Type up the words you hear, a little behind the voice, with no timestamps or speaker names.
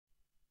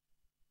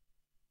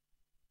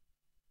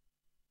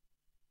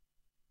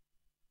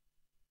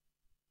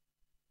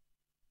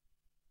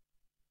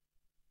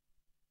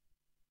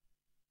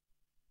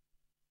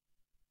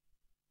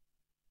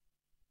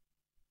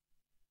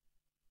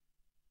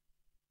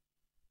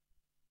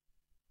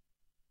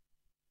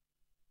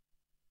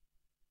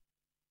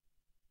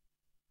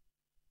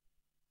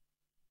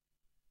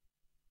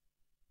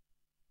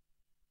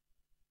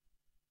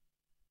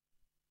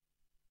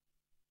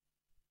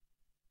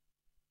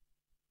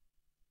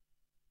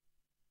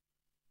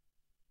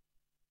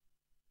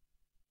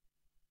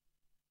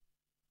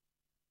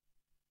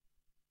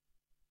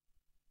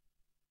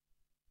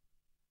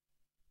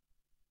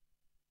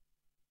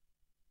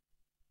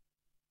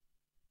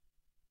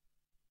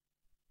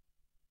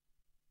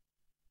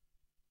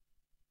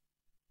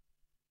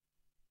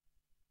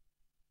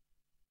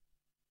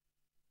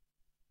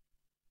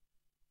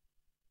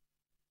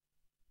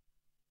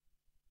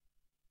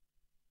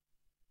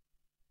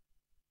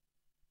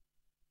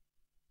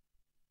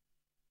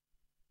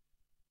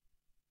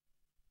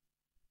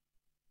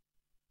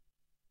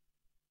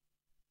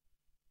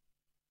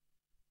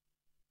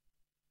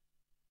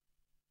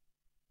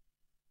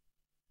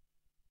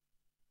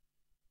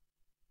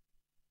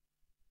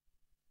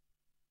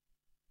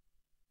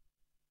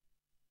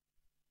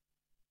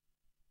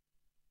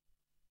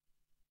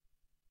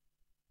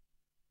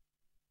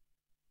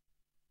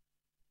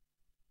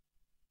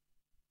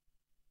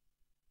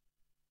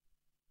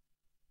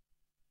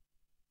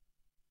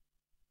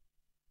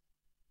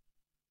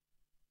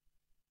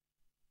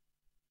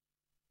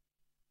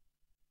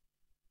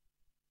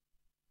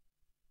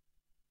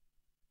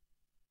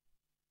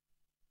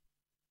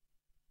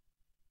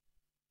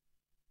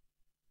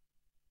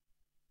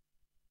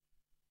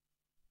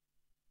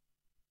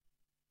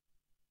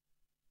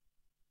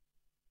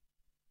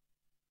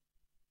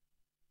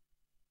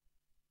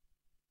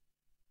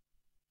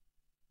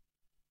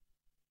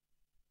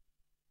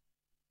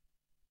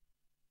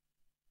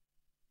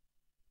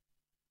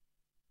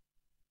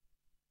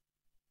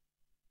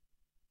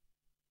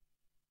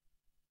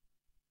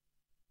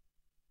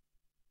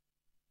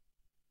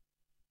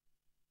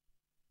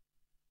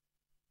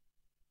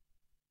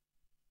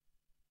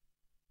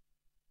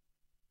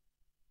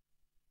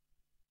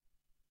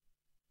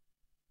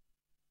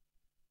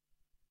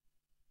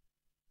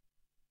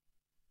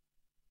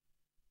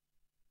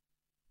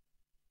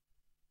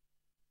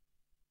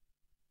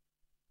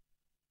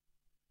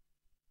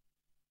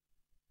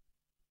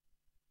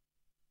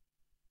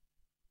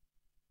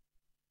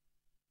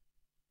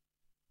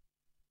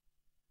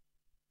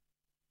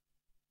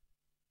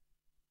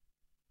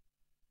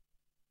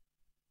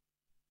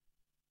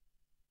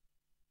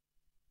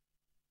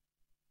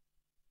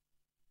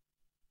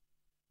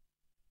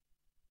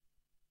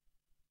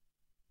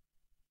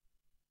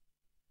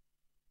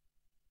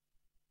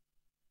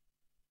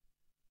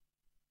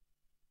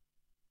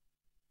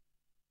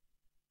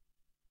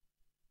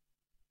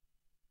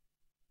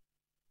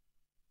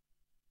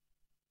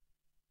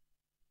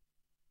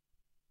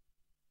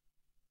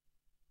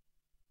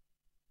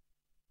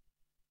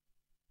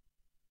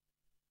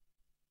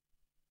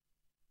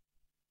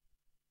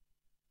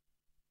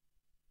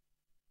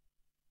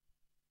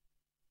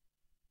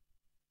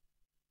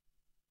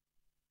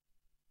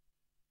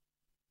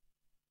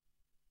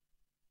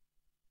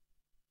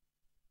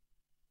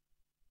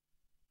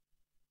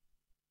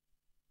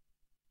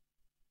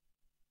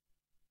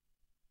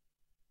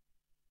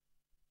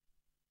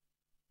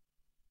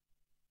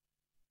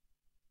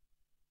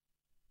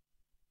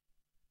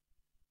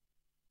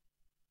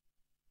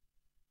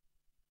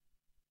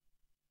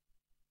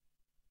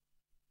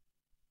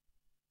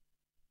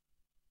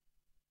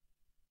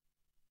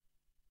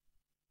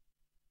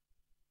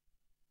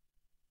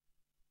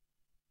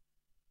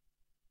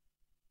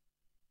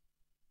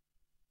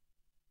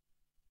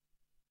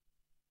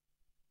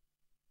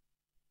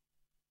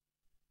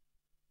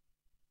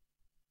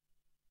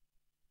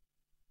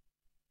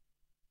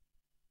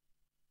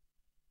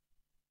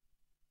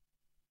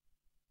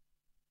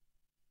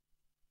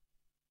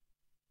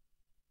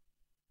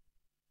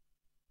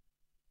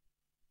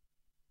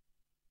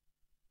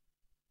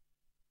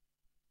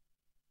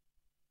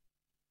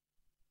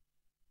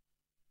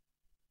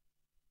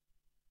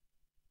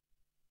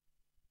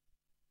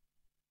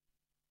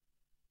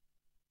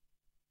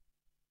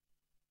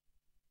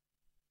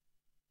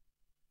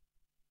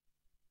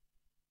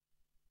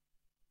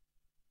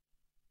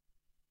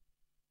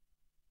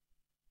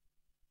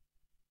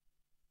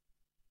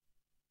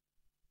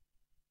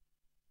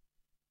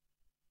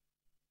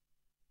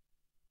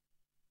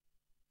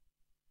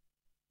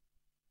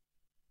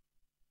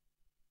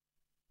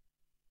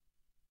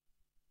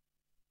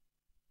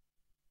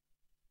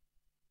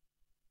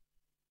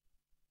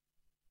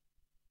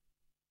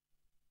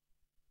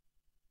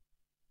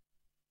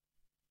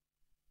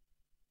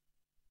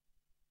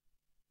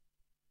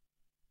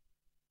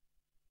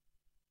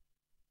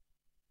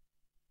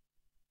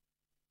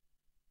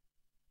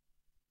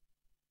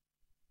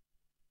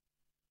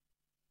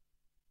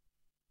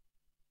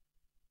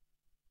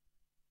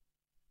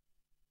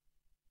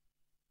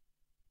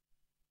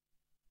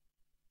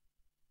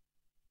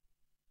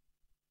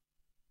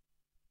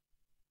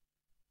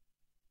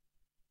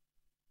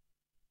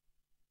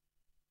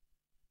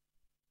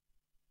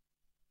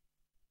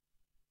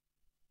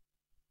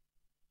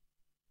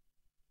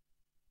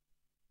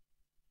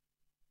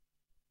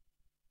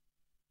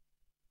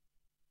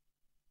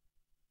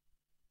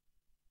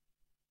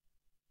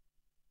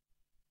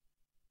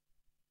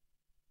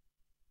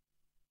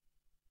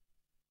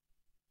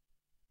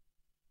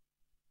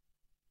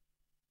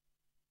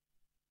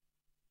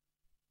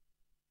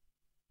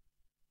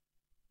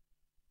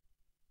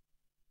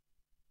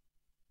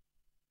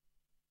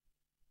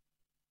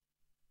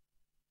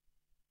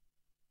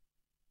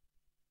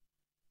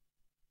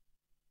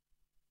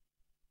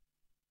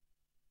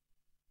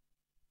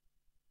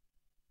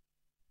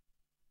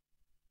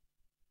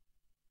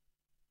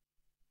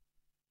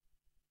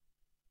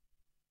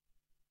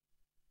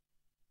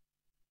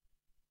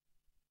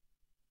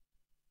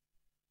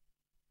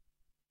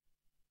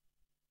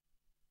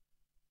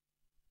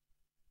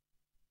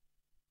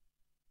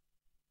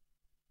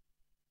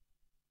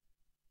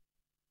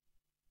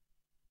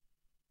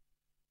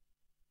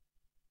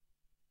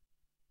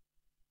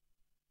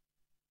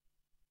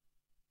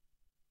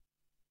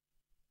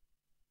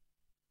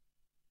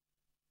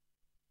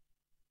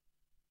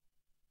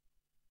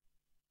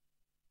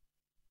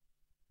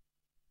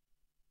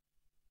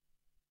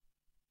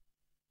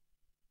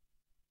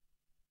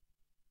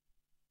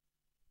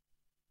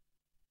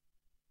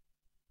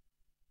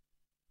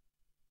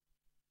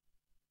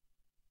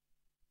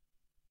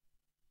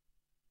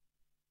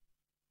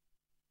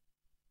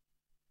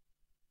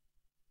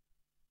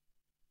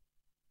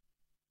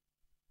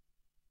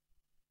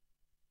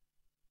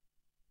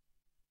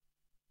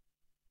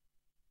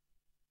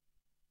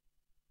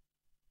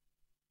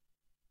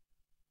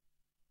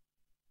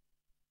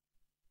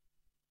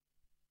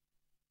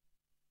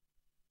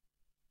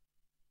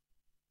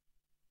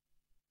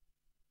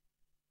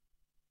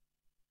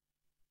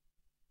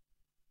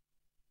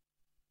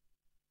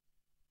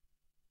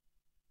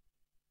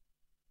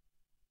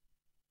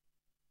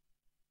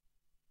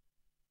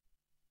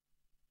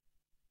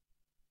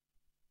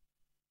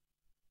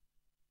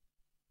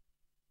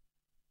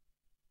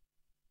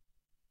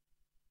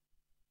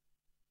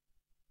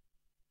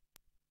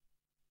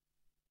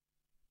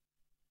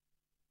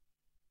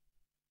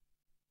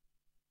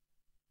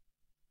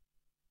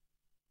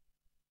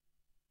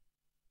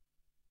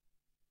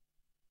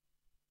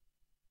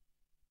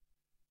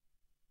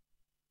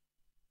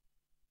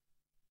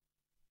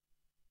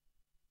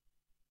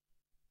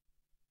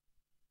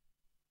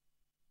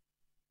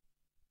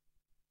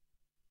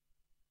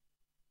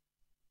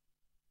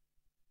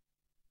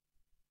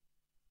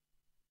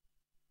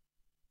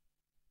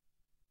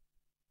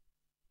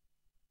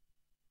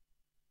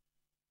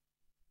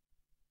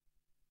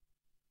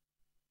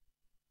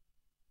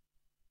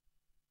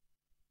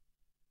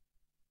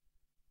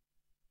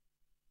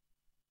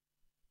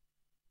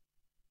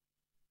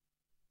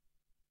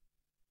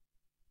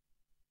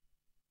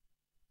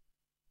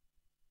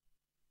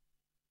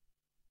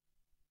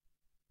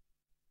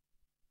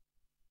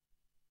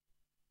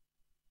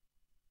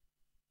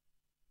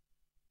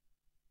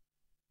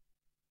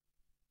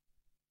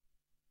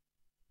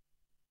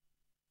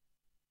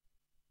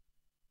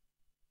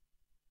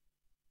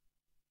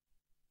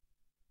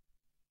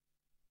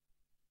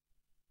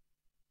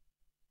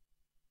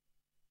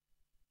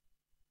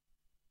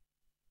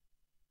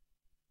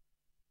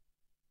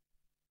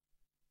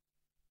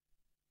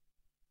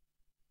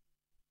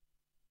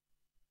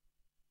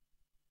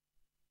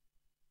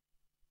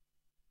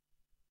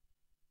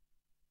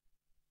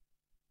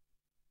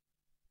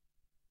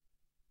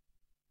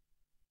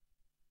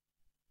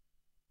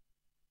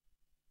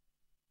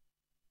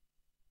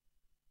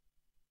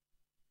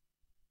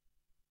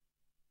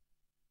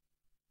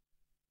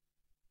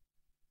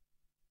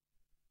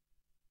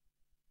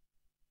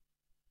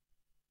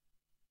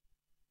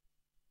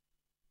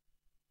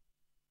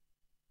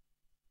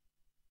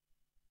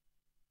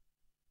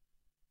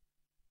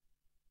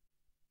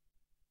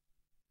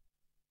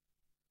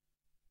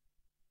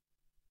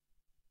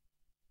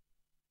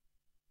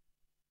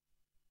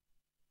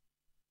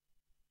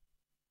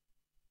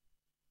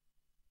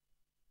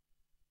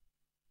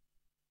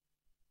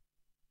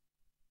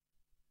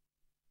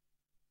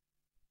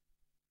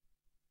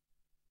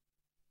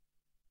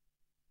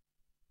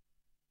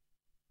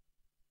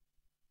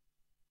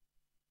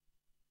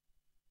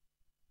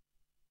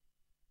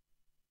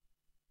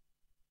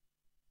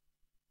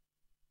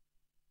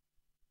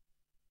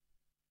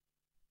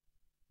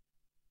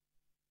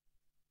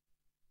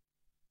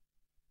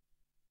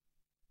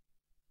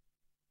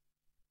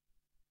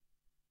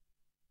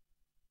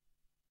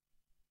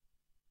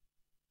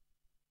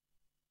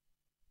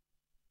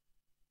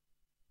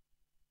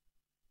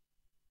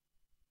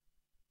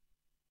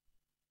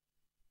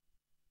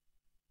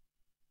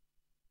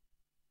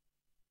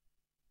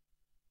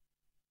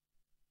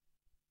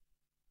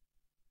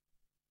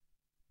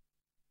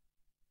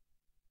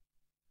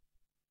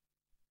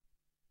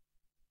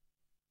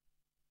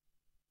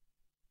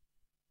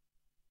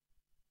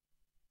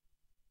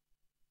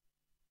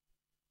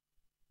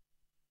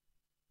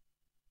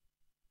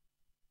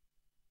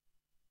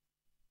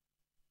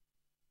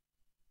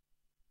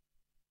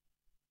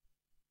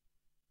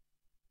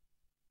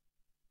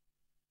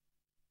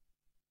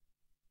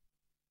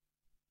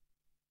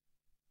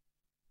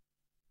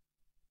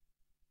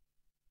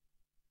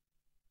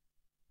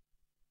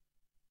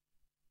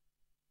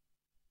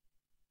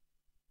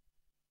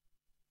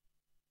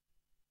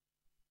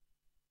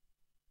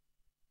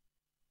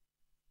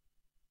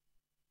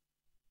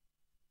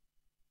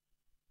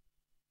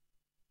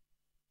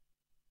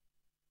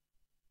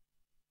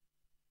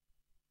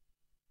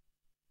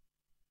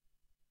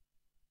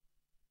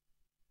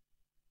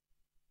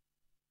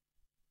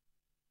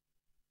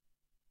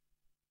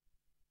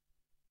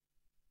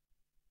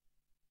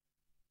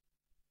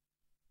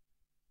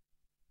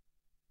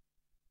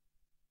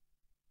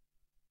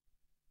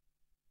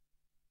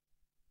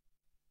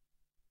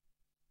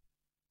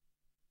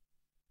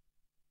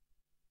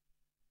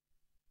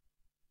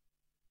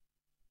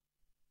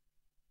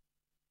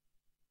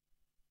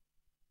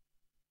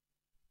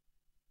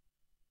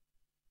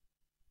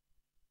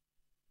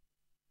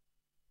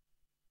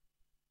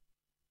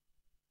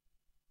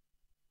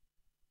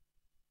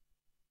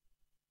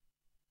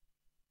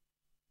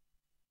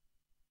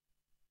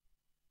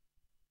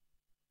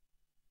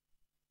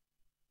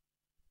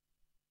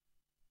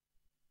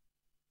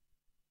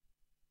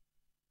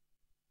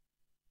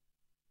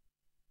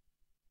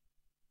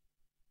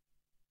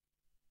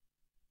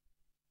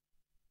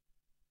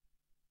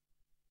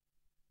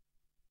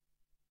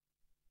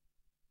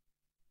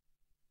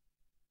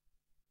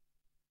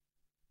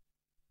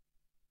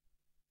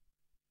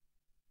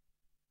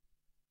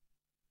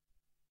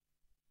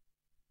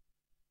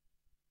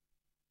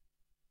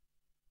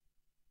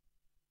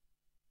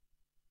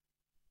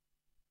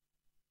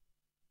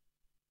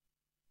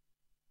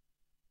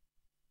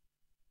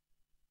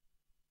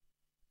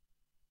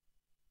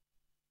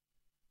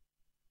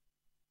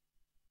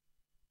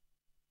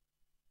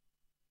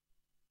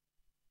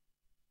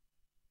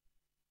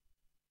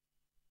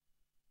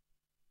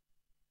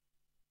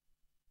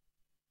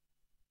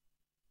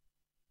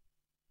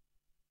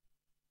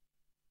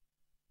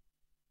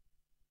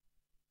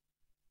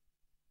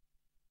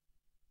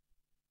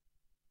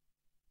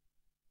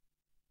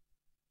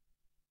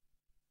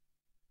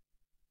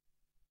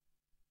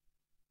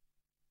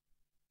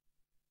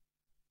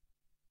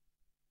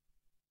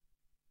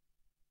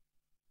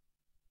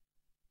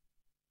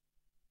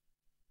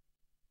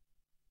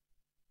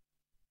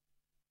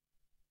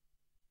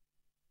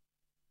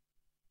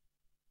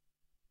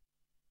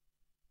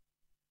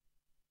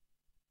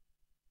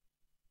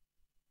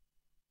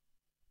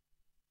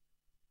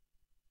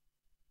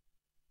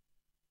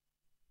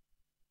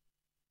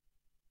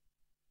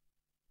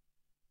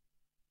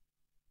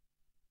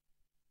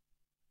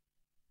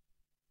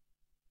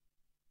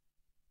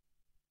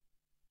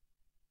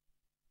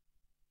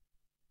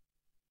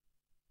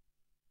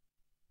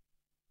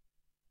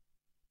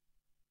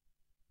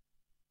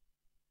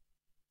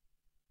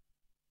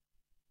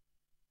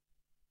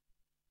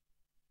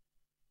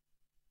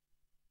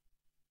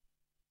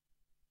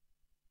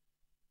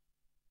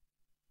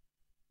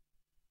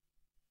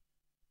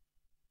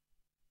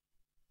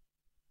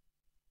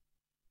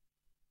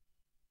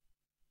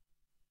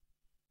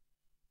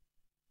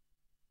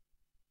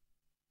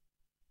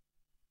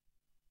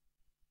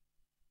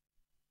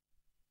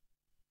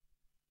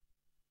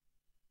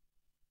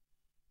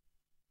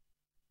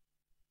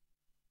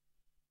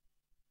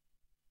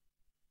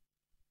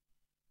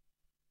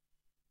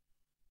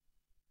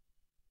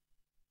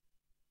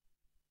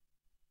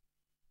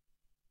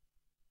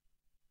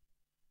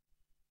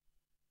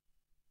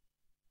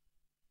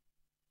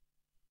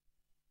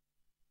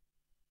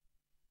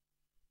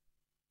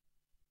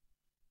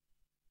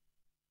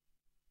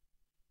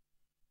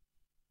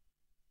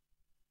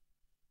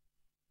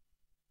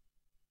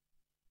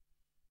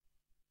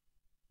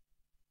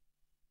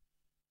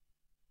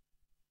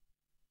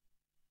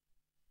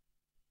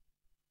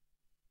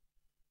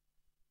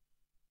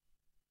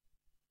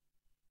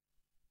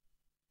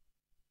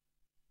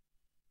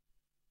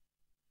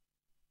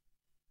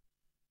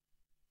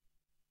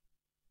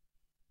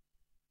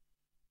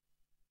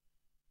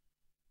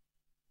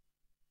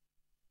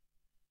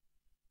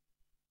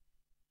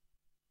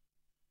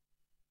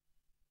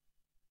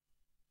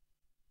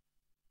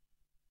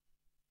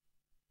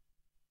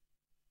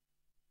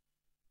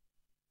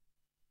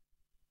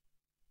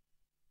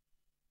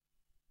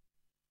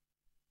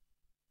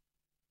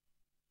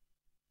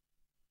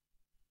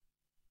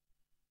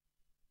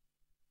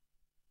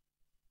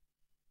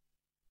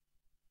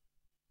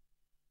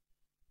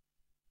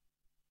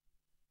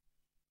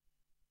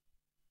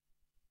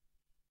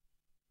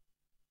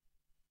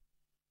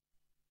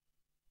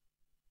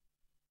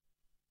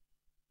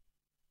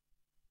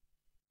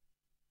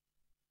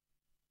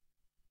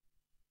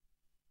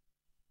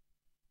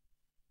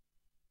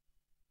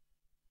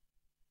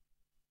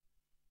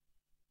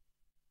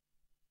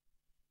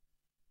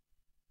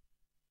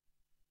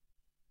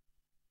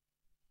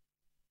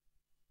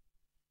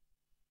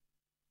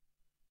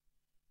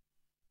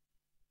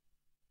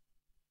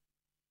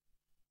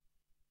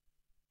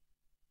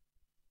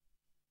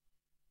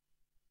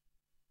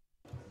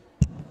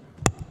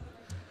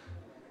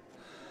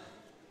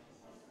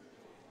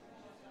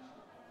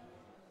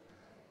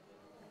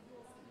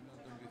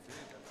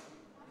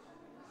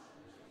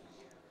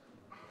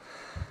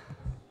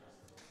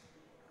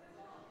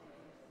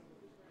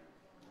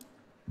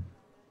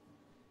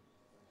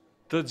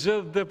Të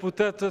gjithë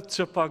deputetët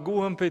që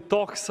paguhen prej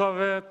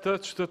taksave të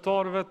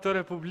qytetarëve të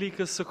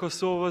Republikës së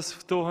Kosovës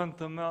ftohen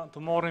të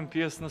marrin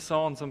pjesë në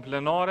seancën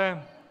plenare.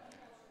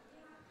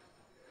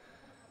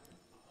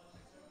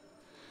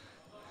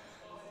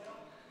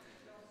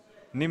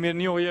 Një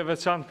mirënjohje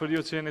veçantë për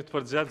ju që jeni të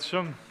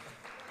përgjithshëm.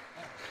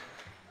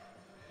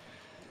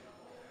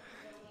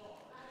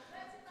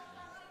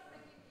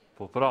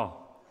 Po pra.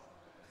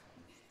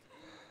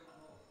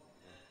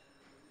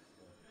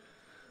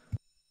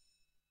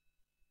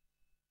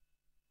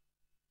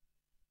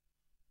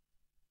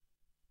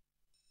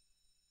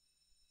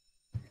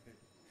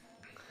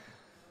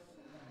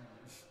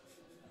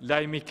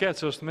 Lajmi i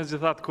keq është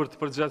megjithatë kur të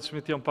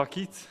përgjithshmit janë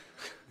pakicë.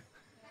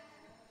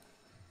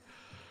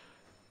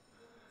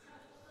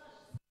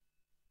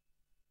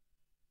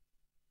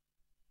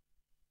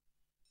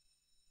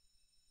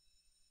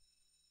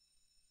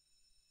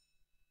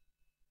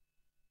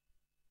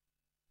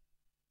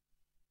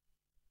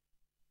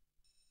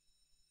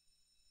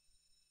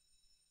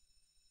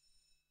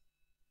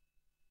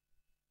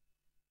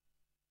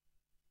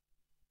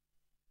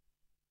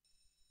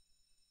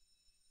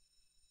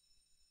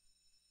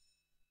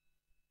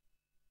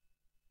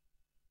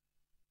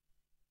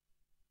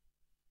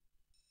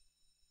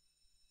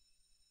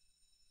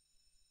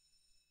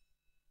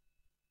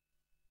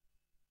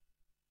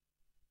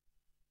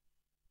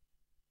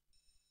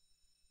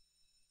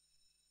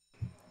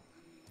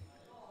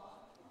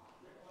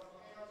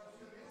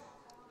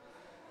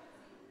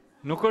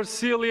 Nuk është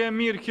sjellje e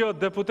mirë kjo,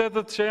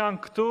 deputetët që janë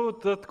këtu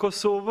të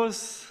Kosovës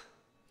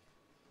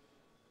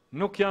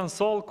nuk janë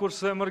sallë,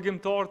 kurse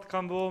mërgjimtarët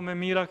kanë bëu me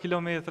mira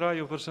kilometra,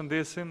 ju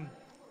përshëndesim.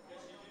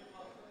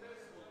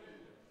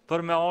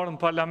 Për me ardhur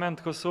në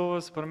Parlament të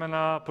Kosovës, për me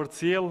na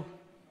përcjell.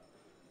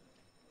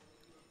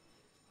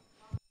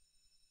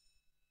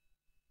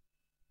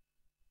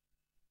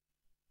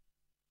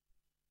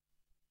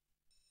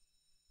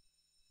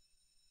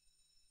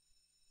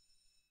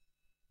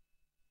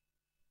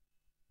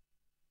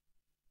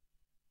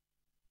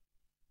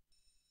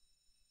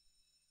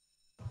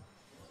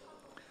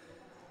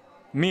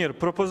 Mirë,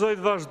 propozoj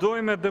të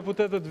vazhdojmë,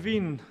 deputetët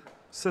vinë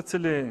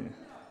secili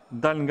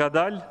dal nga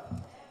dal.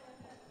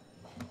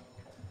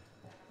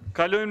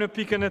 Kalojmë në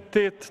pikën e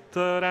 8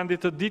 të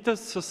rendit të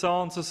ditës së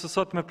seancës së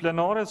sotme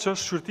plenare, që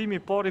është shqyrtimi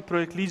i parë i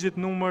projektligjit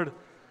numër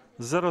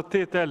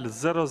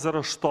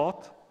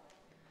 08L007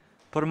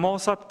 për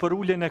masat për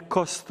uljen e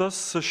kostos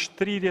së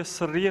shtrirjes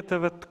së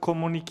rrjeteve të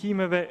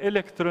komunikimeve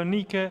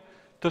elektronike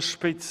të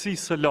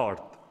shpejtësisë së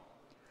lartë.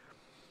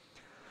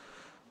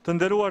 Të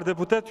nderuar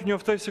deputet, ju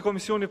njoftoj se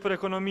Komisioni për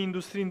Ekonomi,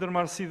 Industri,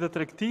 Ndërmarrësi dhe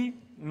Tregti,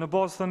 në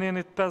bazë të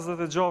nenit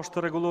 56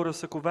 të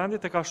rregullores së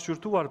Kuvendit, e ka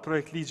shqyrtuar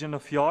projekt ligjin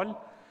në fjalë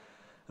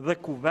dhe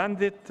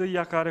Kuvendit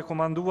ja ka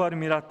rekomanduar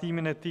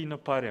miratimin e tij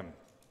në parim.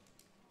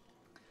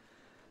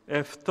 E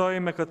ftoj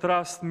me këtë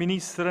rast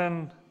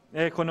Ministren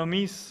e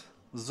Ekonomisë,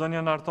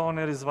 zonjën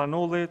Artane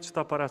Rizvanolli, që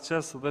ta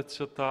paraqes dhe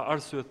që ta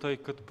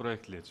arsyetoj këtë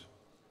projekt ligj.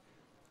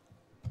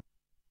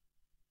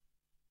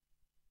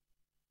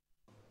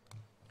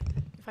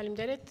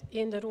 Faleminderit,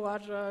 i nderuar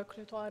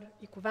kryetar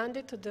i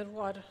Kuvendit, të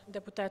nderuar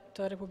deputet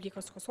të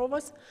Republikës së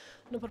Kosovës.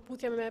 Në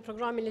përputhje me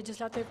programin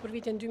legjislativ për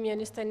vitin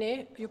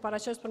 2021, ju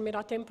paraqes për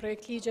miratim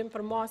projektligjin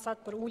për masat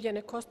për uljen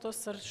e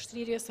kostos së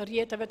shtrirjes së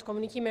rrjeteve të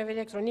komunikimeve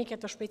elektronike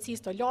të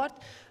shpejtësisë të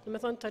lartë,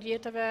 domethënë të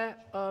rrjeteve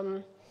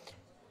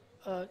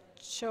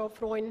që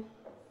ofrojnë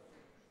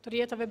të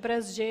rrjeteve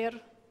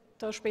brezgjerë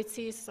të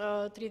shpejtësisë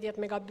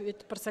 30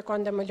 megabit për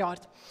sekondë më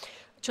lartë.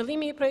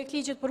 Qëllimi i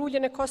projektligjit për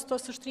uljen e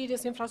kostos së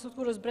shtrirjes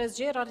infrastrukturës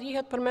brezgjerë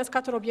arrihet përmes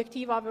 4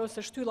 objektivave ose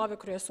shtyllave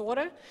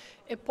kryesore.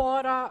 E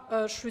para,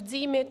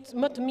 shfrytëzimit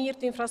më të mirë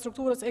të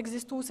infrastrukturës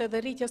ekzistuese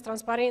dhe rritjes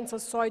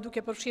transparencës së saj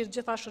duke përfshirë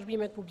gjitha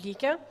shërbimet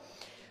publike.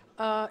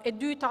 E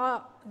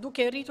dyta,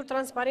 duke rritur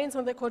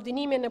transparencën dhe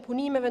koordinimin e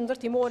punimeve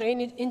ndërtimore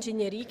e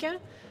inxhinierike.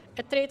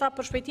 E treta,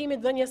 për shpejtimin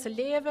dhënies së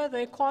lejeve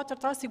dhe e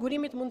katërta,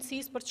 sigurimit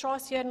mundësisë për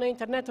çastje në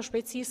internet të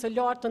shpejtësisë së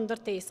lartë të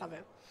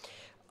ndërtesave.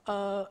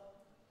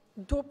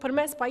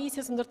 Përmes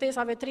pajisjes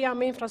ndërtesave të reja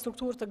me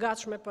infrastrukturë të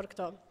gatshme për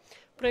këtë.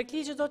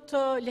 Projektligji do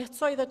të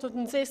lehtësojë dhe të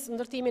nxesë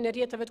ndërtimin e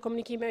rrjeteve të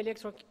komunikimeve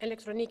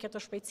elektronike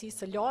të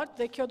shpejtësisë së lartë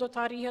dhe kjo do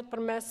të arrihet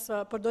përmes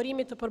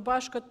përdorimit të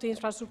përbashkët të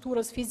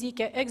infrastrukturës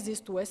fizike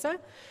ekzistuese,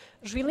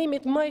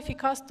 zhvillimit më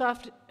efikas të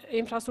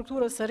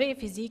infrastrukturës së re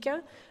fizike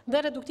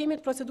dhe reduktimit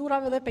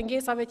procedurave dhe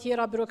pengesave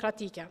tjera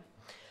birokratike.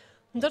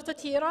 Ndër të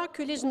tjera,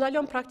 ky ligj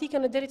ndalon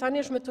praktikën e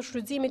deritanishme të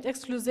shfrytëzimit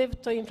ekskluziv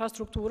të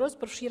infrastrukturës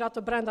për fshira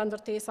të brenda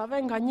ndërtesave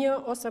nga një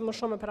ose më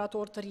shumë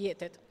operator të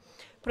rrjetit.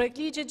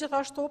 Projektligji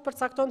gjithashtu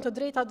përcakton të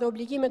drejtat dhe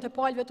obligimet e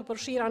palëve të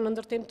përfshira në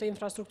ndërtim të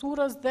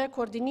infrastrukturës dhe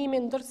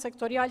koordinimin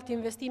ndërsektorial të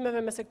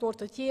investimeve me sektor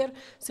të tjerë,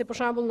 si për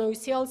shembull në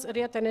ujësjellës,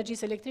 rrjet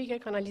energjisë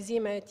elektrike,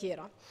 kanalizime e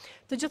tjera.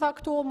 Të gjitha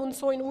këto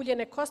mundsojnë uljen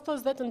e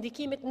kostos dhe të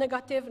ndikimit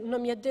negativ në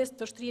mjedis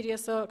të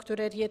shtrirjes së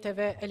këtyre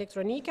rrjeteve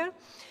elektronike,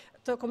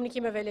 të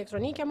komunikimeve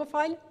elektronike,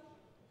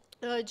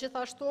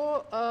 Gjithashtu,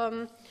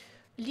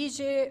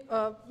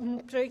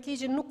 projekt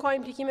ligji nuk ka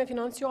implikime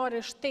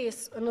financiare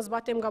shtesë në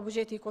zbatim nga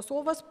buxheti i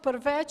Kosovës,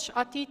 përveç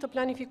atij të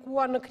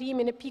planifikuar në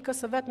krijimin e pikës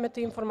së vetme të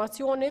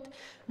informacionit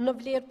në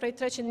vlerë prej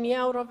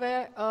 300.000 eurove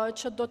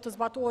që do të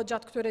zbatohet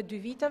gjatë këtyre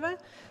 2 viteve,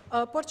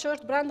 por që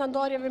është brenda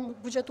ndarjeve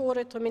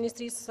buxhetore të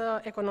Ministrisë së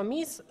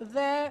Ekonomisë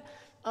dhe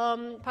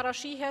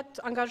parashihet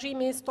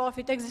angazhimi i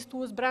stafit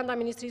ekzistues brenda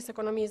Ministrisë së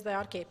Ekonomisë dhe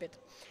Arkepit.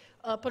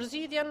 Për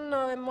zgjidhjen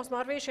e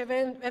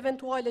mosmarrëveshjeve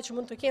eventuale që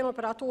mund të kenë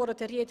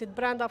operatorët e rrjetit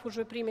brenda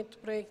fushëveprimit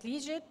të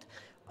projektligjit,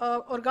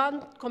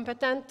 organ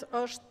kompetent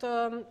është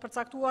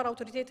përcaktuar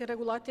Autoriteti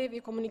Rregullativ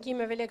i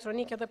Komunikimeve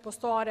Elektronike dhe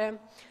Postare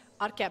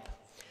Arkep.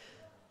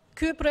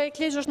 Ky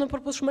projektligj është në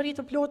përputhshmëri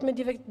të plotë me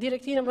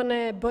direktivën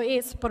e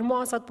BE-s për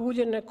masat për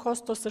uljen e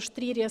kostos së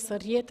shtrirjes së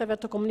rrjeteve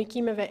të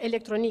komunikimeve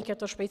elektronike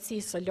të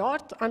shpejtësisë së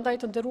lartë, andaj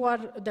të nderuar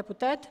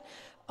deputet,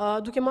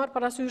 duke marrë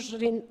parasysh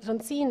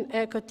rëndësinë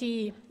e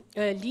këtij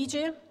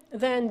ligji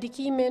dhe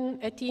ndikimin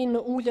e tij në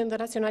uljen dhe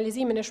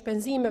racionalizimin e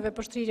shpenzimeve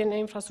për shtrirjen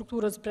e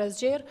infrastrukturës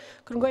brezgjerë,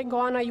 kërkoj nga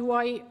ana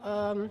juaj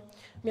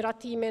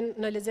miratimin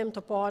në lexim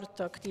të parë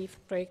të këtij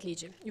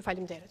projektligji. Ju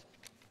faleminderit.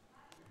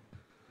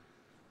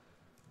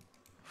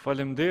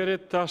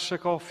 Faleminderit, tash e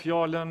ka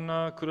fjalën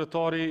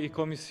kryetari i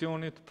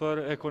Komisionit për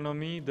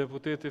Ekonomi,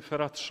 deputeti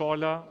Ferhat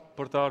Shala,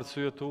 për të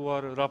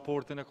arsyetuar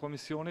raportin e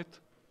Komisionit.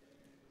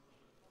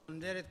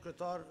 Faleminderit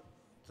kryetar,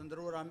 të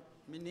nderuara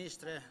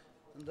ministre,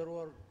 të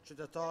nderuar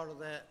qytetarë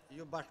dhe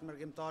ju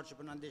bashkëmërgjimtarë që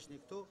po na ndiqni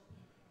këtu,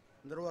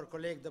 nderuar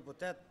kolegë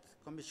deputet,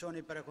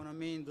 Komisioni për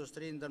Ekonomi,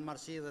 Industri,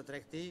 Ndërmarrësi dhe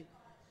Tregti,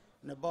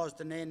 në bazë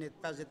të nenit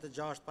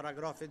 56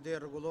 paragrafi 2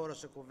 rregullores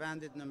së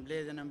Kuvendit në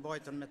mbledhjen e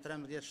mbajtur me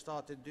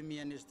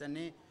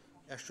 13/7/2021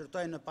 e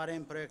shqyrtoi në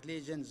parim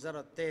projektligjin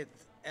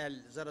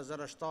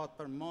 08L007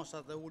 për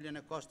mosat dhe uljen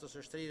e kostos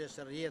së shtrirjes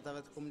së rrjetave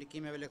të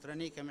komunikimeve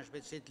elektronike me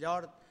shpejtësi të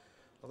lartë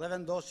dhe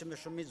vendosi me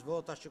shumicë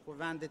votash që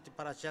Kuvendit të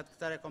paraqet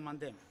këtë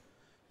rekomandim.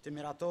 Të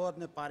miratohet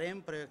në parim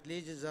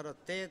projektligji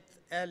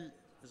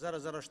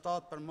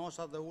 08L007 për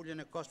mosat dhe uljen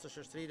e kostos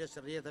së shtrirjes së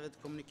rrjeteve të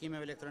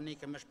komunikimeve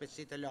elektronike me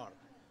shpejtësi të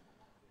lartë.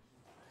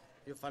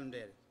 Ju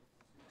faleminderit.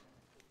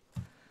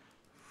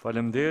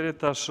 Faleminderit,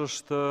 tash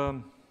është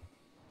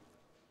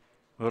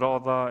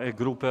radha e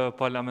grupe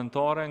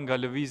parlamentare nga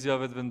Lëvizja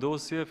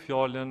Vetëvendosje,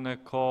 fjalën e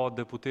ka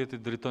deputeti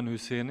Driton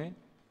Hyseni.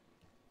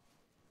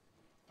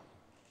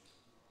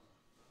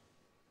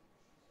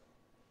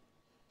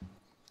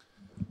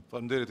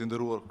 Faleminderit i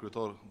nderuar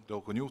kryetar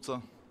Glauko Njuca,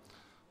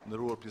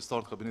 nderuar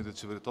pjesëtarë të kabinetit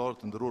qeveritar,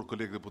 të nderuar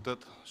kolegë deputet,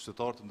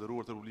 qytetarë të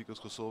nderuar të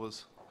Republikës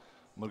Kosovës,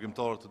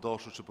 mërgjimtarë të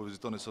dashur që po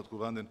vizitoni sot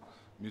kuvendin,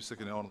 mirë se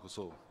keni ardhur në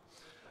Kosovë.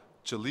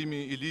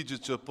 Qëllimi i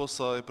ligjit që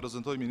posa e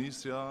prezantoi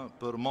ministrja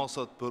për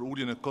masat për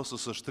uljen e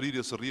kostos së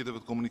shtrirjes së rrjeteve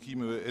të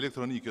komunikimeve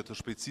elektronike të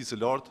shpejtësisë së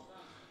lartë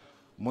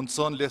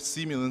mundson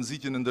lehtësimin dhe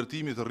nxitjen e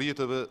ndërtimit të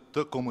rrjeteve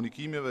të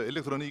komunikimeve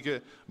elektronike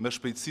me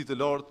shpejtësi të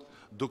lartë,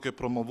 duke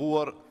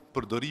promovuar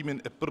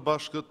përdorimin e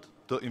përbashkët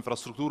të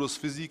infrastrukturës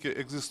fizike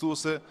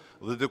ekzistuese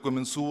dhe duke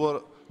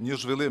mësuar një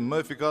zhvillim më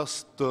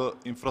efikas të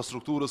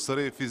infrastrukturës së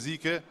re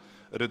fizike,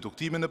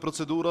 reduktimin e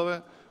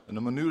procedurave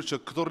në mënyrë që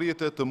këto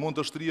rrjete të mund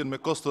të shtrihen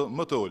me kosto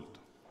më të ulët.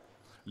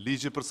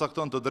 Ligji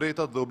përcakton të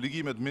drejtat dhe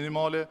obligimet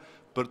minimale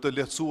për të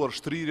lehtësuar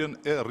shtrirjen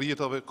e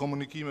rrjetave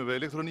komunikimeve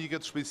elektronike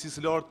të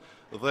shpejtësisë lartë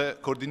dhe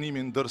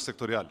koordinimin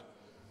ndërsektorial.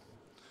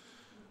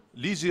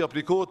 Ligji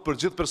aplikohet për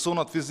gjithë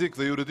personat fizik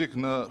dhe juridik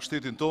në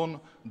shtetin tonë,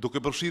 duke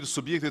përfshirë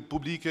subjektet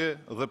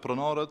publike dhe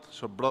pronarët,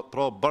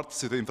 pra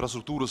bartësit e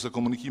infrastrukturës e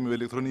komunikimeve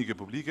elektronike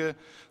publike,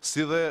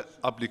 si dhe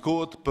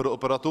aplikohet për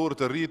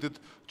operatorët e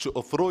rrjetit që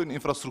ofrojnë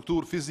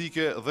infrastrukturë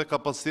fizike dhe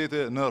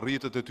kapacitete në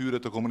rrjetet e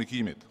tyre të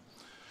komunikimit.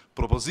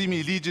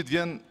 Propozimi i ligjit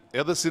vjen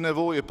edhe si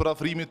nevojë për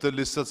afrimit të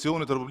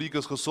legjislacionit të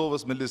Republikës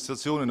Kosovës me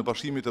legjislacionin e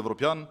Bashkimit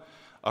Evropian,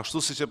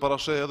 ashtu si që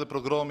parasheh edhe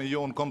programi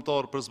jonë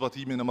kombëtar për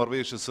zbatimin e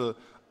marrëveshjes së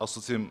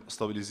asocim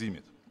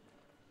stabilizimit.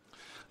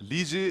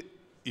 Ligji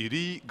i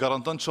ri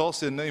garanton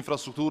qasje në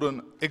infrastrukturën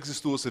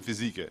ekzistuese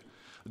fizike.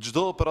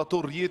 Çdo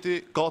operator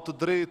rrjeti ka të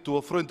drejtë të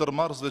ofrojnë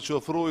ndërmarrësve që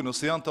ofrojnë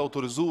ose janë të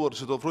autorizuar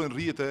që të ofrojnë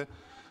rrjete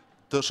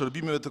të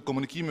shërbimeve të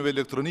komunikimeve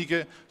elektronike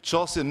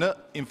qasje në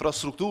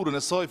infrastrukturën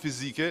e saj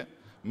fizike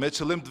me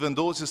qëllim të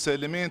vendosjes së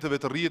elementeve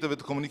të rrjeteve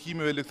të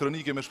komunikimeve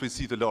elektronike me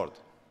shpejtësi të lartë.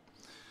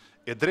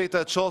 E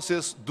drejta e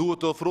qasjes duhet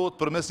të ofrohet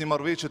përmes një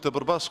marrëveshje të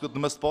përbashkët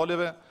në mes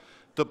palëve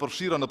të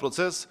përfshira në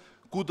proces,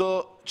 ku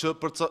do të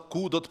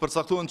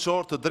përcaktohen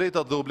qartë të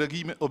drejtat dhe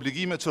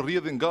obligimet që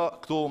rrjedhin nga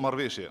këto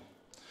marrëveshje.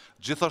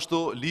 Gjithashtu,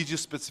 ligji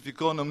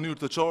specifikon në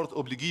mënyrë të qartë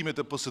obligimet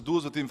e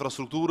poseduesve të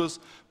infrastrukturës,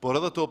 por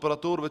edhe të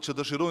operatorëve që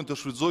dëshirojnë të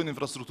shfrytëzojnë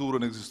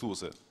infrastrukturën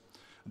ekzistuese.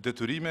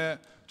 Detyrime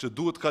që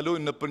duhet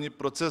kalojnë në për një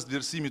proces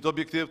vlerësimit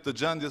objektiv të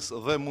gjendjes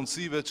dhe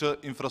mundësive që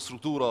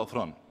infrastruktura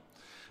ofron.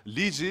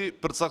 Ligji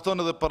përcakton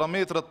edhe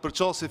parametrat për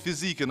qasje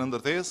fizike në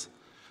ndërtesë,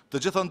 të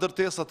gjitha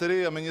ndërtesat e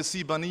reja me njësi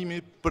banimi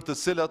për të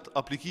cilat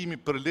aplikimi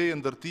për leje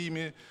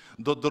ndërtimi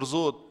do të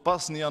dorëzohet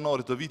pas 1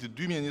 janarit të vitit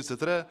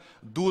 2023,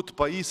 duhet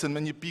pajisen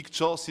me një pikë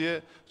qasje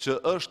që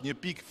është një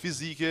pikë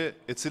fizike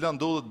e cila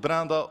ndodhet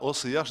brenda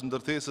ose jashtë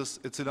ndërtesës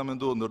e cila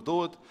mendohet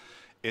ndërtohet,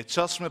 e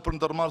qasshme për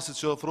ndërmarrësit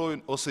që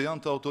ofrojnë ose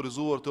janë të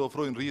autorizuar të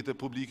ofrojnë rrjete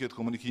publike të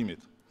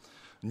komunikimit.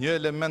 Një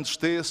element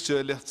shtesë që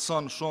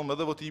lehtëson shumë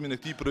edhe votimin e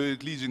këtij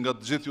projekt ligji nga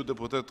të gjithë ju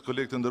deputet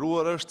kolegë të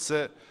nderuar është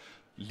se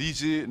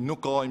ligji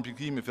nuk ka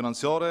implikime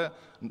financiare,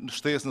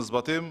 shtesë në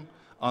zbatim,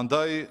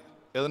 andaj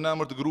edhe në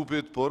emër të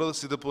grupit, por edhe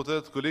si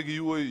deputet, kolegi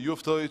juaj ju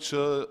ftoj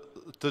që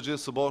të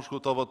gjithë së bashku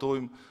ta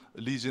votojmë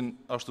ligjin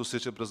ashtu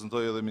siç e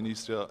prezantoi edhe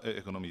Ministrja e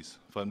Ekonomisë.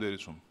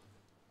 Faleminderit shumë.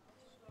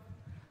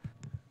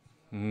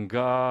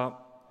 Nga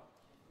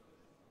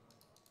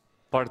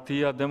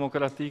Partia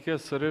Demokratike,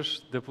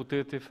 sërish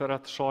deputeti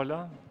Ferhat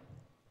Shala.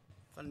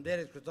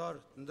 Faleminderit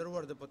kryetar, të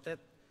nderuar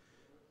deputet,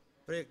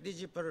 projekt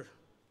ligji për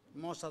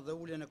mosa dhe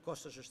uljen e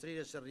kostos së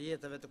shtrirjes së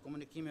rrjeteve të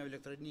komunikimeve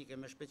elektronike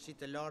me shpejtësi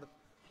të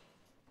lartë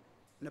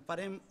në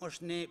parim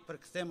është një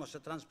përkthim ose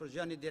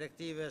transpozicioni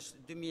direktives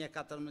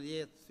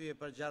 2014 thyje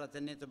për gjarat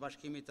e 9 të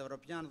Bashkimit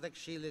Evropian dhe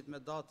Këshillit me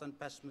datën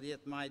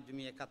 15 maj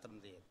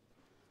 2014.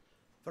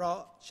 Pra,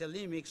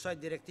 qëllimi i kësaj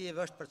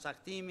direktive është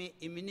përcaktimi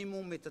i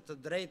minimumit të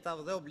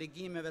drejtave dhe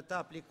obligimeve të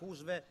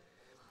aplikuesve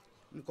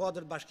në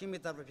kuadër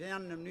Bashkimit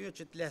Evropian në mënyrë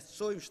që të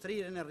lehtësojmë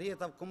shtrirjen e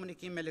rrjetave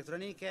komunikime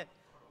elektronike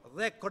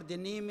dhe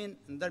koordinimin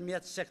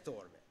ndërmjet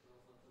sektorëve.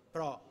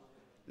 Pra,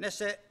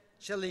 nëse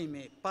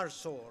qëllimi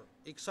parësor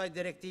i kësaj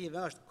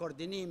direktive është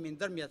koordinimi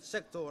ndërmjet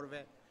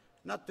sektorëve,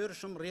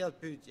 natyrshëm rrjedh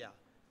pyetja: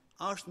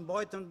 a është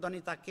mbajtur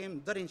ndonjë takim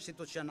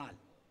ndërinstitucional?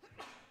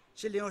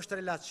 Cili është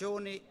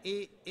relacioni i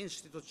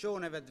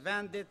institucioneve të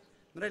vendit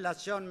në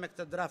relacion me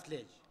këtë draft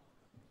ligj?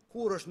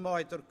 Kur është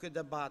mbajtur ky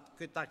debat,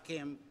 ky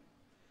takim?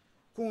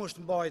 Ku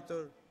është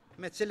mbajtur?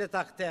 Me cilët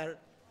akter?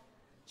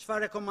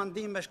 Çfarë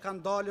rekomandimesh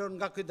kanë dalur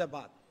nga ky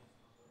debat?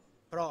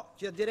 Pra,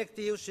 kjo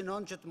direktivë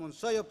synon që të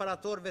mundsoj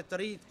operatorëve të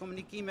rinj të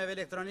komunikimeve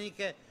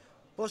elektronike,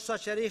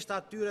 posaçërisht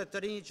atyre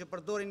të rinj që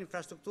përdorin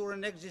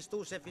infrastrukturën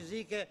ekzistuese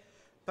fizike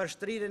për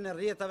shtrirjen e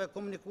rrjetave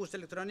komunikuese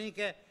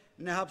elektronike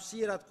në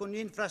hapësirat ku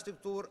një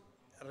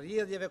infrastrukturë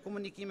rrjedhjeve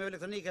komunikimeve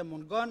elektronike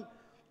mungon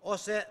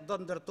ose do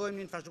të ndërtojmë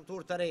një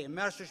infrastrukturë të re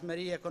me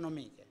arsyeshmëri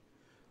ekonomike.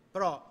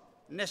 Pra,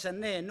 nëse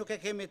ne nuk e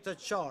kemi të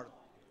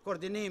qartë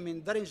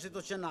koordinimin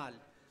ndërinstitucional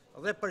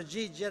dhe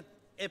përgjigjet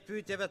e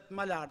pyetjeve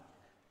të lartë,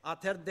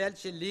 atëherë del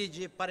që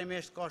ligji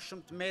parimisht ka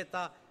shumë të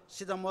meta,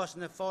 sidomos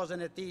në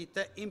fazën e tij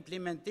të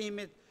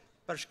implementimit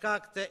për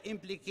shkak të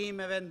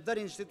implikimeve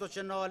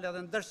ndërinstitucionale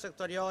dhe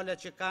ndërsektoriale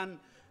që kanë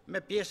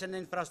me pjesën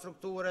e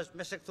infrastrukturës,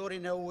 me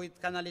sektorin e ujit,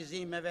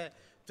 kanalizimeve,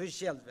 të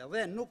ujësjellëve.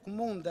 Dhe nuk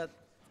mundet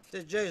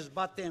të gjejë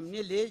zbatim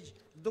një ligj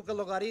duke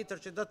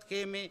llogaritur që do të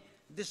kemi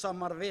disa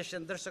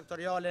marrëveshje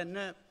ndërsektoriale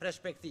në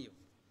perspektivë.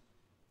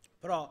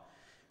 Pra,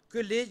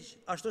 ky ligj,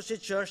 ashtu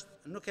siç është,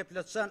 nuk e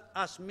plotson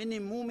as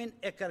minimumin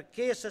e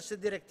kërkesës së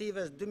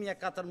direktivës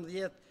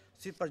 2014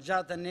 si për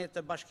gjatën e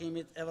të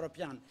Bashkimit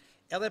Evropian.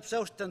 Edhe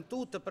pse është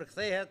tentuar të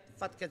përkthehet,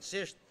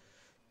 fatkeqësisht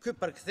ky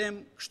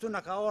përkthim kështu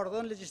na ka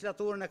ardhur në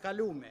legjislaturën e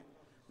kaluar.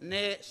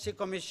 Ne si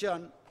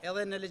komision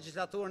edhe në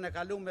legjislaturën e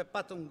kaluar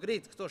patëm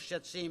ngrit këto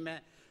shqetësime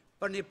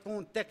për një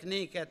punë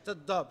teknike të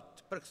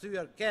dobët,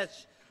 përkthyer keq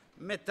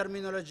me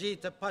terminologji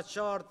të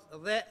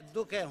paqartë dhe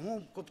duke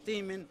humb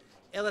kuptimin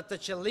edhe të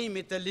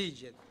qëllimit të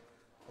ligjit.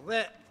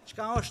 Dhe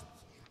çka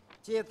është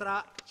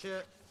tjetra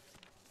që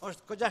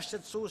është goxha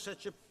shqetësuese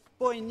që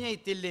po i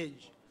njëjti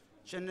ligj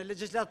që në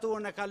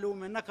legjislaturën e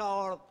kaluar na ka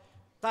ardhur,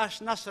 tash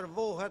na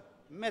servohet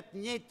me të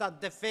njëjta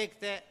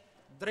defekte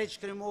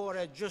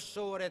drejtshkrimore,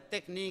 gjyqësore,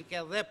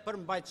 teknike dhe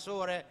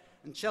përmbajtësore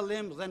në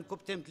qëllim dhe në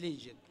kuptim të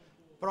ligjit.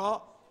 Pra,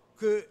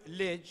 ky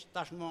ligj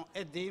tashmë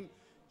e dim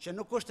që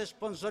nuk është e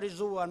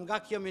sponsorizuar nga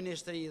kjo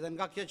ministri dhe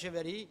nga kjo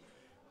qeveri,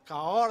 ka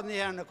ardhur një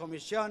herë në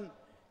komision,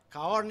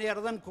 ka ardhur një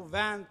herë dhe në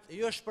kuvend,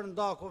 jo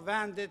shpërnda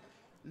kuvendit,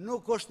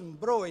 nuk është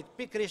mbrojt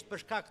pikërisht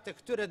për shkak të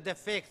këtyre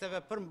defekteve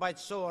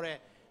përmbajtësore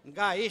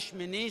nga ish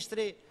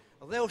ministri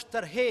dhe është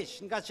tërheq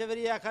nga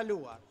qeveria e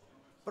kaluar.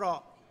 Pra,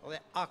 dhe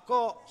a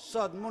ka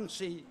sot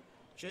mundësi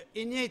që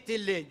i njëjti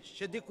ligj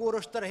që dikur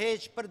është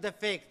tërheq për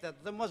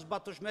defektet dhe mos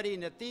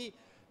batushmërinë e tij,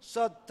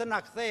 sot të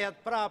na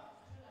kthehet prap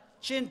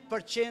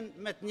 100%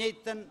 me të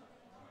njëjtën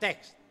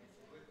tekst.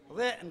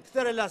 Dhe në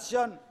këtë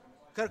relacion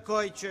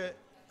kërkoj që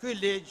ky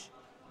ligj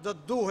do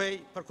të duhej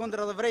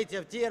përkundër edhe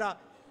vërejtjeve tjera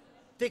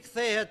të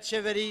kthehet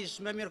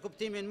qeverisë me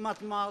mirëkuptimin më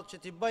të madh që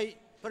t'i bëj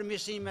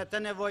përmirësimet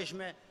e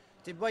nevojshme,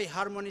 t'i bëj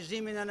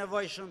harmonizimin e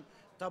nevojshëm,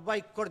 t'a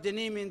bëj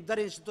koordinimin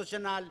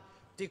ndërinstitucional,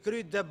 t'i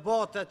kryj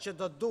debatet që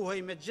do të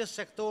duhej me gjithë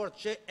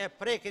sektorët që e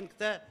prekin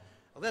këtë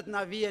dhe të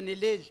na vijë një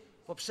ligj,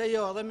 po pse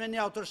jo edhe me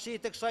një autorësi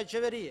të kësaj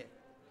qeverie.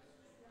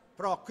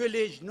 Pra, ky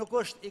ligj nuk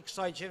është i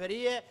kësaj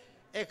qeverie,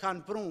 e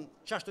kanë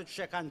prunë çashtu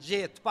që e kanë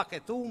gjetë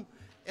paketuar,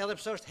 edhe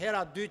pse është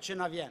hera dytë që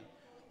na vjen.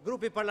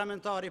 Grupi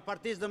parlamentar i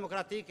Partisë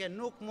Demokratike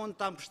nuk mund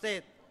ta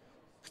mbështet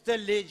këtë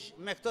ligj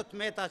me këto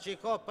tmeta që i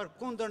ka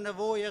përkundër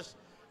nevojës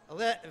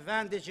dhe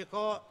vendi që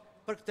ka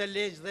për këtë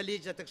ligj dhe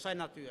ligjet e kësaj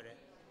natyre.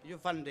 Ju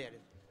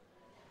falenderit.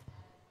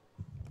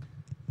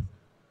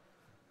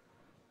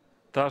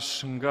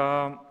 Tash nga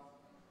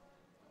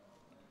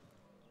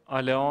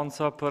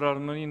Aleanca për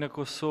Armërinë e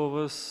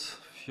Kosovës,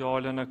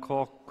 fjalën e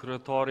ka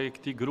kryetari i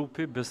këtij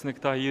grupi,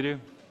 Besnik Tahiri.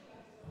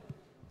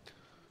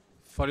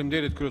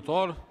 Faleminderit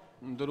kryetar,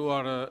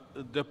 nderuar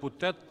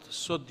deputet,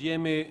 sot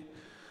jemi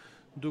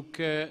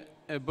duke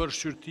e bërë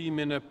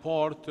shqyrtimin e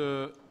parë të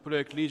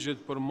projekt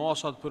ligjit për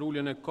masat për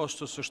uljen e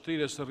kostos së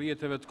shtrirjes së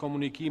rrjeteve të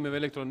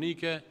komunikimeve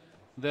elektronike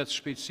dhe të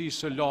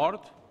shpejtësisë së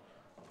lartë,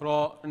 pra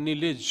një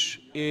ligj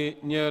i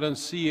një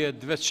rëndësie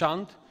të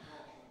veçantë,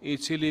 i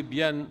cili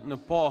bjen në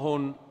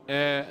pahun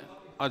e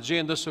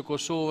agjendës së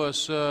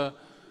Kosovës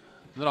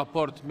në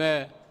raport me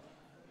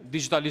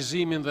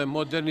digitalizimin dhe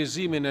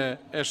modernizimin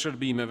e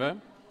shërbimeve.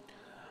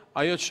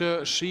 Ajo që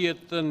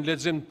shihet në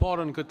lexim të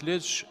parën këtë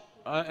ligj,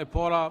 e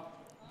para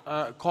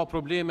ka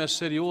probleme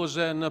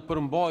serioze në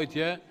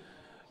përmbajtje,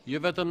 jo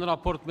vetëm në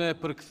raport me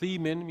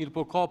përkthimin, mirë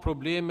po ka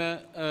probleme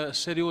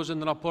serioze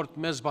në raport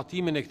me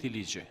zbatimin e këtij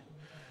ligji.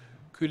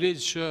 Ky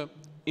ligj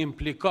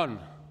implikon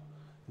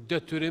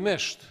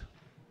detyrimisht,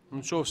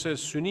 nëse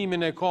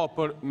synimin e ka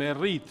për me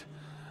rrit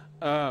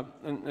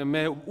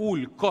me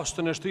ul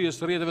kostën e shtrirjes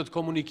së rrjeteve të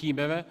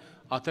komunikimeve,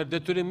 atëherë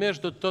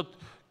detyrimisht do të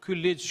thotë ky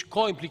ligj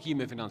ka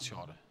implikime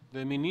financiare.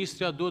 Dhe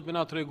ministrja duhet me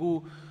na tregu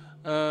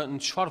në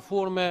çfarë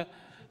forme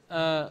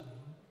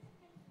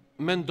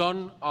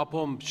mendon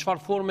apo në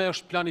çfarë forme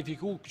është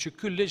planifikuar që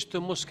ky ligj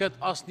të mos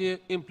ketë asnjë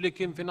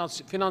implikim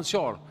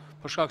financiar.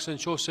 Për shkak se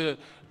nëse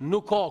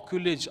nuk ka ky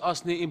ligj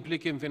asnjë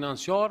implikim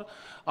financiar,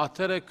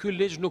 atëherë ky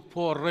ligj nuk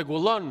po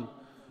rregullon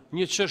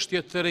një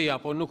çështje të re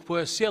apo nuk po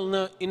e sjell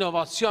në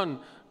inovacion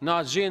në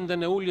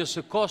agjendën e uljes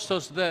së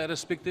kostos dhe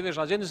respektivisht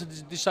agjendës së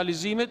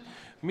digitalizimit,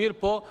 mirë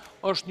po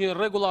është një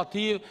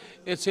rregullativ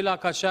e cila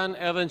ka qenë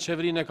edhe në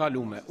qeverinë e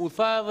kaluar. U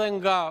tha edhe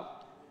nga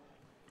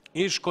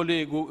ish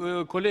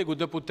kolegu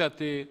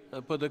deputeti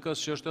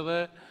PDK-s që është edhe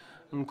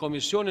në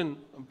komisionin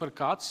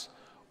përkatës,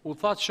 u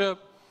tha që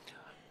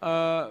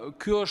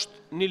ky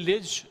është një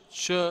ligj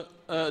që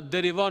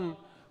derivon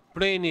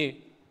prej një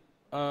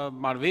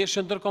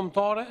marrëveshje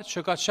ndërkombëtare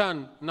që ka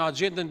qenë në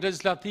agjendën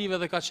legislative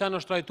dhe ka qenë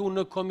është trajtuar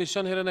në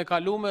komision herën e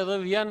kaluar dhe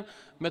vjen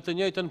me të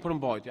njëjtën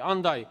përmbajtje.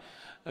 Andaj,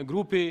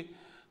 grupi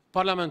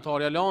parlamentar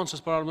i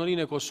Aleancës për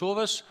Ardhmërinë e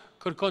Kosovës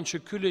kërkon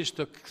që ky ligj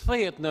të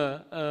kthehet në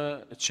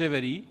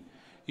qeveri,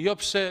 jo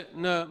pse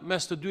në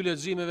mes të dy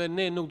leximeve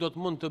ne nuk do të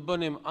mund të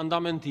bënim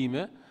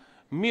andamentime,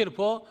 mirë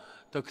po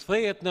të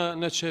kthehet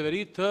në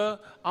qeveri, të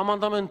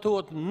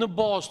amandamentohet në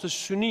bazë të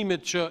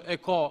synimit që e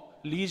ka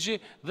ligji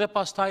dhe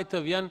pastaj të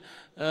vjen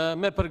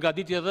me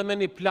përgatitje dhe me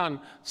një plan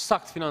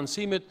sakt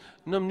financimit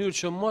në mënyrë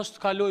që mos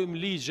të kalojmë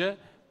ligje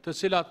të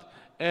cilat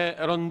e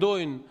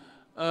rëndojnë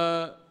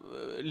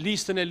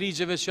listën e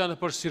ligjeve që janë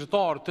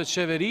përsirtar të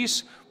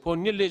qeverisë, po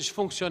një ligj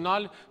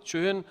funksional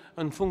që hyn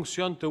në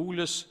funksion të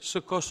uljes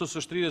së kostos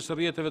së shtrirjes së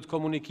rrjeteve të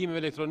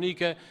komunikimeve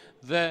elektronike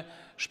dhe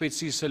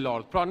shpejtësisë së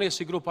lartë. Pra ne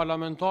si grup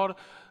parlamentar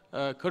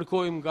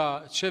kërkojmë nga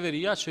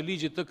qeveria që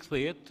ligji të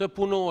kthehet, të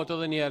punohet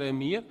edhe një herë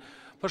mirë,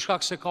 për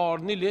shkak se ka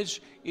ardhur një ligj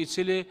i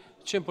cili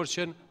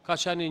 100% ka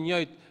qenë i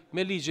njëjtë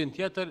me ligjin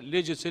tjetër,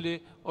 ligj i cili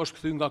është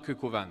kthyer nga ky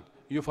kuvend.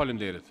 Ju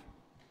faleminderit.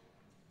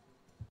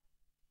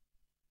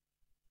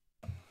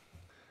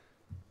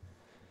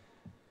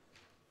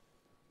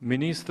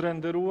 Ministre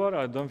nderuar,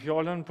 a dëm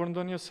fjalën për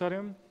ndonjë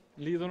sërim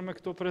lidhur me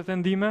këto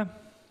pretendime?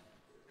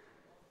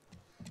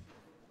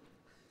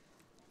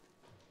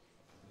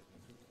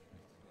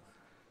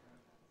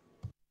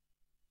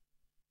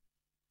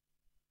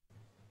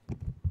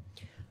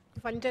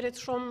 Faleminderit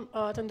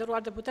shumë të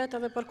nderuar deputet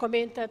edhe për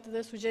komentet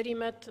dhe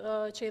sugjerimet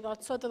që i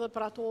dhatë sot edhe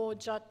për ato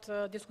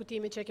gjatë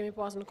diskutimit që kemi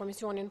pasur në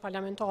Komisionin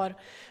Parlamentar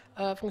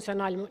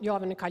Funksional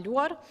javën e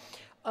kaluar.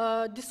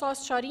 Disa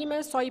sqarime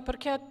sa i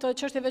përket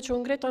çështjeve që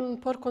u ngritën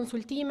për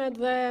konsultimet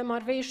dhe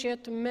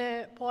marrëveshjet me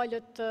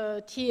palët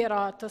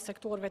tjera të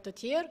sektorëve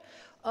të tjerë.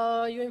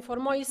 Ju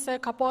informoj se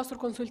ka pasur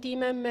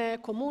konsultime me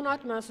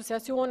komunat, me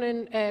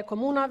asociacionin e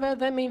komunave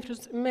dhe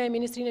me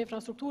Ministrinë e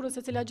Infrastrukturës,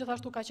 e cila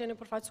gjithashtu ka qenë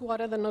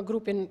përfaqësuar edhe në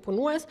grupin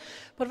punues.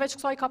 Përveç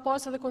kësaj ka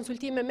pasur edhe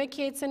konsultime me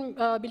Kecin,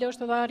 bile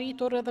është edhe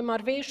arritur edhe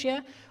marrëveshje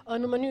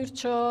në mënyrë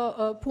që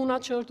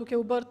punat që është duke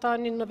u bërë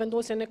tani në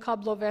vendosjen e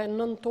kablove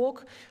nën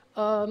tokë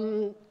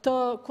të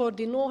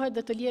koordinohet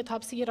dhe të lihet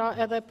hapësira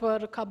edhe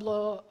për kablo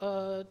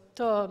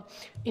të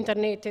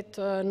internetit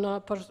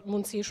për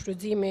mundësi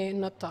shfrytëzimi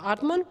në të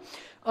ardhmen.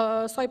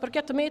 Sa i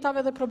përket të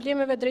metave dhe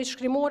problemeve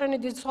drejtshkrimore, në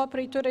disa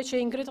prej tyre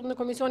që i ngritëm në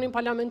Komisionin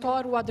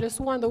Parlamentar u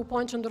adresuan dhe u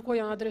panë që ndërkohë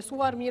janë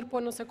adresuar, mirë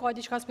po nëse ka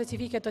diçka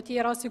specifike të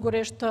tjera,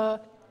 sigurisht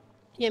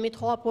jemi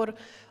të hapur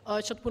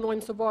që të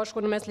punojmë së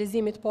bashku në mes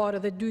leximit të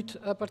parë dhe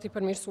dytë për t'i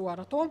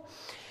përmirësuar ato.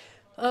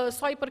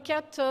 Sa i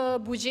përket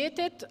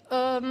buxhetit,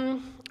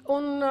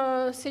 unë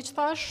si që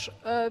thash,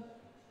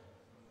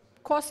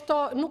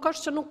 nuk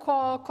është që nuk ka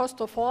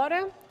kosto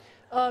fare,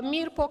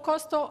 mirë po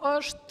kosto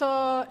është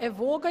e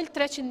vogël,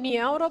 300.000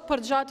 euro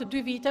për gjatë 2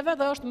 viteve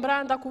dhe është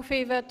mbrenda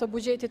kufejve të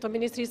buxhetit të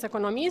Ministrisë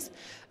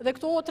Ekonomisë dhe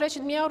këto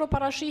 300.000 euro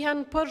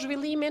parashihen për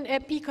zhvillimin e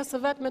pikës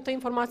së vetme të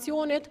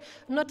informacionit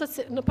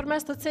në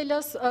përmes të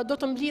cilës do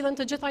të mblidhen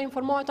të gjitha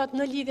informatat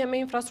në lidhje me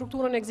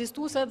infrastrukturën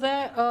ekzistuese dhe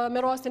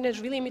me rastin e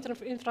zhvillimit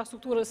të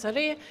infrastrukturës së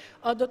re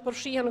do të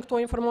përfshihen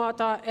këto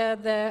informata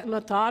edhe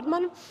në të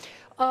ardhmen.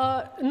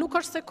 Nuk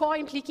është se ka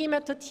implikime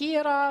të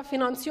tjera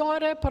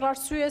financiare, për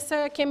arsye se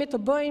kemi të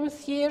bëjmë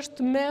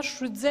thjesht me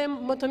shfrytëzim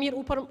më të mirë.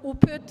 U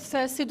pyet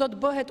se si do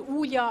të bëhet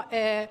ulja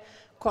e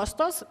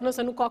kostos,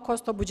 nëse nuk ka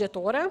kosto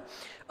buxhetore.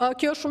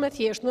 Kjo është shumë e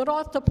thjeshtë. Në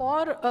radhë të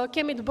parë,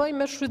 kemi të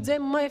bëjmë me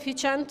shfrytëzim më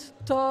eficient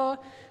të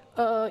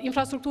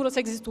infrastrukturës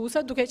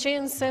ekzistuese, duke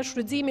qenë se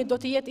shfrytëzimi do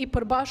të jetë i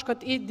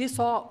përbashkët i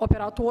disa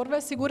operatorëve,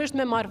 sigurisht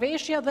me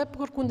marrëveshje dhe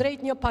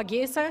përkundrejt një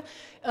pagese,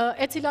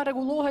 e cila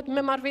rregullohet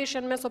me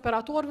marrëveshjen mes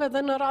operatorëve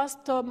dhe në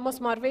rast të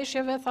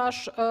mosmarrëveshjeve,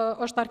 thash,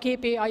 është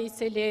arkepi ai i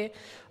cili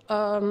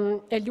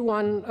e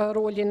luan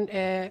rolin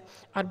e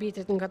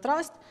arbitrit në këtë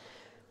rast.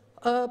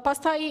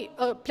 Pastaj,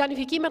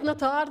 planifikimet në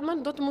të ardhmen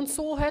do të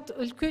mundsohet,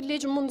 ky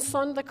ligj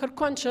mundson dhe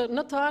kërkon që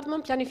në të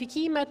ardhmen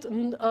planifikimet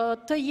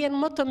të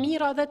jenë më të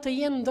mira dhe të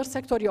jenë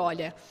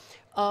ndërsektoriale.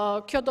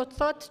 Kjo do të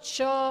thotë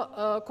që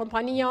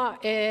kompania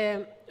e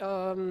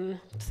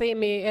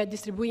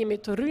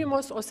distribuimit të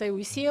rrymës ose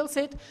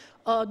ujësjellësit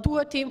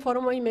duhet të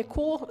informoj me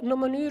kohë në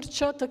mënyrë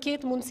që të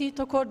ketë mundësi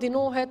të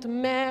koordinohet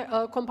me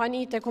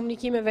kompanitë e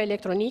komunikimeve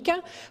elektronike,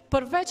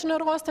 përveç në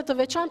raste të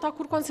veçanta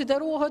kur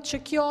konsiderohet që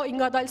kjo i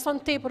ngadalson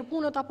tepër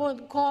punët apo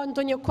ka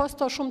ndonjë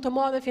kosto shumë të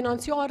madhe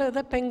financiare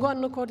dhe pengon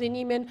në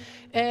koordinimin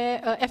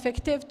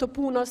efektiv të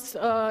punës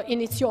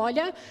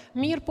iniciale.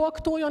 Mirë po,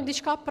 këto janë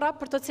diçka prapë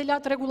për të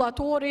cilat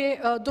regulatori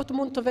do të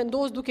mund të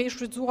vendosë duke i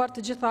shfrytzuar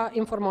të gjitha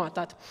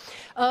informatat.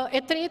 E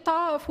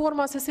treta,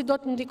 forma se si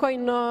do të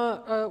ndikojnë në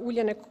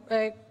uljen e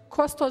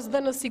kostos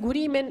dhe në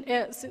sigurimin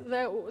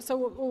dhe se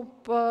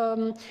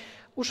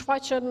u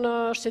shfaqen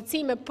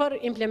shqetësime për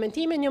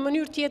implementimin. Një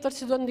mënyrë tjetër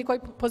që do të ndikoj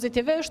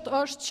pozitivisht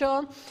është që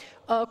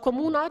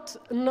komunat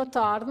në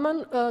të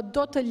ardhmen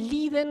do të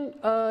lidhin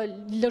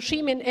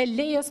lëshimin e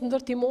lejes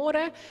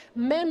ndërtimore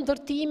me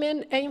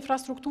ndërtimin e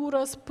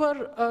infrastrukturës për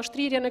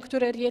shtrirjen e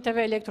këtyre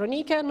rrjeteve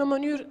elektronike, në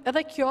mënyrë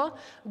edhe kjo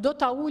do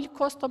ta ulë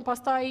koston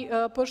pastaj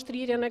për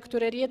shtrirjen e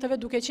këtyre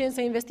rrjeteve, duke qenë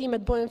se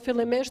investimet bëhen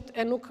fillimisht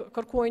e nuk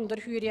kërkojnë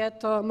ndërhyrje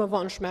të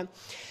mëvonshme.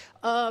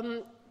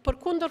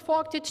 Përkundër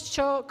faktit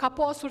që ka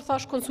pasur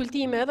thash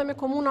konsultime edhe me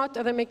komunat,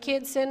 edhe me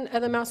KEDS-in,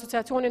 edhe me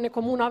Asociacionin e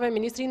Komunave,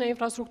 Ministrinë e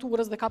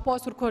Infrastrukturës dhe ka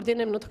pasur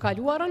koordinim në të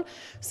kaluarën,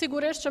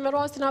 sigurisht që me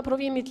rastin e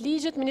aprovimit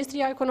ligjit,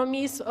 Ministria e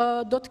Ekonomisë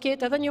do të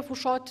ketë edhe një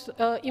fushat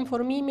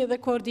informimi dhe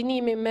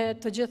koordinimi me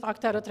të gjithë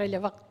aktorët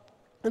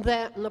relevantë dhe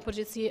në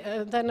përgjithësi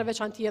dhe në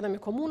veçanti edhe me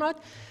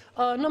komunat,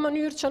 në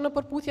mënyrë që në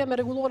përputhje me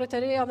rregulloret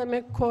e reja dhe me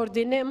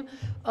koordinim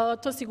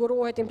të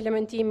sigurohet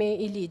implementimi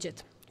i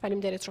ligjit.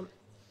 Faleminderit shumë.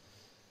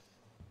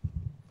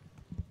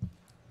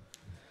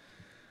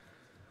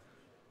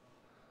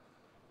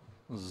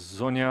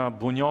 Zonja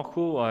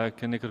Bunjaku, a e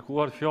keni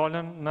kërkuar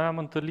fjalën në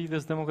emër të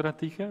Lidhjes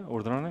Demokratike?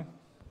 Urdhroni.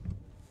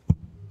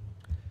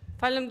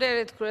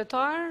 Faleminderit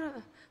kryetar,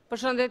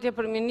 përshëndetje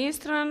për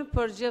ministrën,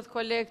 për gjithë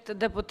kolegët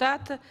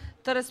deputat,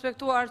 të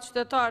respektuar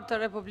qytetar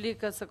të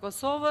Republikës së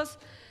Kosovës.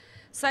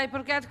 Sa i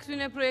përket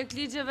këtyre projekt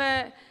ligjeve,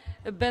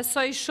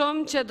 besoj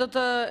shumë që do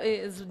të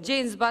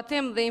gjejnë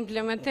zbatim dhe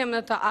implementim në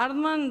të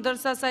ardhmen,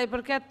 ndërsa sa i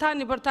përket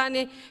tani për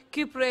tani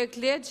ky projekt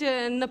ligj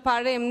në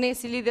parem ne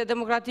si Lidhje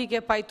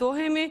Demokratike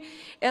pajtohemi,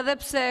 edhe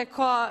pse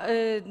ka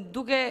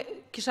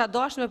kisha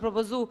dashur me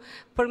propozu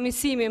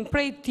përmirësimin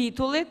prej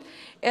titullit,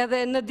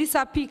 edhe në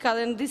disa pika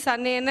dhe në disa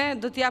nene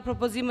do t'ja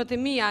propozimet e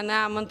mia në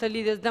emër të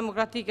Lidhjes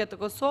Demokratike të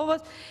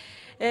Kosovës.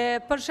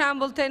 Për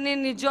shembull, të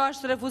neni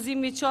 6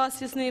 refuzimi i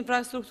qasjes në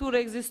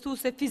infrastrukturë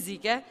ekzistuese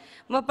fizike,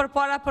 më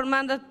përpara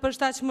përmendet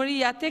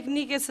përshtatshmëria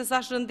teknike se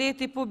sa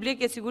shëndeti publik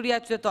e siguria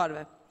e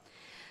qytetarëve.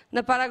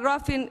 Në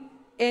paragrafin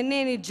e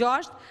neni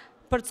 6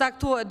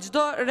 përcaktohet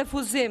çdo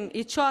refuzim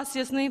i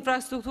qasjes në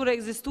infrastrukturë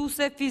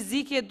ekzistuese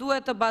fizike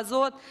duhet të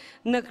bazohet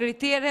në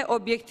kritere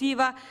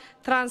objektiva,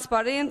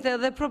 transparente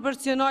dhe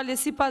proporcionale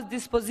sipas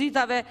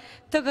dispozitave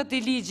të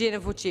këtij ligji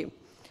në fuqi.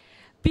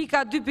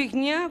 Pika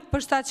 2.1,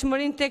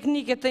 përshtatshmërinë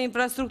teknike të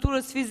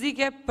infrastrukturës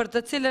fizike për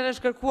të cilën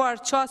është kërkuar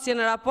qasje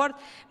në raport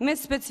me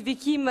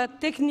specifikime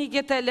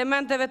teknike të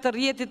elementeve të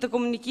rrjetit të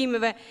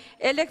komunikimeve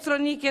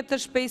elektronike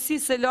të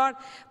shpejtësisë së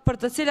lartë për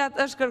të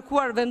cilat është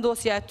kërkuar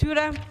vendosja e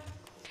tyre.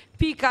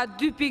 Pika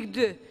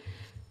 2.2,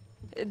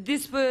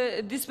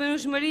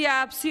 disponueshmëria e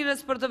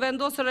hapësirës për të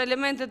vendosur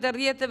elementet e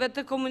rrjeteve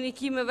të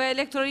komunikimeve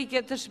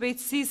elektronike të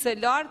shpejtësisë së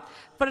lartë,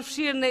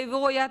 përfshirë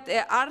nevojat e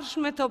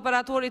ardhshme të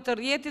operatorit të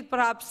rrjetit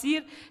për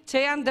hapësirë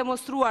që janë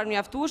demonstruar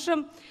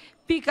mjaftueshëm.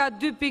 Pika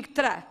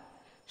 2.3,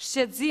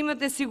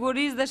 shqetësimet e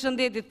sigurisë dhe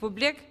shëndetit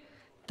publik,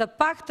 të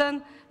paktën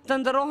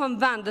të ndërrohen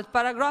vendet.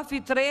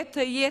 Paragrafi 3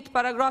 të jetë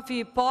paragrafi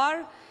i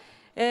parë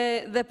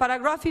dhe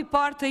paragrafi i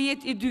parë të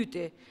jetë i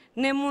dyti.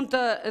 Ne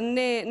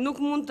nuk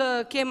mund të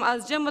kem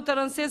asgjë më të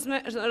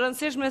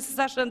rëndësishme se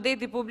sa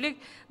shëndeti publik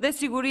dhe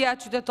siguria e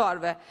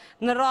qytetarëve.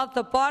 Në radhë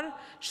të parë,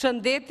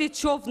 shëndeti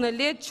qoftë në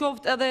let,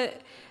 qoftë edhe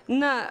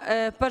në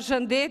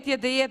përshëndetje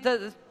të jetë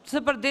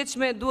së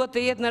përditshme duhet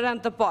të jetë në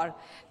rend të parë.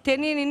 Te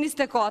neni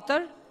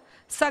 24,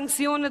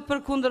 sanksionet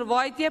për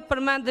kundërvajtje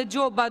përmendet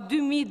gjoba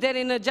 2.000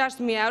 deri në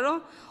 6.000 euro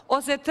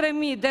ose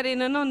 3.000 deri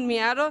në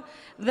 9.000 euro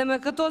dhe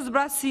me këto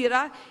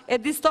zbrasira e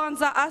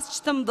distanca as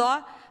që të mëdha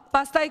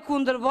pastaj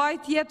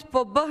kundërvajtjet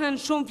po bëhen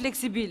shumë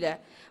fleksibile,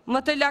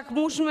 më të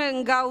lakmueshme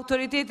nga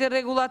autoriteti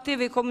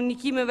regulativ i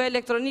komunikimeve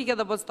elektronike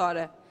dhe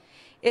postare,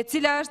 e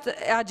cila është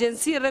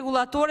agjensi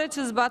regulatore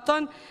që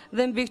zbaton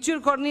dhe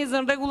mbikëqyr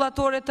kornizën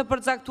regulatore të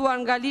përcaktuar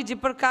nga ligji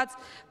përkatës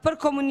për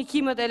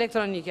komunikimet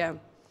elektronike.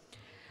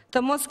 Të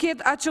mos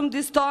ketë aqëm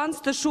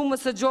distancë të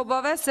shumës së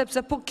gjobave,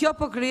 sepse kjo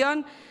po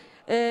krijon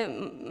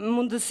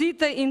mundësi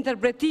të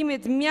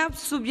interpretimit mjaft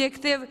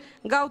subjektiv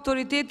nga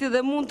autoriteti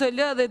dhe mund të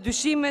lë dhe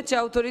dyshime që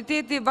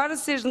autoriteti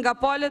varësisht nga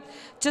palët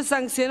që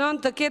sankcionon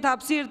të ketë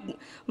hapësirë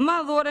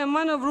madhore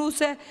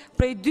manovruese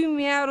prej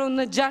 2.000 euro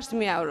në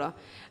 6.000 euro.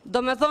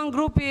 Do me thonë,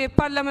 grupi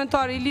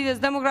parlamentar i Lidhjes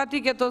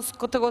Demokratike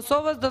të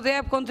Kosovës do të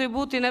jep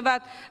kontributin e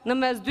vetë në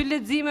mes 2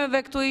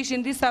 leximeve. Këtu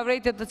ishin disa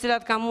vrejtje të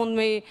cilat ka mund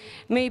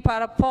me i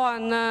parapa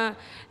në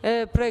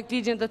projekt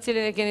ligjin të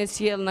cilin e keni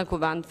sjellë në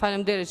kuvend.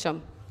 Faleminderit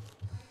shumë.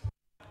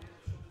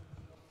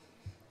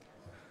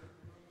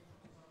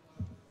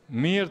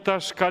 Mirë,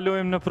 tash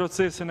kalojmë në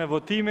procesin e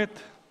votimit.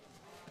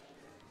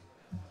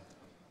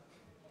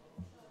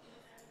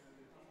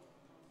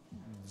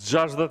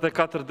 Gjashtëdhjetë e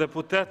 4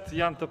 deputet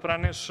janë të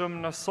pranishëm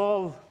në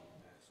sallë.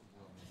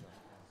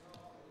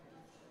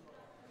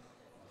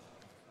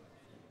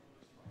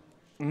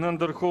 Në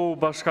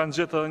ndërkohë bashkan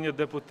gjetë edhe një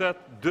deputet,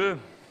 2.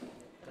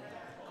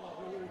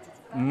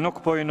 Nuk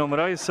po i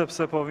numëroj,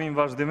 sepse po vim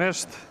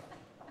vazhdimisht.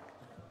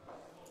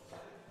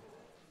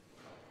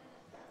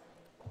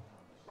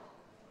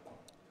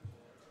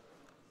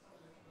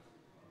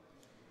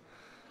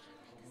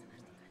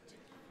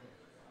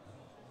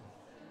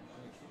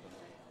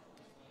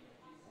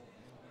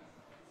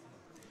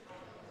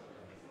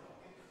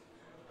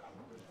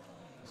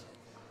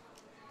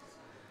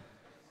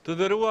 Të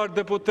nderuar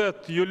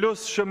deputet, ju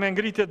lutem që me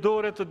ngritje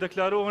dore të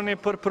deklaroheni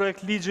për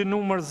projekt ligji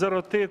numër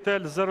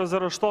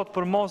 08L007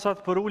 për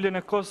masat për uljen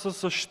e kostës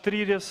së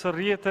shtrirjes së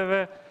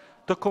rrjeteve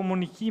të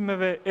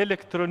komunikimeve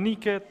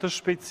elektronike të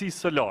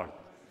shpejtësisë së lartë.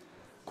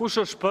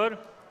 Kush është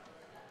për?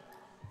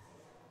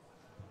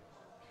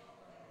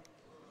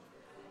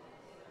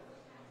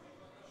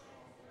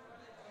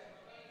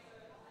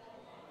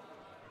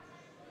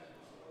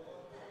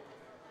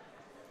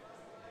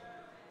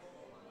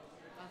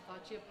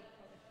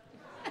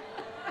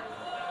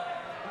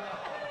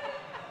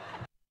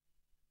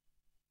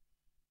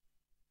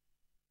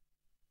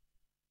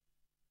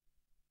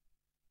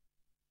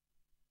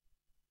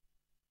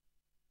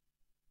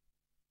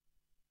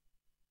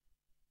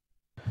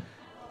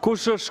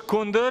 Kush është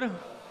kundër?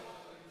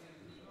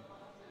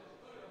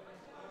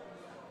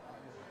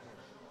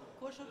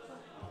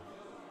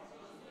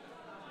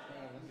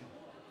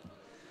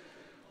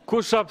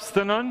 Kush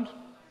abstenon?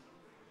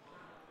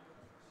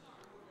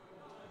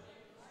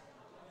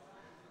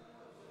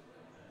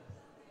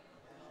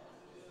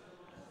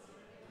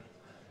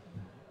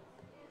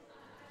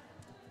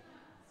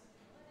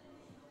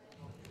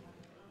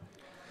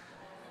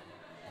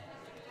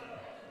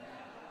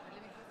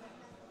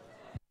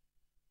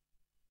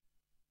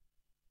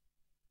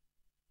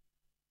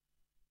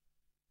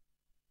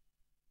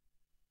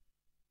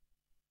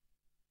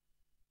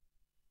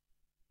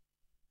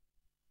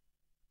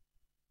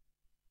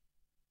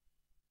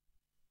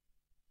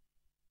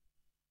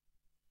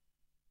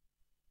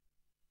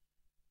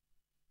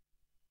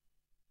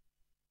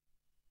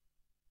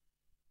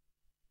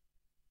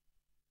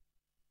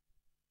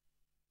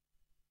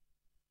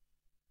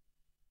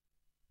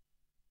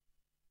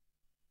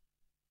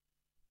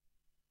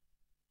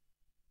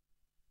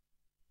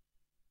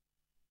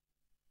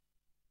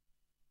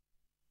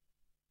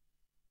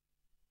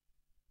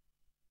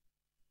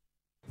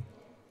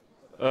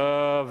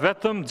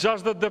 Vetëm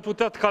 60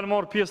 deputet kanë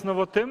marrë pjesë në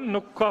votim,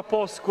 nuk ka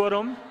pas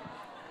quorum.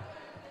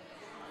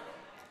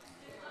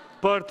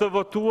 Për të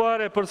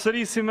votuar e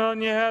përsërisim edhe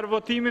një herë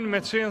votimin,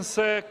 me qenë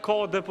se ka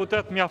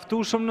deputet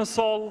mjaftueshëm në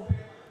sallë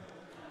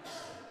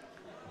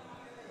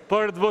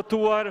për të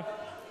votuar.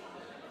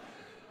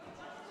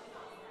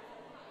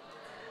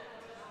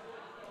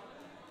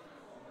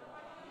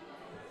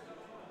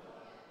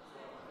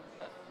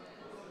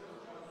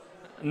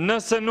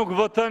 Nëse nuk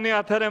votoni,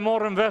 atëherë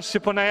morëm vesh që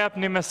po na jep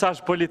një mesazh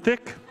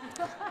politik.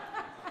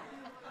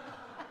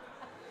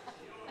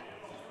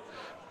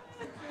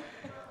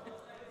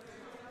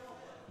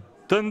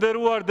 Të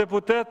nderuar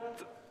deputet,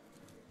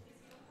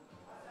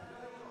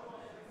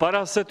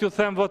 para se t'ju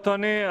them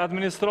votoni,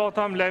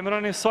 administrata më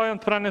lajmëroni sa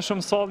janë të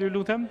pranishëm sallë, ju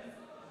lutem.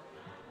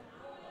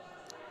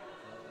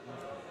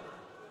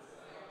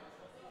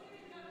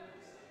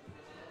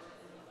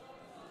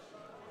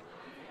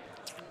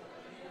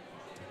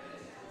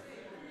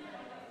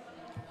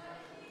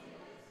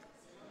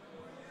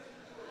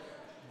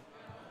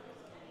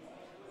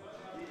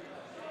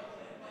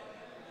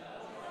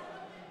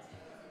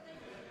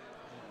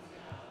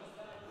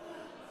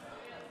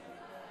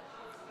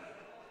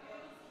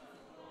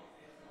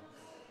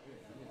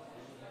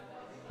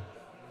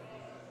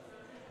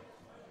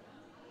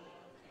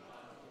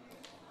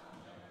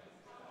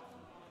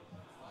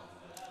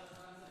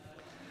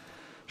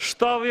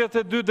 Shtatëdhjetë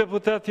e 2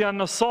 deputet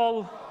janë në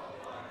sallë.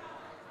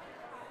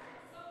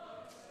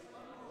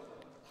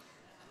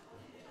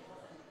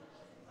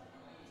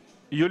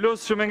 Ju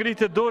lus që me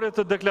ngritje dore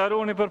të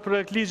deklaroni për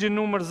projekt ligjin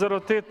numër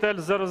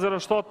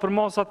 08L007 për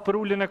masat për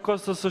ullin e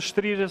kostës së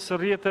shtrirjes së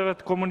rrjeteve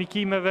të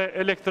komunikimeve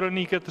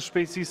elektronike të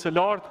shpejtësisë së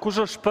lartë.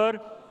 Kush është për?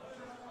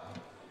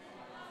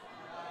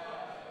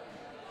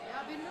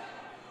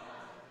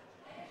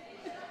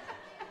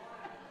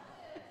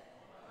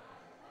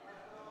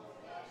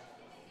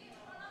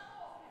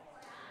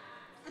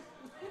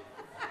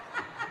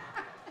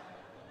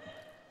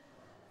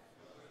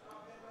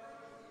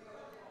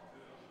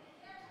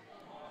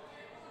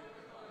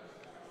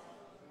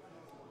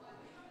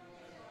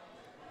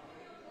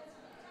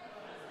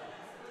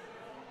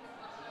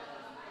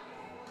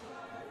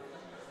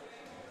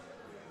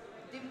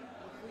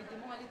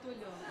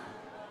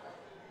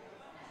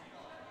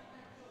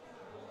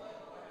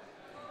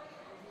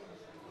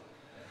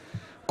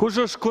 Kush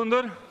është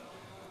kundër?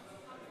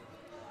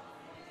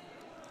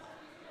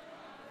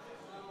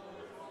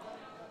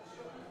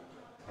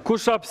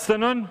 Kush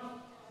abstenon?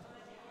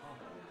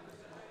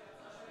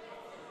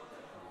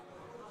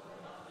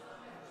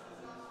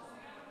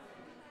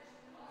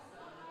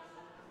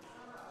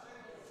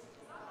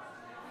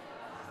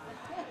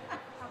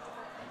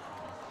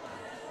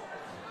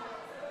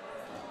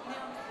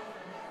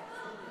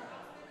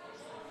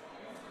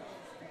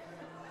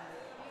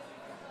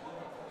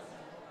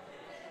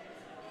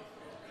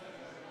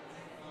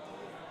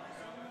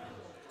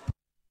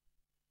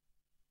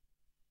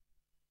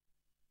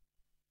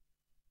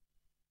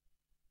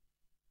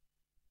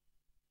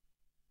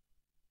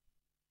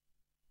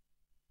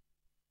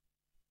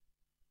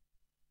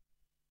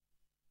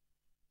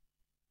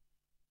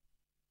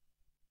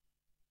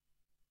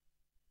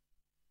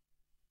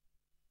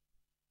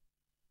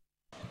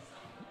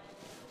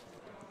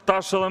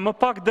 Tash edhe më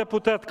pak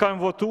deputet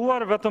kanë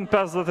votuar, vetëm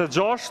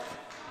 56.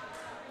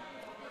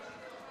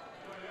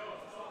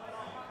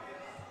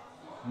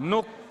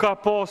 Nuk ka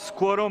pas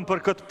quorum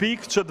për këtë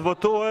pikë që të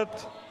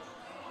votohet.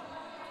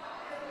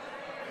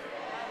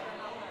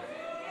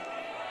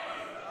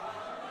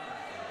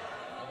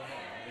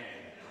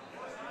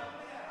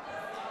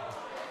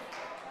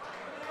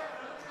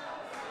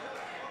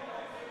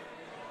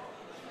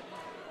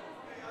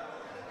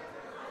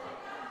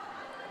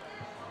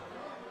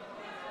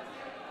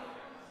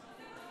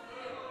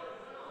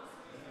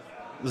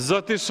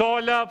 Zoti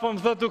Shala, po më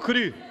thë të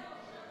kry.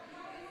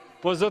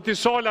 Po zoti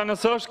Shala,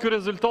 nëse është ky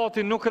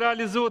rezultati, nuk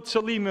realizohet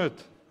qëllimi yt.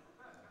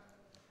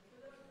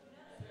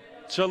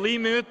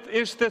 Qëllimi yt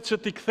ishte që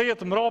t'i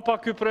kthehet mrapa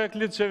ky projekt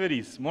ligj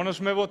qeverisë. Mon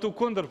është me votu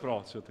kundër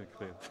pra që t'i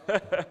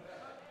kthehet.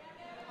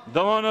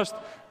 Domthon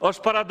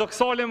është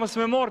paradoksale mos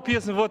me marr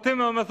pjesë në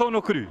votim e me thonë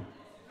u kry.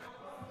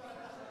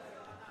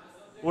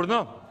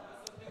 Urdhno.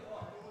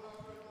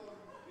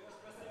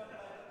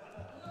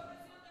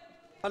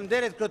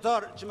 Faleminderit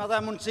kryetar që më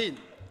dha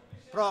mundësinë.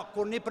 Pra,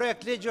 kur një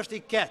projekt ligj është i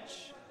keq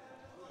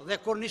dhe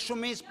kur një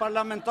shumicë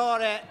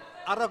parlamentare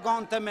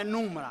arrogante me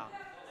numra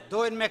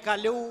dojnë me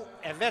kalu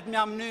e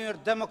vetmja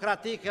mënyrë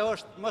demokratike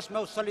është mos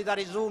me u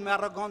solidarizu me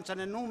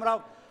arrogancën e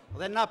numrave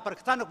dhe na për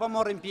këta nuk po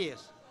morrim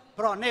pjesë.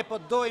 Pra, ne po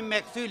dojmë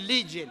me kthy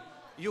ligjin,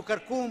 ju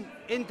kërkum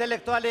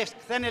intelektualisht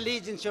ktheni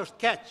ligjin që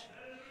është keq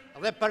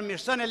dhe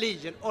përmirësoni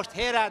ligjin. Është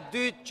hera e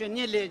dytë që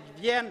një ligj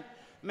vjen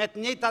me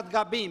të njëjtat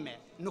gabime.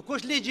 Nuk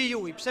është ligji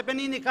juaj, pse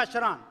penini ka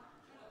qëran?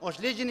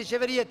 Është ligjin i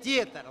qeverie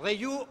tjetër dhe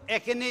ju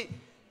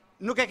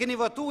nuk e keni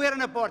votu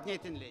herën e parë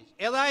njëjtin ligj.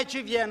 Edhe ai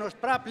që vjen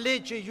është prap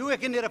ligj që ju e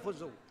keni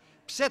refuzuar.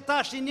 Pse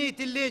tash i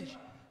njëjti ligj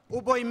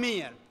u boj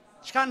mirë?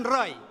 Çka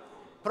ndroi?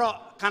 Pra,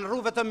 kanë rru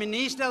vetëm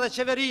ministri dhe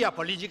qeveria,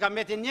 po ligji ka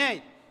mbeti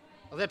njëjtë.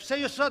 Dhe pse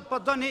ju sot po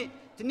doni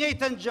të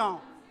njëjtën gjë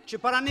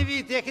që para një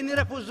viti e keni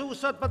refuzuar,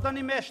 sot po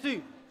doni me shty.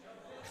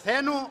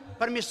 Kthenu,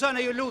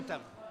 përmirësoni ju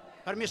lutem.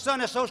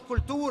 Përmirësoni se është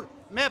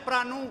kulturë me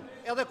pranu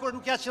edhe kur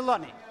nuk ja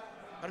qëlloni.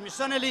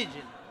 Përmirësoni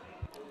ligjin.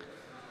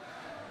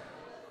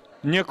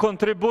 Një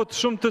kontribut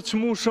shumë të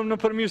çmueshëm në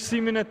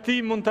përmirësimin e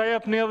tij mund ta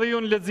japni edhe ju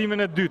në leximin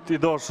e dytë, i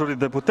dashurit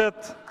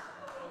deputet.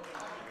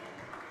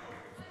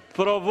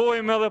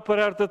 Provojmë edhe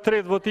për herë të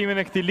tretë votimin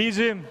e këtij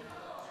ligji.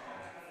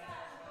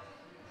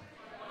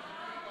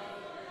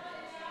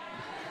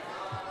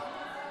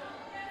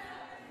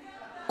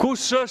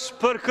 Kush është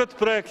për këtë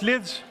projekt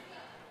ligj?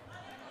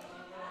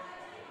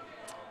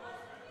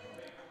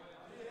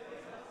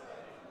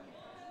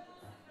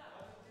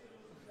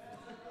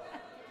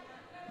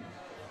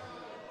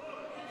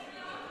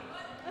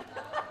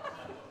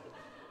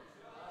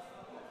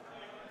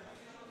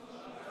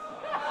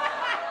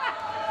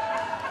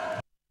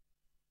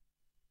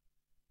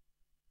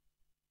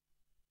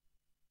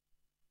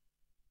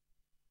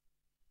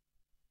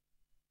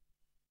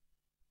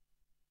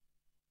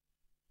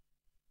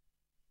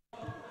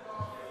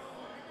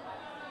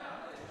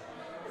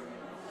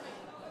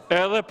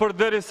 Edhe për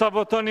deri sa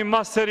votoni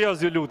mas serios,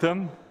 ju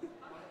lutem.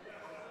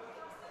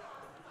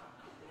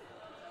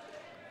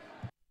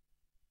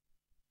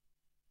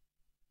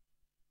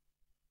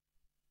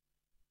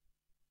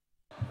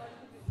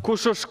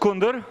 Kush është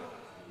kundër?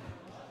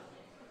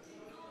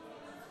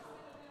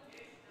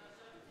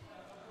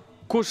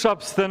 Kush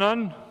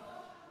abstenon?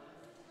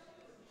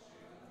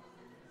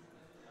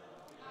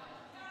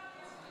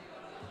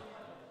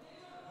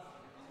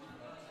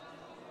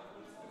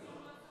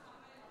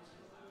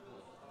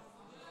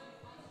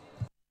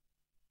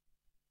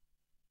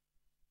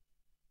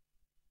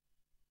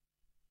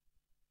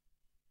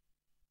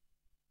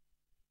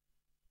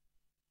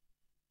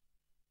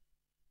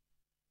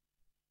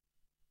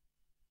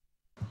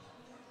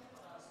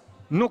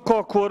 Nuk ka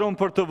quorum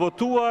për të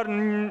votuar,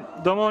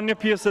 domthonjë një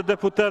pjesë e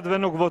deputetëve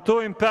nuk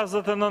votojnë,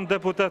 59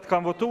 deputet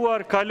kanë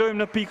votuar. Kalojmë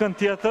në pikën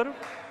tjetër,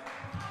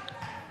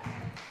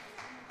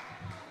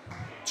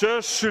 që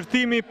është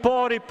shqyrtimi i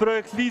parë i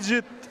projekt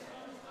ligjit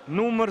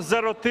numër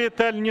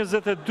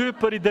 08L22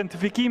 për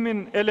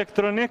identifikimin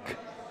elektronik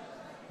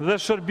dhe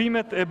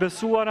shërbimet e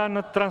besuara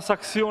në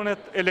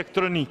transaksionet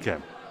elektronike.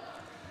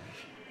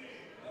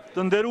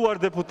 Të nderuar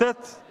deputet,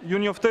 ju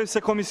njoftoj se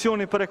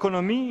Komisioni për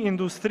Ekonomi,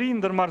 Industri,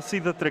 Ndërmarrësi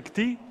dhe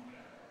Tregti,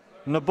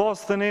 në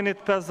bazë të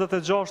nenit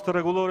 56 të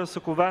rregullores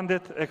së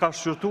Kuvendit e ka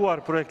shqyrtuar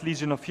projekt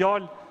ligji në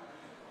fjalë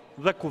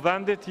dhe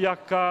Kuvendit ja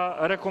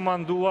ka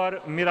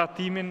rekomanduar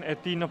miratimin e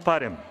tij në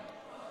parim.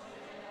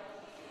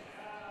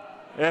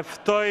 E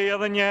ftoj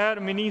edhe një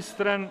herë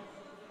ministren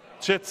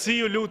qetësi,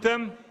 ju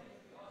lutem.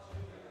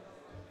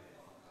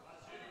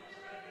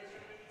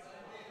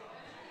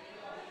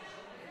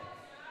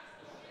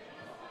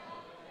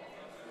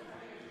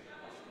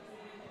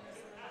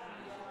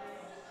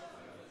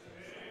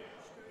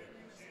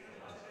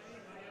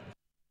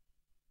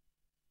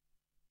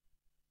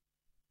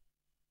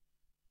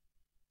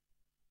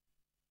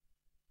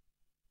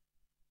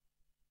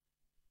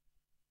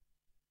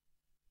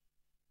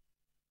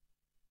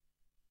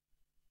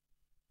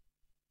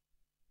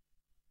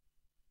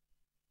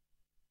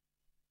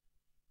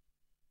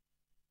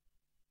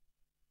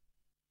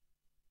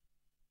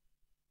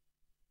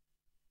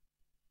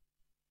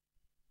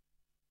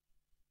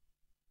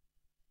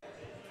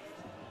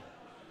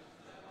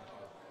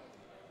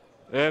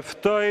 E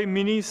ftoj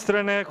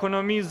Ministren e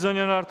Ekonomisë,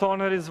 zonjën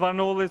Artane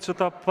Rizvanolli, që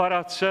ta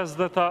paraqes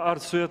dhe ta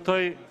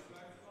arsyetoj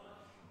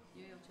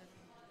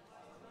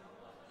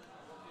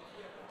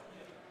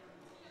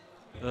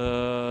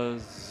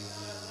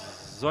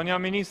zonja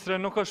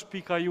Ministre, nuk është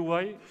pika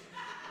juaj.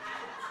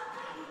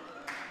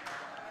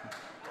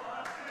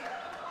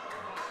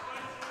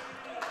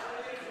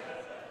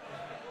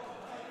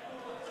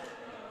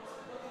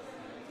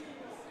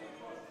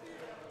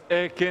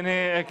 E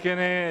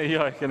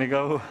keni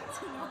gabu.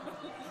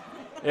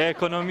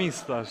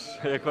 Ekonomist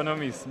është,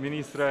 ekonomist,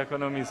 ministre e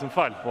ekonomist, më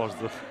falë,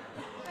 poshtë dhe.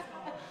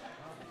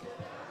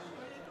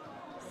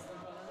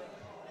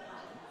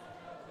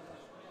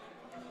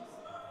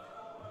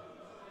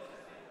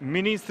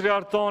 Ministri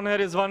Artane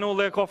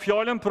Rizvanolli e ka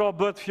fjallën, pra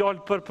bët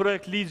fjallë për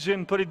projekt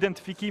ligjin për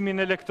identifikimin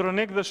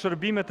elektronik dhe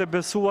shërbimet e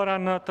besuara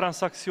në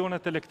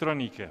transaksionet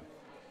elektronike.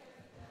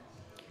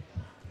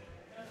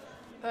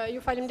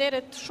 Ju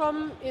falimderit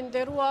shumë, i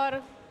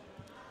nderuar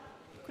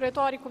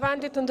kryetari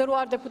Kuvendit, i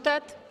nderuar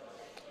deputet.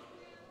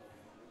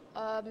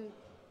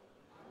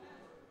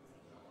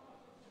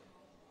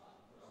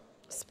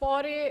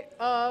 Spari,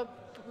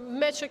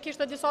 me që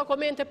kishte disa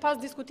komente pas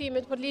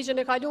diskutimit për ligjin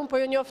e kaluar, po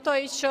ju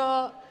njoftoj që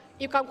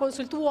i kam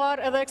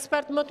konsultuar edhe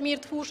ekspert më të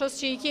mirë të fushës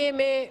që i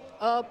kemi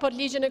për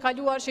ligjin e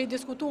kaluar që i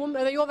diskutum,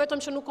 edhe jo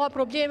vetëm që nuk ka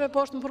probleme,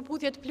 po është në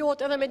përputhje të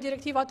plot edhe me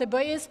direktivat e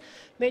BE-s,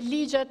 me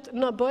ligjet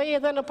në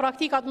BE dhe në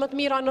praktikat më të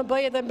mira në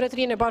BE dhe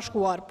Mbretërinë e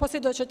Bashkuar. Po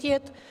sido që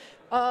tjetë,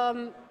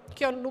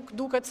 kjo nuk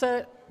duket se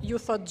ju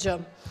thot gjë.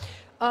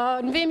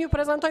 Në vim ju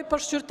prezentoj për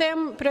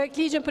shqyrtim projekt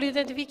ligjin për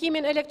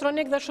identifikimin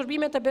elektronik dhe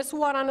shërbimet e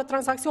besuara në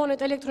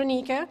transaksionet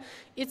elektronike,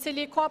 i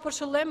cili ka për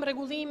qëllim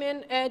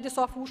rregullimin e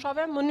disa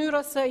fushave,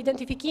 mënyrës së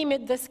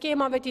identifikimit dhe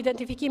skemave të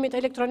identifikimit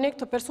elektronik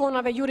të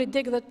personave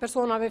juridik dhe të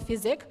personave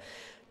fizik,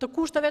 të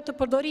kushteve të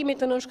përdorimit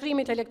të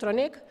nënshkrimit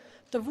elektronik,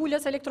 të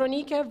vulës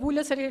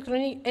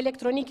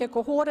elektronike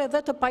kohore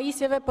dhe të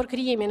pajisjeve për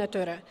krijimin e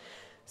tyre,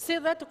 si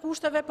dhe të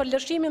kushteve për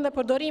lëshimin dhe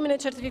përdorimin e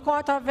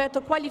certifikatave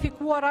të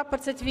kualifikuara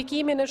për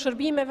certifikimin e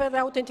shërbimeve dhe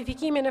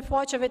autentifikimin e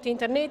faqeve të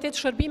internetit,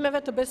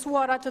 shërbimeve të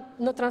besuara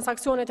në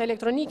transaksionet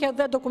elektronike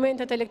dhe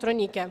dokumentet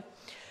elektronike.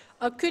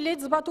 Ky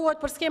ligj zbatohet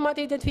për skemat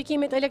e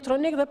identifikimit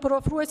elektronik dhe për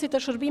ofruesit e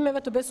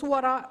shërbimeve të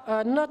besuara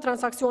në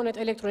transaksionet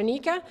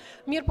elektronike,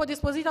 mirë po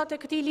dispozitat e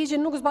këtij ligji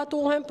nuk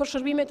zbatohen për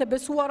shërbimet e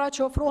besuara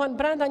që ofrohen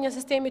brenda një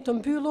sistemi të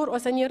mbyllur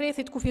ose një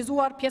rrethi të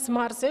kufizuar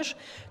pjesëmarrësish,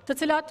 të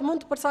cilat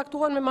mund të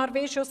përcaktohen me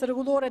marrëveshje ose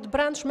rregullore të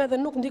brendshme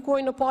dhe nuk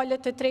ndikojnë në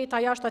palët e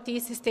treta jashtë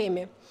atij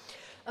sistemi.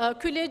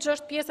 Ky ligj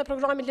është pjesë e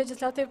programit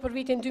legjislativ për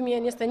vitin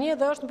 2021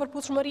 dhe është në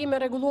përputhshmëri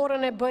me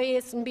rregullorën e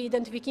BE-s mbi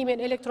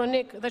identifikimin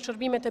elektronik dhe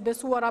shërbimet e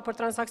besuara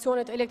për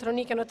transaksionet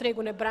elektronike në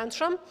tregun e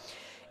brendshëm,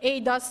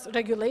 EIDAS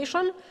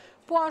Regulation.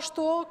 Po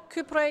ashtu,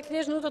 ky projekt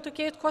ligj nuk do të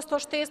ketë kosto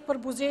shtesë për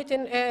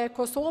buxhetin e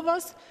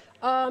Kosovës,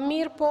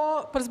 mirë po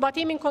për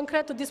zbatimin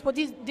konkret të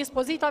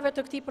dispozitave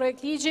të këtij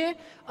projekt ligji,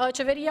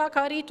 qeveria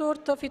ka arritur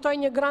të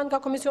fitojë një grant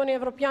nga Komisioni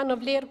Evropian në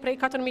vlerë prej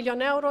 4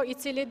 milion euro, i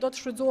cili do të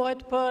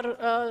shfrytëzohet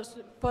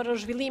për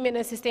zhvillimin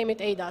e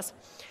sistemit EIDAS.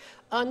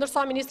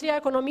 ndërsa Ministria e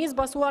Ekonomisë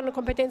basuar në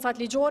kompetencat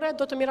ligjore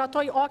do të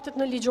miratoj aktet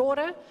në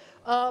ligjore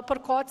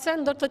për kocë,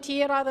 ndër të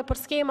tjera dhe për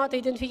skemat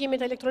e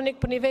identifikimit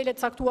elektronik për nivelet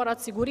caktuara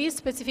të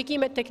sigurisë,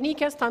 specifikimet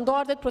teknike,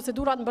 standardet,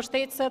 procedurat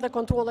mbështetëse dhe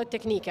kontrollet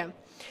teknike.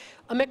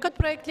 Me këtë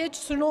projekt ligj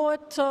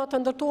synohet të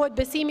ndërtohet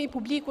besimi i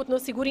publikut në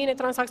sigurinë e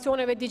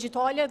transaksioneve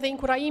digjitale dhe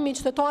inkurajimi i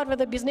qytetarëve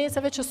dhe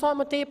bizneseve që sa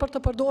më tepër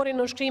të përdorin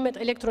nënshkrimet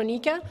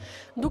elektronike,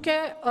 duke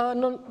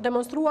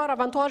demonstruar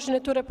avantazhin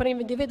e tyre për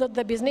individët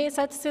dhe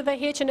bizneset, si dhe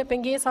heqjen e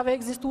pengesave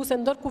ekzistuese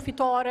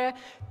ndërkufitare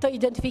të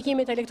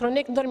identifikimit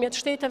elektronik ndërmjet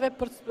shteteve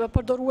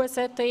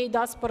përdoruese të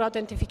EIDAS për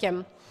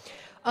autentifikim.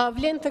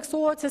 Vlen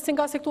theksohet se si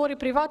nga sektori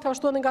privat,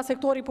 ashtu edhe nga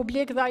sektori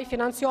publik dhe ai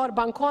financiar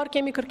bankar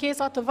kemi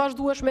kërkesa të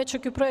vazhdueshme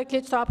që ky projekt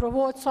ligj të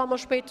aprovohet sa më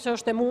shpejt që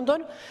është e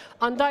mundur.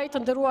 Andaj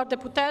të nderuar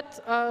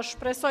deputet,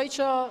 shpresoj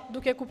që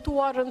duke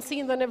kuptuar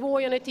rëndësinë dhe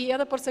nevojën e tij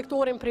edhe për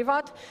sektorin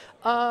privat,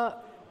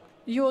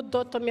 ju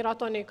do të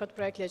miratoni këtë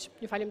projekt ligj.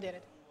 Ju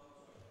faleminderit.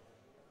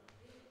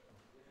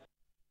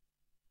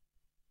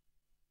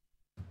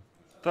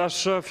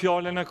 Tash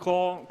fjalën e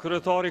ka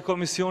kryetari i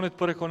Komisionit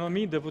për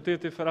Ekonomi,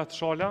 deputeti Ferhat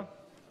Shala.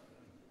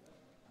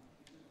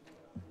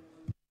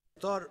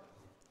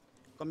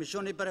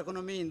 Komisioni për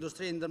Ekonomi,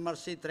 Industri,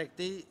 Ndërmarrësi,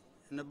 Tregti,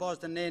 në bazë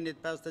të nenit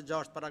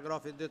 56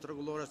 paragrafi 2 të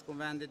rregullores të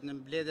Kuvendit në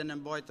mbledhjen e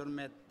mbajtur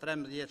me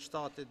 13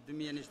 shtatit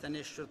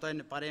 2021 shqyrtoi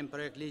në parem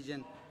projekt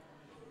ligjin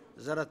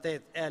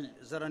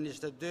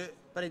 08L022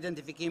 për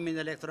identifikimin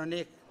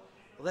elektronik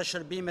dhe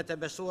shërbimet e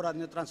besuara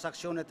në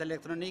transaksionet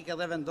elektronike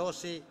dhe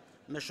vendosi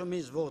me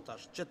shumicë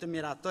votash që të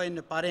miratojnë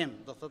në parem,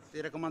 do thotë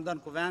i rekomandon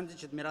Kuvendit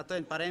që të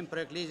miratojnë parem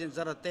projekt ligjin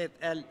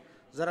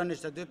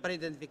 08L022 për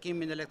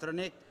identifikimin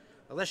elektronik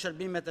dhe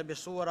shërbimet e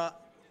besuara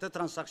të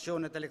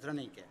transaksionet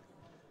elektronike.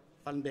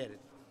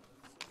 Faleminderit.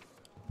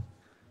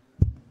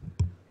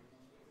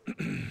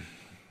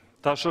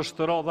 Tash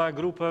është radha e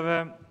grupeve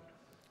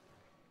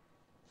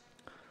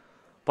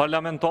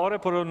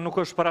parlamentare, por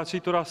nuk është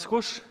paraqitur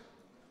askush.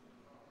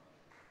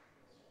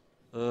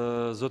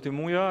 Zoti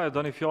Muja, e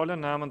doni fjalën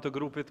në emër të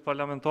grupit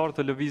parlamentar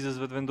të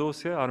Lëvizjes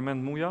Vetëvendosje, Armend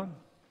Muja.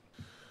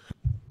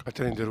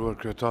 Atëherë nderuar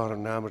kryetar,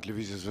 në emër të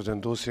Lëvizjes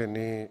Vetëvendosje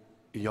ne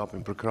i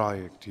japim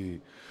përkraje këtij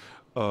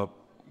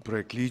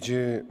projekt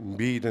ligji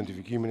mbi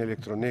identifikimin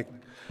elektronik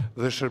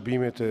dhe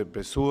shërbimet e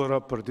besuara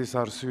për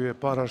disa arsye.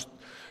 Parasht,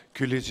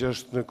 ky ligj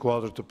është në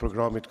kuadër të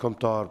programit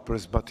kombëtar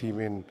për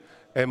zbatimin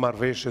e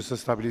marrëveshjes së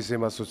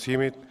stabilizimit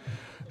asociimit.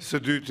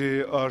 Së dyti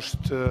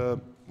është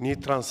një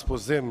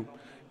transpozim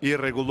i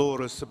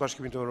rregullorës së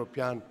Bashkimit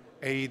Evropian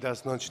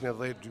EIDAS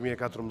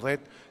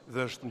 910/2014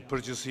 dhe është në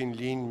përgjithësi në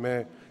linjë me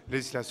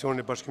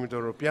legjislacionin e Bashkimit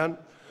Evropian.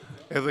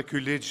 Edhe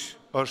ky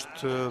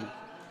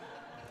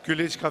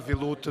ligj ka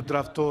filluar të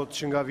draftohet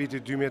që nga viti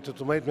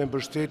 2018 me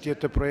mbështetje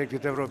të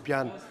projektit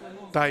evropian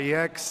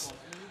TAIEX.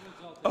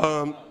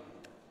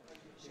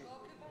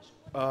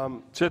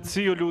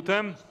 Qetësi ju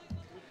lutem.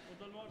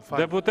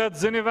 Deputet,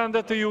 zëni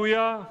vendet të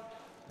juja.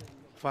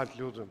 Fal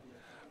lutem.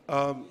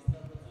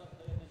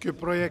 Ky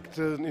projekt,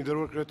 i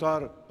nderuar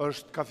kryetar,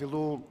 ka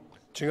filluar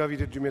që nga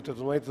viti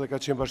 2018 dhe ka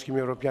qenë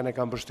Bashkimi Evropian e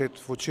ka mbështet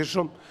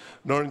fuqishëm.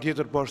 Në orën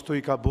tjetër po ashtu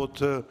i ka bot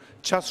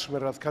qasshme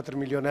rreth 4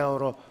 milion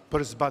euro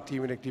për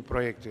zbatimin e këtij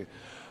projekti.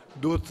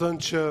 Duhet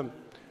thënë që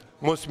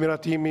mos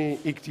miratimi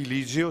i këtij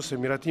ligji ose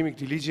miratimi i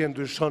këtij ligji e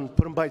ndryshon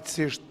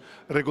përmbajtësisht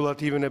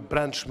rregullativin e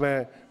brendshme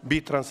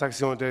mbi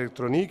transaksionet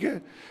elektronike,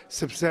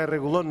 sepse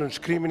rregullon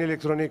nënshkrimin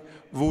elektronik,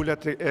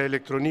 vulat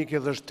elektronike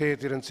dhe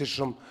shteti i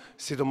rëndësishëm,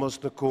 sidomos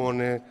në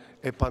kohën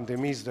e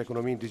pandemisë dhe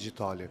ekonominë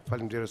digjitale.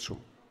 Faleminderit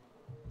shumë.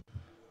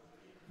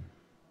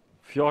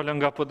 Fjallën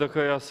nga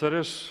PDK-ja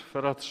sërish,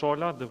 Ferhat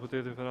Shala,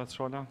 deputeti Ferhat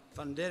Shala.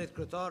 Faleminderit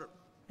kryetar.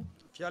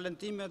 Fjallën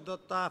time do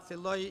ta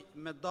filloj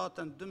me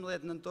datën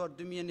 12 nëntor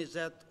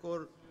 2020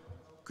 kur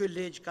ky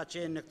ligj ka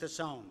qenë në këtë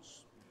seancë.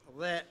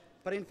 Dhe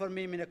për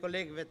informimin e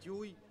kolegëve të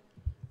juaj,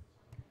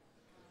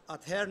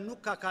 atëherë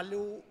nuk ka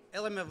kalu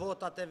edhe me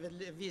votat e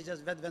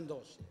Lëvizjes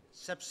Vetëvendosje,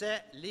 sepse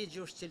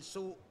ligji është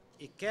cilësu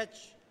i keq,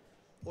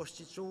 është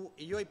cilësu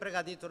i jo i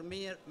përgatitur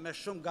mirë me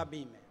shumë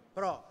gabime.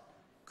 Pra,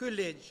 ky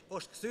ligj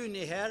është kthy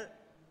një herë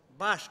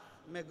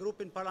bashkë me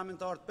grupin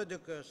parlamentar të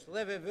PDK-s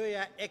dhe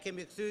VV-ja e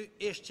kemi kthy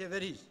ish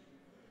qeverisë,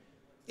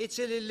 i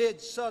cili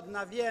ligj sot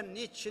na vjen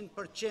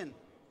 100%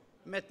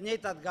 me të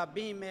njëjtat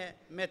gabime,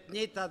 me të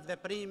njëjtat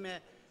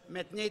veprime,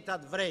 me të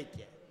njëjtat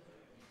vrejtje.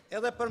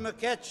 Edhe për më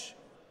keq,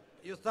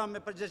 ju tham me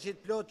përgjegjësi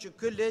të plotë që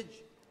ky ligj,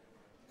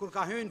 kur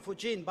ka hyrë në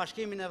fuqi në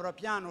Bashkimin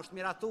Evropian, është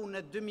miratuar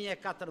në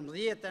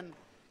 2014,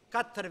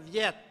 4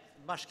 vjet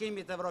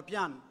Bashkimit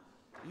Evropian,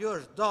 ju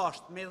është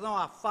dashur me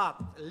dhënë afat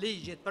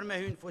ligjit për me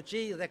hyrë në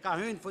fuqi dhe ka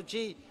hyrë në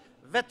fuqi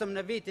vetëm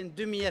në vitin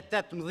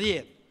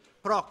 2018.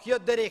 Pra, kjo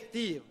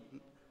direktivë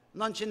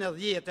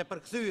 910 e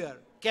përkthyer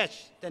keq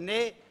te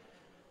ne,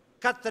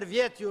 4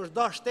 vjet ju është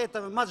dashur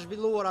shteteve më të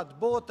zhvilluara të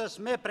botës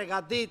me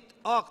përgatit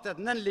aktet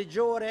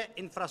nënligjore,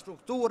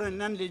 infrastrukturën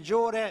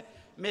nënligjore,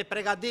 me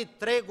përgatit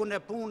tregun e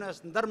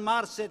punës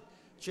ndërmarrësit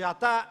që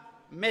ata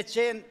me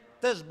qenë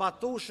të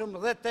zbatueshëm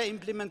dhe të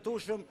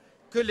implementueshëm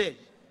ky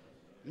ligj.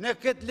 Në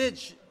këtë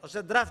ligj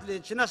ose draft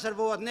ligj që na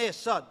servohet ne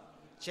sot,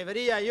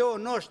 qeveria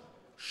jonë është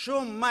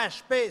shumë më e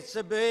shpejtë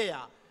se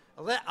BE-ja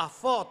dhe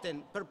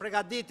afatin për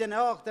përgatitjen e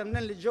akteve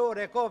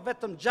nënligjore ka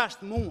vetëm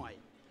 6 muaj.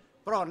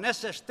 Pra,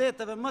 nëse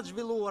shteteve më të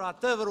zhvilluara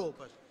të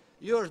Evropës,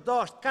 ju është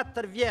dashur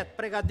 4 vjet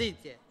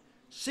përgatitje,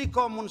 si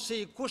ka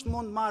mundësi, kush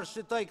mund të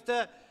arsyetoj këtë,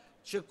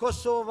 që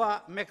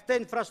Kosova me këtë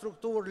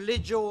infrastrukturë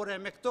ligjore,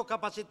 me këto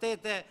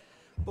kapacitete,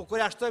 po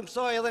kur jashtojmë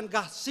kësaj edhe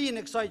ngacësinë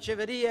e kësaj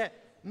qeverie,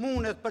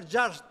 mundet për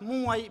 6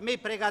 muaj me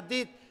i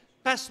përgatit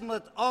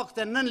 15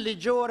 akte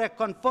nënligjore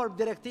konform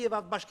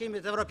direktiva të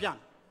Bashkimit Evropian.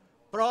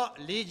 Pra,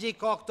 ligji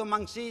ka këto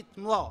mangësi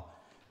të mëdha.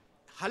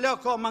 Hala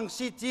ka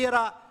mangësi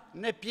tjera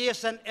në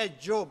pjesën e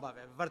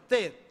gjobave.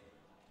 Vërtet,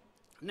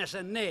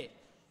 nëse ne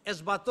e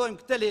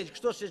zbatojmë këtë ligj,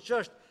 kështu siç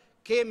është,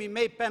 kemi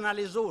me i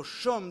penalizu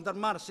shumë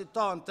ndërmarrësit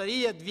tanë të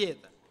 10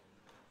 vjetë,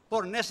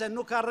 por nëse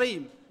nuk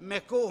arrim me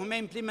kohë me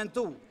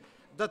implementu,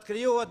 do të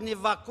krijohet një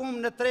vakum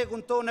në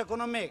tregun tonë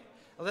ekonomik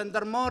dhe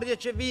ndërmarrje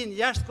që vinë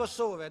jashtë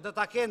Kosove do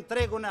ta kenë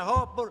tregun e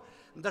hapur,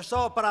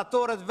 ndërsa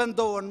operatorët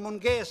vendohen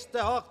mungesë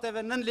të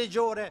akteve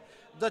nënligjore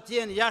do të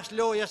jenë jashtë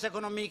lojës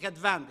ekonomike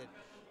të vendit.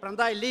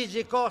 Prandaj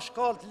ligji ka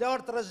shkallë të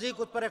lartë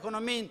rrezikut për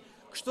ekonominë,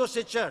 kështu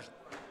siç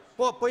është.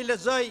 Po i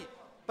lexoj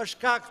për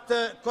shkak të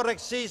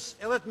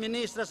korrekcisë edhe të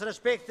ministrës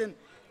respektin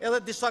edhe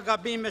disa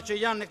gabime që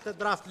janë në këtë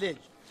draft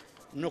ligj.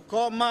 Nuk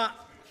ka më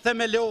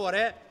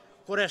themelore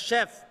kur e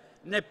shef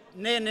në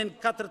nenin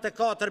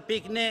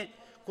 44.1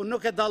 ku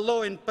nuk e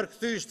dallojnë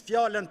përkthyesht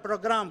fjalën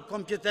program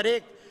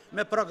kompjuterik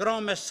me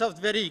programe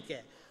softverike,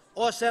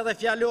 ose edhe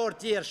fjalor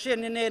tjerë,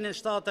 shihni nenin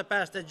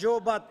 75 të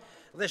gjobat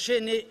dhe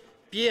shihni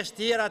pjesë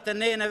tjera të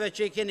neneve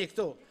që i keni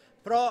këtu.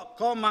 Pra,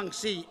 ka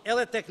mangësi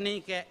edhe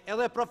teknike,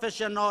 edhe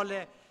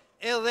profesionale,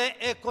 edhe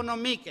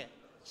ekonomike,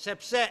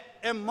 sepse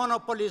e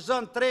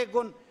monopolizon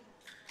tregun,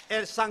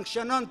 e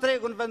sankcionon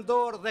tregun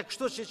vendor dhe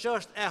kështu siç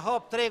është e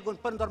hap tregun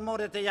për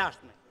ndërmarrjet e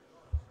jashtme.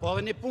 Po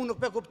edhe një punë nuk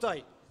pe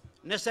kuptoj.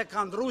 Nëse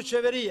ka ndru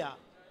qeveria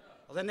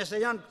dhe nëse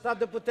janë këta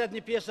deputet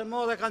një pjesë e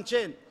madhe kanë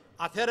qenë,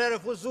 atëherë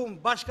refuzum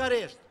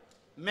bashkarisht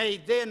me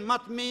idenë më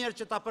të mirë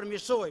që ta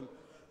përmirësojmë.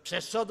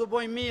 Pse sot u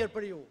bojmë mirë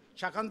për ju?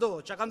 Çka ka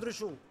ndodhur? Çka ka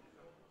ndryshuar?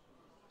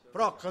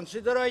 Pra,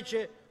 konsideroj që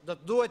do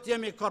të duhet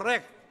jemi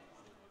korrekt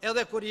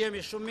edhe kur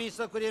jemi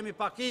shumicë, kur jemi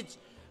pakicë,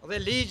 dhe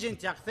ligjin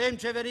t'ja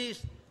kthejmë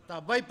qeverisë,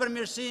 ta bëj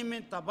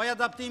përmirësimin, ta bëj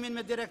adaptimin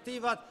me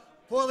direktivat,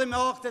 po edhe me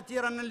akte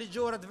tjera në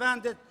ligjore të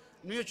vendit,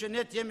 në që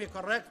ne t'jemi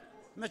korrekt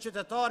me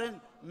qytetarin,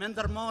 me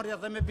ndërmarrja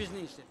dhe me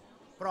biznisin.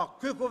 Pra,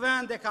 ky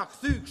kuvend e ka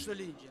kthy kështu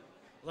ligjin,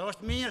 dhe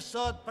është mirë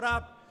sot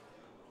prap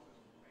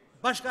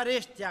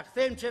bashkarisht t'ja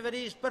kthejmë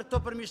qeverisë për këto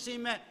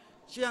përmirësime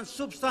që janë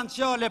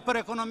substanciale për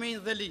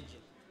ekonominë dhe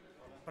ligjin.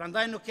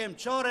 Prandaj nuk kem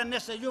çare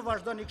nëse ju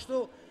vazhdoni kështu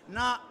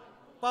na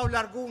pa u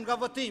largu nga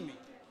votimi,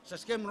 se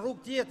s'kem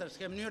rrugë tjetër,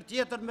 s'kem mënyrë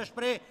tjetër me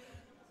shpreh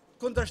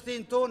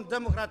kundërshtinë tonë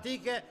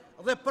demokratike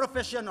dhe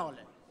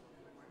profesionale.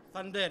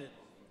 Faleminderit.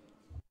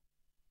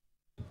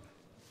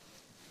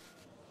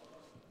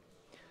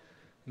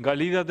 Nga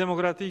Lidhja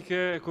Demokratike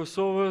e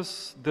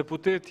Kosovës,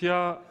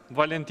 deputetja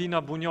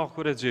Valentina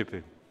Bunjaku Rexhepi.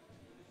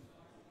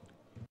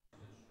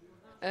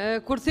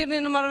 Kur thirrni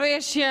në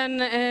marrëveshjen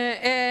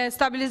e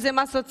stabilizim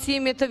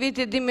asociimit të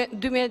vitit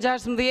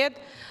 2016,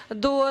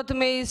 duhet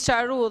me i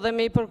sqaru dhe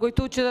me i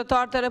përkujtu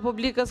qytetarët e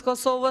Republikës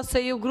Kosovës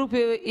se ju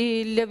grupi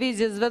i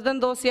lëvizjes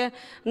vetëvendosje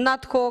në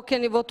atë kohë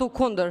keni votu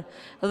kundër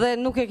dhe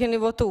nuk e keni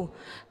votu.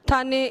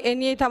 Tani e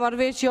njëjta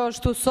marrëveshje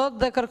është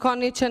sot dhe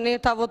kërkoni që ne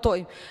ta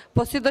votojmë.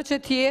 Po sido që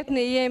t'jetë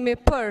ne jemi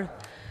për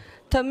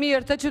të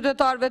mirë të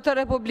qytetarëve të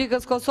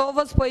Republikës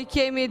Kosovës, po i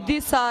kemi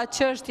disa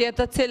çështje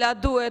të cilat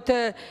duhet të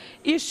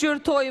i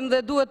shqyrtojmë dhe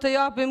duhet të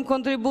japim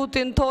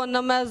kontributin tonë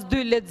në mes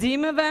 2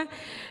 leximeve,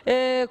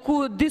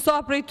 ku disa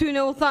prej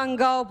tyre u thanë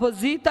nga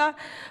opozita,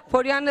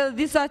 por janë edhe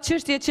disa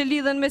çështje që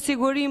lidhen me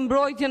sigurinë,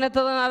 mbrojtjen e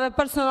të dhënave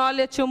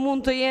personale që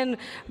mund të jenë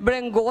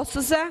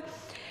brengosëse.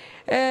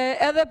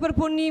 Edhe për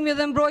punimi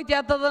dhe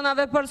mbrojtja të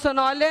dhënave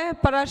personale,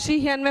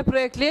 parashihen me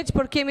projekt ligj,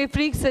 por kemi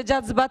frikë se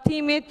gjatë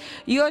zbatimit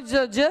jo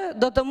çdo gjë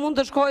do të mund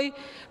të shkojë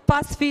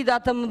pas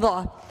sfida të mëdha.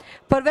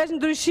 Përveç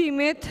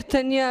ndryshimit të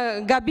një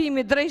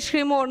gabimi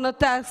drejtshkrimor në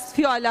tekst,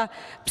 fjala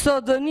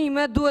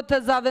pseudonime duhet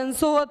të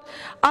zaventohet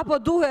apo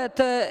duhet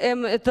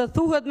të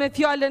thuhet me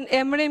fjalën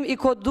emrim i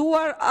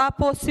koduar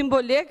apo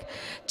simbolik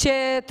që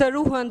të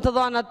ruhen të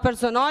dhënat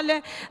personale,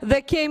 dhe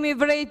kemi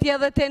vrejtje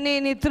edhe te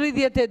neni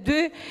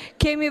 32,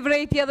 kemi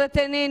vrejtje edhe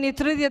te neni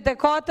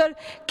 34,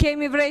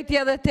 kemi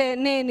vrejtje edhe te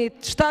neni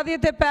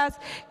 75,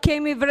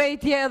 kemi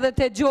vrejtje edhe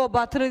te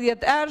gjoba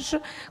 30 ersh,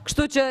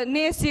 kështu që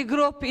ne si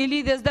grup i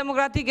Lidhjes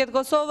Demokratike të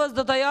Kosovës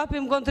do të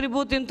japim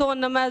kontributin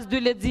tonë në mes 2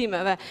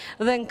 leximeve.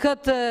 Dhe në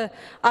këtë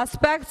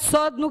aspekt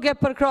sot nuk e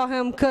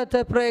përkrahem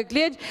këtë projekt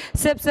ligj,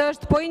 sepse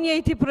është po i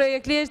njëjti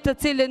projekt ligj të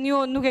cilën ju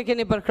nuk e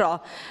keni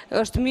përkrah.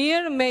 Është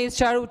mirë me i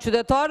sqaru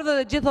qytetarëve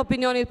dhe gjithë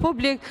opinionit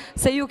publik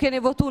se ju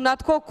keni votuar në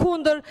atë kohë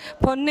kundër,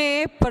 po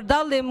ne për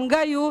dallim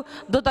nga ju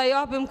do të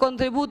japim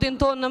kontributin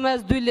tonë në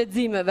mes 2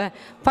 leximeve.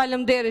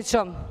 Faleminderit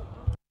shumë.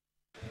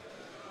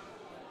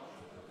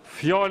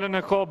 Fjallën e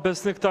ka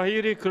Besnik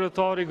Tahiri,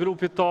 kryetari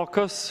grupit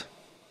Takës.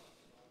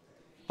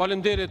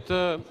 Faleminderit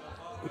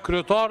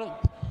kryetar,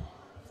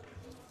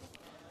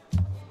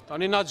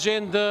 tani në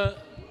agjendë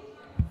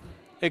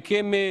e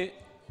kemi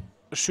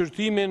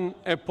shqyrtimin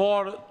e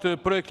parë të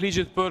projekt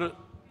ligjit për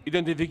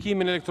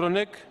identifikimin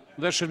elektronik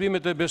dhe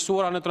shërbimet e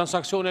besuara në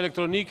transaksione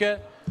elektronike.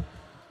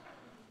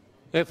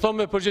 E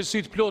thome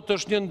përgjithësi të plotë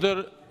është një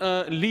ndër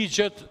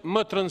ligjet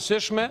më të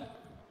rëndësishme,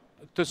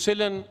 të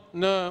cilën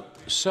në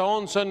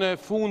seancën e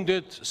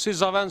fundit si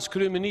zavendës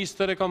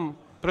kryeministër e kam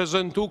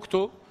prezentu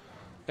këtu,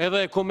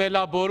 edhe e kom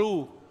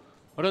elaboru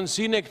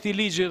rëndësinë e këtij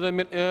ligji dhe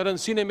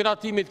rëndësinë e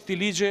miratimit këtij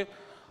ligji,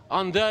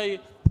 andaj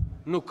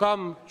nuk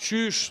kam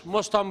qysh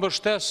mos ta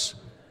mbështes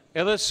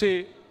edhe si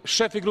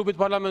shef i grupit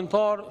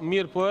parlamentar,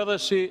 mirë po edhe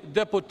si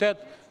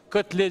deputet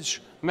këtë ligj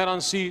me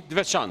rëndësi të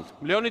veçantë.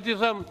 Më lejoni t'i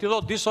them, t'i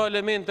thot disa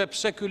elemente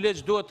pse ky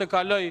ligj duhet të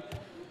kaloj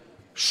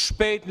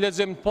shpejt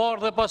lexim të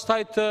parë dhe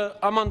pastaj të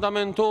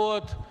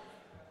amandamentohet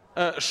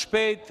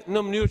shpejt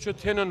në mënyrë që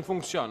të hyjë në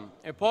funksion.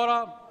 E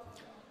para,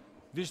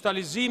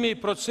 digitalizimi i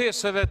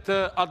proceseve të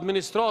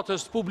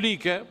administratës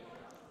publike,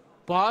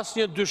 pa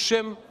asnjë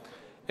dyshim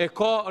e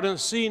ka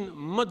rëndësinë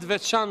më të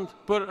veçantë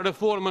për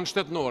reformën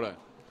shtetërore.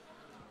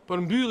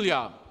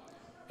 Përmbyllja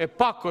e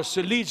pakos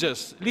së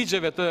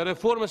ligjeve të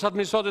reformës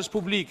administratës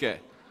publike,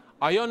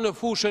 ajo në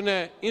fushën e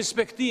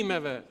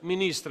inspektimeve,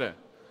 ministre,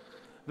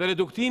 dhe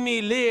reduktimi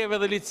i lejeve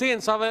dhe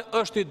licencave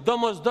është i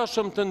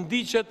domosdoshëm të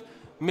ndiqet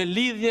me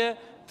lidhje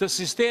të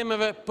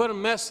sistemeve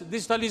përmes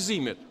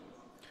digitalizimit.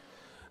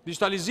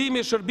 Digitalizimi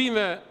i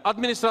shërbimeve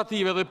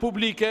administrative dhe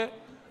publike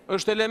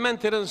është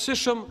element i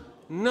rëndësishëm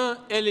në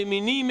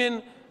eliminimin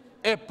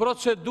e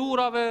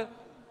procedurave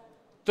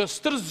të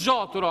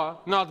stërzgjatura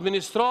në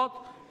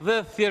administrat dhe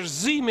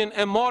thjeshtësimin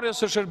e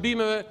marrjes së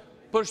shërbimeve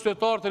për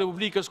qytetarët e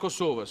Republikës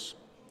Kosovës.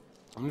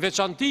 Në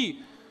veçanti,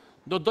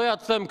 do doja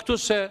të them këtu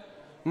se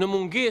në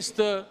mungesë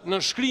të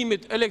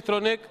nënshkrimit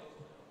elektronik,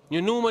 një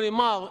numër i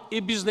madh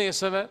i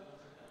bizneseve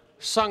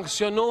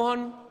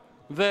sankcionohen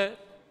dhe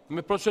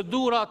me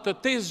procedura të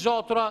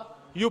thjeshtëgjatura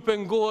ju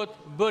pengohet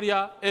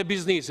bërja e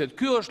biznesit.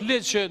 Ky është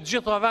ligj që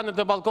gjitha vendet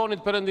e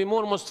Ballkanit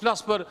perëndimor, mos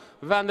flas për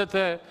vendet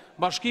e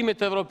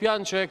Bashkimit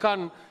Evropian që e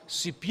kanë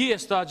si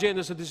pjesë të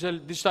agjendës së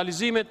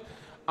digitalizimit,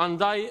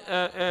 andaj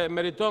e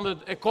meriton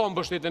dhe e ka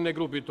mbështetjen e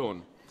grupit tonë.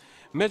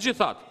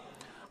 Megjithatë,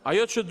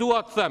 ajo që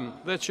dua të them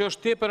dhe që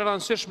është tepër e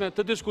rëndësishme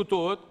të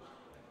diskutohet,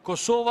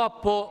 Kosova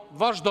po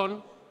vazhdon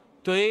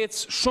të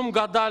ecë shumë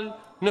ngadalë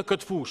në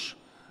këtë fushë.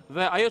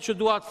 Dhe ajo që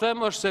dua të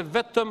them është se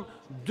vetëm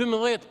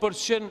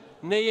 12%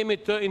 ne jemi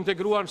të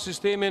integruar në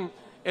sistemin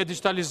e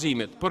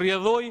digitalizimit.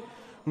 Përjedhoj,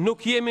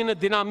 nuk jemi në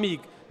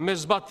dinamik me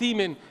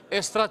zbatimin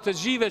e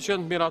strategjive që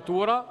janë të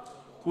miratuara,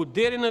 ku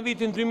deri në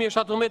vitin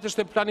 2017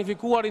 është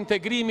planifikuar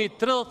integrimi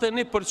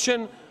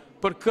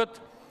 31% për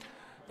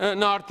këtë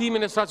në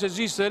hartimin e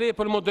strategjisë së re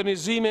për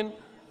modernizimin,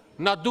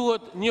 na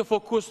duhet një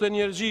fokus dhe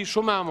energji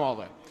shumë e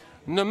madhe.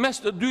 Në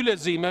mes të dy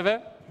leximeve,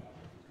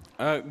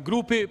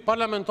 grupi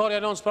parlamentar i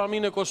Aleancës për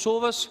Armiqsinë e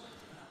Kosovës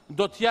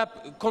do të jap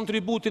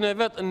kontributin e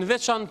vet në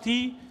veçanti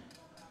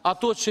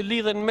ato që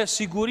lidhen me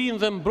sigurinë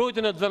dhe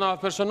mbrojtjen e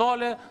dhënave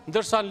personale,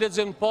 ndërsa në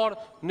lexim të parë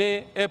ne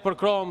e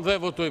përkrahëm dhe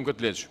votojmë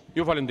këtë ligj.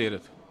 Ju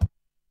falenderit.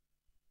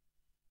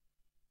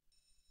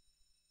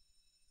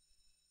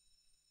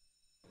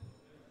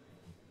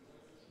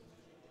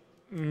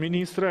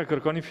 Ministre,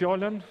 kërkoni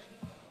fjalën?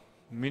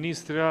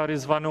 Ministra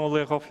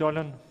Rizvanolli ka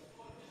fjalën?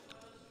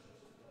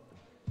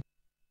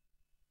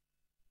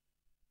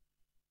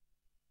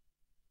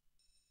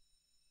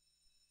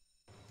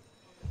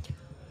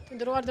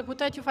 Nderuar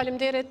deputet, ju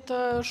falemderit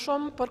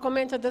shumë për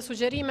komentet dhe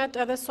sugjerimet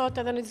edhe sot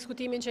edhe në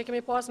diskutimin që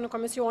kemi pasur në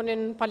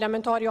Komisionin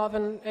Parlamentar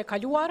javën e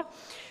kaluar.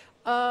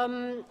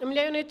 Më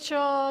lejoni që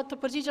të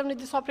përgjigjem në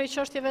disa prej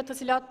çështjeve të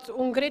cilat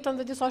u ngretën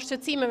dhe disa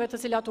shqetësimeve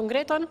të cilat u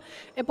ngretën.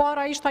 E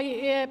para ishte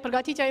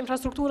përgatitja e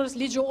infrastrukturës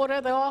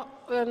ligjore dhe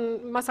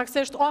më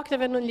saktësisht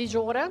akteve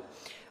nënligjore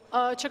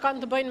që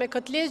kanë të bëjnë me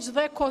këtë ligj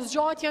dhe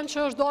kohëzgjatjen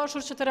që është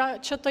dashur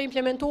që të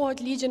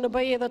implementohet ligji në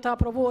BE dhe të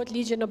aprovohet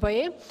ligji në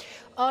BE.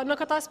 Në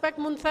këtë aspekt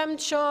mund të them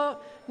që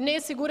ne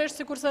sigurisht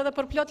sikurse edhe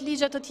për plot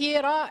ligje të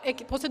tjera,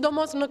 po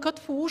sidomos në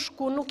këtë fushë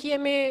ku nuk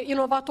jemi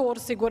inovator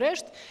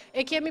sigurisht,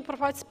 e kemi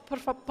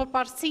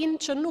përparësinë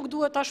që nuk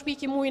duhet ta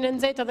shpikim ujin e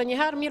nxehtë edhe një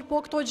herë, mirë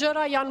po këto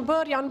gjëra janë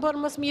bërë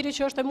më së miri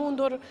që është e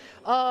mundur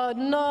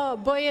në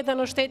BE dhe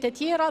në shtete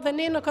tjera dhe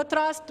ne në këtë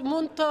rast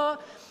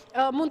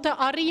mund të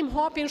arrijm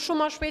hapin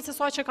shumë më shpejt se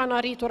sa që kanë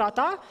arritur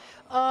ata.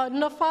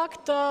 Në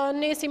fakt,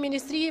 ne si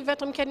Ministri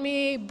vetëm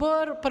kemi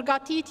bërë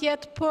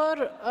përgatitjet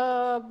për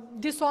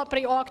disa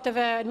prej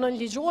akteve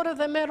nënligjore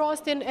dhe me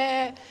rastin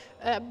e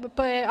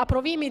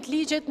aprovimit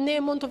ligjit ne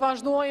mund të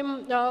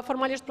vazhdojmë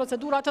formalisht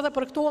procedurat edhe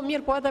për këto,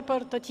 mirë po edhe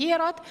për të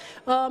tjerat,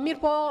 mirë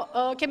po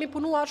kemi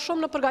punuar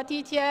shumë në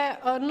përgatitje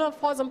në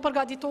fazën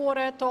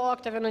përgatitore të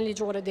akteve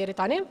nënligjore deri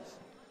tani.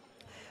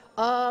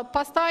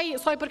 Pastaj,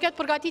 sa i përket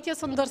përgatitjes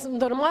së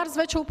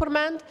ndërmarrësve që u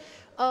përmend,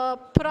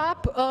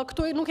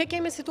 këtu nuk e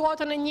kemi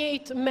situatën e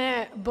njëjtë me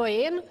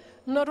BE-n,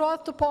 në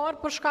radhë të parë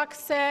për shkak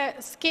se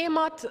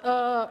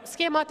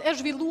skemat e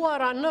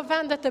zhvilluara në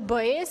vendet e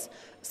BE-s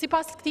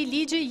sipas këtij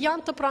ligji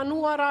janë të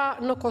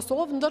pranuara në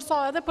Kosovë, ndërsa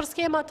edhe për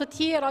skema të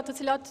tjera të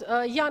cilat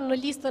janë në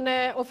listën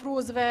e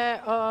ofruesve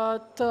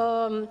të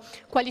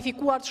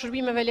kualifikuar të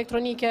shërbimeve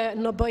elektronike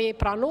në BE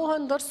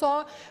pranohen, ndërsa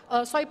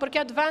sa i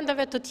përket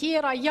vendeve të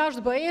tjera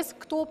jashtë BE-s,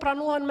 këto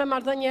pranohen me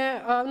marrëdhënie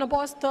në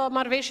bazë të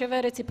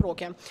marrëveshjeve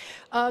reciproke.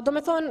 Do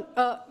me thonë,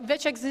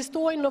 veç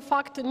ekzistojnë në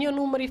fakt një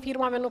numër i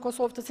firmave në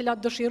Kosovë të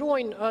cilat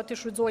dëshirojnë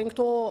të shfrytëzojnë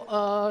këto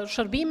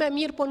shërbime,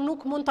 mirë po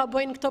nuk mund ta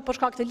bëjnë këtë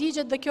për shkak të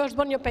ligjit dhe kjo është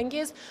bërë një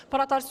pengesë.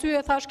 Për atë arsye,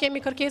 thash,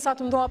 kemi kërkesa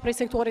të mëdha prej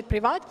sektorit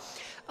privat.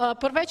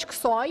 Përveç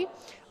kësaj,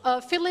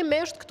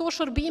 fillimisht këto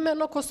shërbime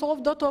në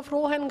Kosovë do të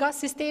ofrohen nga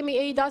sistemi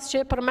EIDAS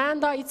që e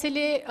përmenda, i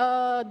cili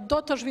do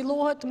të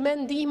zhvillohet me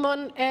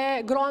ndihmën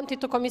e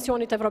grantit të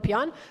Komisionit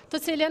Evropian, të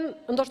cilin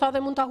ndoshta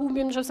edhe mund ta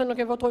humbim nëse nuk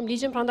e votojmë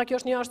ligjin, prandaj kjo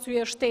është një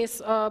arsye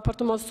shtesë për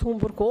të mos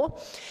humbur kohë.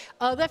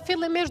 Dhe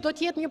fillimisht do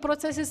të jetë një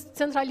proces i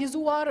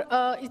centralizuar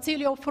i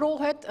cili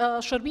ofrohet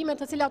shërbime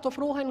të cilat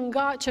ofrohen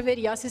nga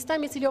qeveria,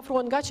 sistemi i cili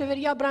ofrohet nga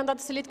qeveria brenda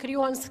të cilit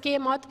krijohen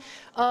skemat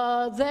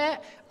dhe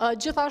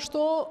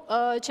gjithashtu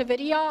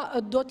qeveria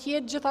do të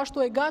jetë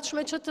gjithashtu e gatshme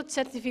që të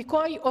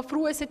certifikojë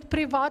ofruesit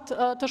privat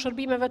të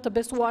shërbimeve të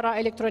besuara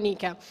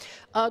elektronike.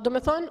 Do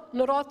me thënë,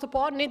 në radhë të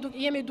parë, ne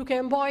jemi duke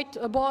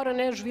mbajtë barën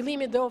e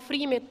zhvillimit dhe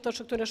ofrimit të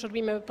këtyre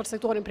shërbimeve për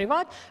sektorin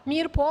privat,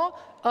 mirë po,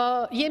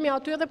 jemi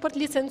aty edhe për të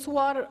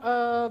licencuar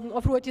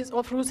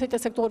ofruesit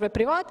e sektorëve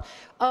privat,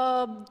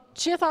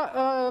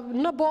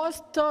 në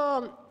bazë të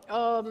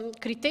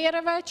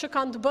kritereve që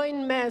kanë të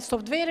bëjnë me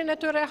softverin e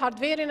tyre,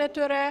 hardverin e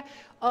tyre,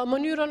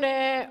 mënyrën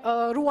e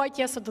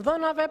ruajtjes së të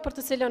dhënave për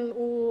të cilën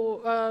u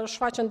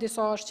shfaqën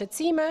disa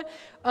shqetësime,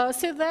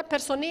 si dhe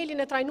personelin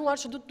e trajnuar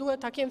që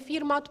duhet ta kenë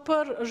firmat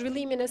për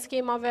zhvillimin e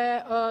skemave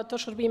të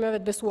shërbimeve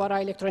të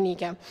besuara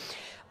elektronike.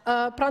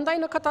 Prandaj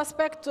në këtë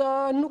aspekt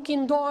nuk i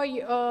ndoj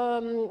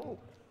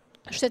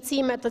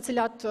shqetësime të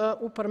cilat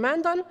u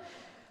përmendën.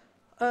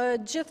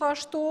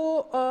 Gjithashtu,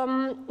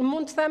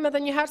 mund të them edhe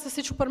njëherë se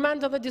si që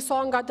përmendë edhe disa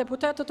nga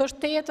deputetët, është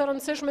tetë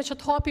rëndësishme që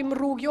të hapim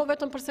rrugë jo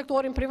vetëm për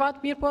sektorin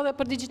privat, mirë po edhe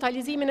për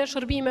digitalizimin e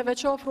shërbimeve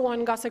që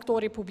ofruan nga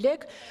sektori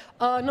publik,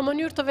 në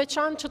mënyrë të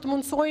veçantë që të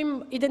mundsojmë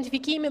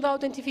identifikimin dhe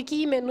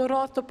autentifikimin në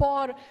radhë të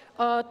parë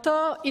të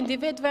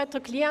individëve, të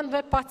klientëve,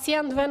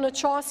 pacientëve në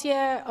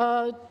qasje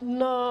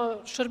në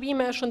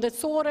shërbime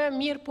shëndetësore,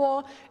 mirë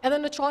po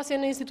edhe në qasje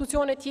në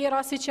institucione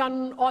tjera, si që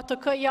janë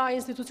ATK-ja,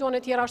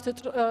 institucione tjera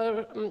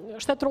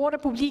shtetërore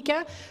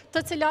publike, të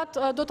cilat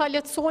do ta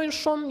lehtësojnë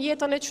shumë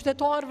jetën e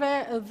qytetarëve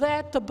dhe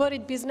të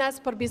bërit biznes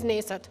për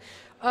bizneset.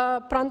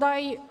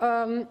 Prandaj,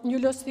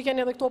 ju lësë t'i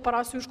keni edhe këto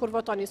parasysh kur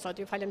votoni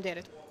sot. Ju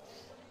faleminderit.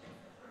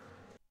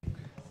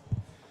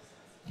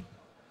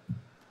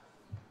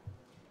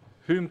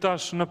 Hym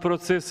tash në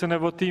procesin e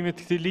votimit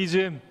të këtij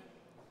ligji.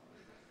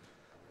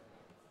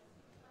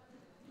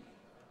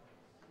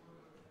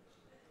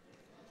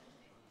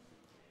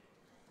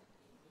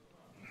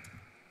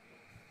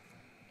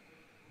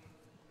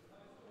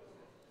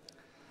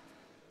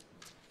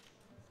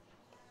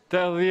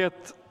 Të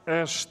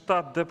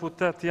 87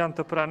 deputet janë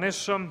të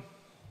pranishëm.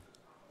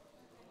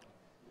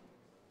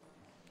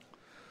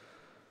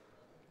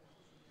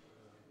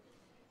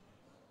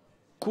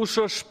 Kush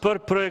është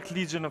për projekt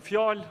ligji në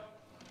fjalë?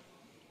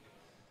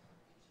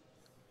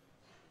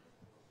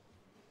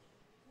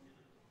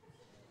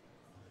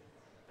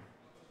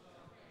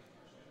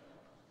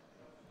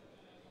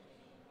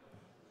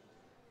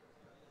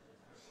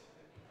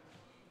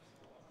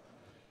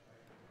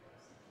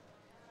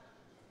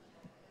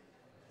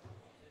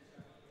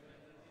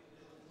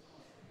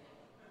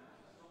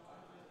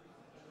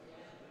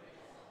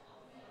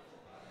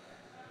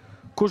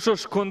 Kush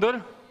është kundër?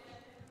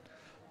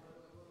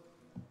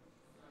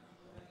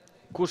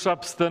 Kush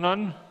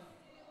abstenon?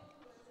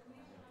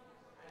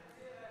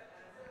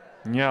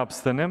 Një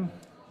abstenim.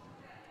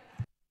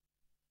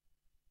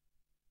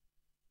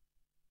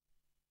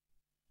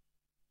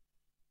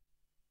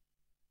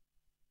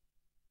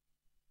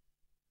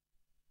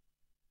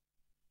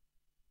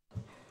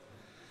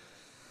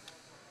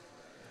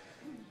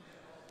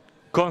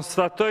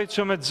 Konstatoj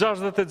që me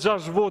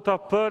 66 vota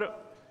për,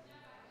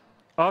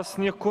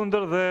 asnjë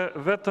kundër dhe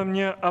vetëm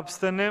një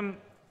abstenim,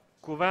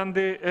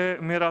 kuvendi e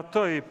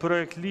miratoi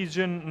projekt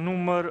ligjin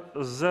numër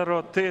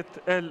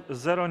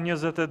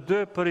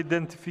 08L022 për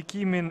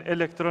identifikimin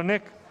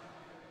elektronik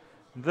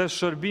dhe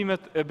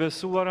shërbimet e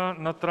besuara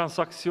në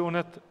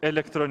transaksionet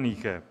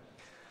elektronike.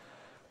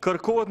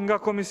 Kërkohet nga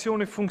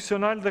Komisioni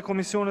Funksional dhe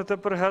Komisionet e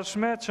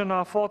përhershme që në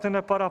afatin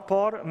e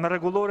parapar me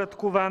rregullore të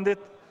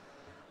kuvendit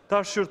ta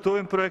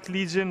shqyrtojnë projekt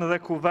ligjin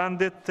dhe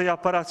kuvendit të ja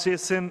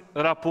paraqesin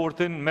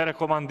raportin me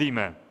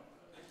rekomandime.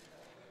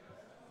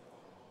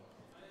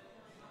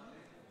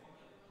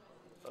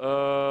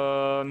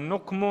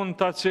 Nuk mund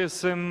ta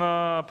qesim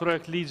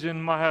projekt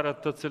ligjin më herët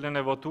të cilin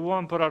e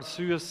votuam, për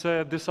arsye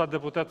se disa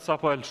deputet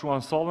sapo e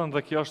lëshuan sallën dhe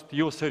kjo është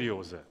jo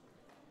serioze.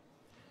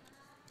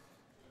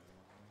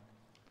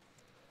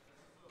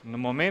 Në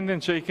momentin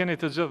që i keni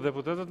të gjithë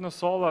deputetet në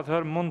sallë,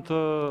 atëherë mund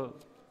të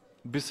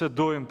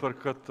bisedojmë për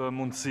këtë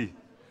mundësi.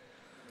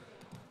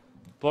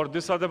 Por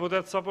disa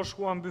deputet sa po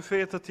shkuan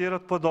byfet të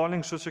tjerët po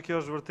dalin, kështu që kjo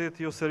është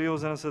vërtet jo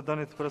serioze nëse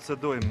dëni të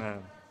procedojmë.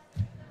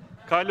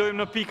 Kalojmë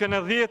në pikën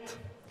e 10,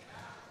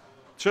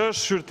 që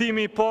është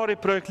shqyrtimi i parë i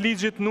projekt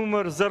ligjit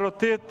numër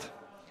 08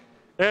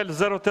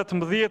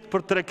 L018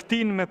 për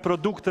tregtin me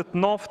produktet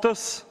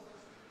naftës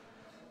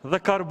dhe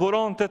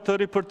karburante të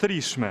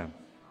ripërtërishme.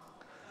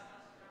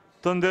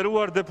 Të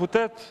nderuar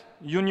deputet,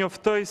 ju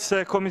njoftoj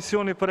se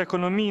Komisioni për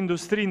Ekonomi,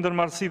 Industri,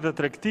 Ndërmarrësi dhe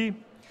Tregti,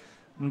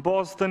 në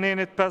bazë të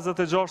nenit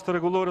 56 të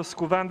rregullorës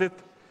Kuvendit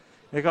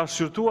e ka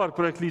shqyrtuar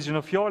projekt ligji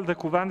në fjalë dhe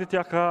Kuvendit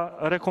ja ka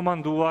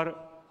rekomanduar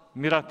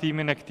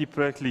miratimin e këtij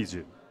projekt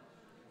ligji.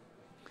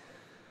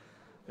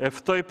 E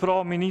ftoj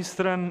pra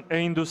Ministrën e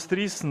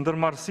Industrisë,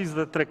 Ndërmarrësisë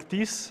dhe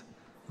Tregtisë,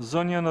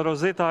 zonjën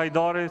Rozeta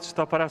Hajdari, që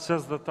ta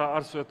paraqes dhe ta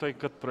arsyetoj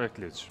këtë projekt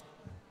ligj.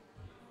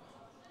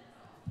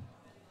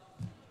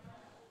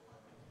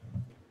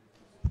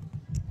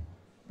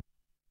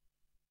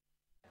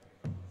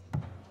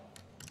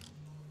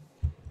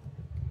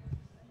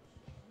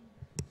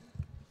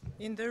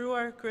 I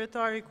nderuar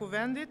kryetari i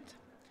Kuvendit,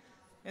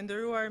 i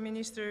nderuar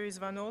Ministri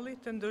Rizvanolli,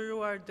 të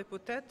nderuar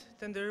deputet,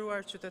 të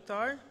nderuar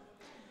qytetar,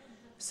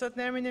 sot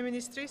në emrin e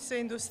Ministrisë së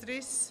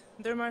Industrisë,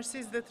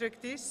 Ndërmarrësisë dhe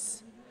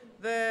Tregtisë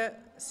dhe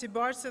si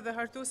bartëse dhe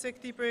hartuese e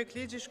këtij projekt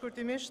ligji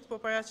shkurtimisht po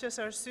paraqes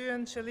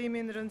arsyen,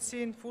 qëllimin,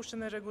 rëndësinë,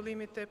 fushën e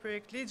rregullimit të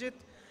projekt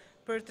ligjit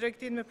për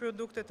tregtin me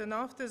produkte të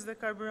naftës dhe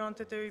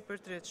karburante të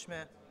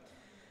ripërtërshme.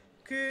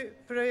 Ky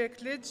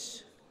projekt ligj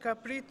ka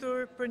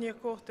pritur për një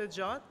kohë të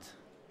gjatë,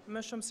 më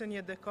shumë se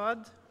një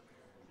dekadë,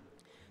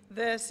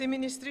 dhe si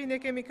Ministri ne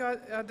kemi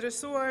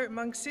adresuar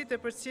mangësitë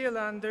e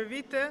përcjella ndër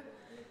vite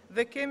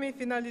dhe kemi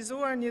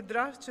finalizuar një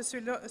draft që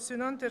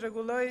synon të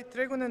rregullojë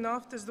tregun e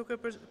naftës duke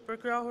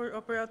përkrahur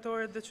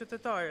operatorët dhe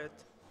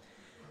qytetarët.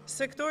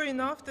 Sektori i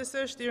naftës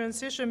është i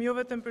rëndësishëm jo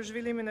vetëm për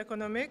zhvillimin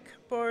ekonomik,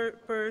 por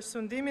për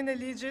sundimin e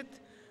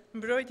ligjit,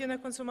 mbrojtjen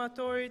e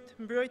konsumatorit,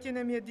 mbrojtjen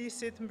e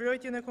mjedisit,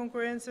 mbrojtjen e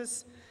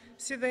konkurrencës,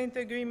 si dhe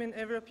integrimin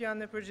evropian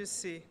në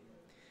përgjithësi.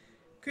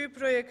 Ky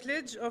projekt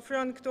ligj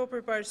ofron këto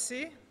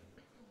përparësi,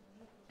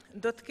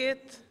 do të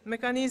ketë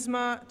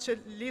mekanizma që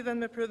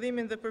lidhen me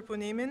prodhimin dhe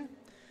përpunimin,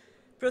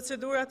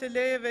 procedurat e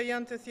lejeve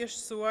janë të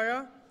thjeshtësuara,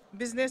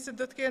 bizneset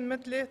do të kenë më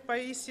të lehtë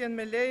pajisjen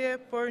me leje,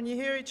 por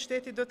njëherë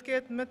shteti do të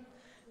ketë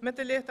më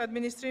të lehtë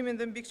administrimin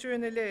dhe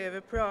mbikëqyrjen e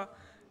lejeve, pra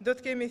do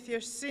të kemi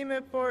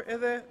thjeshtësime, por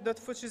edhe do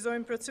të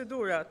fuqizojmë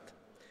procedurat.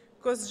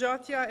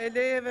 Kosgjatja e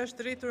lejeve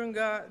është rritur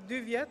nga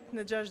 2 vjet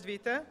në 6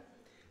 vite.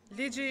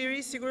 Ligji i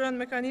ri siguron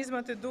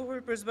mekanizmat e duhur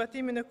për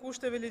zbatimin e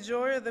kushteve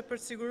ligjore dhe për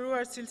të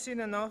siguruar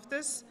cilësinë e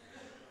naftës,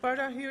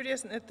 para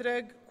hyrjes në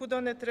treg, kudo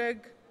në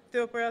treg,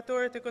 të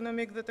operatorët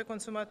ekonomik dhe të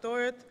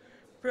konsumatorët,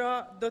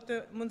 pra do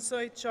të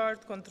mundsoj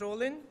qartë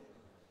kontrollin.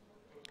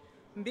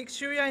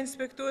 Mbikëqyrja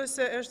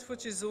inspektuese është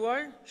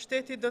fuqizuar,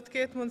 shteti do të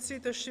ketë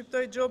mundësi të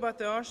shqiptoj gjoba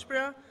të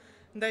ashpra,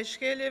 ndaj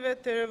shkeljeve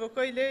të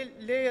revokoj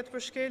lejet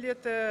për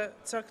shkelje të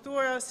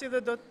caktuara, si dhe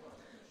do të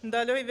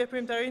ndaloj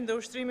veprimtarinë dhe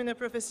ushtrimin e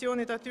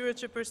profesionit atyre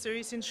që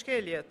përsërisin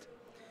shkeljet.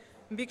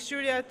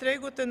 Mbikëqyrja e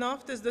tregut të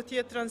naftës do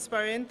të jetë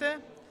transparente,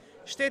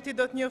 shteti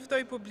do të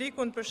njoftoj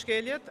publikun për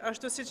shkeljet,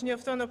 ashtu siç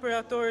njofton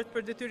operatorët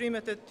për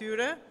detyrimet e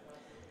tyre.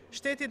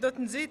 Shteti do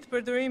të nxitë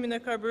përdorimin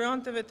e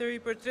karburanteve të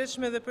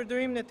ripërtërshme dhe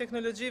përdorimin e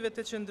teknologjive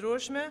të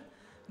qëndrueshme,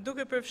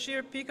 duke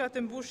përfshirë pikat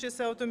e mbushjes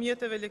së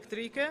automjeteve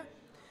elektrike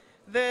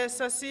dhe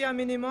sasia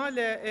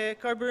minimale e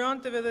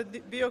karburanteve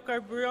dhe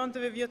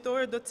biokarburanteve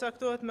vjetore do të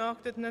caktohet me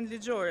aktet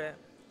nënligjore.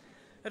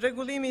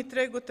 Rregullimi i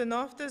tregut të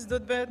naftës do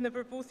të bëhet në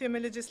përputhje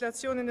me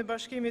legjislacionin e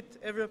Bashkimit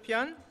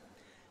Evropian,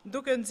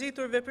 duke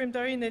nxitur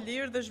veprimtarinë e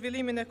lirë dhe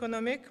zhvillimin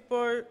ekonomik,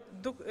 por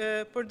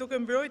duke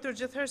mbrojtur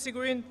gjithherë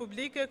sigurinë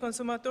publike,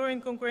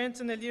 konsumatorin,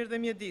 konkurrencën e lirë dhe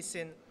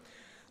mjedisin.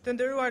 Të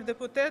nderuar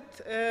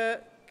deputet,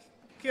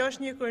 kjo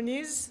është një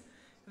kornizë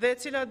dhe e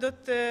cila do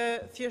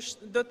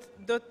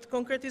të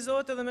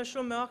konkretizohet edhe më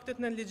shumë me aktet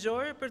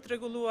nënligjore për të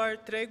rregulluar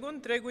tregun.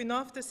 Tregu i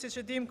naftës, siç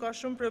e dim, ka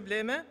shumë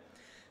probleme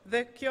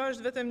dhe kjo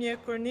është vetëm një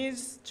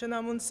kornizë që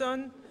na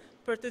mundson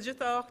për të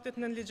gjitha aktet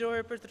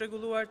nënligjore për të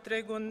rregulluar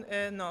tregun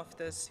e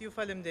naftës. Ju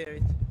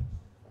faleminderit.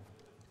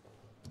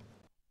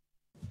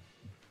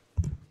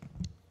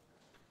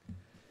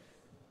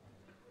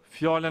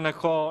 Fjalën e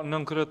ka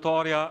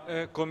nënkryetaria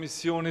e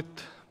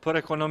Komisionit për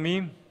Ekonomi,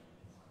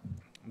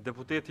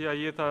 deputeti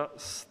Ajeta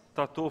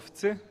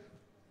Statovci.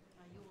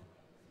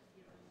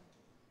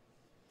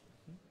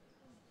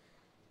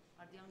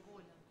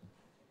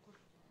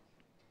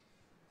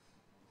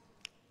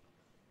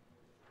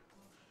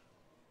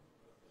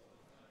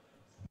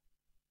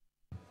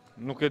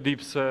 Nuk e di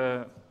pse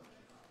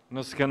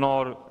në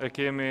skenar e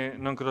kemi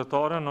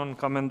nënkryetaren, unë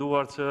kam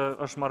menduar që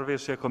është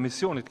marrëveshje e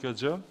komisionit kjo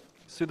gjë.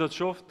 Si do të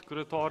qoftë,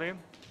 kryetari,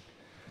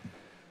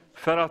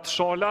 Ferhat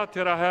Shala,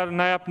 tjera herë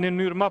na jep në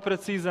mënyrë më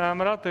precize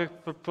emrat e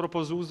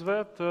propozuesve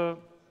të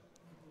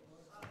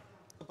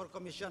për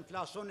komision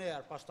flasun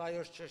herë, pastaj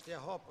është çështje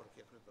e hapur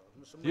kjo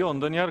kryetar. Jo,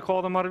 ndonjëherë ka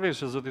dhe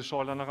marrëveshje zoti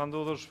Shala, na ka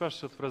ndodhur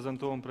shpesh që të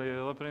prezantohen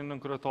edhe prej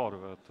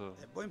nënkryetarëve të.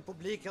 E bëjmë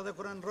publik edhe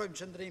kur ndrojmë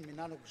qendrimin,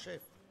 na nuk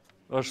shef.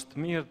 është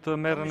mirë të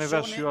merren e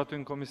vesh ju aty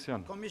në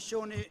komision.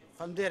 Komisioni,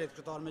 falënderit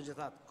kryetar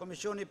megjithatë.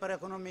 Komisioni për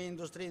Ekonomi,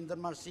 Industri,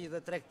 Ndërmarrësi dhe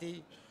Tregti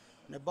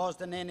në bazë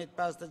të nenit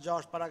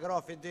 56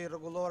 paragrafi 2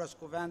 rregullores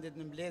kuvendit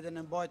në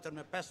mbledhjen e mbajtur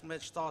në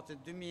 15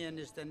 shtatit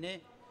 2021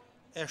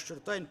 e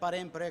shqyrtojnë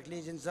parim projekt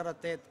ligjin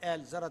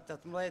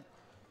 08L018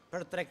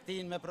 për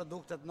tregtin me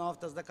produktet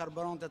naftës dhe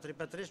karburantet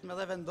ripetërishme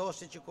dhe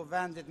vendosi që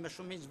kuvendit me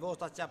shumicë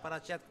vota që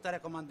paraqet këtë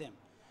rekomandim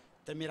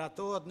të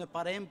miratohet në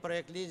parim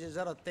projekt ligji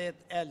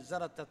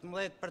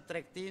 08L018 për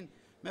tregtin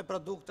me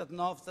produktet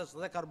naftës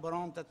dhe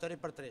karburantet të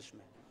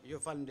ripetërishme. Ju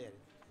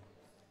falenderit.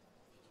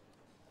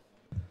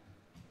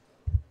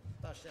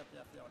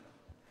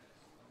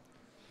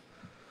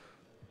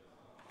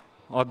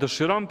 A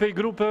dëshiron pe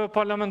grupe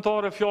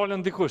parlamentare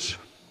fjalën dikush?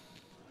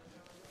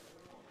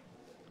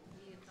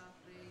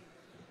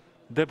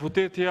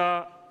 Deputetja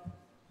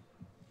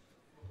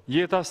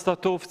Jeta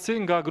Statovci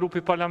nga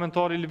grupi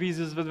parlamentar I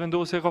Lëvizjes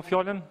Vetëvendosje ka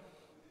fjalën?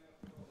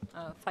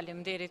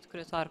 Faleminderit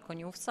kryetar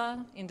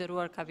Konjufsa, I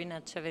nderuar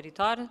kabinet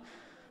qeveritar,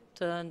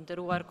 të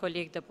nderuar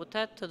kolegë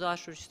deputet, të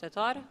dashur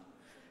qytetar.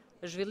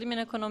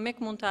 Zhvillimin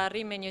ekonomik mund të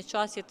arrijë me një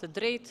qasje të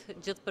drejtë,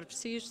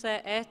 gjithëpërfshirëse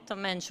e të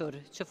mençur,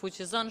 që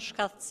fuqizon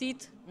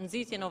shkallësitë,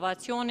 nxit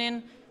inovacionin,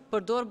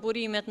 përdor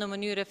burimet në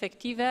mënyrë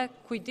efektive,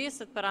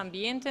 kujdeset për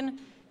ambientin,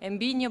 e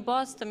mbi një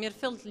bazë të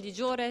mirëfillt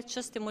ligjore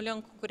që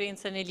stimulon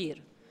konkurrencën e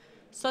lirë.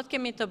 Sot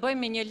kemi të bëjmë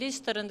me një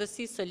ligj të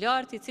rëndësisë së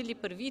lartë, I cili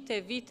për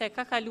vite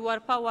ka kaluar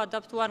pa u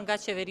adaptuar nga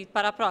qeveritë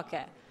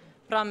paraprake.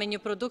 Pra me një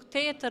produkt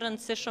të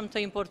rëndësishëm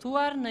të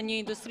importuar në një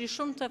industri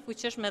shumë të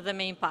fuqishme dhe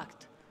me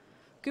impakt.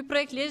 Ky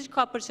projekt ligj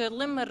ka për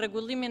qëllim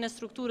rregullimin e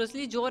strukturës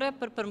ligjore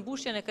për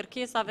përmbushjen e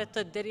kërkesave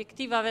të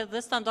direktivave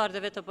dhe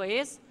standardeve të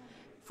BE-s,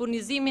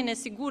 furnizimin e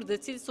sigurt dhe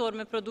cilësor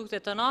me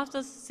produkte të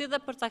naftës, si dhe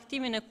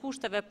përcaktimin e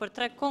kushteve për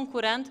treg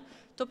konkurrent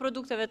të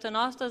produkteve të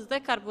naftës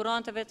dhe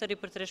karburanteve të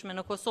ripërtërishme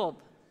në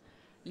Kosovë.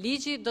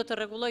 Ligji do të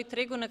rregullojë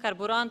tregun e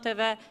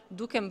karburanteve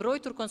duke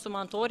mbrojtur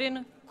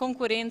konsumatorin,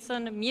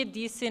 konkurrencën,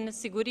 mjedisin,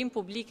 sigurinë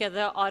publike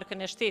dhe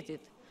arkën e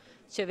shtetit.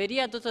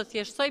 Qeveria do të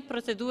thjeshtësojë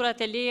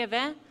procedurat e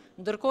lejeve,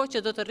 ndërkohë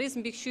që do të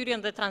rrisë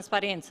mbikëqyrjen dhe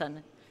transparencën.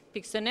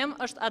 Pikësënim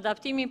është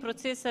adaptimi I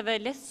proceseve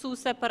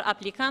lehtësuese për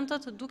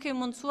aplikantët, duke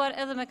mundësuar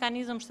edhe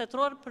mekanizëm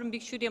shtetëror për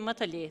mbikëqyrje më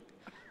të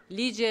lehtë.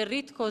 Ligji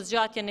rrit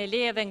kohëzgjatjen e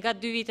lejeve nga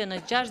 2 vite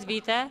në 6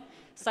 vite,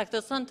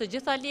 saktëson të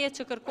gjitha lejet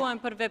që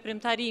kërkohen për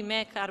veprimtari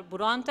me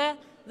karburante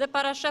dhe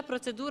parasheh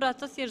procedura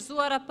të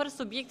thjeshtëzuara për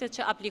subjektet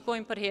që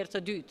aplikojnë për herë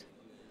të dytë.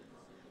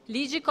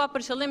 Ligji ka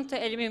për qëllim të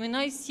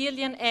eliminojë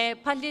sjelljen e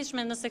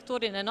palegjshme në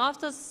sektorin e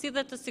naftës, si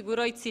dhe të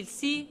sigurojë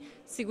cilësi,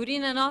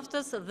 sigurinë e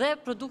naftës dhe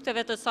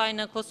produkteve të saj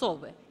në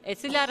Kosovë, e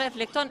cila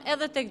reflekton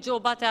edhe tek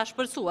gjobat e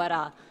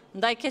ashpërsuara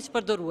ndaj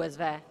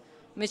keqpërdoruesve.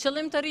 Me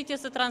qëllim të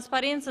rritjes së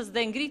transparencës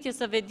dhe ngritjes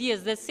së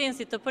vetdijes dhe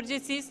sensit të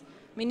përgjegjësisë,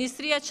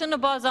 Ministria që në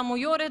baza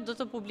mujore do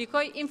të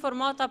publikojë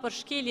informata për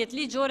shkeljet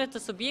ligjore të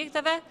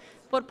subjekteve,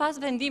 por pas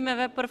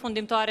vendimeve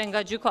përfundimtare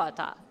nga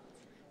gjykata.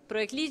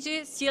 Projekt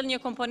ligji sjell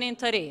një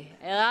komponent të re,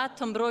 edhe atë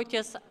të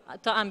mbrojtjes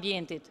të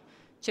ambientit.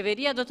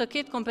 Qeveria do të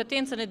ketë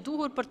kompetencën e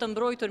duhur për të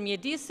mbrojtur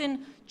mjedisin,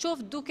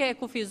 qoftë duke e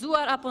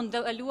kufizuar apo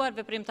ndaluar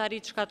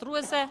veprimtaritë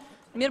shkatruese,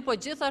 mirë po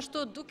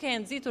gjithashtu duke e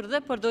nxitur dhe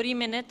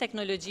përdorimin e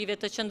teknologjive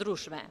të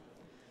qëndrueshme.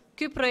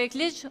 Ky projekt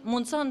ligj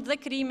mundson dhe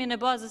krijimin e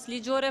bazës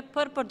ligjore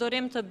për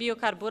përdorim të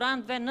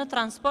biokarburantëve në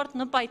transport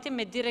në pajtim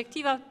me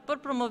direktiva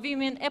për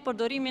promovimin e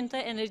përdorimin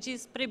të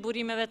energjisë prej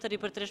burimeve të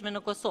ripërtërishme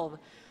në Kosovë.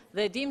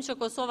 Dhe dim që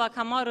Kosova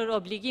ka marrur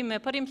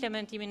obligime për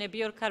implementimin e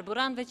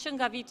biokarburantëve që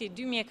nga viti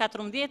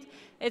 2014,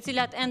 e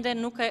cilat ende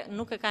nuk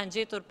e kanë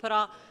gjetur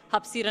pra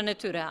hapësirën e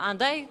tyre.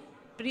 Andaj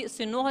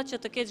synohet që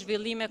të ketë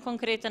zhvillime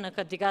konkrete në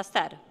këtë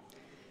digaster.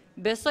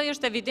 Besoj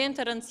është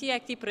evidente rëndësia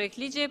e këtij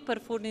projektligji për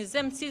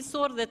furnizim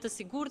cilësor dhe të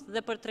sigurt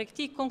dhe për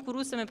tregti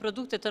konkurruese me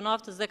produkte të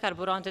naftës dhe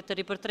karburante të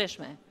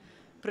ripërtërishme.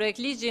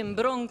 Projektligji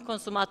mbron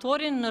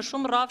konsumatorin në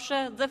shumë rrafshe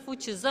dhe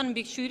fuqizon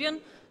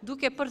mbikëqyrjen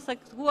duke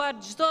përcaktuar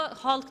çdo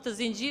hallk të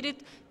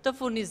zinxhirit të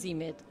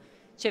furnizimit.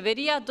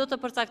 Qeveria do të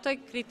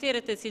përcaktojë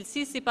kriteret e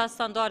cilësisë sipas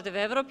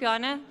standardeve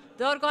evropiane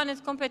dhe organet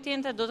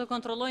kompetente do të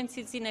kontrollojnë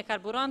cilësinë e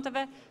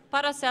karburanteve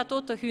para se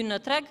ato të hyjnë në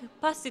treg,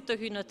 pasi të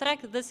hyjnë në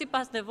treg dhe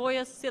sipas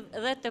nevojës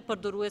dhe të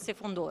përdoruesit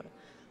fundor.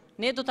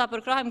 Ne do ta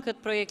përkrahim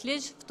këtë projekt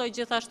ligj, ftoj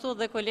gjithashtu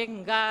dhe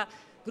kolegë nga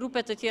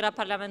grupe të tjera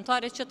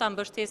parlamentare që ta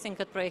mbështesin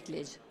këtë projekt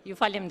ligj. Ju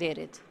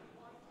falemnderit.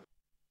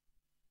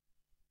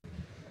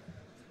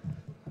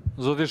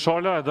 Zoti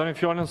Shala, e doni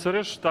fjalën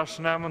sërish, tash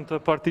në emër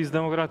të Partisë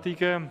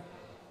Demokratike,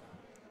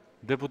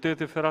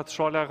 deputeti Ferhat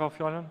Shala ka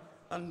fjalën.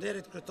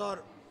 Faleminderit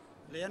kryetar,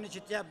 lejoni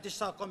që t'jap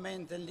disa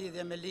komente në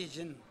lidhje me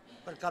ligjin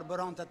për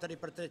karburantet të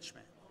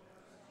ripërtërishme.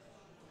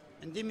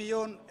 Mendimi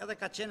jonë edhe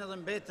ka qenë edhe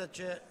mbetet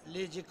që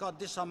ligji ka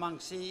disa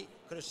mangësi,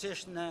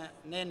 kryesisht në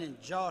nenin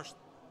 6.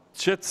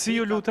 Qetësi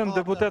ju lutem,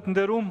 deputet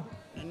nderuar.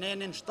 Në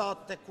nenin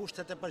 7 të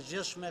kushtet e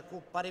përgjithshme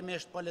ku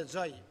parimisht po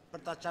lexoj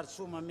për ta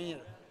qartësuar më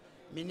mirë.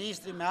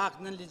 Ministri me akt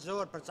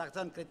nënligjor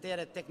përcakton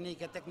kriteret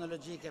teknike,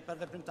 teknologjike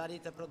për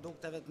veprimtaritë e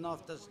produkteve të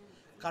naftës,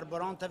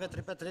 karburanteve të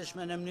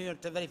ripërtërishme në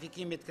mënyrë të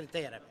verifikimit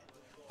kritereve.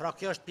 Pra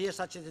kjo është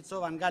pjesa që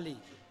citova nga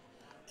ligji.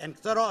 E në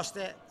këtë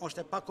raste, është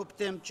e pa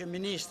kuptim që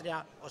ministrja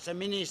ose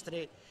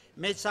ministri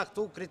me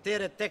caktu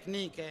kritere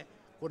teknike,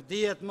 kur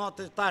dihet më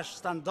të tash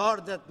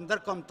standardet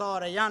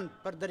ndërkombëtare janë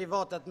për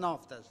derivatet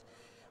naftës.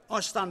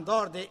 Është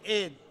standardi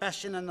ED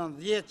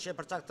 590 që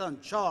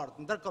përcakton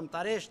qartë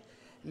ndërkombëtarisht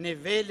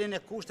nivelin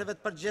e kushteve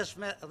të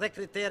përgjithshme dhe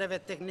kritereve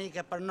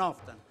teknike për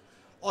naftën,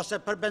 ose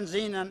për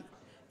benzinën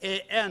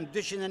EN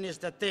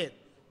 228,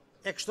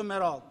 e kështu me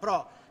radhë.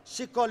 Pra,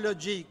 si ka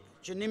logjik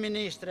që një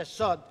ministre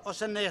sot,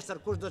 ose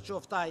nesër kush do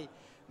qoftaj,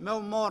 me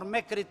u marrë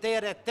me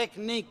kritere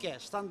teknike,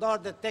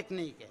 standarde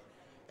teknike.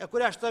 E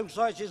kur ashtojmë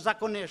kësaj që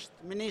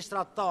zakonisht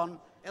ministrat tanë,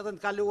 edhe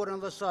në kaluarën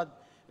dhe sot,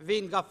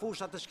 vinë nga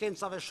fushat të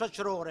shkencave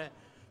shoqërore,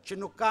 që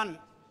nuk kanë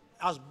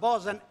as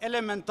bazën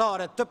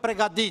elementare të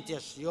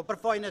pregaditjes, jo për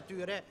fajnë e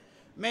tyre,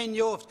 me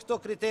njoftë këto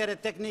kritere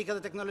teknike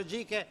dhe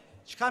teknologjike,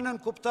 çka nën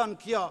kupton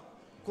kjo,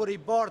 kur i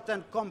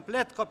bartën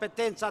komplet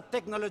kompetenca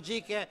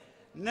teknologjike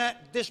në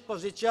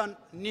dispozicion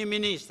një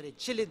ministri,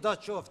 cili do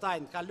të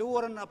qoftajnë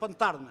kaluarën apo në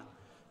tardhmen.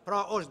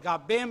 Pra është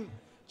gabim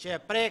që e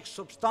prek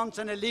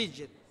substancën e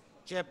ligjit,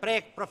 që e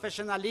prek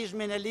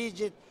profesionalizmin e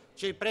ligjit,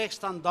 që i prek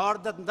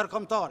standardet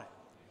ndërkombëtare.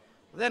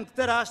 Dhe në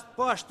këtë rast,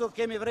 po ashtu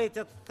kemi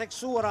vrejtjet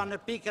theksuara në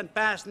pikën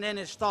 5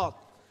 nenit 7,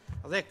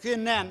 dhe ky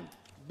nen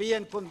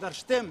bien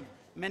kundërshtim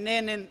me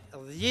nenin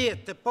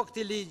 10 të po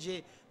këtij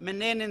ligji, me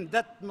nenin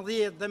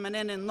 18 dhe me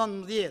nenin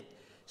 19,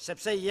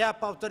 sepse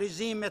jep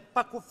autorizimet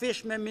pa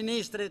kufishme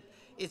ministrit,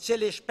 i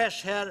cili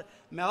shpesh herë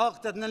me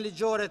aktet në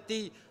ligjore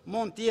ti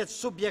mund të jetë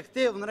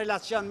subjektiv në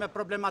relacion me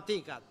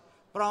problematikat.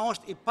 Pra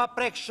është i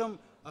paprekshëm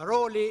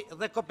roli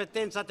dhe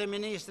kompetencat e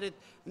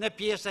ministrit në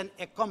pjesën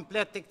e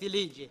komplet të këtij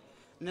ligji.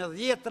 Në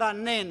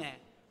 10 nene,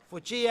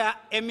 fuqia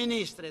e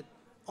ministrit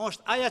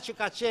është aja që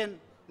ka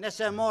qenë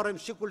nëse marrim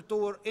si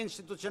kulturë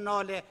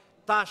institucionale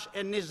tash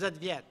e 20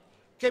 vjetë.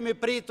 Kemi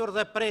pritur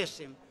dhe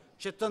presim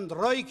që të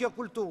ndroj kjo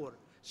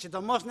kulturë,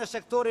 sidomos në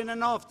sektorin e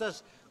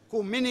naftës,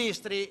 ku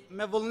ministri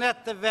me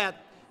vullnet të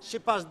vetë, si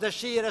pas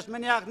dëshires me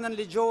një akt nën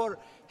ligjor,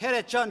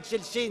 herë e qënë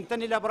cilësin të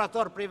një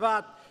laborator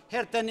privat,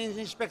 herë të një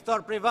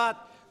inspektor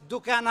privat,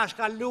 duke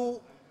anashkallu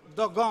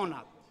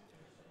dogonat.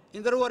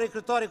 Ndëruar i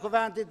kryetari i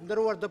Kuvendit,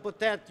 ndëruar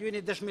deputet, ju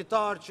jeni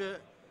dëshmitar që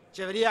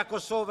qeveria e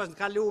Kosovës në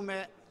kalume,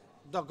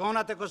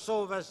 dogonat e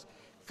Kosovës,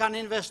 kanë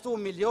investu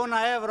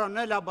miliona euro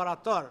në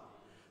laborator,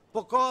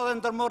 po ka dhe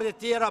ndërmorje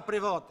tjera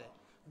private,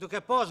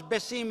 duke pas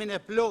besimin e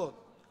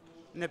plot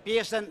në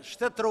pjesën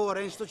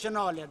shtetërore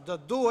institucionale, do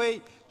duhej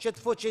që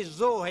të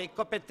fuqizohej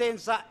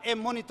kompetenca e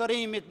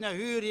monitorimit në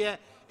hyrje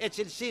e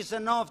cilësisë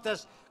së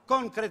naftës,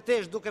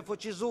 konkretisht duke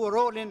fuqizuar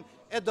rolin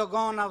e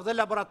doganave dhe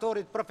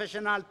laboratorit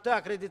profesional të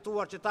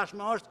akredituar që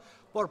tashmë është,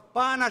 por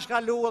pa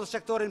anashkaluar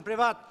sektorin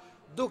privat,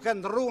 duke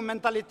ndrru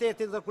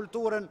mentalitetin dhe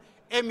kulturën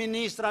e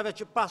ministrave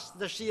që pas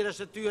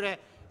dëshires e tyre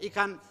i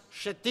kanë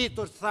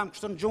shetitur, të thamë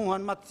kështu në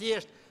gjuhën më të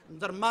thjesht,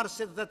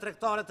 ndërmarrësit dhe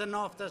tregtarët e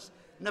naftës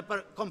në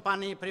për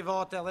kompani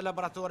private dhe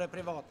laboratore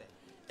private.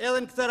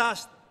 Edhe në këtë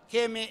rast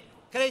kemi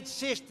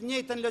krejtësisht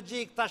njëjtën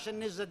logjik tash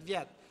në 20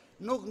 vjet.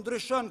 Nuk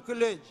ndryshon ky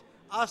ligj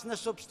as në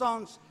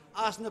substancë,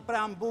 as në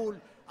preambul,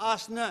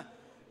 as në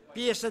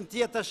pjesën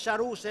tjetër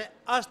sqaruese,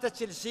 as të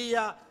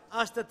cilësia,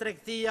 as të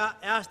tregtia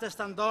e as të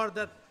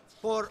standardet,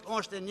 por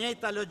është e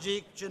njëjta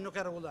logjik që nuk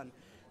e rregullon.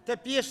 Te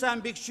pjesa e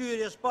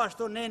mbikëqyrjes, po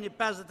ashtu neni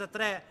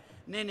 53,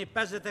 neni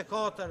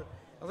 54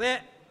 dhe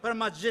për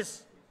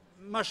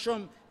më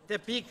shumë te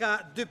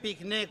pika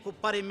 2.1 ku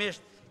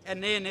parimisht e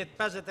nenit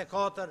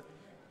 54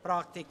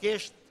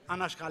 praktikisht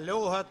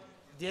anashkalohet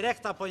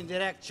direkt apo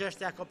indirekt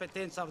çështja e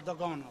kompetencave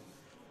doganave.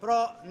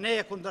 Pra ne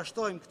e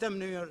kundërshtojmë këtë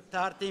mënyrë të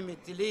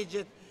hartimit të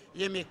ligjit,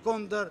 jemi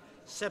kundër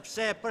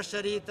sepse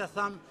përsërit e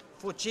thamë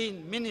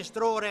fuqinë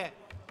ministrore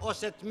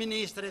ose të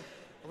ministrit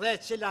dhe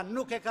cila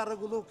nuk e ka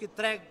rregulluar këtë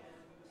treg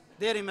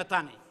deri më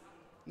tani.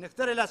 Në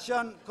këtë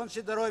relacion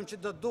konsiderojmë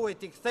që do duhet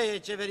t'i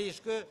kthehej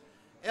qeverisë ky,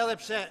 edhe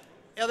pse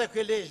edhe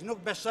ky ligj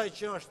nuk besoj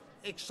që është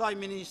e kësaj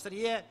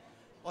ministrie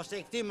ose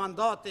e këtij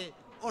mandati,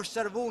 është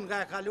servuar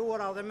nga e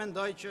kaluara dhe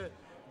mendoj që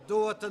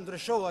duhet të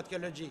ndryshohet kjo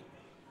logjik.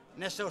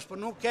 Nëse është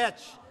punu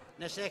keq,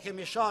 nëse e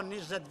kemi shanë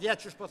 20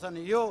 vjetë që është po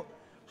thënë jo,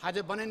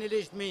 hajde bëne një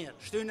ligj të mirë,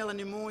 shtyjnë edhe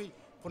një muj,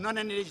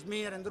 punone një ligj të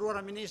mirë,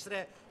 ndëruara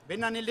ministre,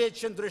 bëna një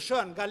ligj që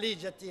ndryshon nga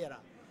ligjet tjera.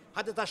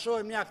 Hajde ta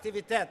shohim një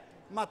aktivitet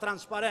ma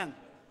transparent.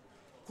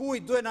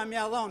 Kuj duhet na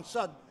mja dhonë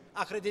sot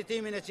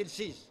akreditimin e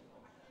cilësisë?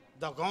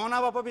 Dogana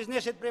apo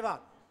biznesit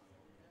privat?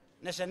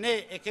 Nëse ne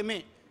e kemi,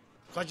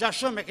 kogja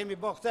shumë e kemi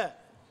bë këtë,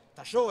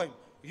 ta shohim,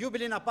 ju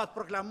bilina pat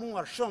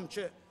proklamuar shumë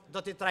që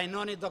do t'i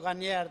trajnoni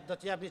doganjerë, do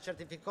t'i jepni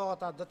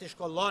certifikata, do t'i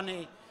shkolloni,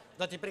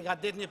 do t'i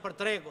përgatitni për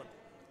tregun.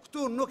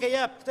 Këtu nuk e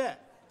jep këtë.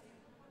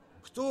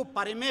 Këtu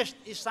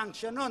parimisht i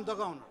sankcionon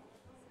dogana.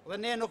 Dhe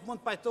ne nuk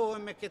mund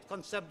pajtohemi me këtë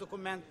koncept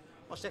dokument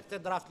ose këtë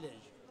draft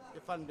ligj.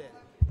 Ju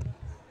falenderoj.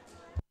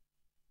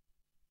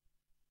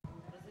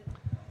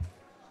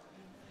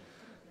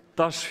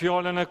 Tash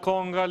fjallën e ka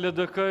nga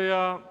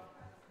LDK-ja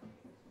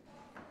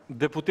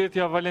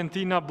deputetja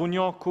Valentina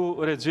Bunjaku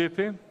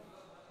Regjepi.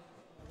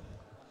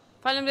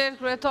 Faleminderit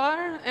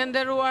kryetar, e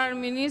nderuar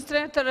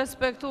ministre, të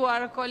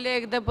respektuar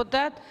kolegë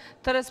deputet,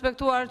 të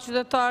respektuar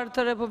qytetarë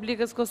të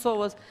Republikës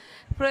Kosovës.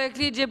 Projekt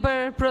ligji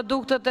për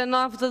produktet e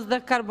naftës dhe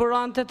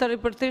karburante të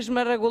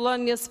ripërtishme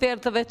rregullon një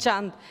sferë të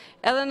veçantë,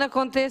 edhe në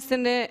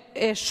kontekstin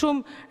e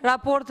shumë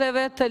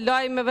raporteve të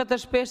lajmeve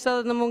të shpeshta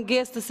dhe në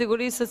mungesë të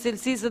sigurisë së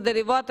cilësisë së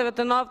derivateve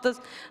të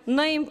naftës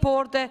në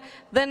importe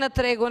dhe në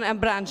tregun e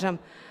brendshëm.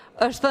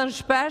 Është thënë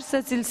shpesh se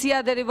cilësia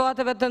e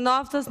derivateve të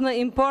naftës në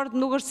import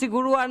nuk është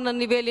siguruar në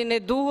nivelin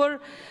e duhur.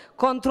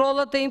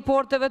 Kontrollet e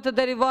importeve të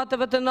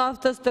derivateve të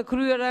naftës të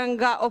kryera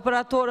nga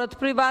operatorët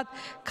privat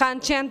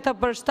kanë qenë të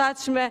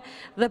përshtatshme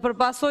dhe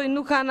përpasoj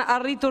nuk kanë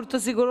arritur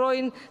të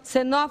sigurojnë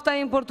se nafta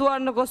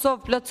importuar në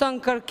Kosovë plotëson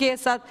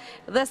kërkesat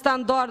dhe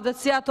standardet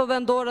si ato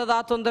vendore dhe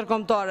ato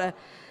ndërkombëtare.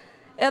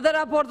 Edhe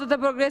raportet e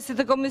progresit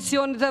të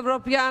Komisionit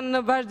Evropian në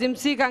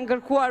vazhdimsi kanë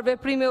kërkuar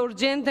veprime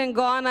urgjente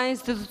nga ana e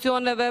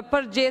institucioneve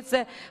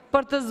përgjithëse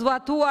për të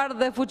zbatuar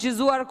dhe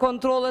fuqizuar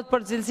kontrollet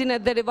për cilësinë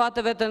e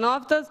derivateve të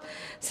naftës,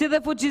 si dhe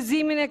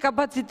fuqizimin e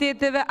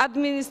kapaciteteve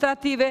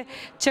administrative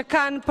që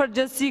kanë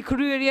përgjithësi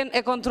kryerjen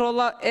e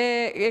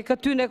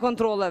këtyre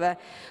kontrolleve.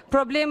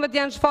 Problemet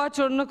janë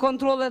shfaqur në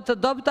kontrollet të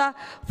dobta,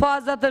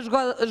 fazat e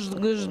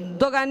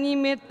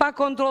zhdoganimit pa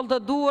kontroll të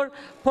duhur,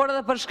 por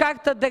edhe për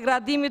shkak të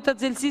degradimit të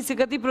cilësisë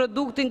këtij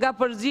produkti nga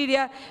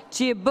përzierja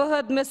që i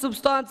bëhet me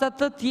substanca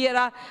të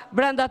tjera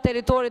brenda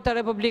territorit të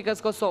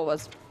Republikës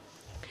Kosovës.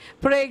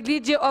 Projekt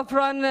ligji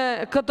ofron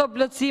këto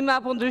plotësime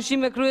apo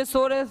ndryshime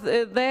kryesore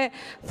dhe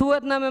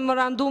thuhet në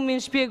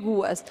memorandumin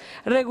shpjegues.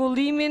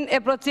 Rregullimin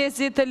e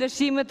procesit të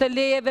lëshimit të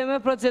lejeve me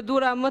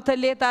procedura më të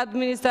lehta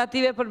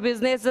administrative për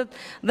bizneset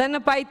dhe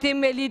në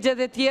pajtim me ligjet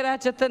e tjera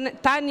që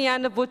tani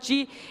janë në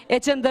fuqi e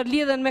që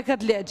ndërlidhen me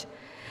këtë ligj.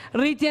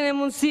 Rritjen e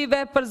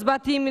mundësive për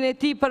zbatimin e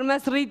tij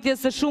përmes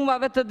rritjes së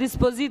shumave të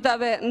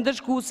dispozitave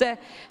ndëshkuese,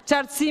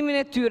 qartësimin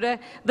e tyre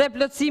dhe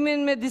plotësimin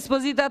me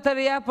dispozita të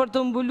reja për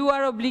të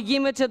mbuluar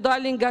obligimet që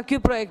dalin nga ky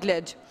projekt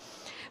ligj.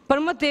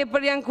 Për më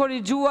tepër janë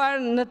korrigjuar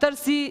në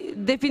tërësi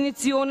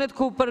definicionet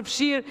ku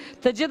përfshir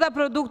të gjitha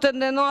produktet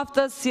e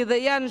naftës, si dhe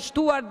janë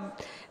shtuar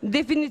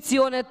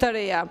definicione të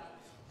reja.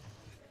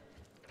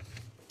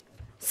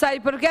 Sa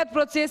i përket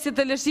procesit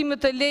të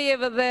lëshimit të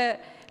lejeve dhe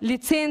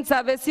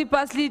licencave si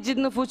pas ligjit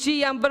në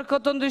fuqi janë bërë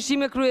këto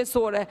ndryshime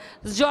kryesore.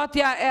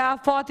 Zgjatja e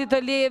afatit të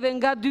lejeve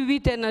nga 2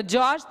 vite në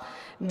 6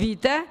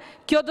 vite,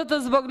 kjo do të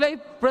zvogloj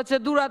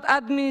procedurat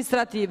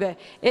administrative,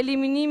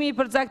 eliminimi i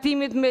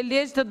përcaktimit me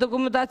ligj të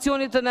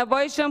dokumentacionit të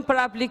nevojshëm për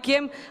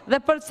aplikim dhe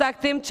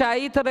përcaktim që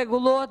ai të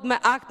rregullohet me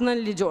akt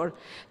nënligjor.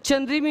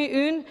 Qëndrimi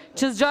ynë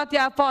që zgjatja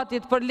e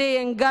afatit për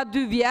leje nga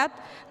 2 vjet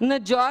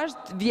në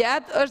 6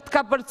 vjet është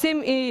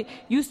kapërcim i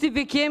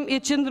justifikim i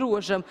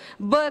qëndrueshëm.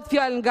 Bëhet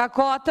fjalë nga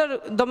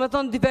 4, do me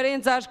thonë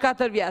diferenca është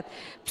 4 vjet.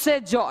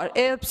 Pse 6?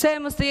 Pse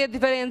mos të jetë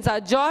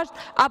diferenca 6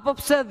 apo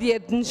pse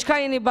 10? Në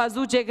çka jeni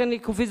bazu që e keni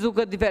kufizu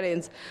këtë diferencë?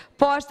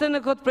 Po ashtë në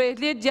këtë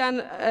projekt ligj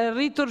janë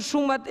rritur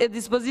shumat e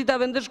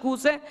dispozitave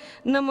ndëshkuese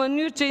në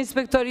mënyrë që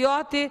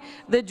inspektoriati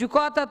dhe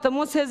gjykata të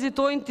mos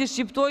hezitojnë të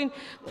shqiptojnë,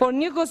 por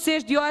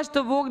njëkohësisht jo aq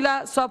të vogla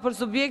sa për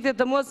subjekte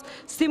të mos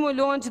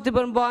stimulohen që të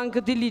përmbahen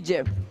këtij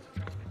ligji.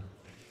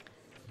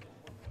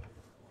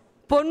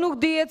 Por nuk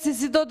dihet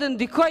si do të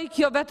ndikoj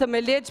kjo vetëm me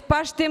ligj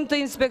pa shtim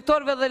të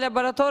inspektorëve dhe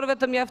laboratorëve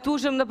të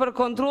mjaftueshëm në për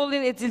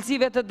kontrollin e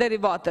cilësive të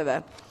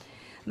derivateve.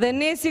 Dhe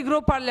ne si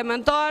grup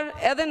parlamentar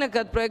edhe në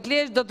këtë projekt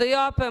ligj do të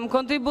japim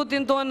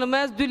kontributin tonë në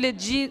mes dy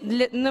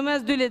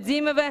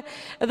leximeve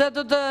dhe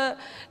do të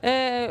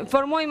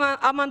formojmë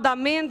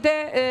amandamente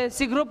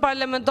si grup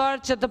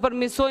parlamentar që të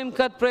përmirësojmë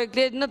këtë projekt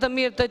ligj në të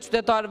mirë të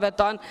qytetarëve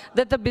tanë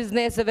dhe të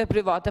bizneseve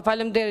private.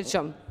 Faleminderit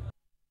shumë.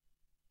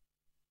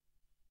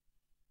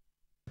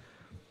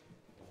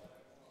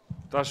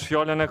 Tash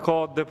fjallën e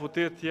ka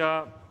deputetja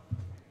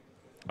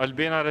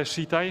Albena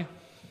Reshitaj.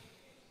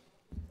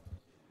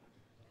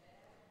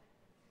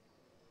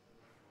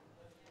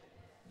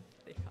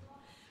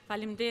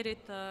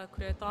 Faleminderit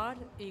kryetar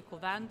i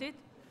Kuvendit,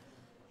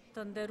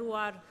 të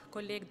nderuar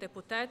kolegë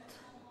deputet,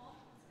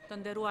 të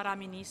nderuara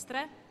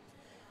ministre.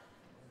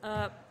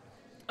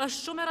 Është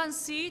shumë e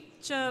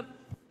rëndësishme që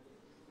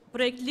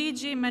projekt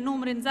ligji me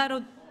numrin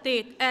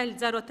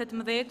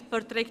 08L018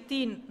 për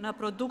tregtinë në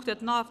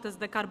produktet naftës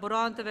dhe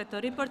karburanteve të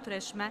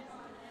ripërtreshme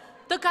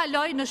të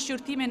kaloj në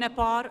shqyrtimin e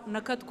parë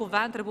në këtë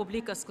kuvend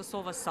Republikës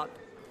Kosovës sot.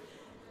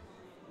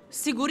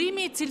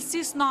 Sigurimi i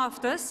cilësisë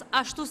naftës,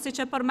 ashtu si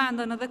që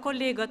përmendën edhe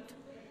kolegët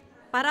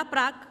para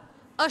prak,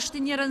 është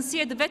një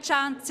rëndësie të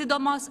veçantë,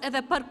 sidomos edhe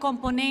për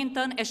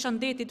komponentën e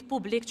shëndetit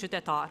publik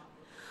qytetar.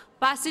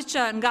 Pasi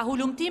që nga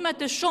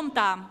hulumtimet e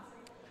shumta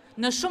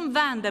në shumë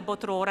vende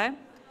botërore,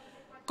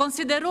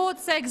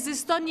 konsiderohet se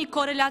ekziston një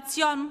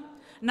korelacion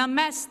në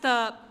mes të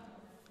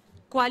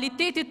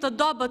kualitetit të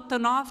dobët të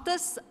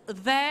naftës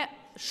dhe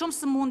shumë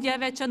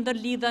sëmundjeve që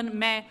ndërlidhen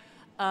me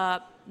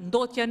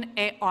ndotjen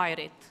e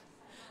ajrit.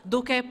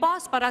 Duke e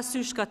pas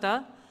parasysh këtë,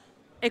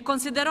 e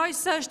konsideroj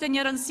se është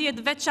një rëndësie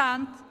të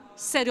veçantë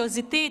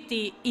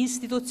serioziteti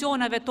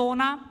institucioneve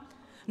tona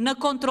në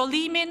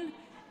kontrollimin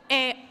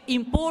e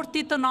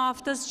importit të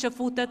naftës që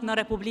futet në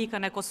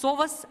Republikën e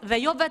Kosovës dhe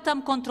jo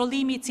vetëm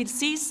kontrollimi i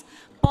cilësisë,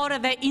 por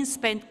edhe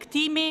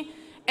inspektimi,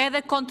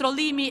 edhe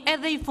kontrollimi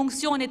edhe i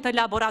funksionit të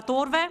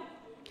laboratorëve,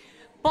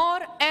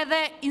 por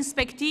edhe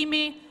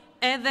inspektimi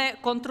edhe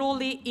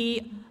kontrolli i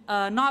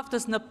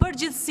naftës në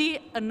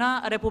përgjithësi në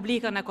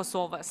Republikën e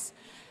Kosovës.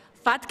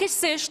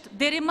 Fatkeqësisht,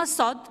 deri më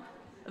sot,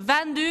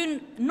 vendi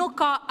ynë nuk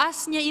ka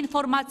asnjë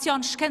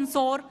informacion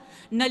shkencor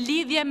në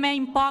lidhje me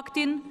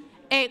impaktin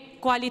e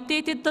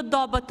kualitetit të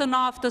dobët të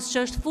naftës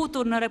që është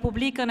futur në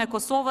Republikën e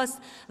Kosovës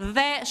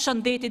dhe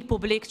shëndetit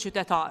publik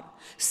qytetar.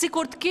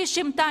 Sikur të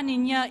kishim tani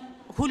një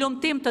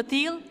hulumtim të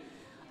tillë,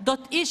 do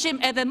të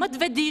ishim edhe më të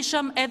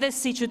vetëdijshëm edhe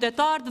si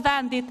qytetar të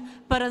vendit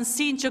për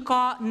rëndësinë që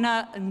ka në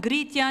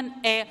ngritjen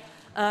e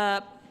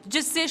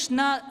gjithsesi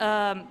në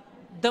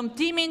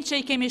dëmtimin që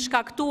i kemi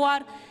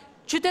shkaktuar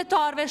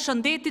qytetarëve,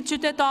 shëndetit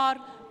qytetar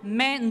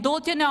me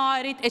ndotjen e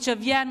ajrit e që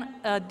vjen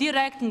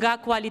direkt nga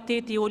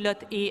kualiteti i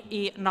ulët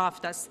i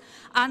naftës.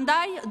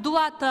 Andaj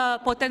dua të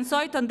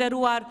potencoj të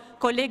nderuar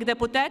kolegë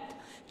deputet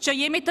që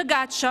jemi të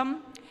gatshëm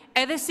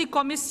edhe si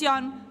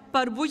komision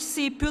për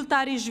bujqësi,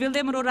 pylltari,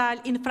 zhvillim rural,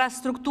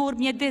 infrastruktur,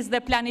 mjedis dhe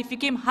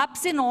planifikim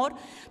hapësinor,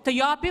 të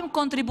japim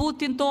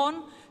kontributin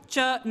ton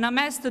që në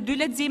mes të dy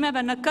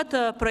leximeve në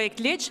këtë projekt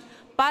ligj,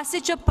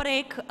 pasi që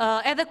prek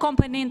edhe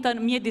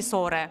komponentën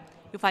mjedisore.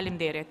 Ju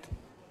faleminderit.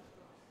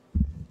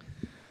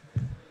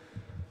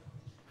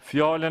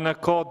 Fjalën e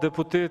ka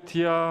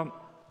deputetja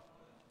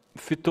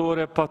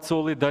fitore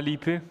Pacolli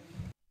Dalipi.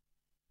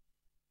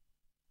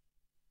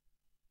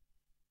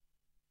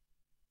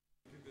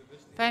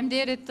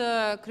 Faleminderit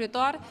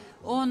kryetar.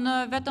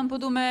 Unë vetëm po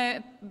du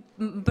me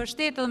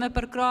mbështetë dhe me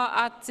përkra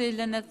atë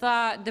cilën e tha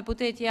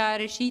deputetja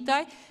Reshitaj,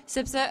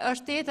 sepse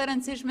është e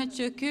rëndësishme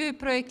që ky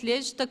projekt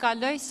ligj të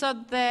kaloj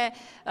sot dhe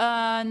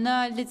në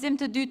lexim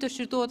të dytë të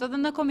shqyrtohet edhe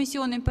në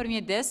Komisionin për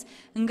Mjedis,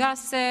 nga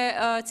se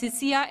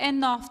cilësia e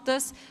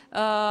naftës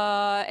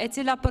e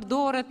cila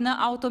përdoret në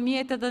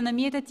automjete dhe në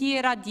mjete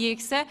tjera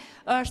djegëse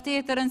është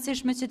e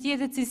rëndësishme që të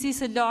jetë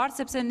cilësisë së lartë,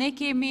 sepse ne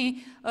kemi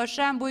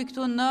shembuj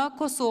këtu në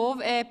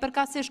Kosovë e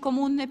përkatësisht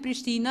komunën e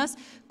Prishtinës,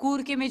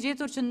 kur kemi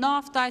gjetur që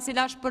nafta e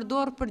cila është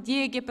përdorur për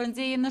djegje, për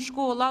nxjerrje në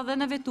shkolla dhe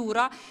në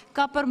vetura,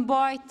 ka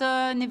përmbajt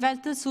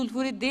nivel të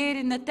sulfurit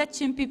deri në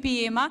 800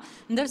 ppm,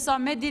 ndërsa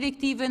me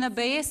direktivën e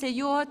BE-s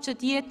lejohet që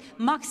të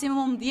jetë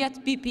maksimum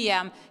 10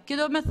 ppm. Kjo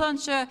do me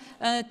thënë që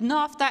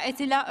nafta e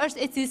cila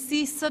është e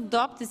cilësisë së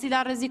dobët, e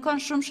cila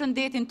rrezikon shumë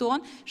shëndetin ton,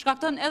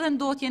 shkakton edhe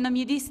ndotje në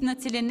mjedisin në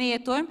cilin ne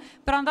jetojmë,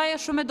 prandaj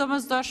është shumë e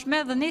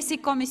domosdoshme dhe ne si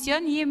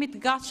komision jemi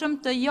të gatshëm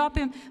të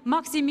japim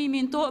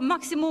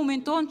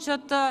maksimumin ton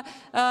që të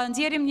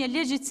nxjerrim një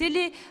ligj i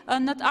cili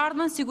në të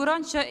ardhmen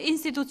siguron që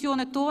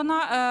institucionet tona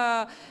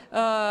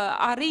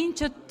arrin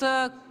që të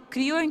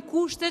krijojnë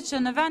kushte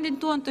që në vendin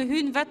tonë të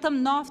hyjnë vetëm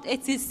naftë e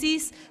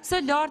cilësisë së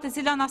lartë, e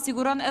cila na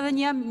siguron edhe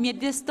një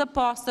mjedis të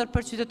pastër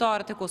për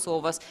qytetarët e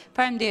Kosovës.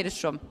 Faleminderit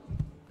shumë.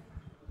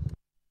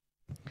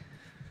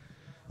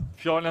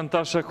 Fjalën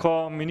tash e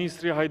ka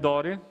Ministri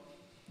Hajdari.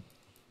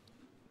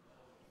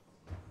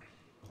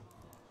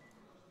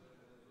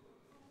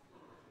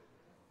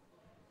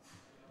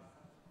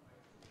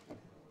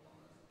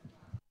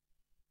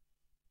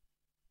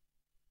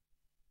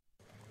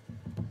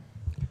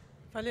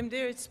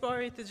 Faleminderit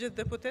spari të gjithë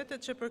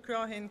deputetet që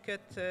përkrahin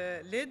këtë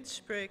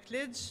ligj, projekt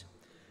ligj.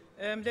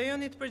 Më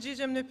lejoni të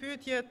përgjigjem në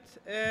pyetjet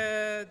e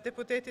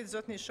deputetit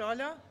Zotni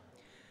Shala,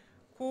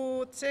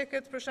 ku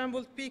ceket për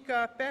shembull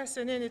pika 5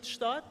 e nenit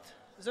 7,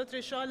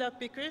 Zotri Shala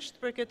pikrisht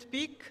për këtë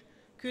pikë,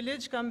 ky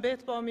ligj ka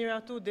mbet pa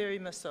miratu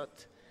deri më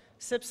sot,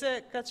 sepse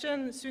ka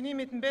qenë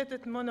synimit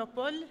mbetet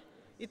monopol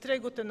i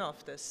tregut të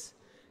naftës.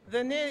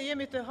 Dhe ne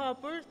jemi të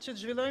hapur që të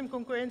zhvillojmë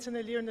konkurrencën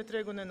e lirë në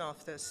tregun e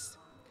naftës.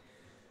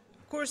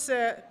 Kurse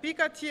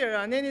pika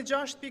tjera, neni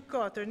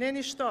 6.4, neni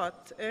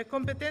 7,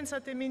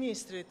 kompetencat e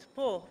ministrit,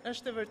 po,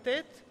 është e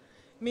vërtet,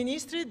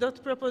 ministri do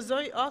të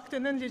propozoj akte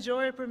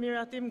nënligjore për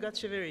miratim nga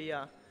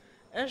qeveria.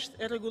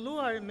 Është e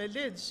rregulluar me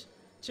ligj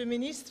që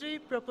ministri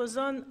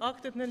propozon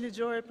aktet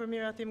nënligjore për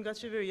miratim nga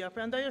qeveria,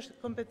 prandaj është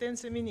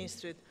kompetencë e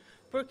ministrit.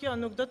 Por kjo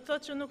nuk do të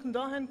thotë që nuk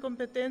ndahen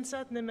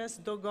kompetencat në mes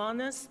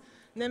doganes,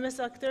 në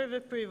mes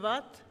akterëve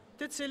privat,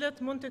 të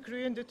cilët mund të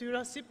kryejnë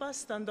detyra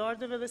sipas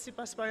standardeve dhe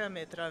sipas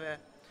parametrave.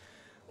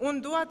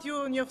 Unë duat ju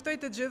njoftoj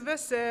të gjithve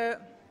se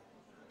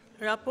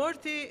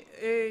raporti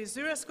e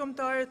zyres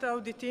kombëtare të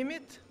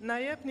auditimit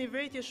na jep një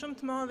vërejtje shumë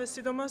të madhe,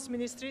 sidomos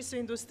Ministrisë së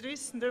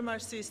Industrisë,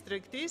 Ndërmarrësisë,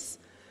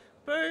 Tregtisë,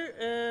 për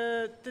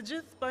të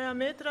gjithë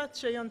parametrat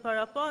që janë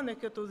parapa në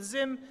këtë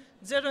udhëzim,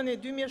 zerën e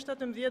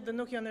 2017 dhe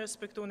nuk janë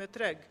respektuar në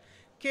treg.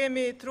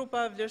 Kemi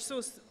trupa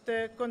vlerësues të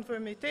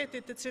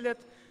konformitetit, të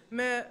cilët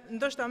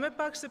ndoshta me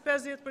pak se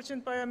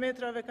 50%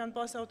 parametrave kanë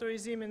pas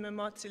autorizimin me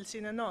matë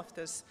cilësinë e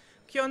naftës.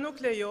 Kjo nuk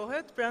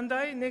lejohet,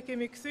 prandaj ne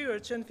kemi kthyer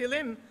që në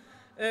fillim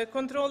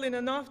kontrollin e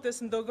naftës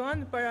në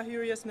dogan para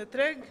hyrjes në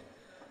treg,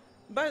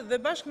 dhe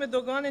bashkë me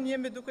doganin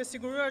jemi duke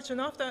siguruar që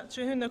nafta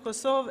që hyn në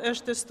Kosovë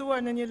është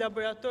testuar në një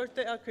laborator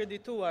të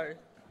akredituar.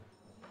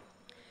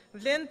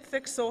 Vlen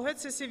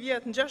theksohet se si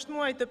vjet në 6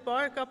 muaj të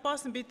parë ka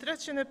pas mbi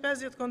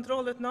 350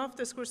 kontrolet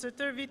naftës, kurse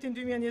tër vitin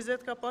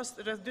 2020 ka pas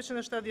rreth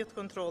 270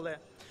 kontrole.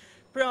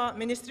 Pra,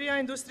 Ministria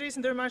e Industrisë,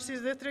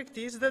 Ndërmarrësisë dhe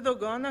Tregtisë dhe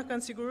dogana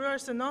kanë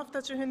siguruar se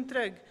nafta që hyn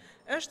treg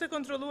është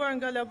kontrolluar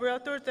nga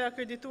laboratorët e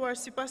akredituar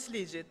sipas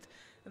ligjit.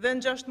 Dhe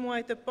në 6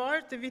 muaj të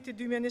parë të vitit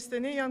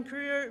 2021 janë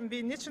kryer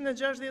mbi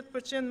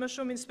 160% më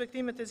shumë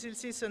inspektimet e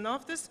cilësisë së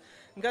naftës,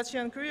 nga që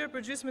janë kryer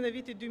për gjysmën e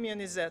vitit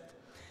 2020.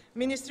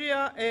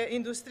 Ministria e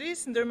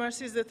Industrisë,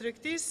 Ndërmarrësisë dhe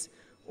Tregtisë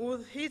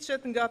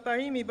udhhiqet nga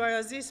parimi i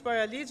barazisë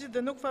para ligjit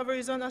dhe nuk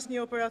favorizon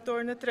asnjë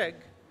operator në treg.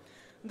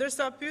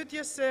 Ndërsa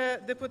pyetje se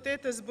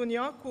deputetës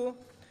Bunjaku,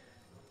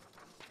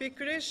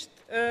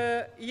 pikrisht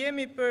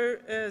jemi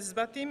për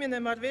zbatimin e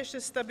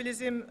marrëveshjes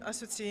stabilizim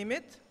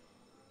asociimit,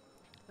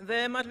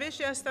 dhe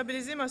marrëveshja e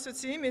stabilizim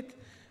asociimit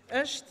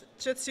është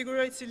që të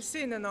sigurojë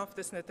cilësinë e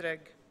naftës në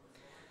treg.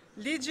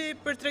 Ligji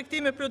për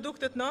tregtim e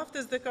produktet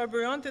naftës dhe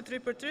karburantet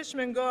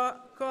ripërtërishme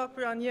ka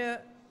pra një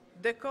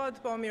dekadë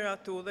pa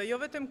miratu, dhe jo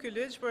vetëm ky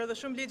ligj, por edhe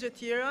shumë ligje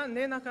tjera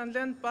ne na kanë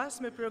lënë pas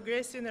me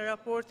progresin e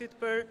raportit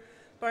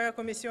para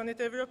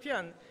Komisionit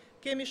Evropian.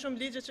 Kemi shumë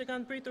ligje që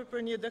kanë pritur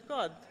për një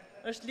dekadë.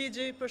 Është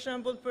ligji për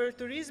shembull për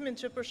turizmin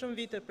që për shumë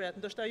vite pret,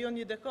 ndoshta jo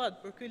një dekadë,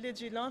 por ky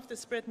ligj i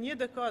naftës pret një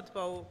dekadë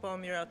pa u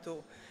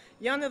miratu.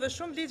 Janë edhe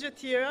shumë ligje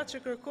tjera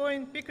që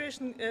kërkojnë,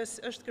 pikërisht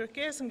është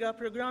kërkesë nga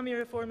programi i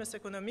reformës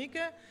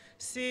ekonomike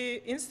si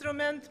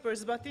instrument për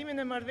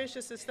zbatimin e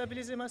marrëveshjes së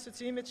stabilizim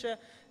asociimit që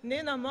ne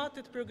na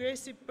matet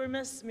progresi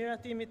përmes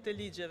miratimit të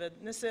ligjeve.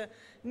 Nëse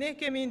ne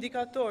kemi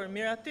indikator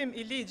miratim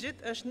i ligjit,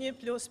 është një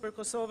plus për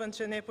Kosovën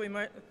që ne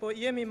po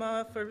jemi më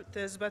afër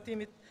të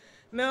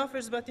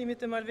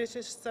zbatimit të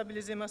marrëveshjes së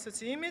stabilizim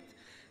asociimit.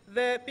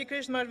 Dhe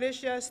pikërisht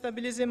marrëveshja e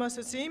stabilizim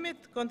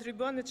asociimit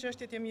kontribuon në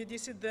çështjet e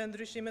mjedisit dhe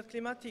ndryshimet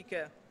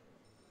klimatike.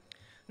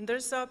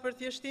 Ndërsa për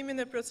thjeshtimin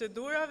e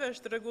procedurave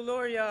është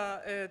rregulloria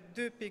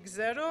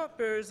 2.0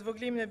 për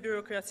zvoglimin e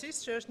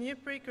birokracisë, që është një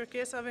prej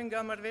kërkesave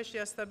nga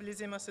marrëveshja e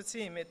stabilizim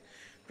asociimit.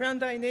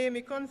 Prandaj ne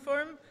jemi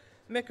konform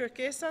me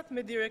kërkesat,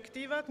 me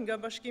direktivat nga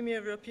Bashkimi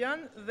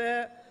Evropian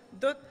dhe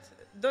do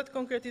të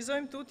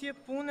konkretizojmë tutje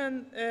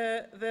punën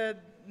dhe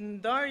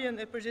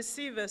ndarjen e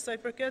përgjegjësive sa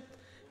i përket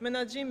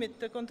menaxhimit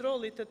të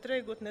kontrollit të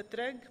tregut në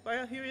treg,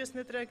 para hyrjes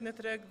në treg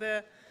dhe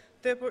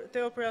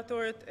të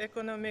operatorët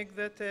ekonomik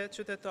dhe të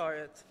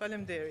qytetarët.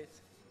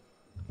 Faleminderit.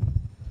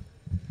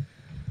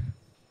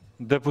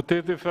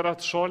 Deputeti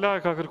Ferhat Shola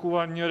ka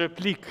kërkuar një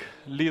replik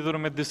lidhur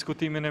me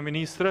diskutimin e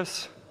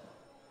ministres.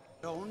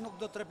 Unë nuk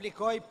do të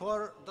replikoj,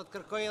 por do të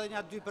kërkoj edhe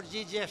një 2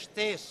 përgjigje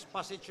shtesë,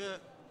 pasi që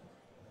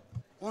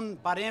unë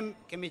parim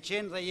kemi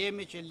qenë dhe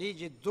jemi që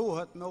ligji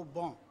duhet me u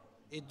bon,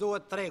 i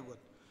duhet tregut.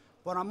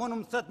 Por a mund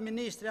më thëtë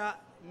ministra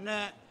në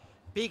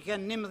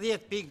pikën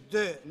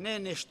 11.2, ne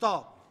në 7,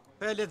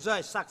 për e lexoj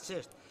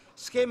saktësisht,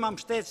 skema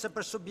mbështetëse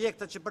për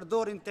subjektet që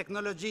përdorin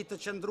teknologji të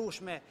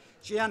qëndrueshme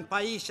që janë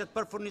pajisjet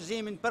për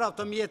furnizimin për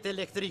automjete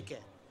elektrike.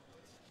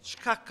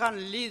 Çka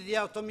kanë lidhje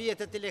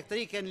automjetet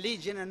elektrike në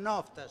ligjin e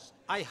naftës?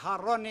 Ai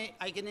harroni,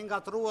 ai keni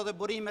ngatruar edhe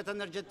burimet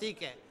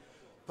energjetike.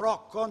 Pra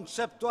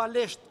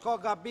konceptualisht ka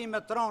gabime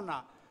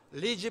trona,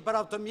 ligji për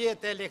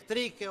automjete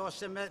elektrike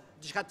ose me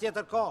diçka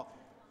tjetër ka.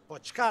 Po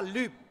qka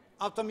lyp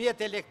automjet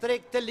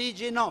elektrik të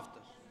ligji i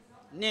naftës?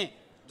 Ne,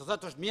 do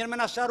thotë është mirë me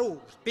na sharu,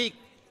 pik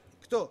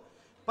këtu.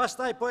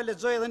 Pastaj po e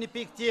lexoj edhe një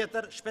pik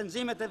tjetër,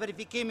 shpenzimet e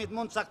verifikimit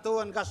mund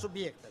caktohen nga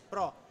subjektet.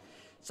 Pra,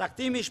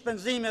 caktimi i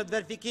shpenzimeve të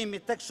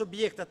verifikimit tek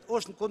subjektet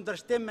është në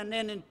kundërshtim me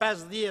nenin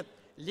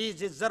 50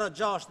 ligjit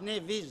 06 ne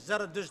vizh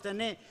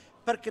 041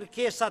 për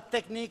kërkesa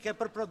teknike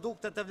për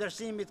produktet e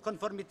vlerësimit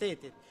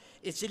konformitetit,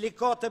 i cili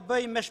ka të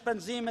bëjë me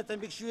shpenzimet e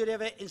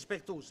mbikëqyrjeve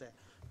inspektuese.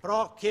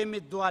 Pra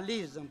kemi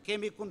dualizëm,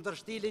 kemi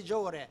kundërshti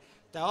ligjore,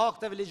 të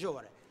akteve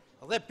ligjore.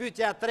 Dhe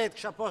pyetja e tretë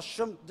kisha pas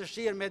shumë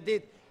dëshirë me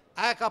ditë,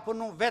 a e ka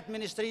punu vetë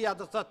ministria,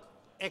 do thotë,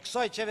 e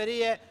kësaj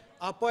qeverie,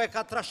 apo e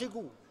ka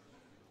trashëgu.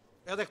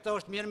 Edhe këto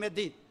është mirë me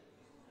ditë.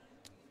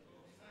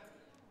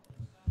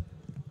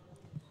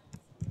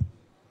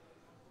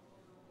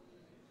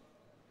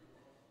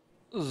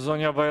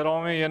 Zonja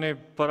Bajrami, jeni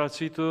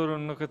paraqitur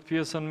në këtë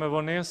pjesën me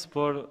vonesë,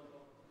 por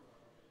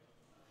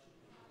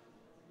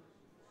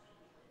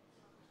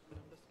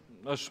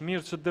është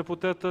mirë që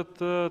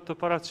deputetët të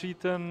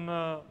paraqiten,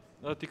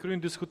 të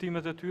kryejnë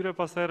diskutimet e tyre,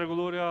 pastaj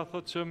rregulloria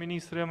thotë që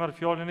ministri e marr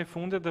fjalën e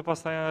fundit dhe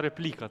pastaj janë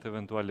replikat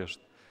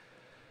eventualisht.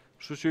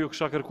 Kështu që ju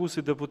kisha kërkuar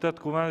si deputet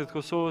Kuvendit të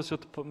Kosovës që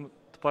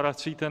të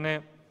paraqiteni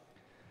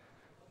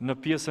në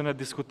pjesën e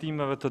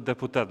diskutimeve të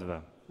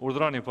deputetëve.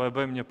 Urdhroni, po e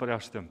bëjmë një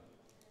përjashtim.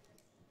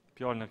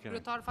 Fjalën e keni.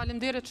 Kryetar,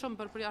 faleminderit shumë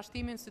për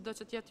përjashtimin, sido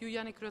që tjetë ju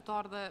jeni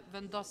kryetar dhe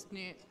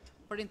vendosni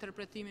për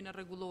interpretimin e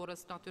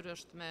rregullores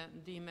natyrisht me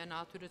ndihmën e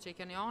atyre që i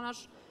keni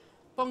anash.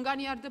 Po nga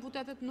njerë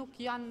deputetet nuk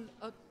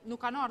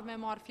kanë ardhur me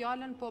marrë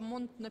fjalën, po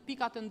mund në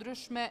pika të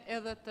ndryshme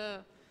edhe të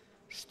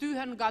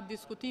shtyhen nga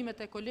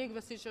diskutimet e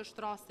kolegëve, siç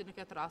është rasti në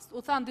këtë rast.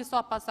 U thanë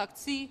disa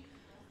pasaktësi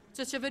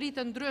që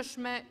qeveritë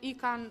ndryshme i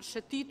kanë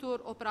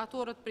shëtitur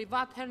operatorët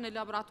privat, herë në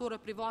laboratore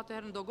private,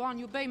 herë në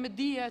dogan. Ju bëj me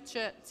dije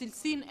që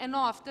cilësinë e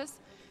naftës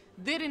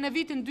deri në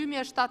vitin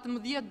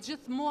 2017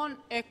 gjithmonë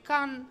e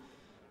kanë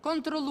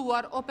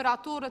kontrolluar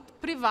operatorët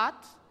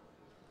privat,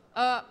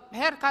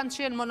 herë kanë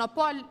qenë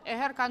monopol, e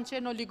herë kanë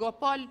qenë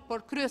oligopol,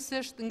 por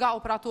kryesisht nga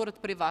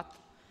operatorët privat.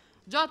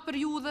 Gjatë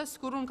periudhës,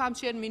 kur unë kam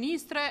qenë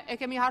ministre, e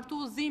kemi hartu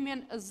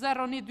udhëzimin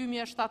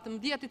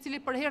 01/2017, i cili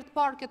për herë të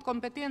parë këtë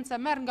kompetencë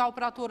merr nga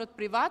operatorët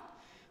privat,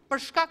 për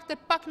shkak të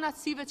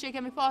pakënaqësive që e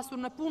kemi pasur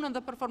në punën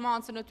dhe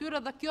performancën e tyre,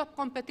 dhe kjo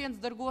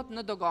kompetencë dërgohet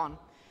në dogan.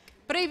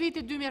 Prej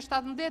vitit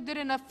 2017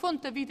 deri në fund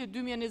të vitit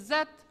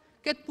 2020,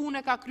 këtë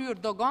punë ka kryer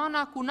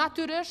dogana, ku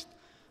natyrisht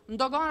në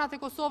doganat e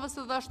Kosovës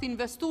edhe është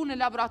investuar në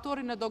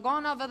laboratorin e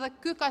doganave dhe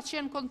ky ka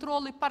qenë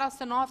kontrolli para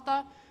se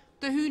nafta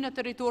të hyjë në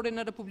territorin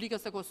e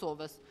Republikës së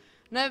Kosovës.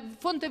 Në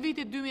fund të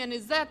vitit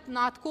 2020, në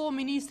atë kohë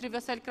ministri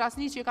Vesel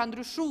Krasniqi ka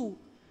ndryshuar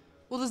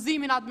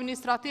udhëzimin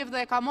administrativ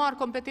dhe e ka marrë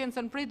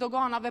kompetencën prej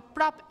doganave,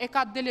 prap e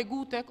ka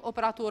delegu tek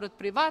operatorët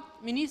privat.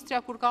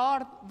 Ministrja kur ka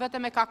ardhur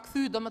vetëm e ka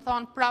kthy,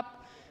 domethënë prap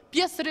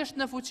pjesërisht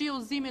në fuqi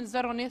udhëzimin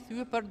 01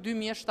 thyë për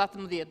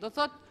 2017. Do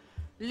thotë,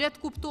 le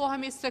të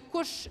kuptohemi se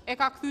kush e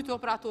ka kthy te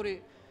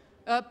operatori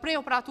prej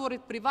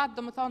operatorit privat,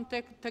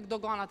 domethënë tek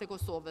doganat e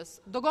Kosovës.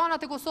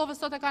 Doganat e Kosovës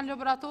sot e kanë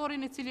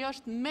laboratorin i cili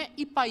është me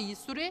i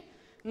pajisuri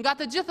nga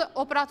të gjithë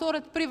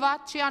operatorët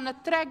privat që janë në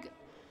treg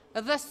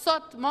dhe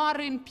sot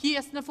marrin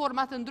pjesë në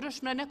forma të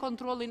ndryshme në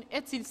kontrollin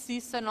e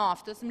cilësisë së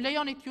naftës. Më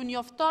lejoni t'ju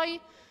njoftoj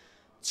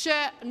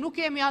që nuk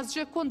kemi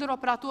asgjë kundër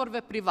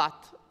operatorëve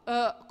privat.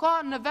 Ka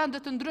në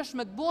vendet të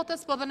ndryshme të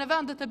botës, po dhe në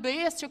vendet të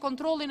BE-s që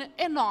kontrollin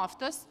e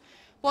naftës,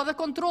 po dhe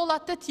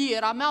kontrollat të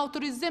tjera me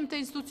autorizim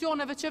të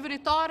institucioneve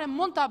qeveritare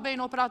mund ta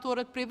bëjnë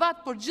operatorët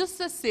privat, por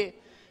gjithsesi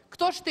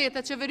këto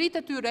shtete,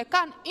 qeveritë e tyre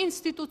kanë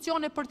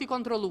institucione për t'i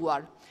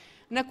kontrolluar.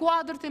 Në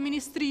kuadër të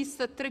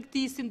Ministrisë të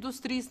Tregtisë,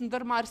 Industrisë,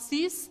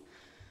 Ndërmarrësisë,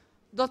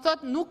 do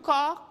thotë nuk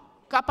ka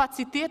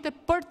kapacitete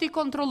për t'i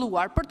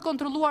kontrolluar, për të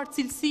kontrolluar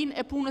cilësinë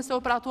e punës e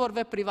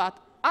operatorëve privat.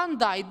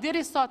 Andaj,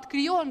 derisa të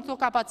krijohen këto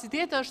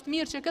kapacitete, është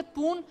mirë që këtë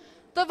punë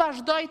të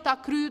vazhdoj ta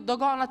kryej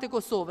doganat e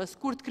Kosovës.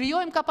 Kur të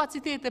krijojmë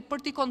kapacitete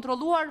për t'i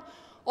kontrolluar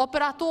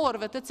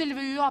operatorëve të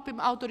cilëve ju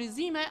japim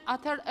autorizime,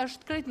 atëherë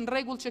është krejt në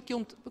rregull që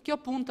kjo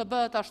punë të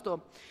bëhet ashtu.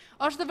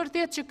 Është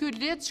vërtet që ky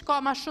ligj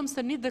ka më shumë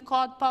se një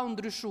dekadë pa u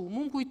ndryshuar.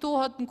 Mund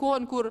kujtohet në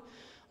kohën kur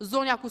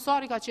zonja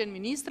Kusari ka qenë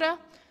ministre,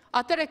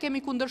 atëherë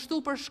kemi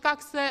kundërshtuar për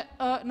shkak se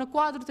në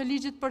kuadër të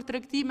ligjit për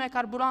tregtime e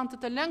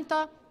karburante të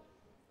lëngta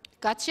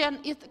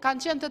kanë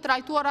qenë të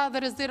trajtuara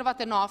dhe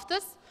rezervat e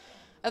naftës,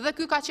 edhe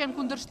ky ka qenë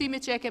kundërshtimi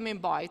që e kemi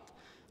mbajt.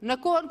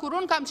 Në kohën kur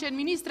unë kam qenë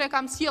ministre,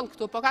 kam sjell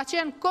këtu, po ka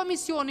qenë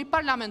komisioni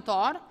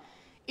parlamentar,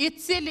 i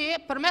cili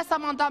përmes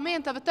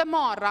amandamenteve të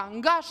marra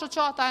nga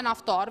shoqata e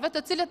naftarëve,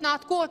 të cilët në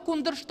atë kohë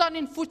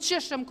kundërshtonin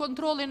fuqishëm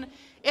kontrollin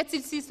e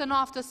cilësisë së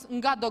naftës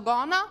nga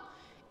dogana,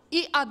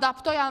 i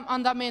adaptoi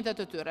amendamentet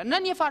e tyre. Në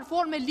një farë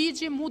forme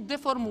ligji mu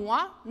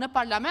deformua në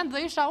parlament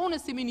dhe isha unë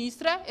si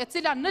ministre, e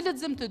cila në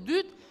lexim të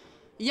dytë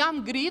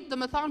jam ngrit,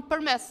 domethënë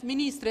përmes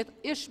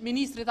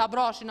ministrit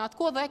Abrashin atë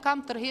kohë dhe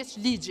kam tërheq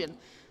ligjin,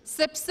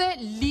 sepse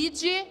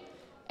ligji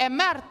e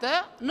merrte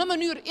në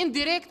mënyrë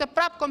indirekte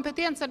prap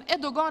kompetencën e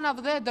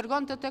doganave dhe e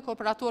dërgonte tek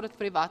operatorët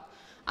privat.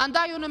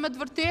 Andaj unë me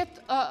të vërtet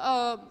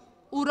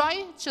uroj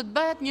që të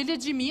bëhet një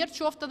ligj i mirë,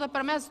 qoftë edhe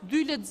përmes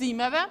 2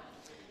 leximeve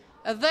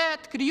dhe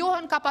të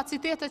krijohen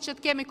kapacitete që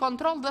të kemi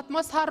kontroll dhe të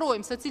mos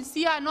harrojmë se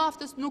cilësia e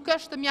naftës nuk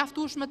është e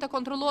mjaftueshme të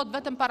kontrollohet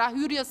vetëm para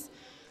hyrjes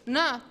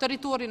në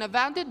territorin e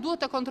vendit,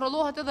 duhet të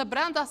kontrollohet edhe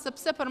brenda,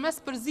 sepse përmes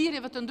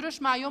përzierjeve të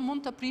ndryshme ajo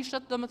mund të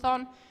prishet,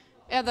 domethënë,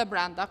 edhe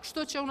brenda.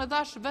 Kështu që unë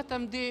dash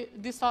vetëm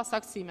disa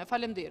saksime.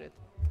 Faleminderit.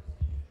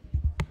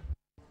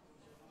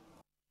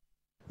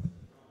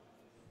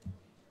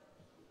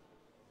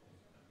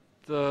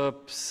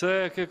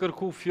 Pse ke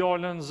kërku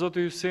fjalën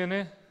zoti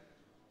Hyseni?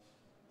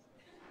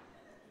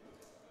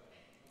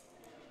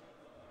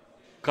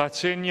 Ka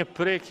qenë një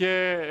prekje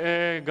e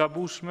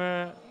gabueshme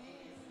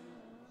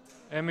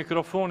e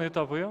mikrofonit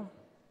apo jo?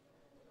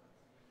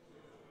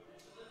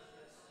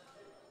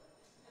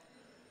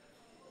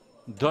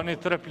 Doni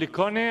të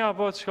replikoni,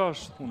 apo çka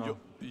është puna?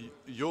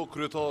 Jo,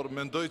 kryetar,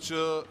 mendoj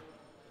që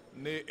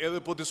ne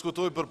edhe po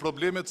diskutojmë për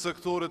problemet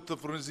sektorit të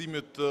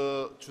furnizimit të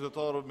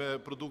qytetarëve me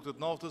produktet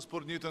naftës,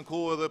 por njëjtën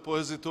kohë edhe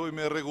po hezitojmë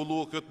me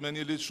rregullu këtë me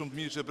një ligj shumë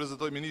të mirë që e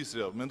prezantoi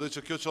ministrja. Mendoj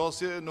që kjo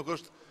çështje nuk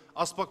është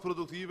as pak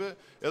produktive,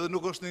 edhe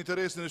nuk është në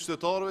interesin e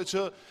qytetarëve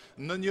që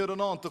në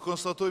njërin anë të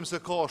konstatojmë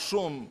se ka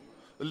shumë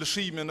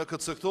lëshime në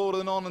këtë sektor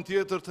dhe në anën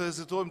tjetër të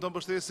hezitojmë të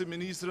mbështesim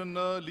ministrin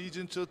në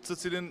ligjin të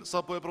cilin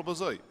sapo e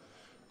propozoi.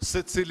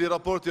 Se cili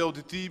raport i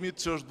auditimit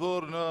që është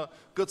bërë në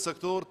këtë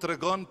sektor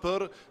tregon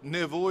për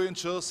nevojën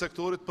që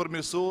sektorit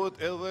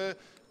përmirësohet edhe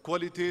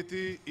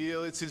kualiteti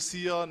edhe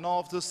cilësia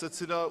naftës e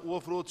cila u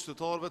ofrohet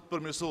qytetarëve të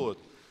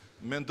përmirësohet.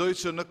 Mendoj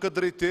që në këtë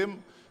drejtim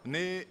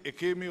ne e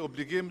kemi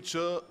obligim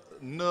që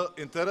në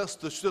interes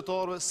të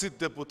qytetarëve si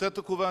deputet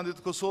të Kuvendit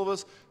të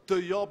Kosovës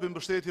të japin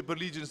mbështetje për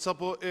ligjin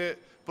sapo e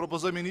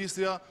propozoi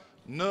ministrja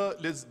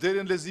deri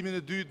në leximin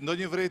e dytë,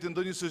 ndonjë vretje,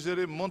 ndonjë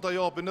sugjerim mund ta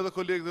japin edhe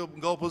kolegët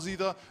nga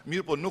opozita,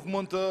 mirë po nuk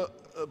mund të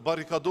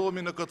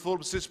barrikadohemi në këtë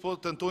formë siç po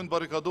tentojnë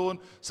barrikadohen,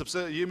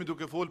 sepse jemi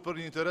duke folë për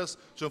një interes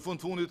që në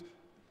fundit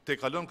te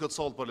kalon këtë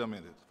sallë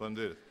parlamentit.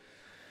 Faleminderit.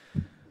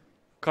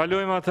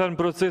 Kalojmë atëherë në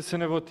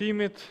procesin e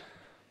votimit.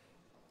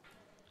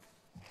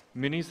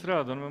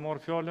 Ministra, do në me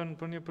marrë fjallën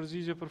për një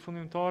përgjigje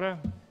përfundimtare.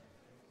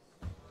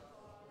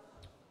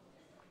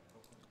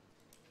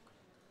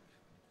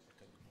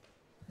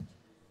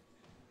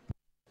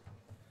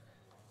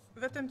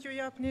 Vetëm t'ju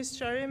jap një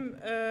sqarim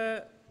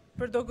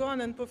për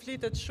doganën po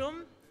flitet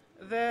shumë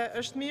dhe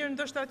është mirë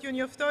ndoshta t'ju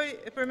njoftoj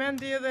e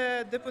përmendi edhe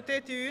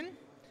deputeti ynë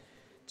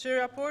që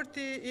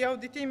raporti i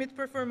auditimit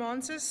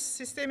performancës,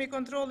 sistemi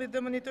kontrollit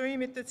dhe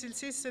monitorimit të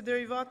cilësisë së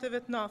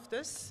derivateve të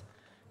naftës.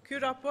 Ky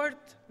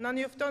raport na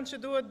njofton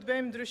që duhet të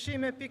bëjmë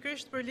ndryshime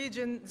pikërisht për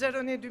ligjin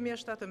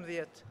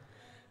 01/2017.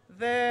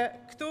 Dhe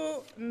këtu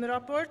në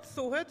raport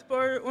thuhet,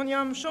 por unë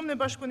jam shumë në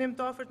bashkëpunim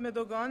të afërt me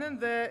doganën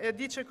dhe e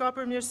di që ka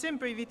përmirësim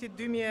për i vitit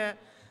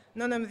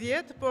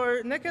 2019,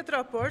 por në këtë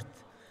raport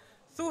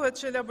thuhet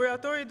që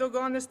laboratori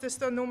doganës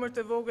teston numër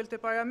të vogël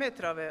të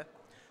parametrave.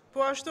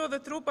 Po ashtu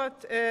dhe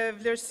trupat e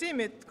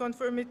vlerësimit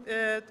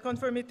të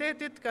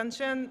konformitetit kanë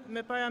qenë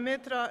me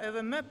parametra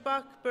edhe më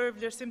pak për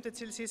vlerësim të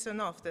cilësisë së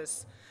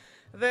naftës.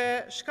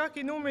 Dhe shkak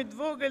i numrit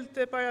vogël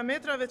të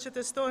parametrave që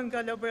testohen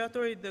nga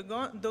laboratori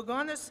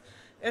doganës,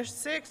 është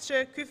sekt që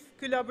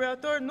ky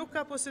laborator nuk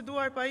ka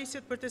poseduar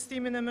pajisjet për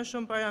testimin e më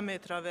shumë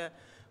parametrave,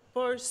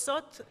 por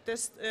sot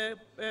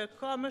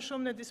ka më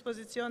shumë në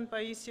dispozicion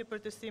pajisje për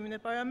testimin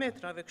e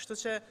parametrave, kështu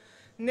që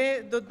ne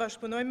do të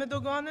bashkëpunojmë me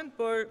doganën,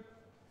 por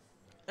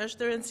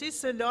është rëndësisë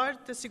së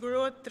lartë të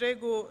sigurohet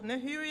tregu në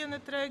hyrje në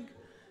treg,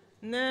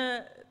 në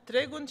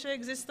tregun që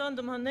ekziston,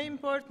 domethënë në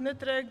import, në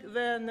treg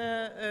dhe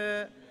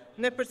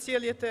në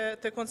përcjellje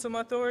të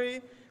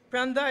konsumatori.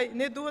 Prandaj,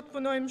 ne duhet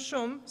punojmë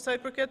shumë, sa i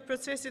përket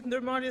procesit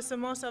ndërmarrjes së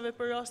masave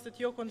për rastet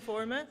jo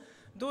konforme,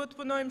 duhet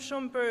punojmë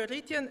shumë për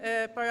rritjen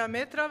e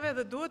parametrave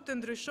dhe duhet të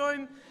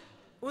ndryshojmë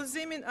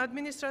udhëzimin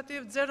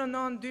administrativ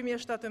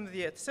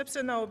 09/2017,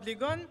 sepse na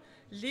obligon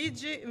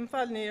ligji,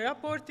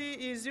 raporti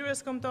i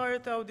zyres kombëtare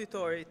të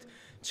auditorit.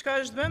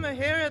 Çka është bërë më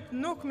herët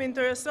nuk më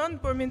intereson,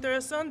 por më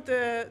intereson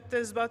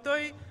të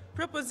zbatoj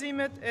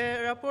propozimet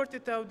e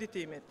raportit të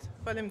auditimit.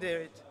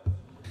 Faleminderit.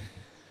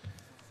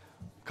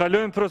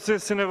 Kalojmë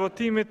procesin e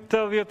votimit.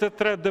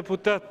 83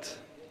 deputet.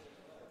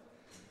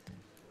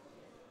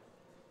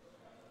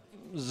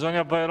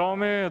 Zonja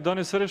Bajrami,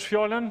 doni sërish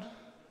fjallën?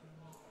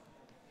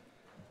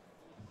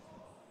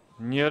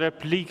 Një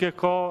replike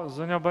ka,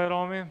 zonja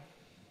Bajrami?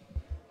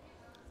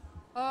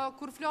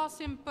 Kur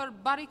flasim për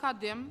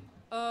barikadim,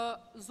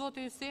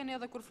 Zotë Juseni,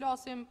 edhe kur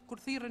flasim, kur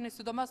thirreni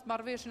sidomos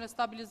marrëveshjen e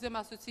stabilizim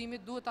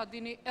asociimit, duhet ta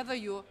dini edhe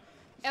ju,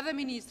 edhe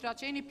ministra,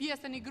 që jeni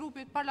pjesë e një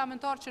grupit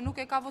parlamentar që nuk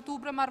e ka votu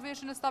për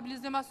marrëveshjen e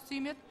stabilizim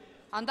asociimit,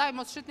 andaj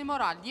mos shitni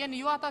moral. Jeni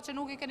ju ata që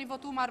nuk e keni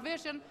votu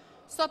marrëveshjen,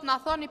 sot na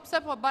thoni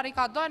pse po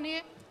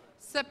barikadoni,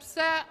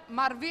 sepse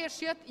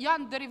marrëveshjet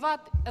janë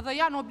derivat dhe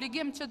janë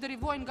obligim që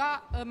derivojnë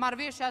nga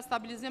marrëveshja e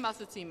stabilizim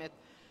asociimit.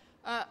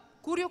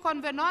 Kur ju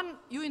konvenon,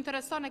 ju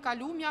intereson e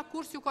kalumja,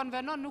 kur s'ju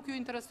konvenon, nuk ju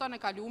intereson e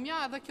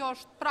kalumja, edhe kjo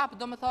është prapë,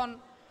 do më thonë,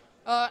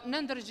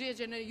 në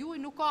ndërgjegjen e juj,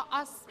 nuk ka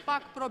as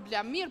pak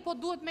problem. Mirë, po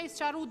duhet me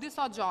isqaru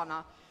disa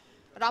gjana.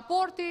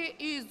 Raporti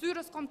i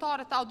zyrës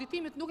kombëtare të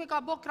auditimit nuk e ka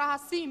bë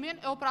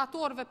krahasimin e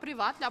operatorëve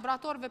privat,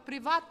 laboratorëve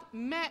privat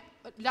me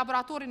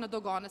laboratorin në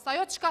doganës.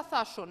 Ajo çka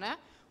thashun,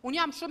 unë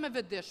jam shumë e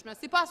vetëdijshme.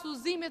 Sipas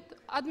udhëzimit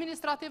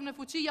administrativ në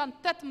fuqi janë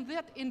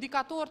 18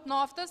 indikatorë të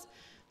naftës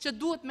që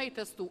duhet me i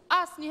testu.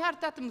 Asnjëherë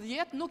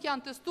 18 nuk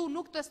janë testu,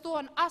 nuk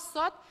testohen as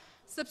sot,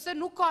 sepse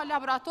nuk ka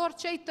laborator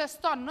që i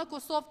teston në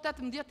Kosovë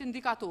 18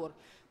 indikator.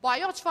 Po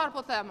ajo çfarë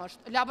po them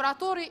është,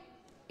 laboratori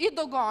i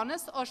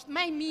doganës është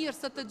më i mirë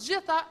se të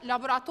gjitha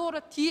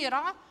laboratorët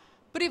tjera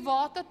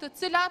private, të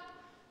cilat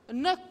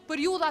në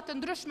periudha të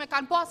ndryshme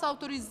kanë pas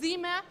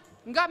autorizime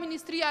nga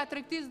Ministria e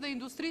Tregtisë dhe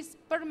Industrisë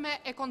për me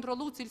e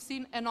kontrollu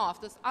cilësinë e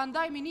naftës.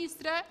 Andaj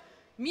ministre,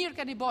 mirë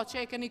keni bë që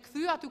e keni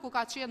kthy aty ku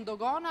ka qenë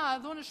dogana,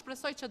 edhe unë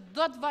shpresoj që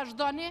do të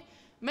vazhdoni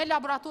me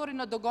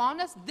laboratorin e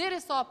doganës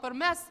derisa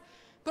përmes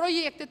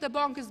projektit e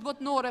Bankës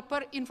Botërore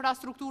për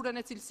infrastrukturën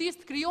e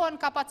cilësisë krijohen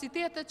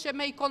kapacitetet që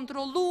me i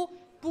kontrollu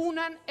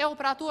punën e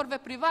operatorëve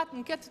privat,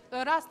 në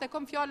këtë rast e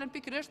kam fjalën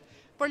pikërisht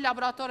për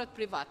laboratorët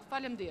privat.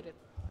 Faleminderit.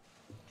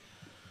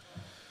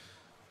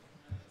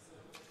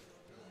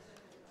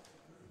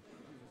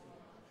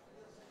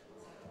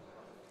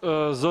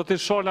 Zoti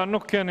Shola,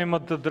 nuk keni më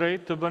të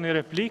drejtë të bëni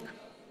replik.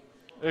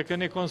 E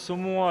keni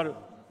konsumuar,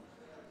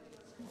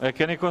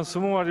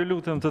 ju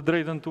lutem, të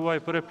drejtën tuaj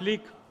për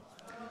replik.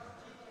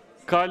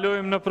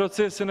 Kalojmë në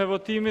procesin e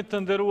votimit.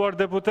 Të nderuar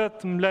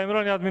deputet, më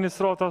lajmëroni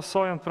administrata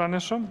sa janë të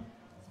pranishëm.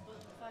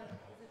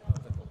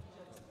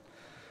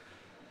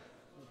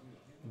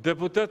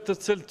 Deputet të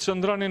cilët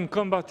qëndronin në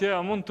këmbë atje,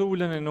 a mund të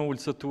uleni në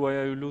ulësët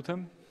tuaja, ju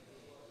lutem?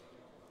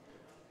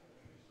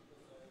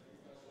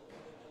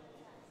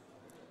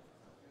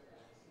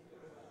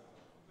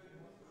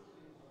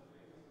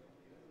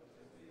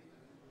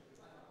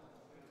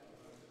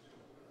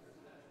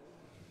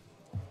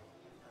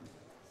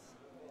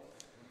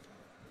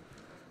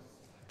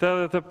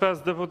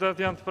 85 deputet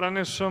janë të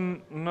pranishëm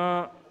në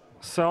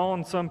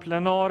seancën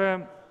plenare.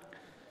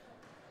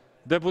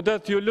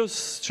 Deputet ju lus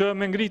që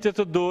me ngritje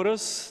të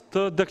dorës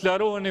të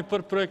deklaroheni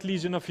për projekt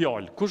ligji në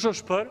fjalë. Kush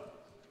është për?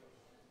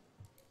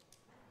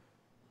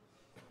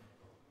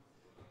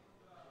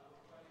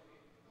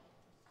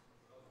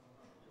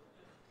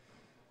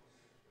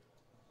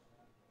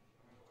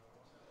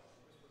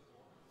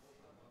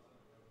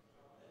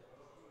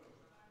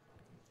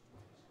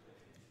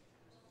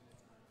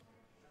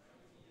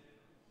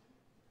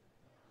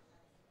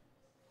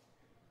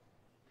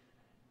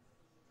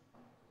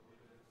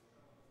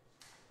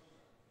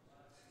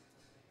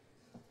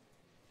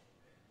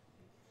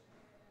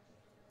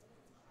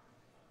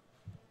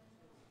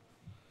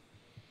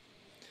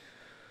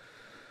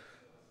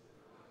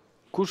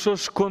 Kush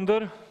është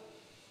kundër?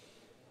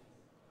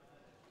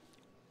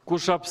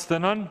 Kush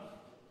abstenon?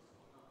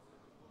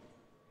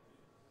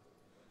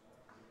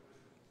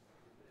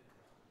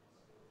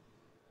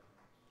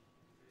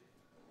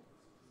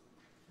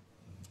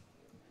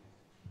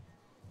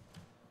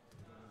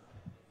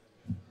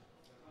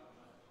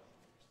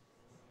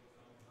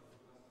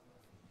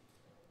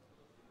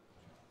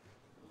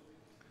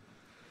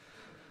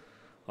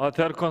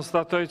 Atëherë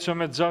konstatoj që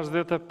me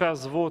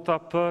 65 vota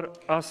për,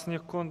 asnjë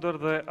kundër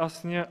dhe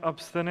asnjë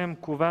abstenim,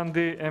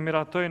 kuvendi e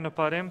miratoi në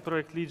parim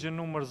projekt ligji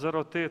numër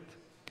 08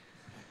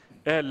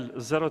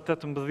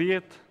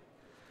 L018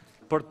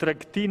 për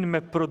tregtin me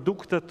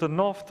produkte të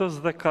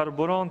naftës dhe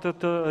karburante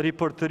të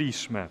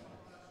ripërtërishme.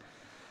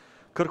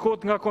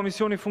 Kërkohet nga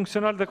Komisioni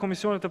Funksional dhe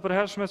Komisionet e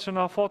përhershme që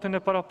në afatin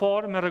e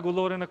paraparë me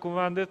rregullorin e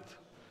kuvendit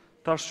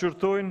ta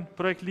shqyrtojnë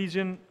projekt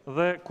ligjin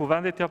dhe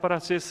kuvendit ja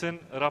paraqesin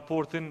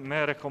raportin me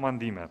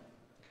rekomandime.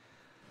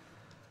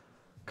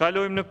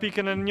 Kalojmë në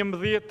pikën e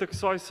 11 të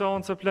kësaj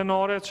seance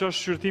plenare, që është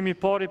shqyrtimi i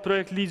parë i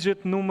projekt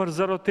ligjit numër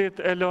 08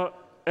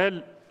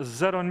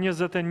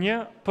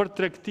 L021 për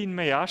tregtin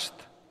me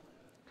jashtë.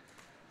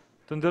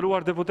 Të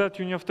nderuar deputet,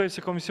 ju njoftoj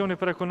se Komisioni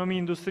për Ekonomi,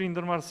 Industri,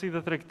 Ndërmarrësi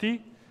dhe Tregti,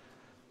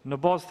 në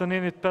bazë të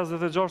nenit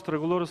 56 të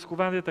rregullorës së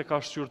kuvendit e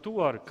ka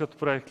shqyrtuar këtë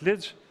projekt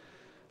ligj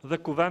dhe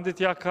kuvendit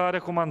ja ka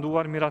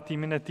rekomanduar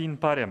miratimin e tij në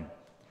parim.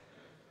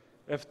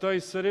 E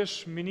ftoj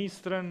sërish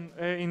Ministrën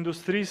e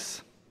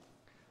Industrisë,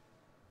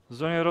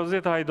 zonja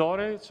Rozeta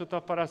Hajdare, që ta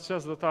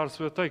paraqes dhe ta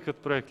arsyetoj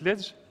këtë projekt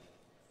ligj.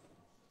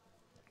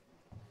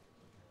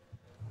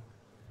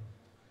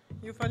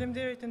 Ju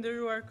falemnderit të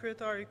nderuar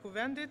kryetari i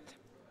kuvendit,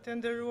 të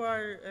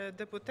nderuar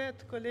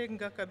deputet, kolegë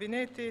nga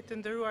kabineti,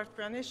 të nderuar të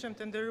pranishëm,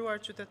 të nderuar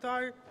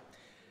qytetar.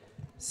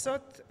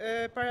 Sot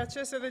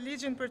paraqes edhe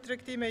ligjin për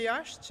tregtime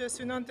jashtë që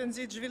synon të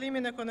nxit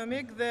zhvillimin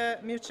ekonomik dhe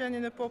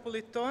mirëqenien e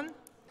popullit ton,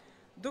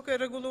 duke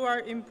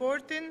rregulluar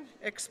importin,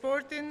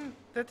 eksportin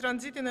dhe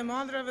tranzitin e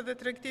mallrave dhe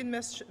tregtin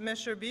me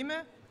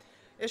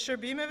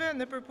shërbimeve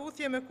në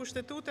përputhje me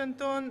kushtetutën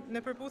ton,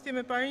 në përputhje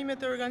me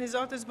parimet e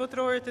Organizatës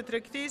Botërore të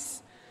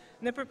Tregtisë,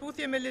 në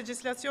përputhje me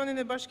legjislacionin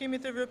e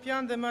Bashkimit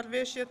Evropian dhe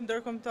marrëveshjet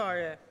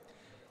ndërkombëtare.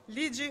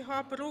 Ligji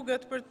hap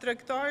rrugët për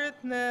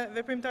tregtarët në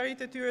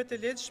veprimtaritë e tyre të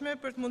lehtëshme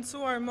për të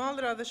mundësuar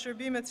mallra dhe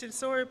shërbime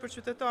cilësore për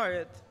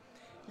qytetarët.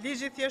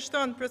 Ligji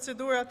thjeshton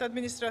procedurat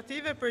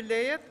administrative për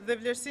lejet dhe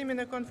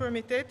vlerësimin e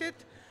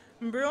konformitetit,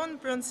 mbron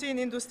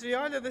pronësinë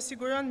industriale dhe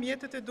siguron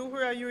mjetet e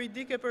duhura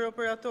juridike për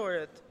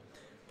operatorët.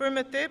 Për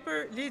më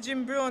tepër, ligji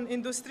mbron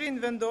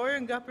industrinë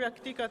vendore nga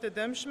praktikat e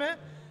dëmshme,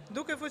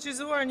 duke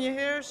fuqizuar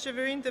njëherë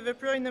qeverinë të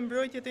veprojnë në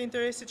mbrojtje të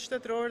interesit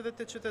shtetëror dhe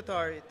të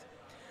qytetarit.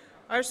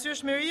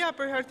 Arsyeshmëria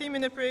për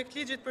hartimin e projekt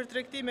ligjit për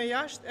tregtime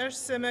jashtë është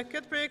se me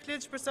këtë projekt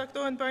ligj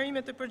përcaktohen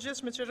parimet e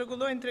përgjithshme që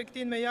rregullojnë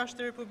tregtinë me jashtë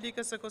të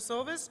Republikës së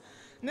Kosovës,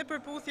 në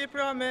përputhje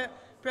pra me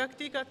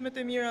praktikat më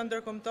të mira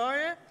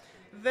ndërkombëtare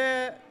dhe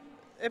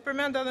e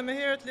përmenda edhe më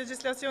herët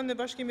legjislacionin e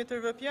Bashkimit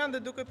Evropian dhe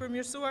duke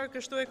përmirësuar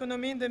kështu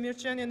ekonominë dhe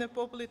mirëqenien e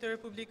popullit të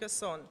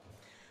Republikës sonë.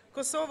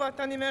 Kosova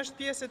tani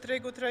është pjesë e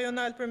tregut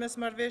rajonal përmes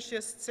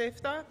marrëveshjes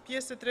CEFTA,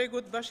 pjesë e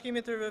tregut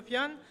Bashkimit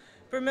Evropian,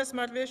 përmes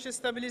marrëveshjes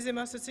stabilizim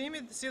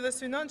asociimit, si dhe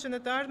synon që në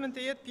të ardhmen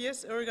të jetë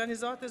pjesë e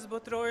Organizatës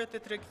Botërore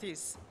të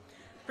Tregtisë.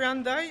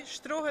 Prandaj,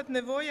 shtrohet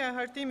nevoja e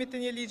hartimit të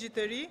një ligji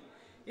të ri,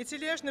 i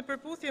cili është në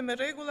përputhje me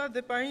rregullat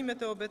dhe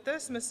parimet e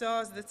OBT-s,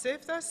 MSA-s dhe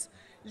CEFTA-s,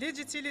 ligj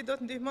i cili do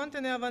të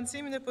ndihmonte në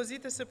avancimin e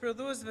pozitës së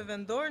prodhuesve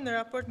vendor në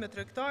raport me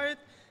tregtarët,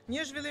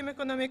 një zhvillim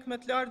ekonomik më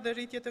të lartë dhe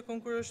rritje të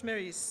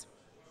konkurrueshmërisë.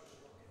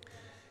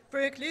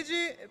 Projekt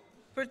ligji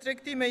për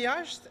tregtime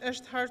jashtë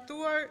është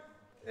hartuar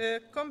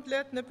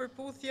komplet në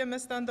përputhje me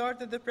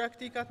standardet dhe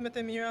praktikat më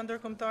të mira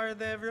ndërkombëtare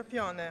dhe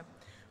evropiane.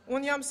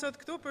 Unë jam sot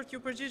këtu për t'ju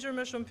përgjigjur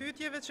me shumë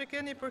pyetjeve që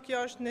keni, por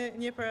kjo është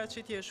një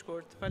paraqitje e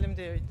shkurt.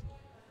 Faleminderit.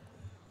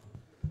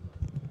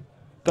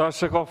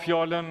 Tash e ka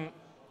fjalën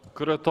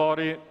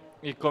kryetari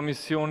i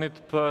Komisionit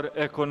për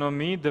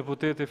Ekonomi,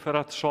 deputeti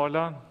Ferhat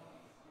Shala.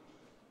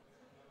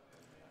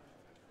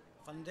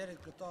 Faleminderit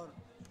kryetar.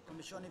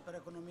 Komisioni për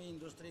Ekonomi,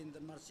 Industri,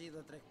 Ndërmarrësi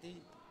dhe Tregti,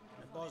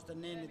 në bazë të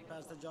nenit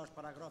 56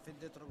 paragrafit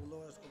dhe të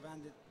rregullorës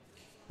kuvendit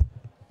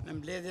në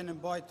mbledhjen e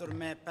mbajtur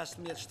me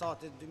 15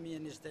 shtatit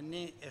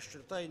 2021 e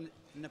shqyrtoi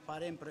në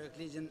parim projekt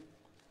ligjin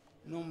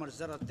numër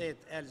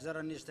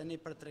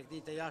 08L021 për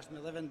tregtitë e jashtme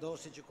dhe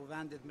vendosi që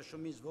kuvendit me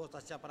shumicë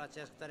votas që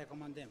paraqes këtë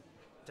rekomandim.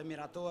 Të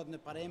miratohet në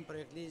parim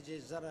projekt ligji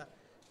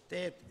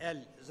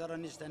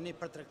 08L021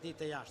 për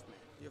tregtitë e jashtme.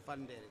 Ju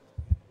falenderit.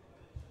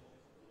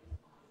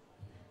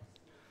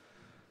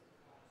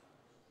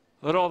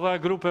 Radha e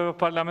grupeve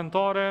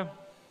parlamentare.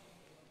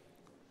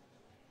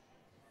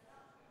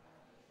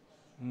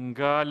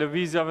 Nga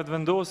lëvizjave të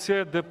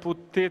vendosje,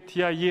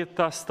 deputetja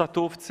Jeta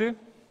Statovci.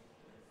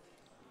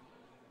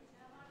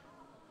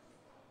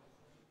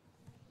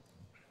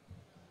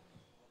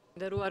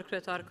 Nderuar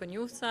kryetar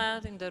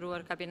Konjusa,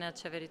 nderuar kabinet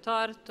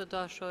qeveritar, të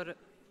dashur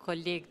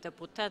kolegë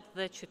deputet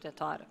dhe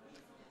qytetarë.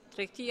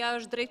 Tregtia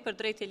është drejt për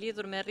drejt e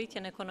lidhur me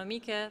rritjen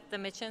ekonomike dhe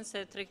me qenë se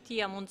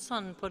tregtia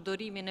mundëson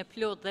përdorimin e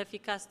plot dhe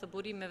efikas të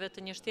burimeve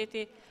të një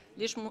shteti,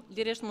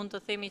 lirisht mund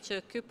të themi që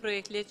ky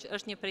projekt ligj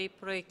është një prej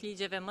projekt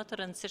ligjeve më të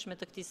rëndësishme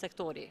të këtij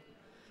sektori.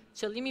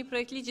 Qëllimi i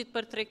projekt ligjit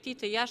për tregti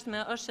të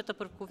jashtme është që të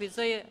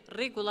përkufizojë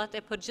rregullat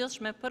e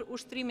përgjithshme për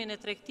ushtrimin e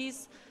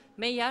tregtisë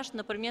me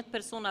jashtë nëpërmjet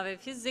personave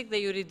fizik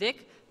dhe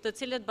juridik, të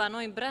cilët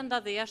banojnë brenda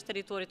dhe jashtë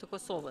territorit të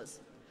Kosovës.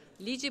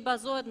 Ligji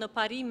bazohet në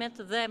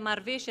parimet dhe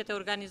marrëveshjet e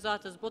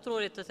organizatës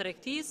botërore të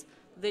tregtisë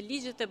dhe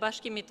ligjet e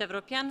Bashkimit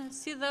Evropian,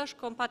 si dhe është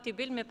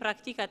kompatibil me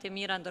praktikat e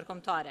mira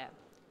ndërkombëtare.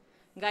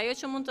 Nga ajo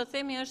që mund të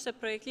themi është se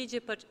projekt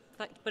ligji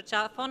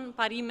përqafon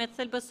parimet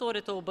thelbësore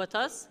të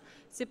UBT-s,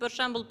 si për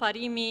shembull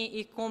parimi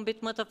i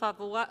kombit më të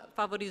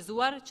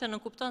favorizuar, që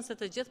nënkupton se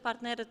të gjithë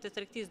partnerët e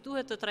tregtisë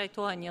duhet të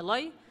trajtohen një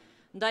lloj,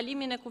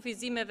 ndalimin e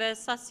kufizimeve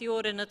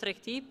sasiore në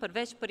tregti,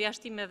 përveç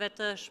përjashtimeve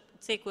të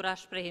cekura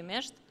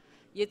shprehimisht,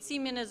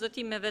 jetësimin e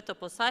zotimeve të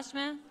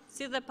posaçme,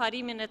 si dhe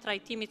parimin e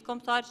trajtimit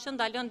kombëtar që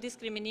ndalon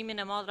diskriminimin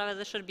e madrave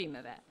dhe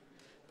shërbimeve.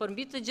 Por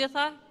mbi të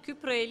gjitha, ky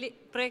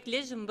projekt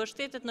ligj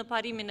mbështetet në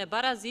parimin e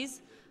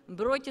barazisë,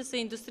 mbrojtjes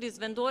së industrisë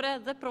vendore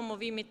dhe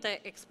promovimit të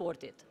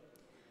eksportit.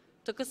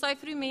 Të kësaj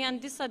fryme janë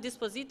disa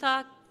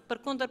dispozita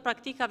përkundër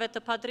praktikave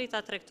të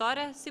padrejta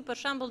tregtare, si për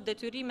shembull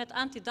detyrimet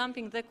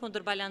antidumping dhe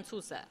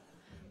kundërbalancuese.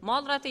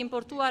 Mallrat e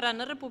importuara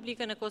në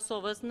Republikën e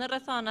Kosovës në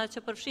rrethana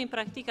që përfshin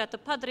praktika të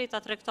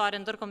padrejta tregtare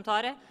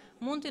ndërkombëtare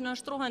mund të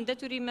nënshtrohen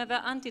detyrimeve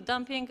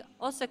antidumping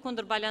ose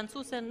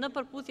kundërbalancuese në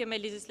përputhje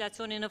me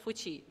legjislacionin në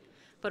fuqi.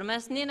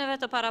 Përmes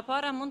neneve të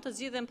parapara mund të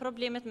zgjidhen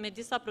problemet me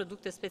disa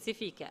produkte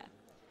specifike.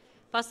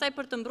 Pastaj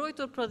për të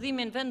mbrojtur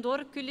prodhimin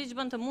vendor, ky ligj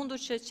bën të mundur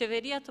që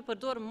qeveria të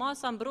përdorë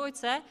masa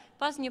mbrojtëse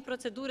pas një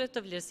procedure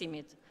të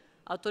vlerësimit.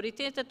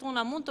 Autoritetet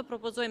tona mund të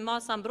propozojnë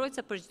masa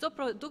mbrojtëse për çdo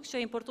produkt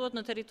që importohet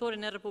në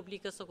territorin e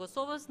Republikës së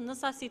Kosovës në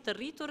sasi të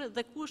rritur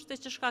dhe kushte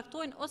që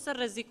shkaktojnë ose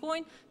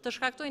rrezikojnë të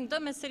shkaktojnë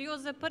dëme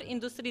serioze për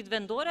industritë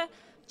vendore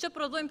që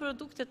prodhojnë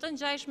produkte të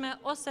ngjashme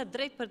ose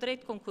drejt për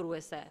drejt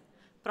konkurruese.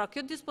 Pra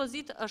kjo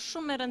dispozitë është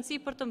shumë e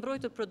rëndësishme për të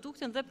mbrojtur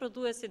produktin dhe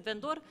prodhuesit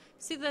vendor,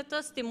 si dhe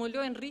të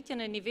stimulojnë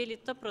rritjen e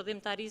nivelit të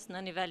prodhimtarisë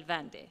në nivel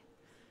vendi.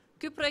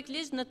 Ky projekt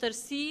ligj në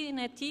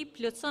tërësinë e tij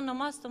plotëson në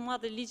masë të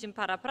madhe ligjin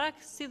paraprak,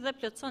 si dhe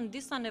plotëson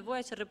disa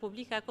nevoja që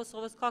Republika e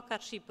Kosovës ka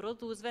karshi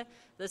prodhuesve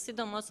dhe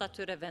sidomos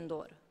atyre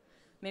vendor.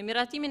 Me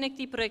miratimin e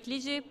këtij projekt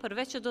ligji,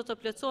 përveç që do të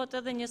plotësohet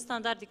edhe një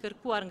standard i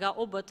kërkuar nga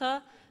OBT,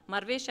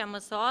 marrëveshja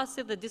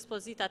MSOA-si dhe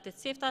dispozitat e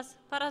CEFTA-s,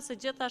 para së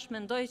gjithash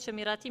mendoj që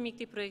miratimi i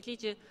këtij projekt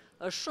ligji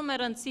është shumë e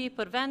rëndësishme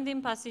për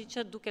vendin, pasi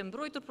që duke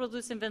mbrojtur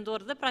prodhuesin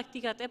vendor dhe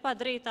praktikat e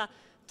padrejta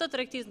të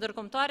tregtisë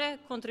ndërkombëtare,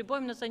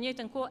 kontribuojmë në të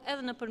njëjtën kohë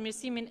edhe në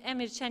përmirësimin e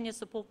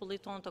mirëqenies së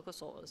popullit tonë të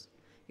Kosovës.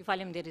 Ju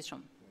faleminderit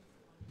shumë.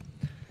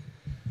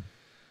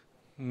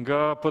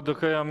 Nga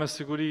PDK-ja me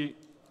siguri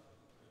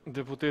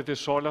deputeti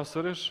Shala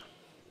sërish.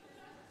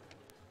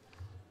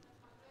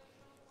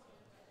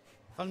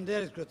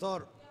 Faleminderit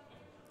kryetar.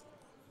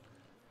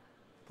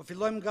 Po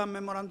fillojmë nga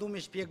memorandumi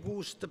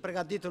shpjegues të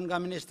përgatitur nga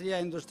Ministria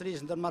e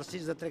Industrisë,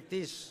 Ndërmarrësisë dhe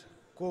Tregtisë,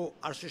 ku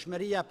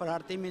arsyeshmëria për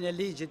hartimin e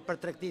ligjit për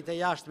tregtitë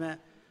e jashtme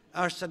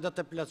është se do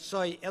të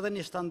plotësoj edhe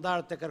një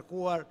standard të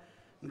kërkuar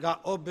nga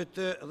OBT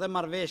dhe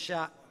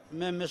marrëveshja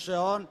me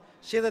MSO-n,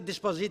 si dhe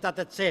dispozitat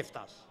e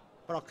CEFTA-s.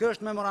 Pra ky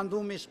është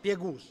memorandumi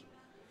shpjegues.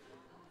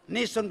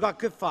 Nisën nga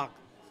ky fakt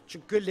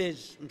që ky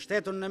ligj,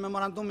 mbështetur në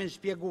memorandumin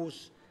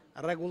shpjegues,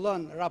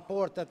 rregullon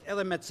raportet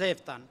edhe me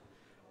CEFTA-n.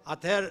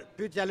 Atëherë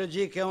pyetja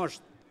logjike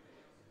është: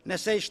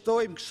 nëse i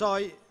shtojmë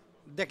kësaj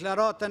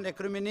deklaratën e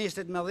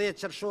kryeministrit me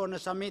 10 qershor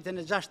në samitin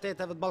e 6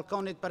 shteteve të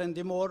Ballkanit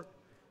Perëndimor,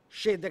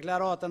 shi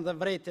deklaratën dhe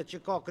vërejtjet që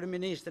ka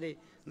kryeministri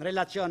në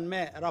relacion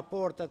me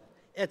raportet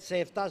e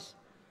CEFTA-s,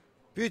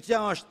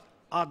 pyetja është: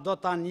 a do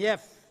ta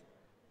njeh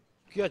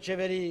kjo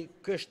qeveri,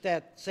 ky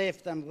shtet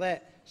CEFTA-n dhe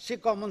si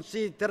ka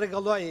mundësi të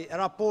rregullojë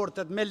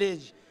raportet me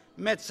ligj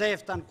me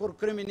CEFTA-n kur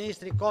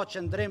kryeministri ka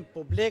qendrim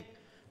publik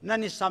në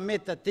një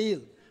samit të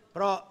tillë?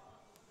 Pra,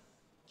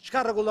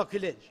 çka rregullon ky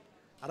ligj?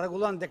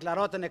 Rregullon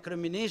deklaratën e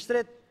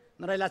kryeministrit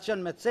në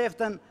relacion me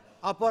CEFTA-n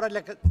apo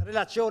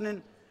relacionin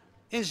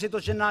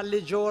institucional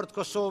ligjor të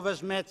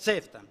Kosovës me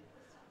CEFTA-n?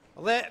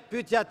 Dhe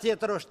pyetja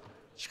tjetër është: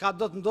 çka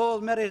do të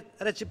ndodhë me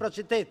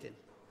reciprocitetin?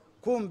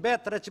 Ku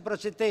mbet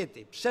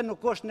reciprociteti? Pse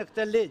nuk është në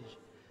këtë ligj?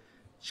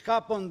 Çka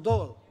po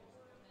ndodh?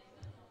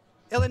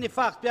 Edhe një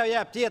fakt pja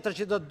jep tjetër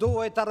që do të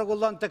duhet të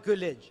rregullon të ky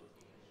ligj.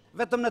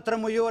 Vetëm në 3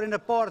 mujorin e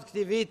parë të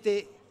këtij viti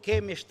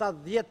kemi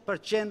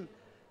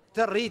 70%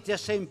 të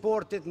rritjes së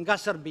importit nga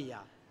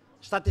Serbia.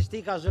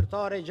 Statistika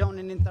zyrtare i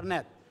gjonin në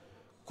internet.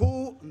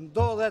 Ku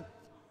ndodhet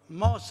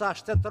masa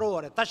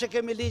shtetërore? Tash e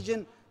kemi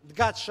ligjin të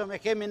gatshëm,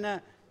 e kemi në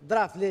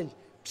draft ligj.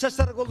 Pse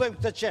se rregullojmë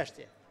këtë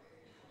çështje?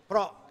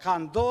 Pra, ka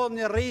ndodhur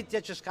një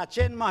rritje që s'ka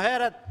qenë më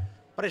herët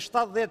për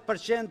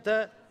 70%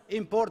 të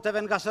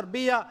importeve nga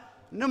Serbia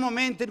në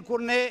momentin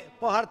kur ne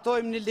po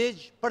hartojmë një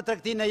ligj për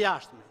tregtinë e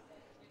jashtme.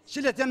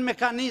 Cilat janë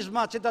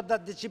mekanizmat që do të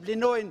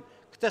disciplinojnë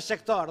këtë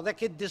sektor dhe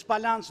këtë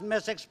disbalancë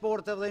mes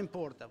eksporteve dhe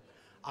importeve?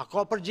 A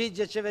ka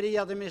përgjigje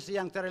qeveria dhe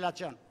ministria në këtë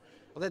relacion?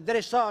 Dhe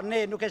derisa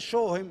ne nuk e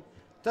shohim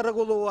të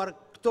rregulluar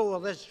këto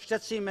dhe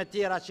shqetësime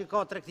tjera që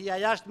ka tregtia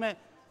jashtme,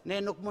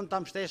 ne nuk mund ta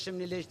mbështesim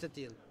një ligj të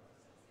tillë.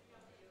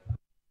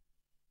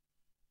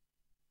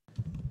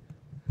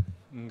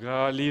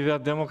 Nga Lidhja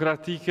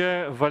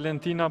Demokratike,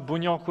 Valentina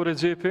Bunjaku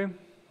Rexhepi.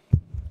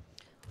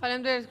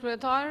 Faleminderit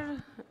kryetar,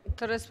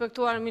 të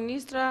respektuar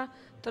ministra,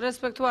 të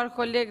respektuar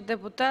kolegë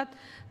deputet,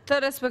 të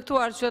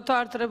respektuar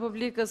qytetar të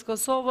Republikës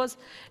Kosovës,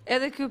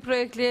 edhe ky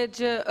projekt ligj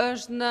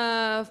është në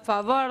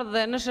favor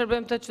dhe në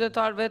shërbim të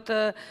qytetarëve të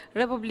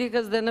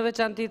Republikës dhe në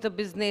veçanti të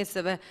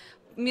bizneseve.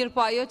 Mirë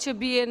po, ajo që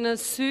bie në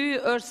sy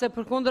është se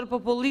përkundër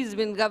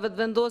populizmin nga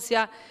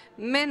vetëvendosja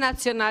me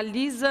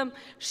nacionalizëm,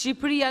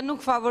 Shqipëria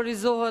nuk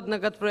favorizohet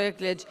në këtë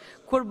projekt ligj,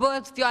 kur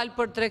bëhet fjalë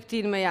për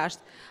tregtinë me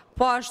jashtë.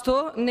 Po ashtu,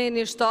 në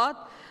një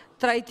shtat,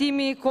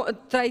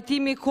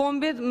 trajtimi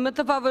kombit më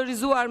të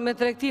favorizuar me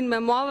tregtinë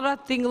me mallra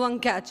tingëllën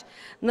keq.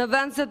 Në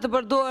vend se të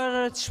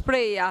përdoret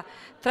shpreha,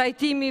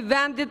 trajtimi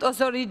vendit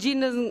ose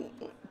origjinës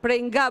prej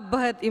nga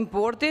bëhet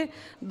importi,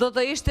 do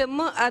të ishte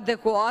më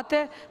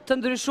adekuate të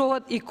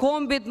ndryshohet i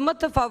kombit më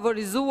të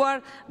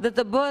favorizuar dhe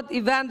të bëhet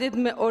i vendit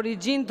me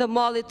origjinë të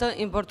mallit të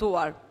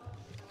importuar.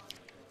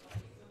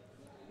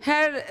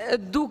 Her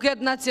duket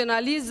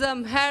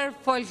nacionalizëm, her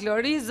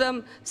folklorizëm,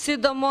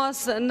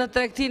 sidomos në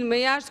tregtinë me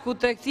jashtë, ku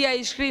tregtia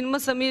i shkrin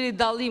më së miri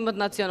dallimet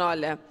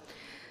nacionale.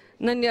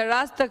 Në një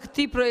rast të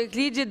këtij projekt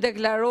ligji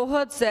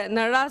deklarohet se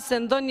në rast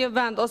se ndonjë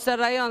vend ose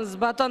rajon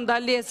zbaton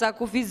ndalesa,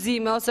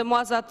 kufizime ose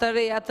masa të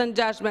reja të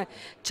ngjashme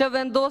që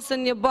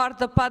vendosen një barë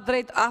të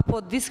padrejtë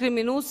apo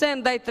diskriminuese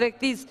ndaj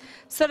tregtisë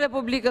së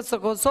Republikës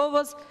së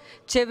Kosovës,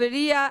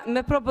 qeveria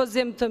me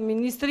propozim të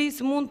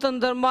ministrisë mund të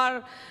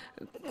ndërmarrë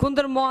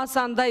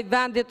kundërmoasa ndaj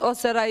vendit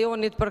ose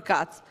rajonit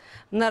përkatës.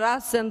 Në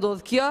rast se ndodh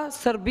kjo,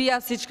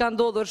 Serbia, siç ka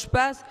ndodhur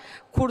shpesh,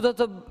 kur do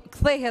të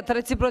kthehet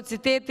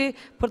reciprociteti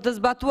për të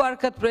zbatuar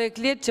këtë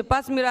projekt ligj që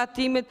pas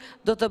miratimit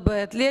do të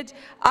bëhet ligj,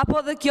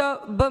 apo dhe kjo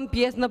bën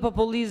pjesë në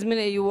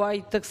populizmin e juaj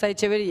të kësaj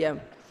qeverie.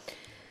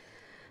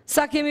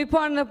 Sa kemi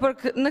parë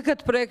në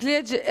këtë projekt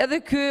ligj, edhe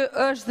ky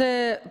është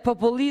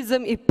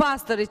populizëm i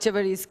pastër i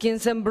qeverisë,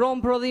 kinse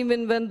mbron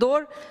prodhimin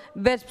vendor,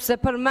 veç pse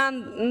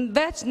përmend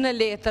veç në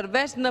letër,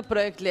 veç në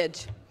projekt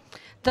ligj.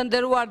 Të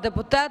nderuar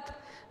deputet,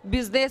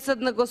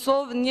 bizneset në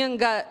Kosovë një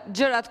nga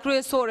gjërat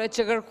kryesore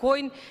që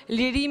kërkojnë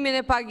lirimin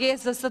e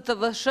pagesës së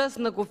TVSH-s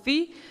në kufi,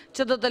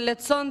 që do të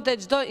lehtësonte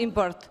çdo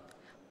import.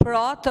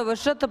 Pra,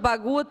 TVSH të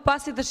paguhet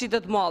pasi të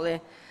shitet malli,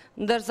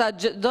 ndërsa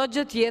çdo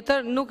gjë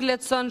tjetër nuk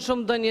lehtëson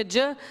shumë ndonjë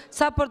gjë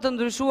sa për të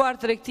ndryshuar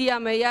tregtia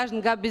me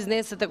jashtë nga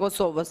bizneset e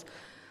Kosovës.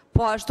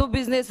 Po ashtu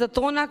bizneset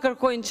tona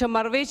kërkojnë që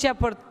marrëveshja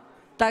për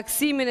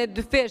taksimin e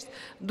dyfisht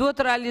duhet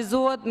të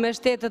realizohet me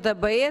shtetet e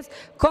BE-s,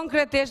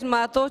 konkretisht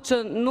me ato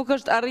që nuk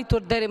është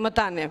arritur deri më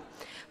tani.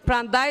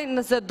 Prandaj,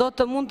 nëse do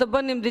të mund të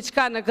bënim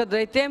diçka në këtë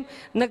drejtim,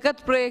 në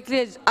këtë projekt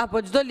ligj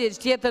apo çdo ligj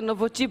tjetër në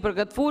fuqi për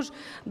këtë fushë,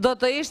 do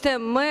të ishte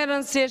më e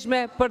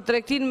rëndësishme për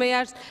tregtinë me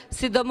jashtë,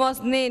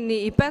 sidomos neni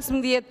i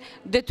 15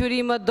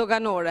 detyrimet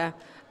doganore.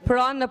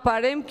 Pra, në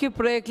parim, ky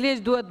projekt ligj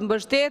duhet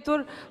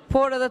mbështetur,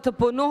 por edhe të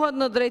punohet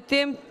në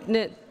drejtim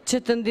që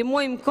të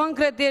ndihmojmë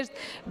konkretisht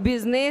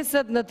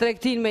bizneset në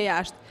tregtinë me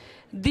jashtë.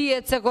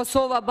 Dihet se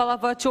Kosova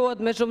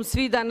ballafaqohet me shumë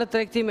sfida në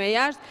tregtim me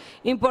jashtë,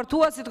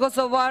 importuesit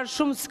kosovar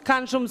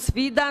kanë shumë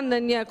sfida në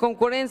një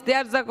konkurrencë të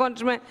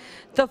jashtëzakonshme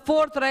të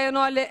fortë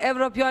rajonale,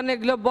 evropiane,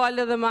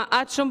 globale dhe me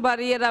aq shumë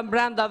barriera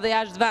brenda dhe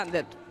jashtë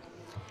vendit.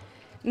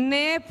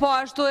 Ne po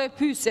ashtu e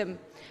pyesim,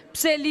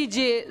 pse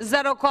ligji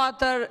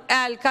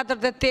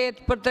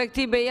 04L48 për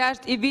tregtim me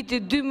jashtë i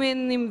vitit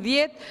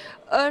 2011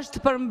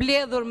 është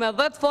përmbledhur me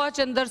 10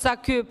 faqe, ndërsa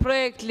ky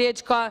projekt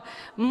ligj ka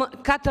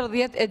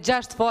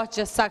 46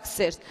 faqe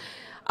saktësisht.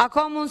 A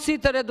ka mundësi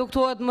të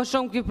reduktohet më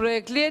shumë ky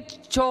projekt ligj,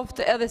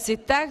 qoftë edhe si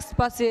tekst,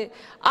 pasi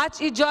aq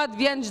i gjatë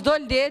vjen çdo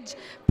ligj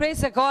prej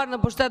se ka në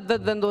pushtet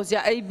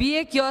vetëvendosja. E i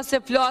bie kjo se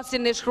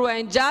flasin e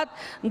shkruajnë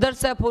gjatë,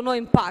 ndërsa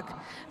punojnë pak.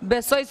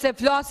 Besoj se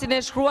flasin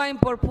e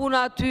shkruajnë, por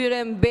puna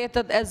atyre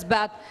mbetet e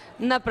zbat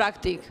në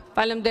praktik.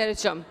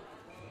 Faleminderit shumë.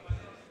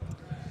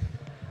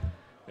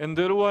 E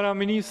nderuara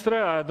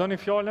ministre, a doni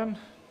fjalën?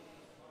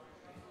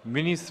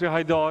 Ministri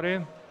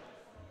Hajdari.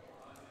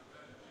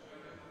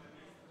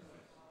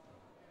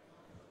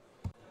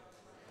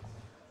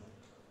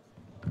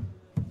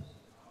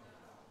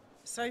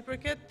 Sa i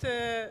përket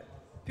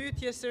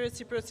pyetje së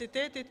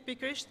reciprocitetit,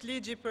 pikërisht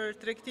ligji për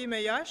tregtime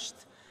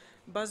jashtë,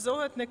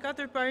 bazohet në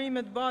 4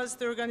 parimet bazë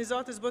të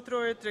Organizatës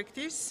Botërore të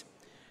Tregtisë: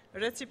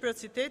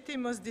 reciprociteti,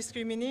 mos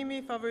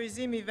diskriminimi,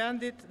 favorizimi i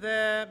vendit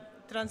dhe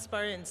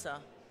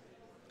transparenca.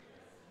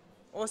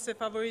 Ose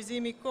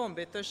favorizimi i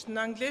kombit, është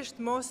në anglisht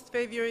most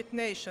favored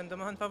nation,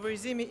 domethënë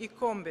favorizimi i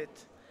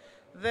kombit.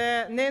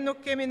 Dhe ne nuk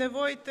kemi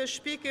nevojë të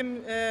shpikim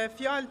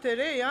fjalë të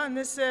reja,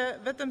 nëse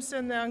vetëm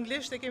se në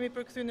anglisht e kemi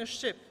përkthyer në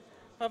shqip.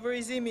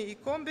 Favorizimi i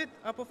kombit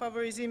apo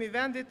favorizimi i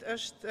vendit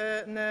është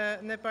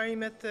në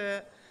parimet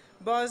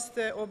bazë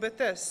të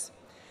OBT-s.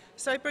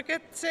 Sa i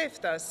përket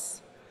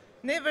CEFTA-s,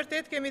 ne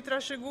vërtet kemi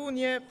trashëguar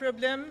një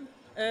problem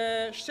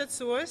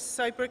shqetësues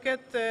sa i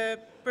përket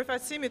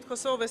përfaqësimit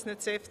Kosovës në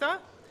CEFTA,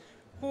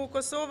 ku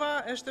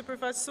Kosova është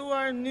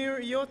përfaqësuar në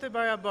mënyrë jo të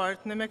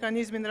barabartë në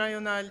mekanizmin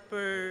rajonal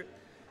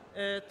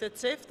të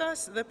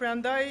CEFTA-s dhe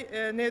prandaj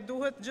ne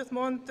duhet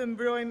gjithmonë të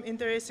mbrojmë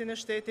interesin e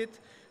shtetit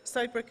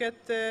sa i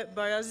përket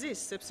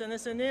barazisë, sepse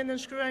nëse ne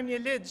nënshkruajmë një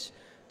ligj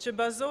që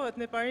bazohet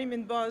në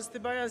parimin bazë të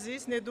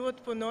barazisë, ne duhet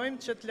të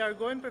punojmë që të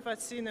largojmë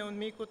përfaqësinë e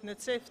UNMIK-ut në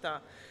CEFTA.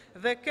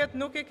 Dhe këtë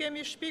nuk e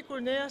kemi shpikur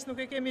ne, as nuk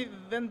e kemi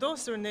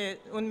vendosur ne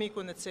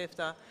UNMIK-un në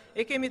CEFTA.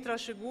 E kemi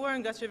trashëguar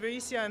nga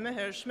qeverisja e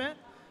mëhershme,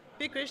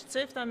 pikërisht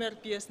CEFTA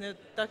merr pjesë në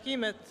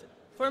takimet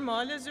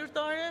formale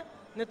zyrtare,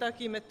 në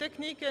takimet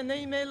teknike, në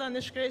emaila,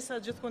 në shkresa,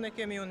 gjithkund e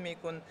kemi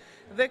UNMIK-un.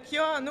 Dhe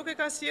kjo nuk e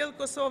ka sjell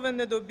Kosovën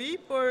në dobi,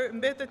 por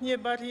mbetet një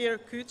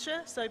barrierë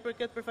kyçe sa i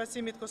përket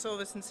përfaqësimit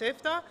Kosovës në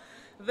CEFTA,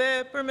 dhe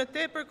për më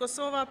tepër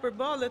Kosova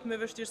përballet me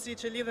vështirësi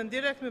që lidhen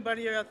direkt me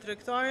barrierat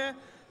tregtare,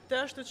 të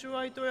ashtu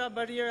quajtura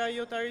barriera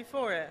jo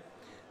tarifore.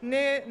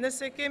 Ne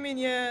nëse kemi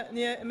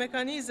një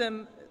mekanizëm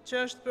që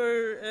është për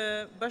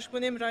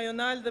bashkëpunim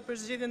rajonal dhe për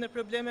zgjidhjen e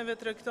problemeve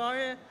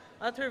tregtare,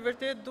 atëherë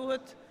vërtet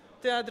duhet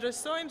të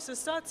adresojmë se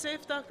sa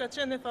CEFTA ka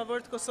qenë në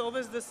favor të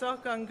Kosovës dhe sa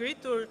ka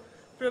ngritur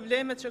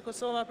problemet që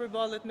Kosova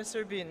përballet me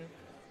Serbinë.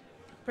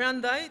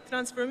 Prandaj,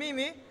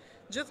 transformimi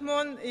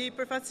gjithmonë i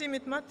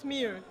përfaqësimit më të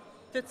mirë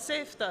të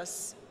CEFTA-s,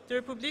 të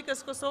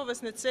Republikës Kosovës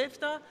në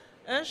CEFTA,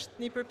 është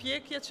një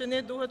përpjekje që ne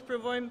duhet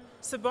provojmë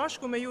së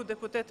bashku me ju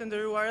deputetë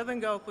nderuar edhe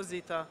nga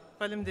opozita.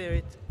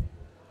 Faleminderit.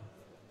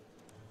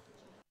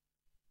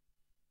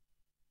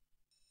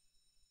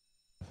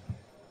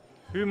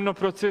 Hymë në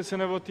procesin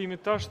e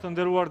votimit tash, të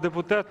nderuar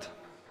deputet.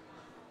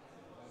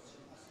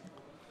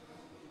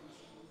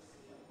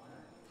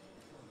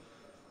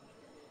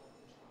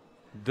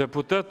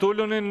 Deputet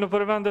ullunin në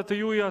përvendet të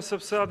juja,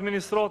 sepse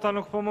administrata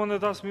nuk po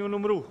mundet as mi u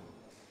numru.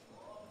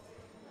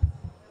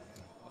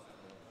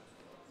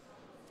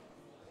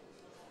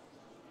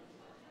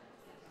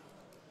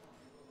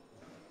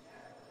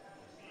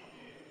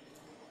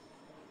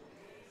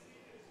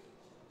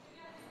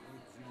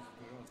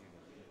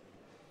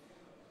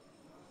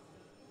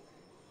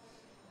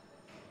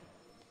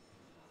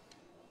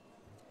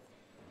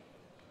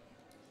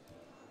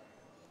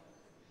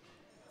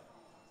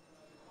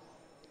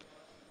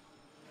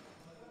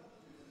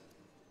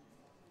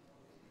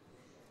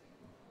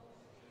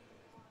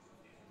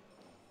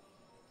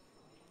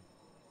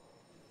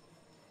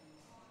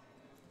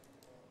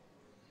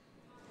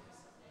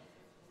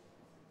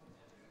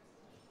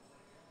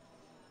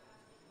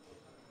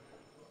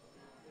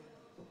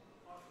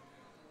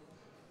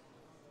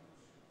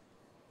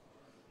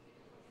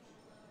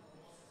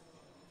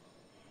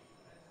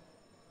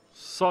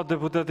 Sa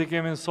deputeti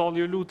kemi në salë,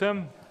 ju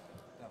lutem?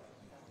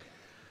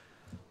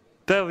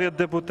 80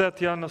 deputet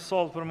janë në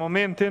salë për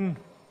momentin.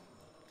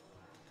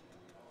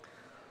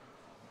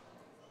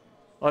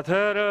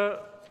 Atëherë,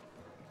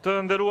 të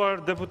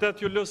nderuar deputet,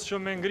 ju lësë që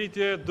me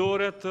ngritje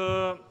dore të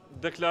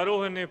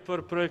deklaroheni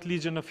për projekt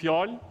ligje në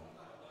fjalë.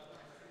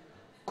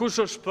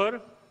 Kush është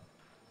për?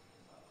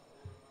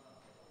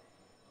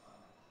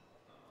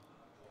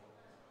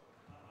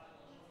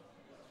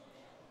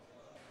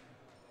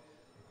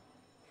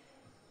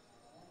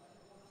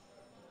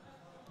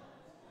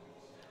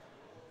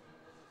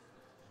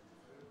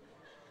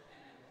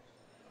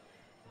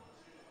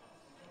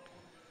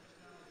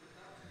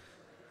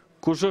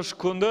 Kush është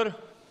kundër?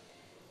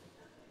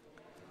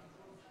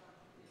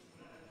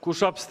 Kush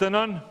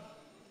abstenon?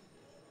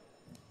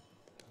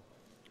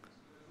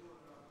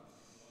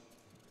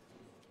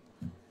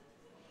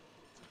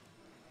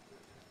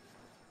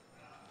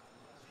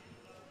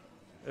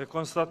 E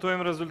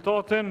konstatojmë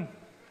rezultatin.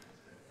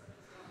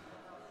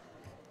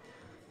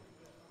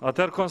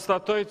 Atëherë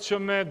konstatojt që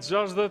me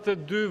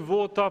 62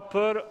 vota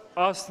për,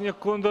 asnjë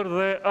kundër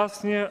dhe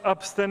asnjë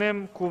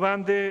abstenim,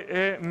 kuvendi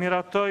e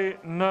miratoi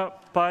në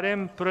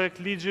parim projekt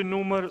ligji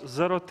numër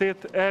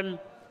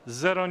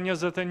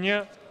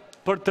 08L021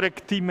 për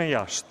tregtime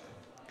jashtë.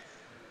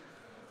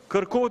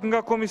 Kërkohet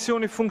nga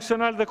Komisioni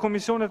Funksional dhe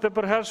Komisionet e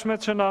përhershme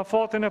që në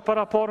afatin e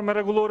paraparë me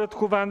rregullore të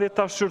kuvendit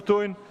ta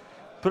shqyrtojnë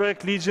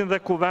projekt ligjin dhe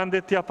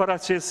kuvendit t'ia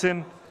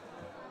paraqesin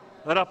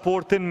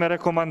raportin me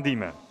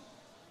rekomandime.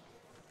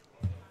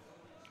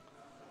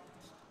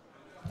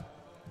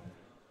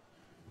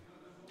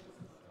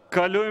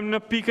 Kalojmë në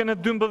pikën e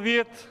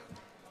 12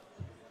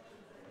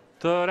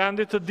 të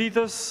rendit të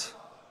ditës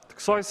të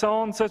kësaj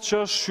seance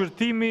që është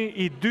shqyrtimi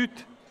i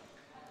dytë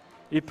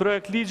i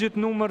projekt ligjit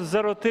numër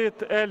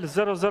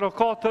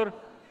 08L004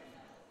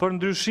 për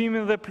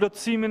ndryshimin dhe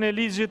plotësimin e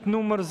ligjit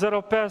numër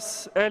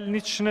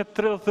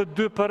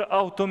 05L132 për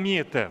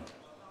automjete.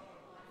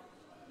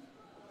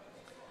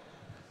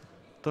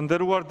 Të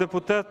nderuar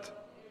deputet,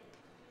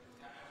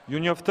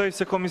 ju njoftoj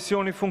se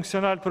Komisioni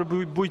Funksional për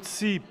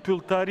Bujqësi,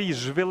 Pylltari,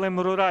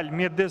 Zhvillim Rural,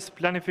 Mjedis,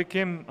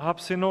 Planifikim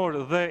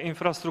Hapësinor dhe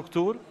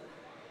Infrastruktur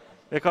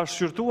e ka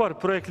shqyrtuar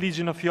projekt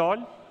ligji në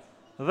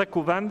fjalë dhe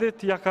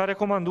Kuvendit ja ka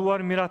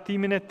rekomanduar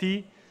miratimin e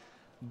tij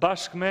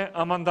bashkë me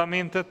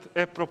amandamentet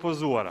e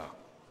propozuara.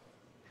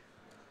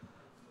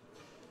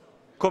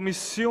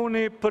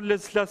 Komisioni për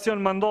legislacion,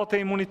 mandate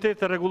e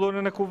imunitete,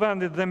 rregulloren e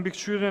Kuvendit dhe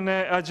mbikëqyrjen e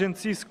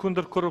Agjencisë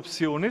kundër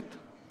korrupsionit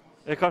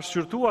e ka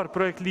shqyrtuar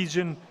projekt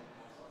ligjin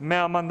me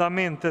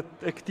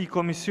amandamentet e këtij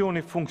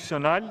komisioni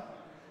funksional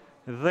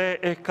dhe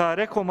e ka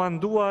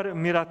rekomanduar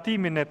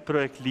miratimin e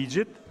projekt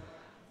ligjit,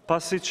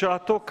 pasi që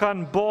ato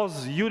kanë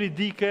bazë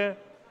juridike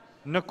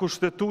në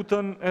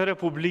Kushtetutën e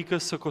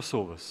Republikës së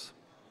Kosovës.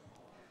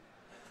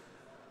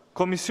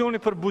 Komisioni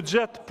për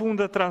Buxhet, Punë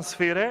dhe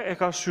Transfere e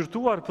ka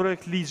shqyrtuar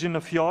projekt ligjin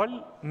në fjalë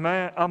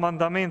me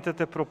amandamentet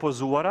e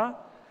propozuara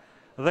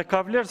dhe ka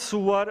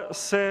vlerësuar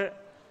se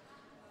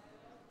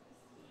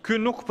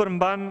ky nuk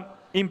përmban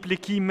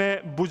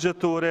implikime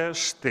buxhetore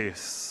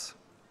shtesë.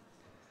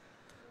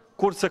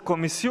 Kurse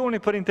Komisioni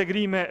për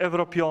Integrime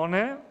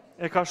Evropiane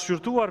e ka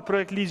shqyrtuar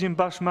projekt ligjin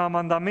bashkë me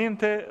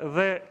amandamente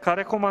dhe ka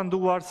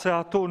rekomanduar se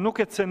ato nuk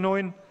i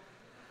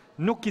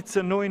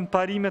cënojnë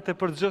parimet e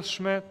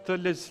përgjithshme të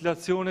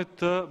legjislacionit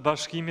të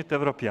Bashkimit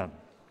Evropian.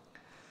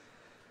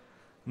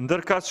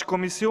 Ndërkaq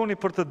Komisioni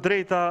për të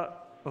drejta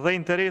dhe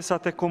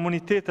interesat e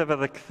komuniteteve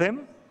dhe kthim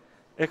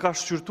e ka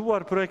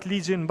shqyrtuar projekt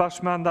ligjin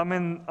bashkë me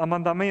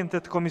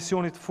amandamentet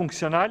Komisionit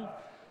Funksional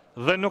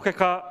dhe nuk e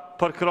ka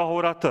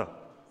përkrahur atë.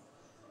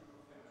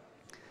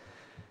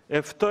 E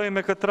ftoj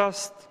me këtë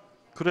rast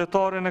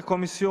kryetaren e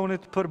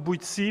Komisionit për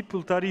Bujqësi,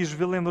 Pylltari,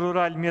 Zhvillim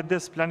Rural,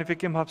 Mjedis,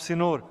 Planifikim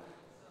Hapësinor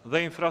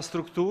dhe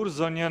Infrastruktur,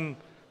 zonjën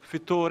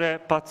Fitore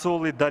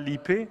Pacolli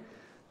Dalipi,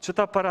 që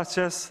ta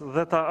paraqes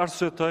dhe ta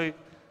arsyetoj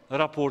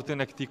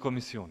raportin e këtij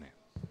komisioni.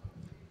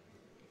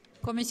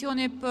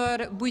 Komisioni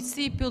për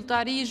Bujqësi,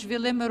 Pylltari,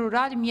 Zhvillim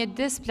Rural,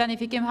 Mjedis,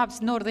 Planifikim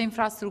Hapësinor dhe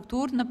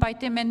Infrastruktur në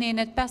pajtim me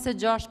nenet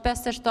 56,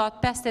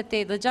 57,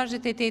 58 dhe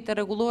 68 të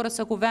rregullores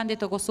së Kuvendit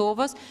të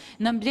Kosovës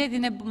në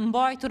mbledhjen e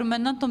mbajtur me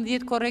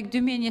 19 korrekt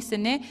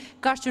 2021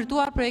 ka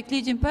shqyrtuar projekt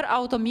ligjin për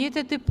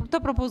automjetet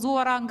të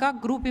propozuara nga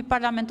grupi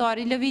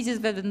parlamentar i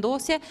Lëvizjes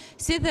Vendosje,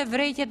 si dhe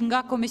vërejtjet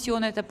nga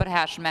komisionet e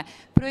përhershme.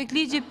 Projekt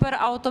ligji për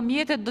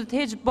automjetet do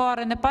të heqë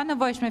barrën e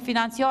panevojshme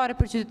financiare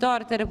për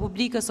qytetarët e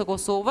Republikës së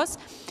Kosovës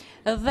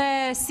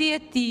dhe si e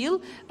tillë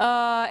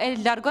e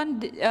largon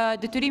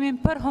detyrimin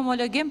për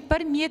homologim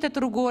për mjetet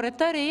rrugore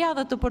të reja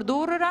dhe të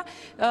përdorura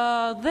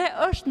dhe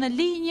është në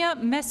linjë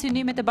me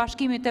synimet e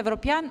Bashkimit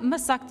Evropian,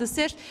 më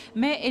saktësisht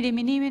me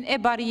eliminimin e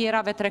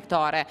barierave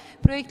tregtare.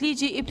 Projekt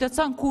ligji i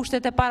plotson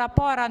kushtet e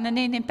parapara në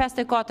nenin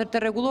 54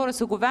 të rregullores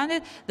së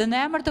Kuvendit dhe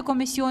në emër të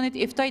Komisionit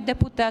i ftoj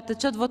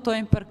deputetët që të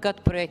votojnë për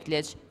këtë projekt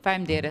ligj.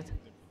 Faleminderit.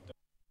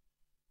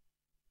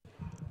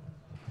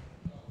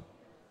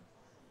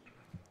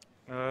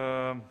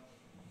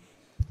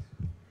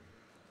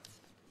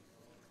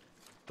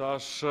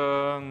 Tash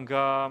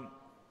nga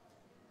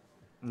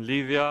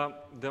lidhja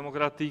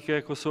demokratike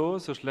e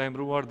Kosovës është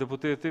lajmëruar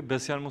deputeti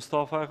Besjan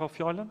Mustafa, e ka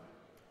fjalën.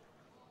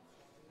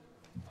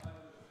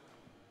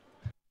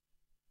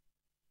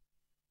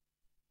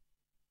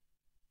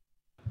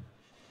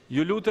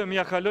 Ju lutem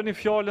ja kaloni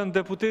fjalën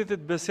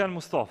deputetit Besjan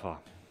Mustafa.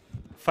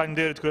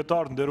 Faleminderit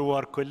kryetar,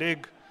 nderuar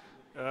koleg,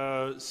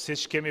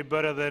 siç kemi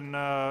bërë edhe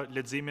në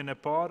leximin e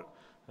parë,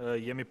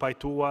 jemi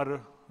pajtuar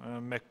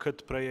me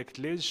këtë projekt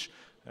ligj,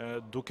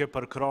 duke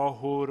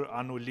përkrahur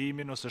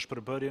anulimin ose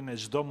shpërbërjen e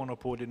çdo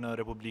monopoli në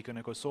Republikën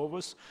e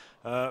Kosovës.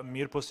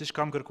 Mirë po siç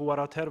kam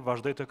kërkuar atëherë,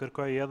 vazhdoj të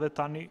kërkoj edhe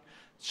tani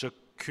që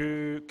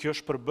kjo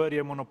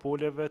shpërbërje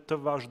monopoleve të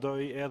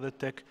vazhdoj edhe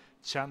tek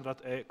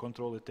qendrat e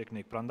kontrollit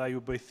teknik. Prandaj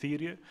ju bëj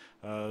thirrje,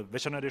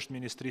 veçanërisht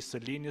Ministrisë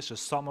së Linjës, që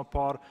sa më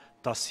parë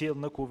ta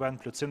sjellë në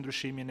Kuvend plotësim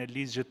ndryshimin e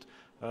ligjit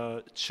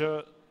që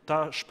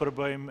ta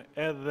shpërbëjmë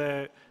edhe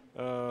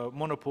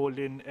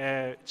monopolin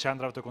e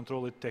qendrave të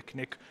kontrollit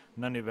teknik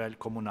në nivel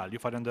komunal. Ju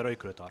falenderoj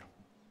kryetar.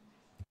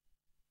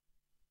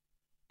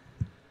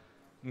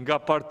 Nga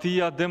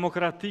Partia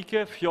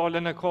Demokratike,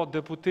 fjalën e ka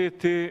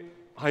deputeti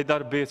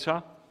Hajdar Beqa.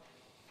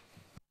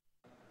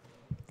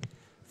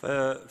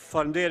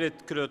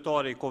 Falenderit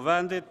kryetari i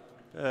Kuvendit,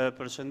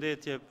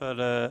 përshëndetje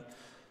për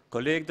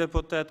kolegë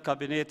deputet,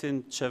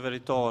 kabinetin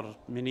qeveritar,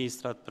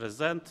 ministrat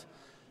prezent.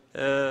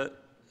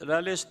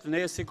 Realisht,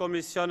 ne si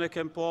komision e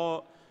kem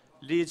po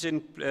ligjin,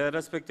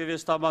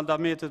 respektivisht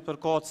amandamentet për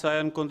KCA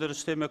në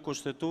kundërshtim me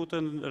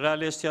Kushtetutën,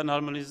 realisht janë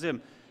harmonizim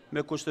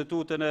me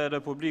Kushtetutën e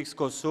Republikës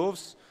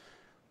Kosovës,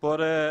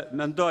 por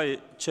mendoj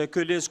që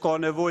ky ligj ka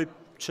nevojë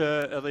që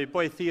edhe i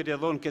bëj thirrje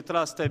edhe në këtë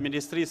rast e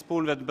Ministrisë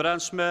Punëve të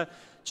Brendshme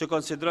që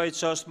konsideroj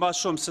që është ma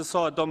shumë se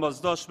sa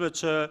domosdoshme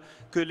që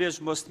ky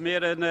ligj mos të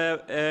merre në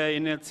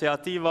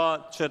iniciativa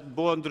që të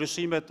bëhen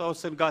ndryshimet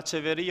ose nga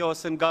qeveria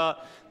ose nga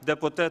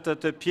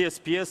deputetët të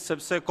pjesë,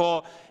 sepse ka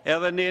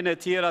edhe nene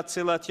tjera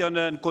cilat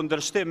janë në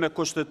kundërshtim me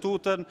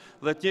kushtetutën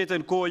dhe të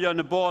njëjtën kohë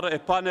janë në barë e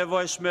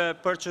panevojshme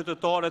për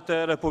qytetarët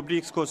e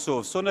Republikës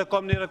Kosovës. Unë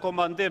kam një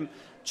rekomandim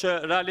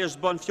që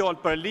realisht bën fjalë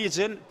për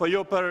ligjin, po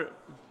jo për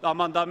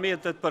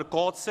amandamentet për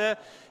kotse,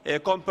 e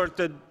kom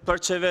për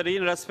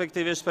qeverin,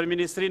 respektivisht për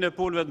Ministrinë e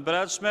Punëve të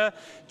Brendshme,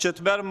 që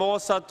të merë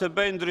mosa të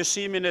bëjnë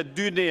ndryshimin e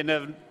 2 nene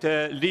të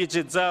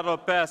ligjit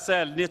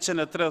 05L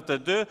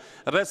 132,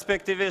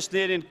 respektivisht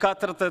nenin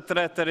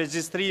 43 të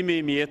regjistrimi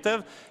i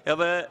mjetëv,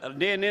 edhe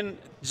nenin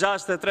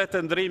 63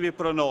 të ndrimi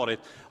pronorit.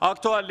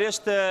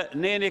 Aktualisht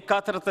neni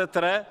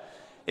 43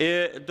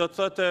 do të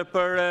thotë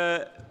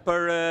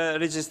për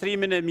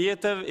regjistrimin e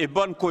mjetëv i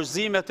bën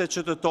kurzimet e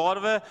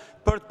qytetarëve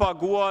për të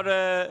paguar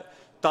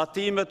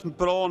tatimet më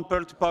pronë,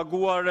 për të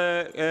paguar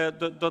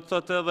do të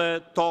thotë edhe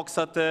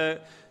taksat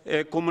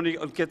në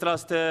këtë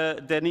rast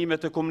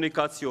dënimet e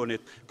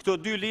komunikacionit. Këto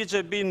 2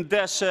 ligje bin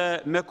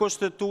ndeshje me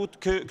kushtetut,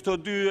 këto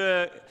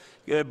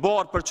 2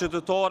 barë për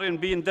qytetarin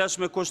bin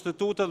ndeshje me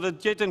kushtetutën dhe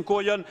të njëjtën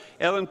kohë janë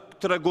edhe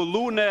të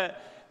rregullune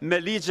me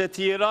ligje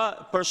tjera,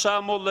 për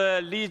shembull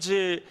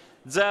ligji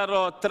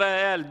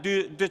 03L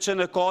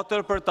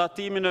 204 për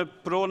tatimin e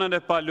pronën e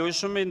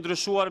palojshme,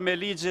 ndryshuar me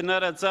ligjin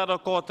R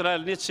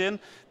 04L 100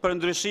 për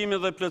ndryshimin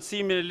dhe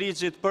plotësimin e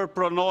ligjit për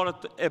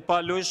pronarët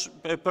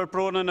për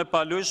pronën e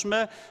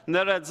palojshme,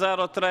 në R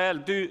 03L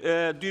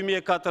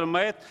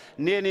 2014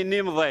 neni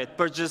 11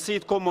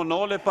 përgjegjësitë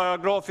komunale,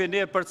 paragrafi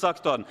 1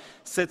 përcakton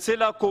se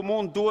cila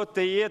komunë duhet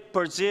të jetë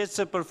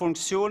përgjegjëse për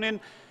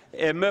funksionin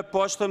e më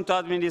poshtëm të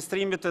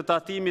administrimit të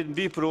tatimit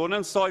mbi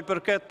pronën, saj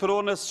përket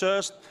pronës që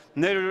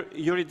është në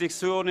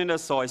jurisdiksionin e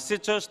saj. Si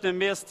që është në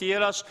mes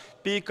tjerash,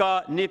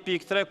 pika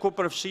 1.3, ku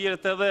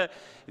përfshiret edhe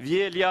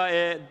vjelja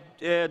e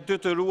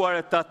detyruar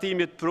e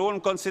tatimit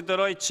pronë,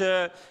 konsideroj që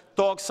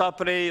taksa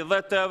prej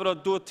 10 euro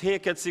duhet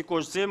heket si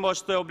kushtzim,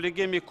 është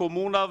obligimi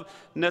komunav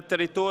në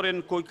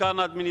teritorin ku i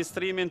kanë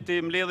administrimin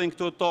të mbledhin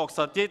këto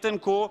taksa. Tjetën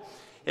ku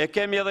e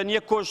kemi edhe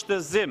një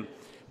kushtëzim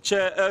që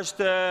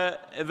është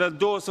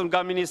vendosur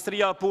nga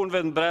Ministria e Punëve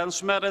të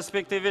Brendshme,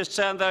 respektivisht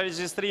Qendra e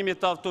Regjistrimit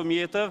të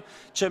Automjetëv,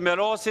 që me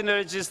rastin e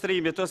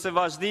regjistrimit ose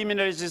vazhdimin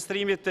e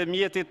regjistrimit të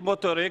mjetit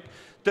motorik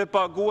të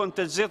paguhen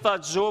të gjitha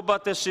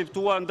gjobat e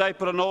shqiptuar ndaj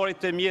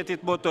pronarit të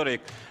mjetit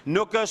motorik.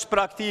 Nuk është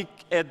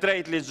praktik e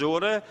drejt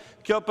ligjore,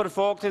 kjo për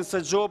faktin se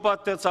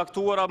gjobat të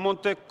caktuara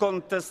mund të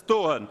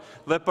kontestohen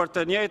dhe për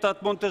të njëjtat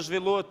mund të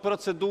zhvillohet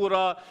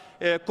procedura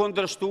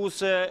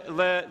kundërshtuese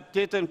dhe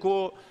tjetën ku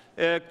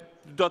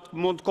do të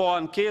mund ka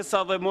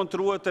ankesa dhe mund të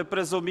ruhet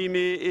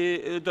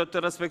do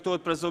të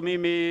respektohet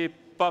prezumimi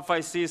pa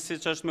fajësisë, si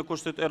që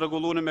është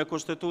rregulluar me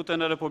Kushtetutën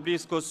e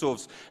Republikës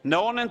Kosovës. Në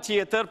anën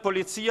tjetër,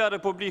 Policia e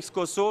Republikës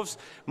Kosovës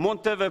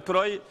mund të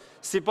veprojë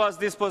sipas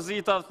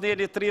dispozitave të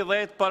neni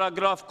 30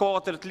 paragraf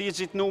 4 të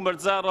ligjit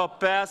numër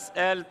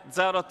 05L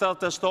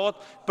 087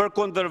 për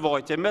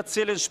kundërvojtje, me të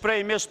cilin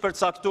shprehjesht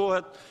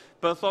përcaktohet,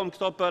 për them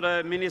këto për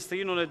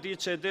ministrinë, unë e di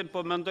që e din,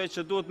 po mendoj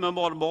që duhet me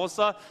marrë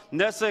mosa,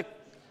 nëse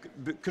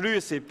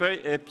kryesi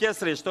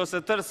pjesërisht ose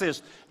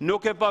tërësisht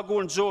nuk e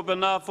paguan gjobën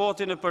në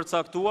afatin e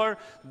përcaktuar,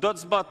 do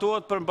të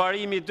zbatohet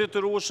përmbarimi i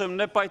detyrueshëm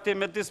në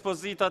pajtim me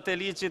dispozitat e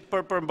ligjit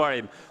për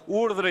përmbarim.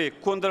 Urdhri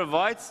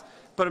kundërvajtës,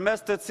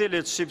 përmes të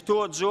cilit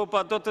shqiptohet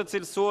gjoba, do të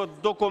cilësohet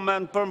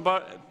dokument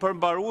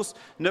përmbarues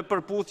në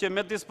përputhje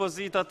me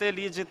dispozitat e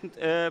ligjit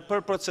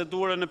për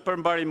procedurën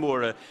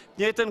përmbarimore.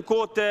 Njëjtën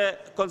kohë të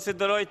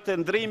konsideroj të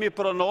ndrimi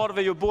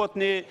pronarëve ju bëhet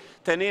një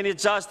të neni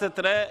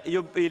 63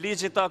 i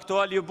ligjit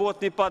aktual ju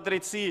bëhet një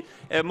padrejtësi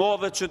e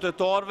madhe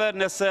qytetarëve,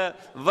 nëse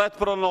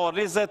 10 pronar,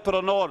 20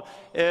 pronar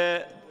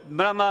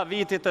mbrëma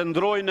vitit e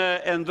ndrojnë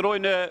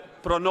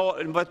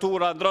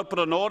vetura, ndrojnë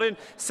pronorin,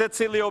 se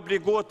cili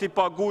obligohet t'i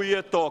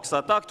paguje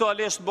taksat.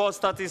 Aktualisht bë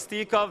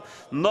statistikav,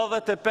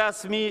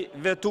 95.000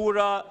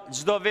 vetura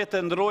gjdo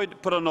vetë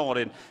ndrojnë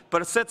pronorin.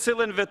 Për se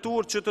cilin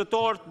vetur,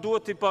 qytetarët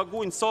duhet t'i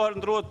pagujnë, sahër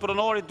ndrojnë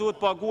pronorit, duhet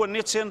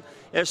pagujnë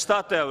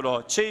 107 euro,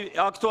 që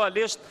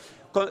aktualisht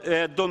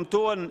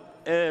dëmtojnë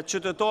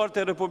qytetarët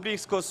e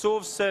Republikës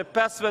Kosovës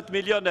 15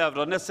 milion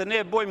euro. Nëse ne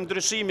bojmë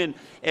ndryshimin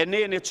e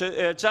neni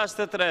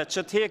 63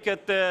 që të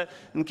heket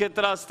në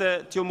këtë rast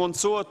të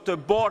mundësot të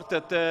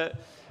bartet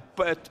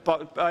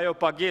ajo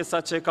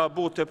pagesa që ka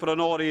bu të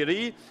pronari i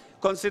ri,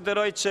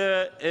 konsideroj që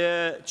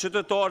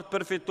qytetarët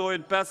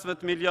përfitojnë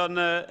 15 milion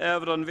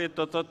euro në vitë,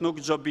 të thotë nuk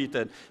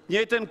gjobiten.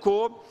 Njëjtën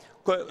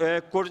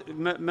kohë,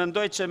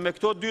 mendoj që me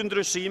këto 2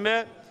 ndryshime,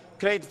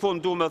 krejt fund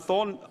du me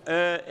thonë,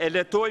 e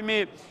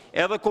letojmi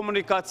edhe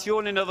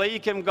komunikacionin edhe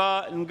ikem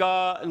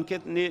nga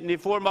një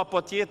forma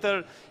po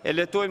tjetër, e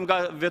letojmë nga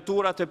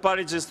veturat e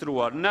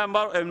paregjistruar.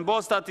 Në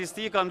bas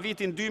statistika në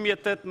vitin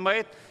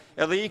 2018,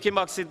 edhe ikim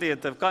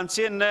aksidenteve. Kanë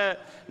qenë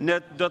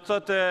do të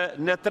thotë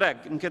në treg,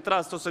 në këtë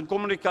rast ose në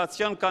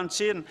komunikacion kanë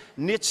qenë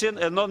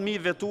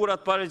 109.000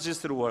 veturat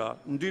paregjistruara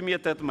në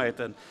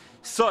 2018.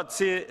 Sot,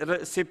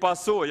 si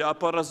pasojë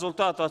apo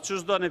rezultata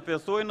që shdo një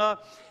pëthojna,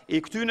 i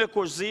këtyne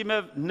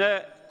kushzimeve në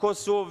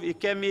Kosovë i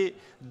kemi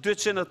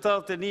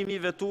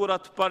 281.000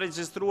 veturat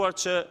paregjistruar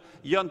që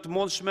janë të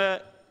mundshme,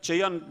 që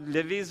janë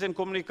lëvizjen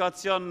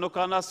komunikacion, nuk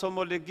kanë as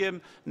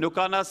homologim, nuk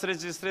kanë as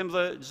regjistrim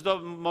dhe çdo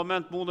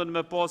moment mundën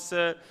me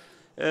pasë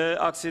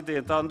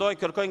aksidenta. Andaj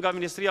kërkojnë nga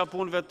Ministria e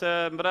Punëve të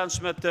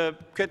Brendshme të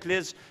këtë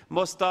ligj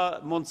mos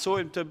ta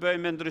mundsojmë të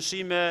bëjmë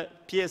ndryshime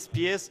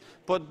pjesë,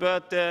 po të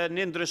bëhet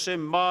një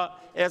ndryshim më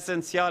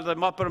esencial dhe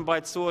më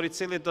përmbajtësor, i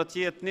cili do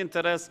të jetë në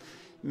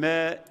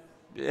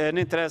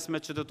interes me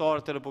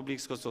qytetarët e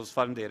Republikës Kosovës.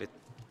 Faleminderit.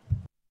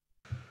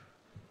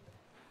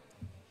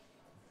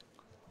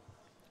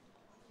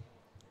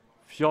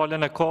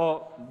 Fjallën e ka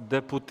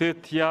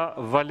deputetja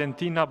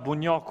Valentina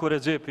Bunjaku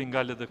Regjepi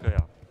nga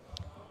LDK-ja.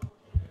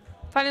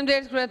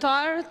 Faleminderit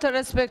kryetar, të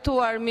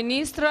respektuar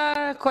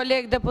ministra,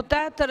 kolegë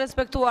deputet, të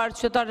respektuar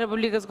qytetarë të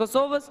Republikës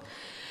Kosovës.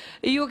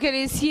 Ju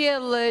keni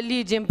sjell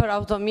ligjin për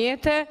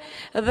automjete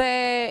dhe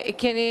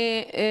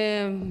keni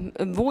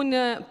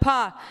vunë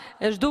pa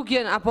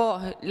zhdukjen apo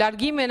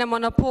largimin e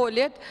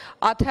monopolit.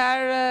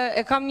 Atëherë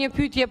e kam një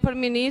pyetje për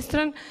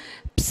ministrën.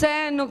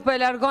 Pse nuk për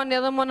largoni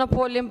edhe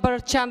monopolin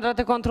për qendrat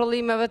e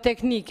kontrollimeve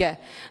teknike?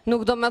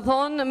 Nuk do me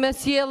thonë me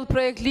sjell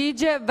projekt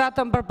ligje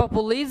vetëm për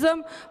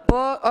populizëm, po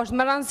është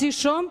më rëndësi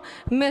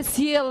shumë me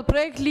sjell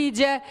projekt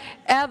ligje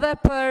edhe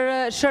për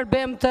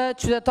shërbim të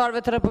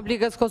qytetarëve të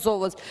Republikës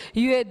Kosovës.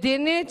 Ju e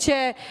dini që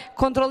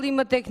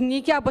kontrollimet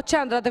teknike apo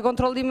qendrat e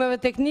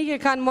kontrollimeve teknike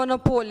kanë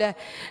monopole.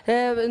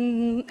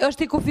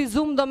 Është i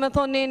kufizum do me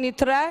thonë një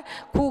 3,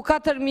 ku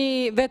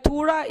 4.000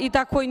 vetura i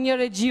takoj një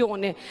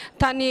regioni.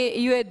 Tani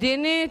ju e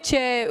dini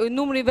që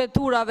numri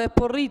veturave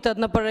porritet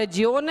në për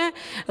regione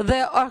dhe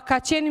ka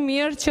qenë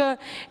mirë që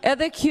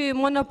edhe kjo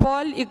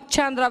monopol i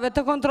qendrave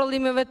të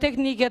kontrollimeve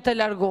teknike të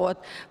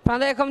largohet.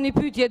 Prandaj kam një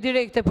pyetje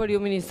direkte për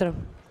ju, ministrë.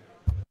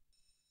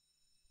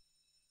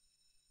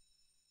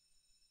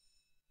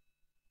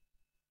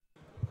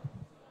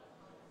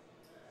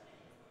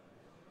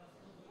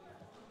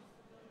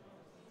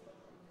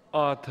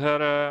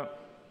 Atëherë,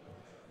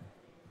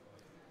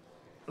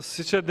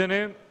 si që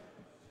dini,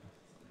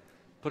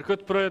 për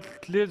këtë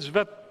projekt ligj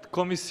vetë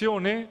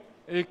komisioni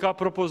i ka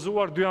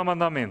propozuar 2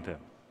 amandamente.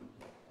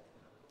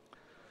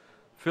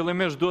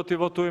 Fillimisht duhet t'i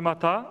votojmë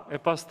ata,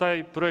 e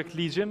pastaj projekt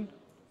ligjin,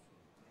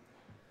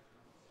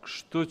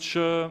 kështu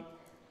që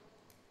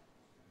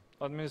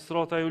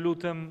administrata ju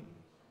lutem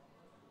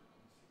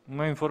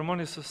më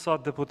informoni se sa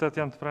deputet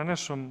janë të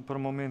pranishëm për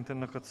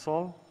momentin në këtë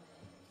sallë.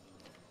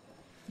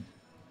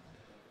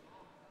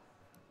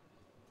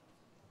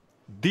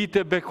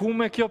 Ditë e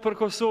bekume kjo për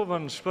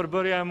Kosovën,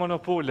 shpërbërja e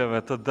monopoleve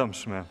të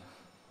dëmshme.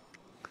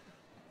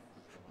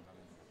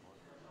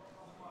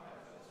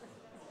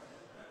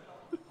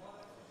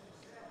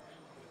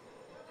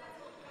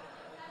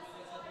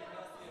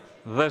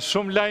 Dhe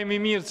shumë lajmi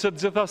mirë që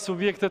të gjitha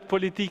subjektet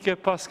politike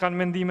pas kanë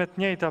mendimet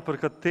njëjta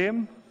për këtë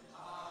temë.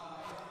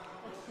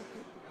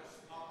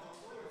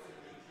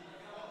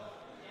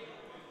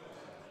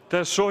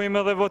 Të shohim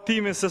edhe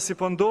votimin se si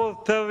po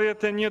ndodh,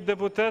 81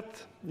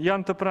 deputet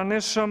janë të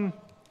pranishëm.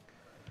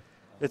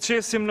 E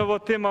qesim në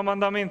votim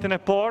amandamentin e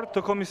parë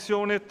të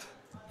komisionit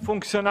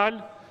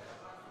funksional.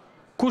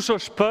 Kush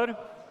është për?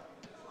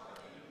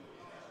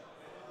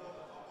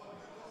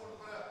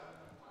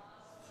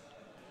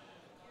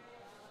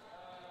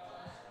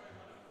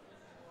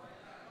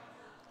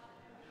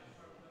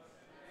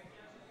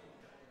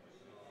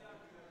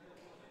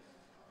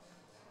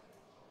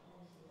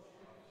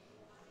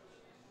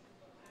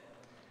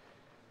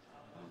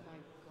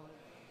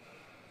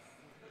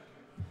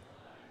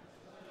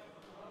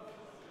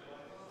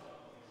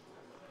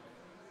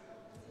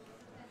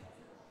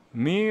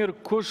 Mirë,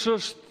 kush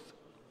është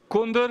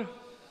kundër?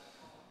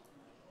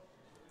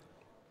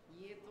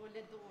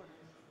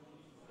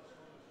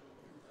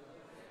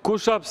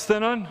 Kush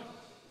abstenon?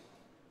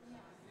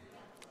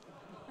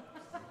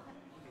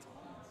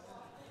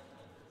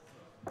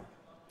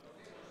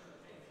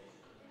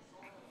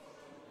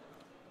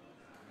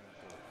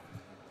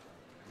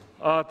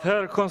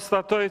 Atëherë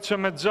konstatoj që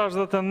me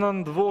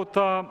 69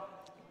 vota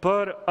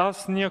për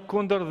asë një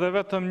kundër dhe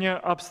vetëm një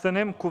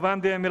abstenim,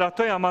 kuvendi e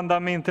miratoj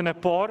amandamentin e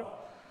parë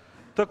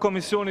të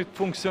komisionit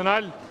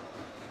funksional.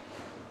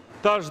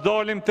 Tash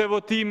dalim të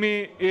votimi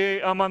e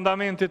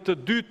amandamentit të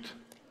dytë.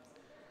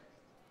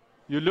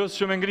 Ju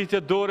lësë që me ngritje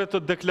dore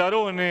të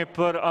deklaroheni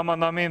për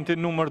amandamentin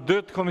numër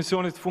 2 të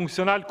komisionit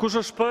funksional. Kush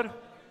është për?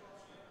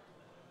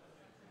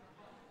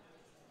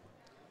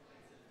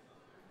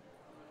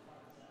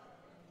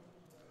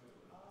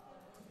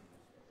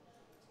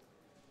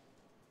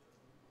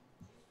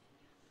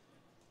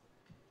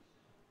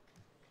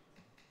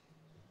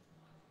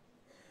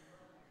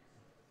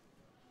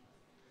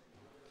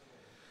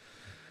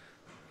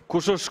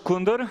 Kush është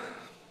kundër?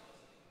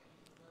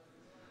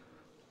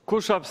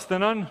 Kush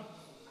abstenon?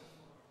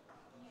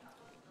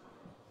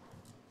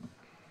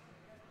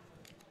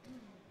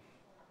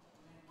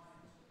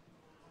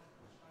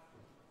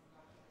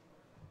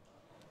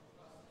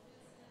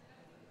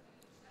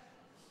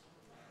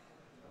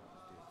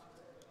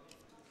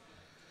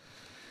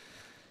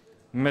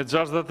 Me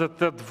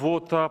 68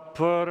 vota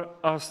për,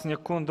 asnjë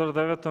kundër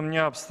dhe vetëm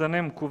një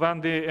abstenim,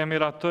 Kuvendi e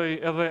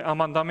miratoi edhe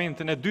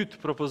amandamentin e dytë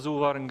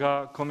propozuar nga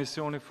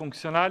Komisioni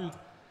Funksional.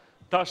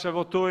 Tash e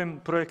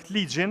votojmë projekt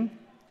ligjin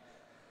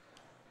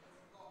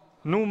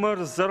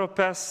numër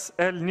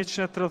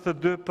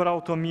 05L132 për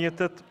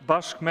automjetet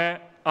bashkë me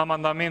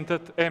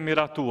amandamentet e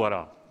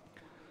miratuara.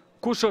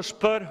 Kush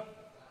është për?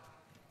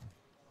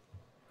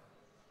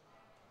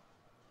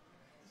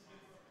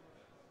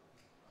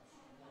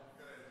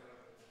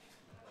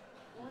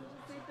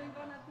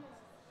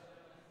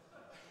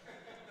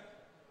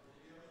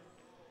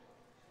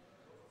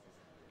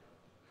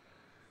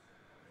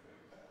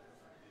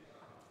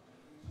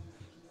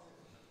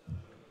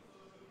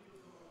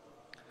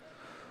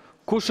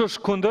 Kush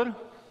është kundër?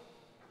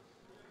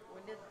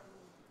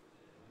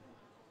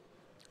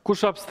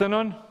 Kush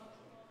abstenon?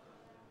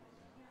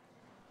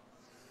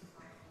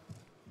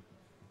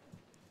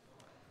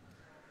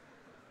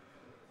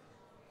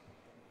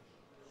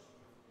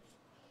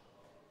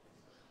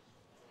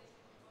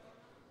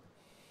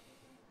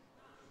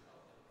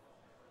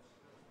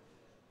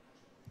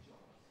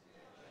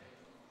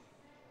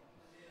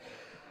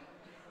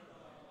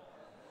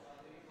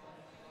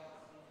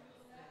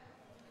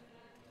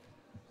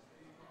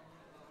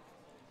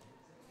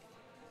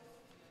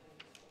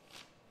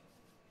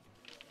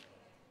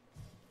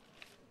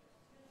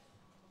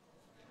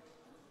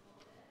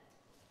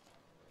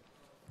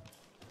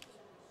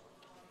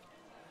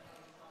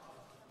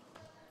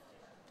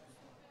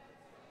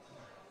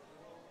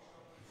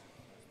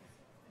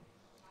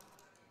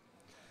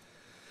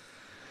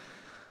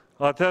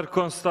 Atëherë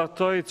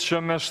konstatoj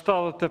që me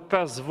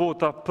 75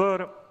 vota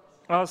për,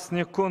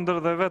 asnjë kundër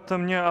dhe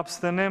vetëm një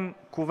abstenim,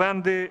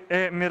 Kuvendi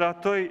e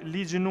miratoi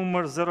ligjin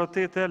numër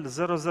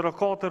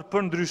 08L004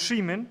 për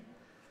ndryshimin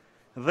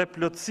dhe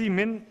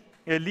plotësimin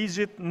e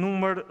ligjit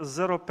numër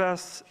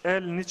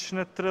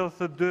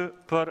 05L132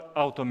 për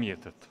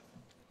automjetet.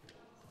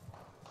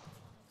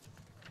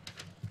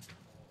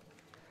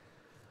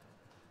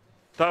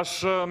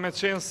 Tash, me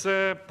qenë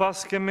se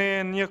pas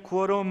kemi një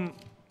kvorum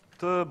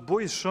të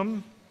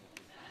bujshëm,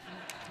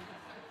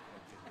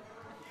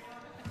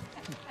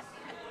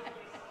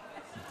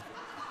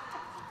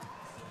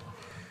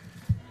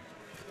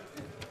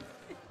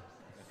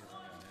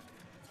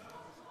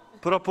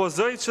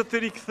 propozoj që të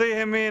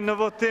rikthehemi në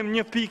votim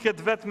një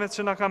piket vetme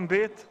që na ka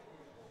mbet,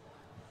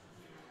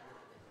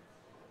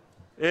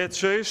 e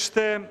që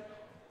ishte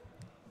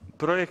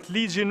projekt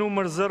ligji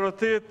numër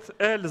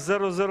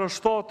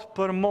 08L007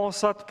 për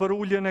masat për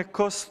uljen e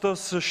kostos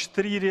së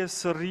shtrirjes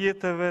së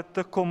rrjeteve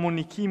të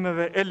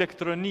komunikimeve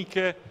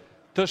elektronike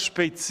të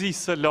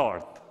shpejtësisë së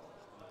lartë.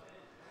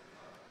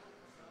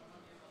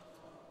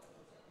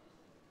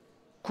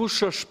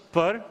 Kush është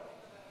për?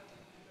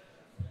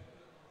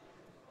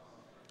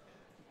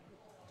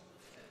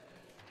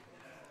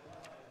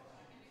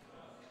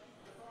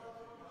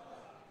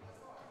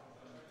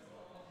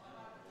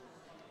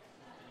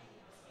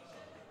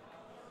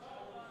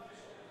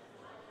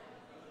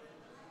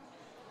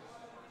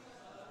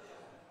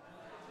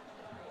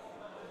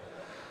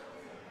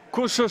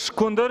 Kush është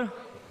kundër?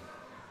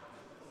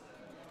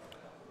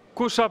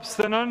 Kush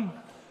abstenon?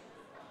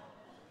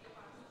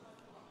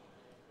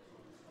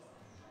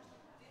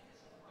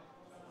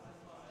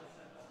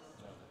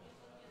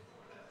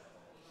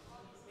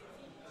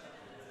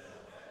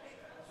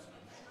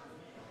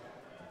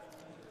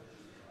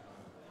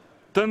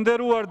 Të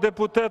nderuar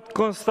deputet,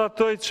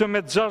 konstatoj që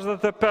me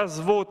 65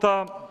 vota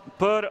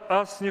për,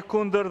 asnjë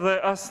kundër dhe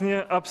asnjë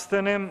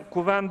abstenim,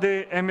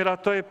 Kuvendi e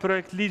miratoi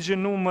projekt ligji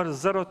numër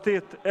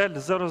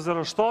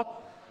 08L007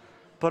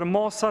 për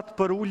masat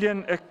për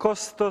uljen e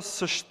kostos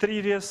së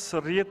shtrirjes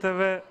së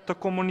rrjeteve të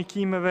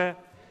komunikimeve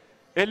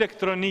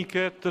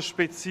elektronike të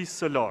shpejtësisë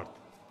së lartë.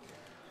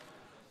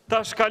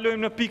 Tash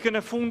kalojmë në pikën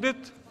e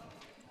fundit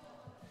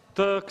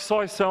të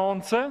kësaj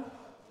seance,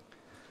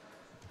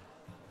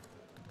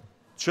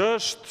 që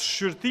është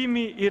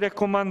shqyrtimi i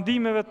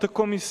rekomandimeve të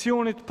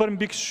Komisionit për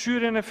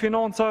mbikëqyrjen e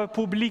financave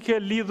publike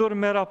lidhur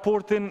me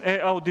raportin e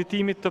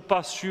auditimit të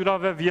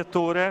pasqyrave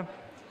vjetore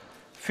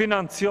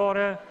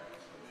financiare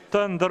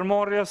të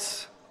ndërmarrjes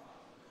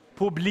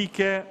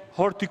publike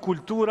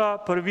hortikultura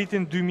për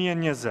vitin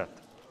 2020.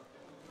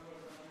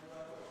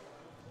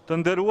 Të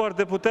nderuar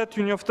deputet,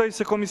 ju njoftoj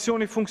se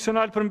Komisioni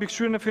Funksional për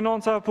mbikëqyrjen e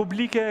financave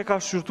publike e ka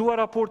shqyrtuar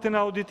raportin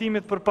e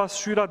auditimit për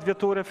pasqyrat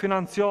vjetore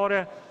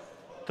financiare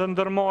të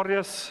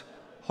ndërmarrjes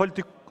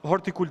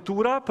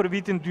hortikultura për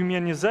vitin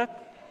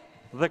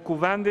 2020 dhe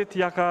Kuvendit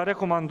ja ka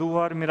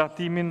rekomanduar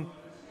miratimin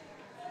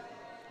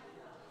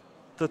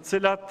të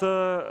cilat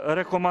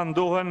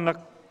rekomandohen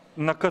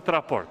në këtë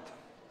raport.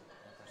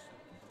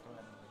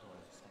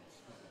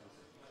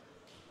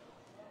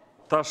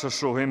 Tash e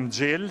shohim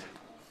gjel,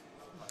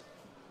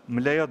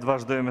 më lejo të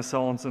vazhdoj me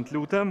seancën të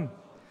lutem.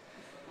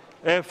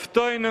 E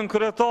ftoj në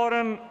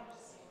kryetaren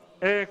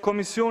e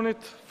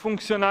Komisionit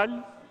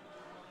Funksional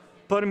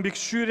për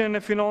mbikëqyrjen e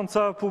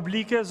financave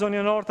publike,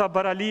 zonjën Arta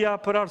Baralia,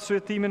 për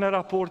arsyetimin e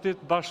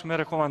raportit bashkë me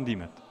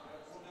rekomandimet.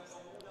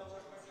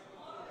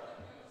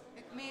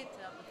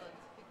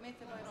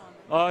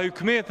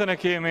 Hykmetën e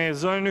kemi,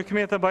 zonën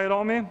Hykmetë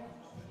Bajrami.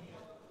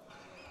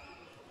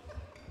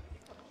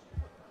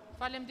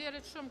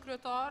 Faleminderit shumë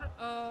kryetar.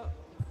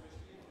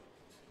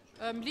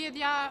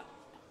 Mbledhja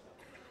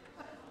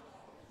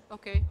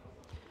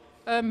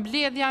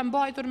Mbledhja e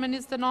mbajtur me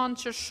 29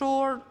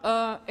 qershor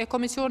e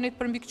Komisionit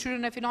për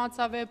mbikëqyrjen e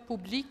financave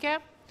publike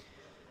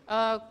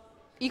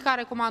i ka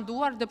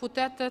rekomanduar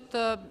deputetët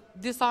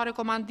disa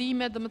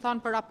rekomandime,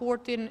 domethënë për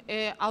raportin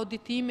e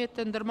auditimit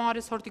të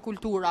ndërmarrjes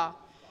hortikultura.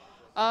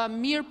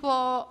 Mirë po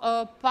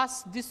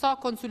pas disa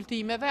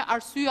konsultimeve,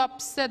 arsyeja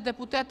pse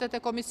deputetët e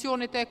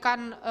komisionit e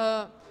kanë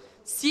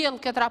sjell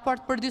këtë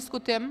raport për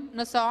diskutim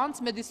në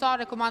seancë me disa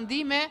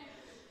rekomandime,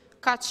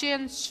 ka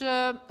qenë që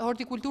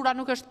hortikultura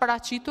nuk është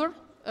paraqitur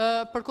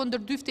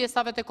përkundër dy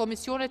ftesave të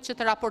komisionit që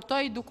të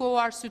raportoj, duke u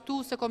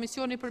arsyetuar se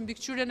Komisioni për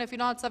mbikëqyrjen e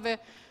financave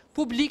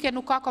publike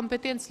nuk ka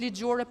kompetencë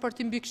ligjore për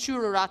të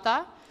mbikëqyrur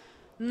ata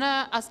në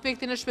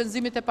aspektin e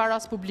shpenzimit e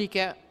paras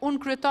publike. Unë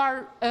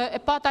kryetar e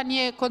pata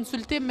një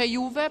konsultim me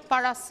juve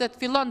para se të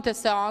fillonte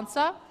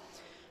seanca.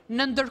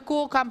 Në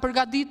ndërkohë kam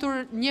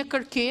përgatitur një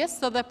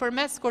kërkesë dhe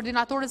përmes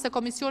koordinatorës e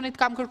komisionit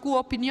kam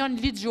kërkuar opinion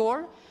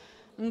ligjor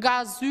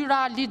nga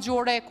zyra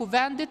ligjore e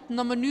kuvendit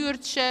në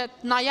mënyrë që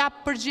na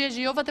jap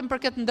përgjigje jo vetëm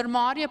për këtë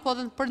ndërmarrje, por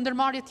edhe për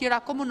ndërmarrje tjera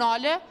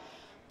komunale,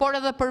 por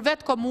edhe për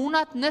vetë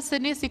komunat,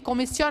 nëse ne si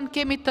komision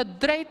kemi të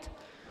drejtë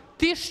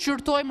të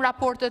shqyrtojmë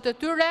raportet e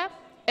tyre,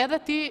 edhe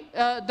të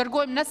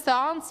dërgojmë në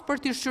seancë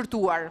për të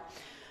shqyrtuar.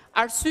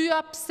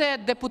 Arsyeja pse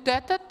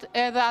deputetët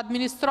edhe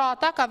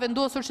administrata ka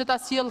vendosur që ta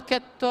sjellë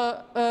këtë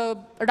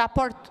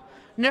raport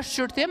në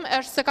shqyrtim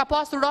është se ka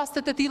pasur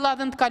raste të tilla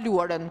edhe në të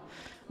kaluarën.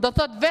 Do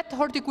thot vetë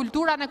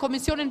hortikultura në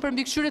Komisionin për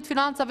mbikëqyrje të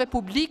financave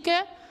publike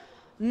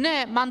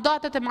në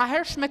mandatet e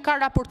mëhershme ka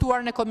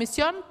raportuar në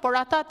komision, por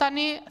ata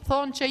tani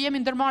thonë që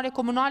jemi ndërmarrje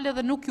komunale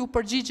dhe nuk ju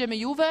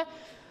përgjigjemi juve,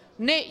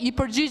 ne i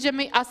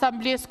përgjigjemi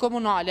asamblesë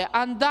komunale.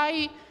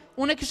 Andaj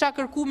unë kisha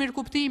kërkuar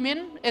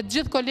mirëkuptimin e të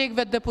gjithë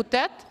kolegëve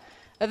deputet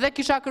dhe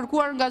kisha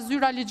kërkuar nga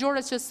zyra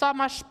ligjore që sa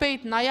më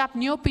shpejt na jap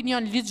një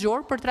opinion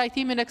ligjor për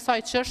trajtimin e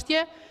kësaj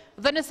çështje.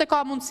 Dhe nëse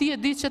ka mundësi e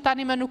di që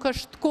tani me nuk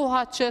është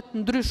koha që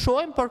të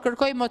ndryshojmë, por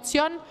kërkoj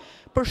mocion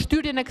për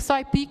shtyrjen e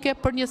kësaj pike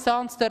për një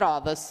seancë të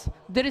radhës,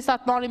 derisa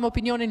të marrim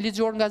opinionin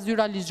ligjor nga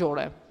zyra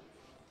ligjore.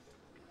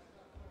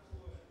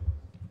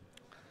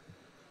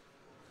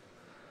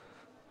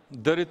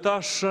 Deri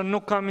tash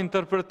nuk kam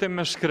interpretim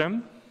me shkrim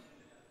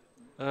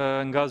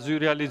nga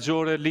zyrja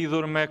ligjore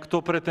lidhur me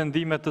këto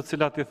pretendime të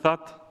cilat i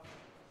that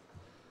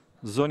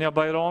zonja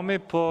Bajrami,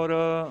 por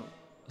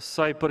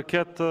sa i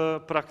përket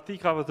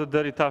praktikave të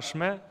deri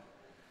tashme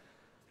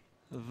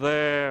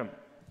dhe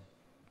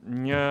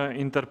një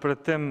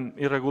interpretim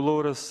i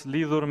rregullorës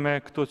lidhur me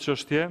këto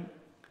çështje,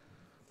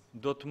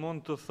 do të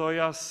mund të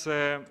thoja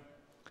se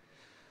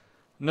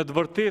në të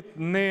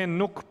vërtetë ne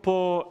nuk po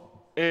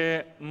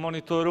e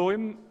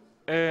monitorojmë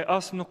e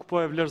as nuk po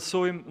e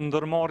vlerësojmë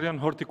ndërmarrjen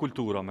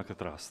hortikultura me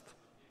këtë rast.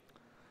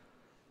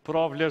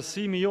 Pra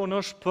vlerësimi jonë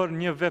është për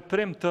një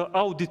veprim të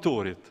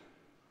auditorit,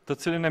 të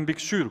cilin e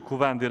mbikëqyr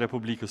Kuvendi i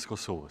Republikës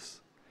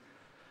Kosovës.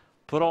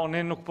 Pra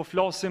ne nuk po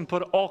flasim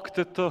për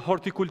akte të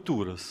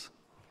hortikulturës,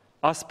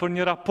 as për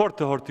një raport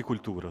të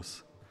hortikulturës.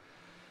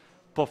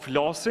 Po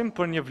flasim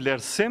për një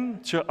vlerësim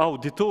që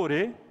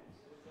auditori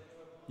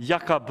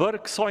ja ka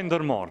bërë kësaj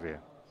ndërmarrje.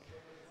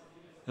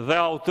 Dhe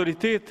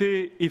autoriteti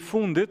i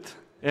fundit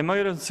e më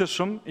i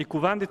rëndësishëm i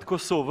Kuvendit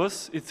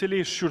Kosovës, i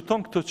cili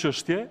shqyrton këtë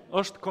çështje,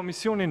 është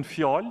Komisioni në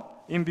fjalë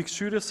i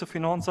mbikëqyrjes së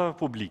financave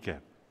publike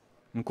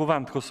në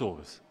Kuvend të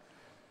Kosovës.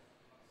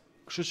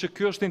 Kështu që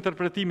kjo është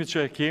interpretimi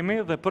që e kemi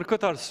dhe për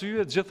këtë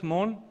arsye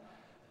gjithmonë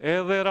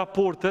edhe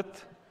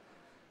raportet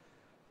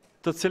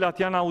të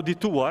cilat janë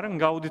audituar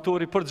nga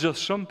auditori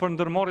përgjithshëm për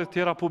ndërmarrjet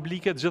tjera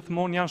publike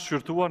gjithmonë janë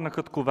shqyrtuar në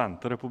këtë Kuvend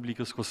të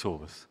Republikës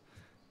Kosovës.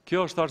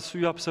 Kjo është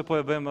arsyeja pse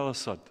po e bëjmë edhe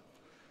sot.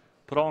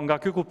 Pra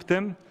nga ky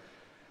kuptim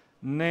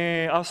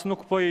ne as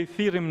nuk po e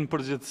thirrim në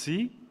përgjithësi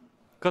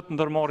këtë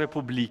ndërmarrje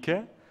publike,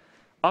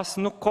 as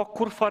nuk ka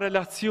kurrë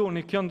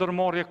relacioni kjo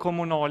ndërmarrje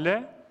komunale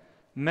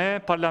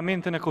me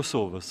Parlamentin e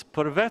Kosovës,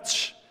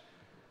 përveç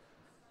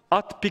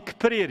atë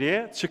pikprerje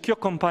që kjo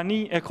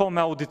kompani e ka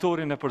me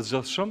auditorin e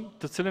përgjithshëm,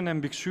 të cilin e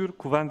mbikëqyr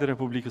Kuvendi i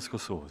Republikës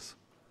Kosovës.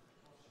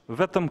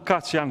 Vetëm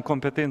kaq janë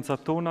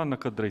kompetencat tona në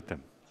këtë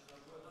drejtim.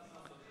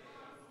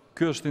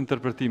 Ky është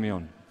interpretimi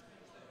jonë.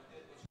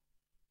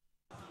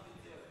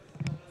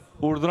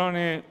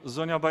 Urdhroni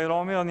zonja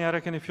Bajrami, a njëherë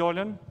keni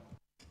fjalën?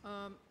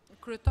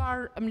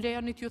 Kryetar, më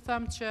lejoni t'ju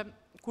them që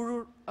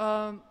kur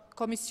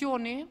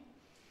komisioni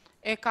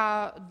e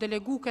ka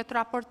delegu këtë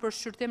raport për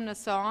shqyrtim në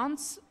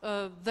seancë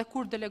dhe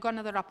kur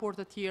delegon edhe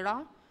raporte tjera,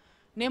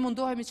 ne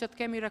mundohemi që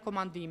të kemi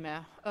rekomandime.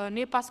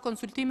 Ne pas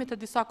konsultimit të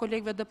disa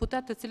kolegëve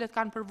deputet të cilët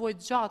kanë përvojë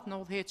gjatë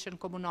në udhëheqjen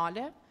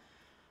komunale,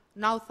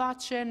 na u tha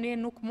që ne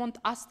nuk mund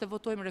as të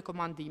votojmë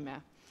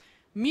rekomandime.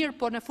 Mirë,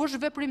 po në fushë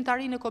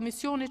veprimtarinë e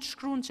komisionit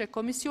shkruan që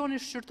komisioni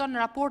shqyrton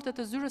raportet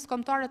e zyrës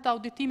kombëtare të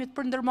auditimit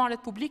për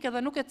ndërmarrjet publike dhe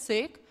nuk e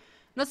cek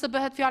nëse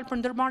bëhet fjalë për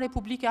ndërmarrje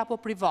publike apo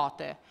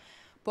private.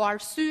 Po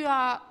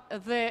arsyeja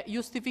dhe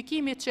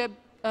justifikimi që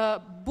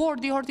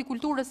Bordi i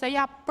Hortikulturës e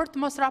jap për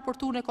të mos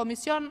raportuar në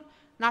komision,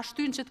 na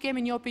shtyn që të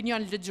kemi një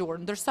opinion ligjor,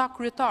 ndërsa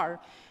kryetar,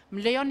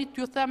 më lejoni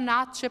t'ju them në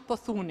atë që po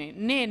thuni,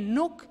 ne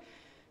nuk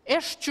e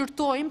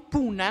shqyrtojmë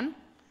punën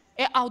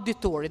e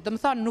auditorit. Dhe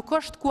më thonë, nuk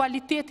është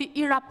kualiteti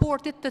i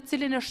raportit të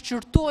cilin e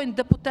shqyrtojnë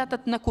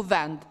deputetet në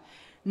kuvend.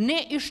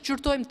 Ne i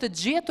shqyrtojmë të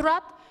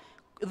gjeturat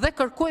dhe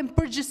kërkojmë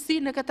përgjithësi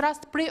në këtë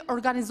rast prej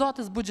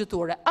organizatës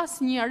buxhetore.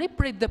 Asnjëri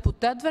prej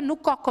deputetëve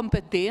nuk ka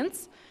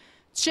kompetencë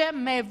që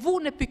me vu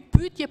në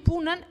pikpyetje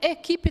punën e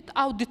ekipit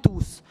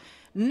auditues.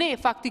 Ne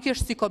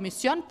faktikisht si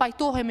komision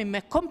pajtohemi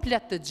me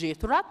komplet të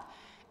gjeturat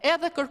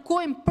edhe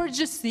kërkojmë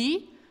përgjithësi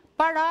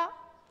para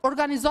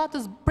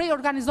prej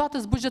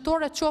organizatës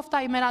buxhetore,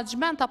 qofta i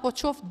menaxhment apo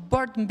qoftë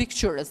bord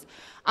mbikëqyrës.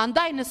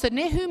 Andaj nëse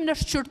ne hymë në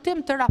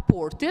shqyrtim të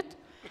raportit,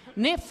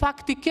 ne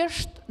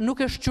faktikisht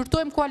nuk e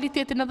shqyrtojmë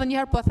kualitetin edhe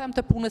njëherë po them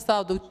të punës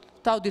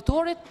të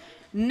auditorit,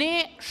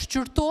 ne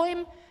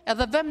shqyrtojmë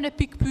edhe vëm në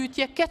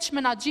pikpyetje keq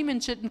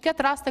menaxhimin që në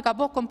këtë rast e ka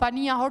bërë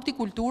kompania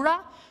Hortikultura,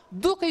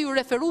 duke ju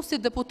referu si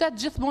deputet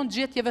gjithmonë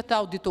gjetjeve të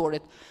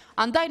auditorit.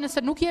 Andaj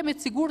nëse nuk jemi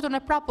të sigurtë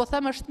në prapë, po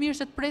them është mirë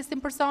që të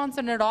presim për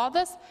seancën e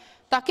radhës,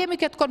 ta kemi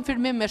këtë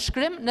konfirmim me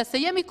shkrim, nëse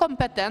jemi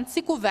kompetent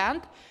si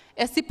kuvend,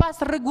 e si pas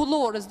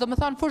regulorës, do me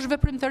thonë fush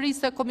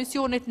veprimtërisë e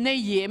komisionit ne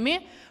jemi,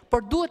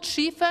 por duhet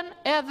shifen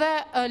edhe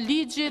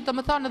ligji, do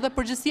me thonë edhe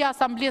përgjësia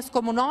asamblesë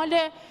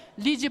komunale,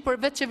 ligji për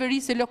vetë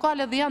qeverisi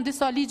lokale dhe janë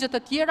disa ligjet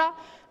të tjera,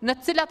 në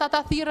cilat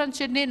ata thiren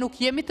që ne nuk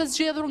jemi të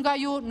zgjedhur nga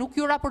ju, nuk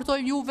ju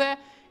raportojmë juve,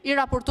 i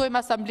raportojmë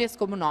asamblesë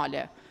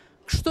komunale.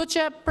 Kështu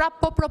që prap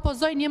po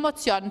propozoj një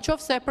mocion, në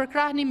qofë se e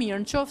përkrahni mirë,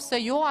 në qofë se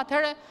jo,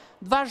 atëherë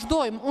të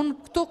vazhdojmë. Unë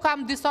këtu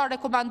kam disa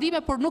rekomandime,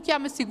 por nuk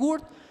jam e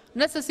sigurt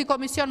nëse si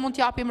komision mund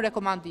t'japim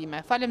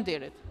rekomandime.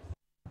 Faleminderit.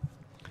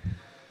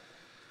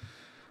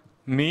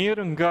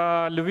 Mirë, nga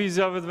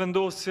lëvizjave të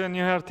vendosje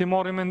njëherë t'i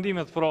marrim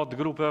mendimet për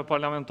atë grupeve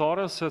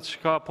parlamentare, se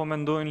çka po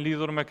mendojnë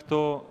lidhur me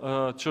këto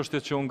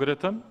çështje që u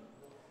ngritën,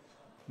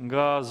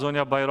 nga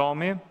zonja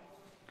Bajrami.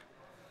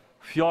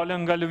 Fjallën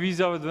nga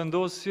lëvizjave të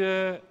vendosje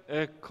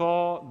e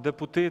ka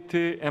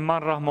deputeti Eman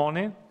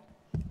Rahmani.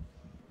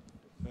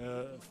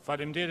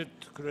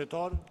 Faleminderit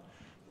kryetar.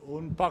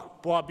 Unë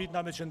pak po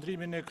habitna me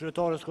qëndrimin e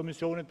kryetarës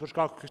komisionit për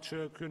shkak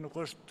që ky nuk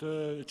është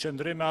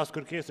qëndrim me as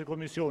kërkesë e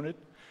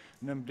komisionit.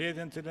 Në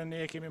mbledhjen të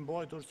ne kemi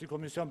mbajtur si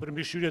Komision për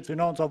Mbishyrje të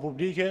Financa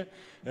Publike,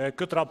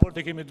 këtë raport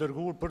e kemi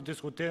dërguar për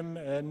diskutim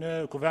në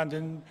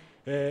Kuvendin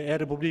e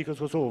Republikës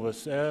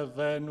Kosovës.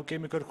 Dhe nuk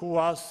kemi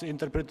kërkuar as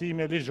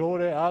interpretime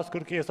ligjore, as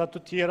kërkesat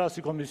të tjera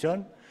si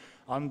Komision.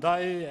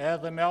 Andaj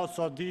edhe me atë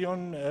sa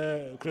diun,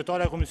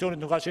 kryetarja e Komisionit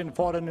nuk ka qenë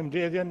fare në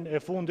mbledhjen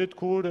e fundit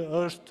kur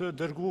është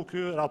dërguar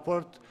ky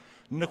raport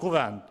në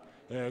Kuvend.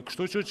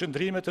 Kështu që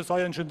qëndrimet e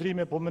saj janë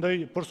qëndrime po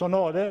mendoj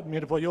personale,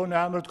 mirë po jo në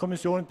emër të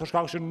komisionit, për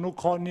shkak që nuk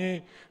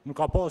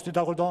ka pas një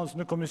dakordancë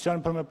në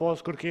komision për me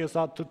pas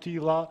kërkesa të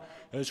tilla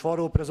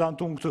çfarë u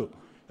prezantun këtu.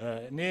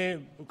 Ne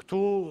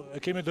këtu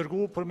kemi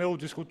dërguar për me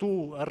u diskutu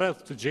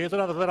rreth të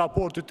gjetërat dhe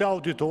raportit të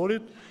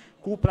auditorit,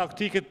 ku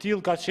praktike të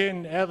tillë ka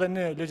qenë edhe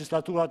në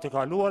legjislaturat e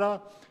kaluara.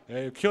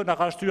 Kjo na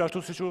ka shtyr ashtu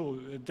siç u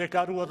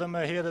deklarua edhe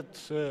më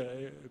herët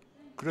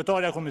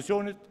kryetarja e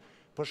komisionit,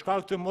 për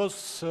shkak të mos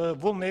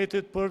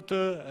vullnetit për të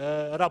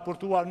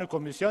raportuar në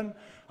komision.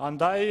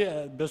 Andaj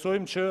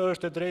besojmë që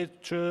është e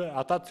drejtë që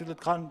ata të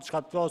cilët kanë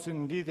çka të flasin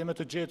në lidhje me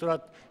të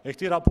gjeturat e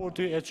këtij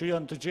raporti e që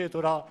janë të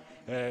gjetura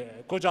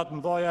goxha të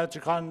mëdha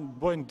që kanë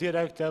bojnë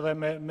direkt edhe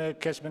me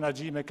keq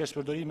menaxhime, keq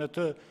përdorime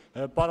të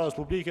parave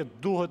publike,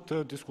 duhet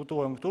të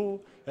diskutohen këtu,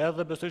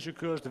 edhe besoj që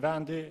ky është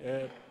vendi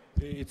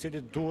i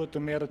cili duhet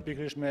të merret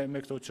pikërisht me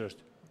këto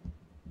çështje.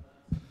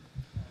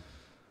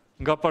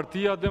 Nga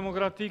Partia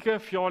Demokratike,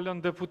 fjallën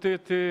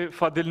deputeti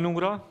Fadil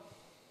Nura.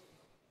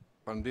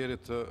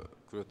 Faleminderit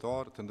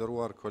kryetar, të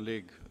nderuar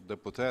koleg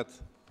deputet.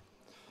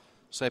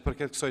 Sa i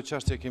përket kësaj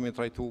çështje kemi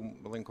trajtuar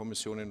edhe në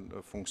komisionin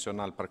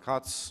funksional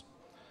përkatës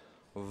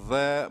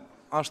dhe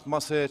është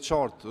mase e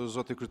qartë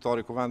zoti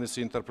kryetari i Kuvendit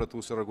si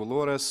interpretuesi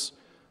rregullores,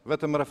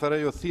 vetëm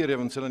referejo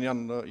thirrjeve në cilën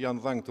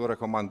janë dhënë këto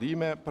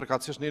rekomandime,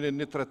 përkatësisht në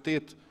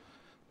 138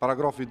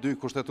 paragrafi 2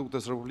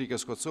 Kushtetutës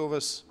Republikës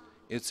Kosovës,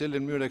 i cili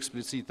në mënyrë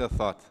eksplicite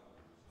thotë: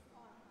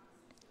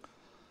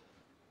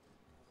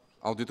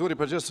 Auditori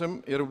përgjithshëm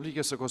i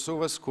Republikës së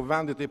Kosovës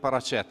Kuvendit i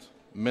paraqet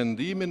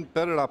mendimin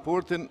për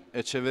raportin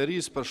e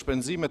qeverisë për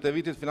shpenzimet e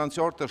vitit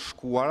financiar të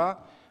shkuara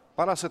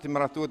para se të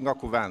miratohet nga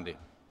Kuvendi.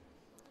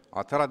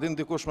 Atëra din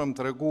dikush më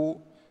tregu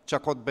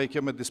çka ka të bëjë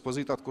kjo me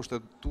dispozitat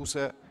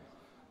kushtetuese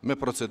me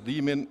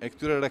procedimin e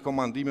këtyre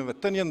rekomandimeve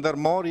të një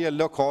ndërmarrje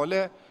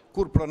lokale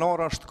kur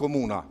pronar është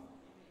komuna.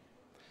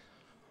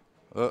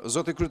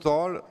 Zoti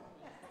kryetar,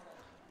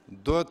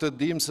 duhet të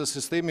dimë se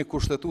sistemi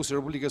kushtetues i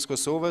Republikës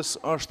Kosovës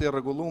është i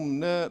rregulluar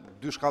në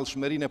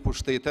dyshkallshmërinë e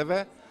pushteteve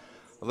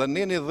dhe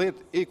në 10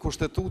 i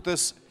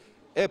kushtetutës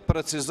e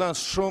precizon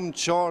shumë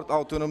qartë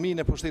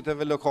autonominë e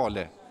pushteteve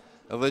lokale.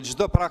 Dhe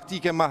çdo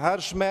praktike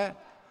mëhershme,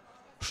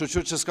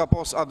 shoqërisht që s'ka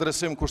pas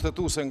adresim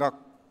kushtetuese nga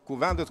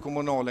kuvendet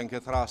komunale në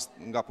këtë rast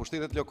nga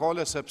pushtetet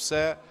lokale,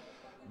 sepse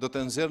do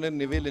të nxjerrin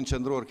nivelin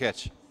qendror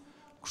keq.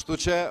 Kështu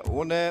që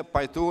une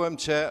pajtuem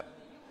që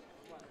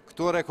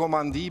këto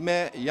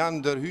rekomandime janë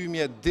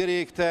ndërhymje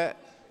direkte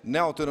në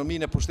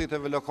autonominë e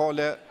pushteteve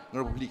lokale në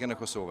Republikën e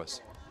Kosovës.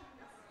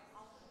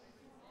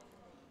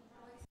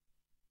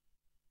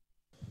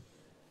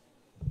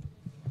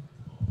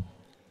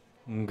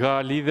 Nga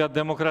Lidhja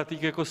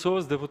Demokratike e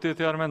Kosovës,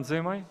 deputeti Armend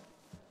Zemaj.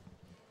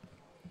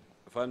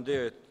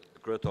 Faleminderit,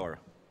 kryetar.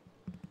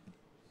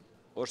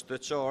 Është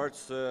e qartë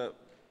se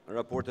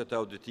raportet e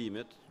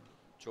auditimit,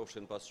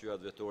 qofshin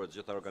pasqyrat vjetore të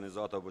gjitha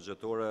organizata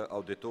buxhetore,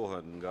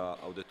 auditohen nga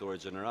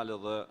auditori gjenerale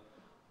dhe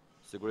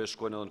sigurisht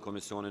shkojnë edhe në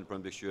Komisionin për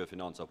mbikëqyrje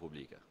financa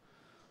publike.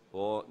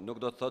 Po nuk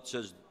do të thotë që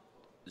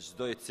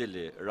çdo i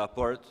cili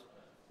raport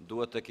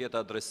duhet të ketë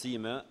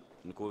adresime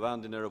në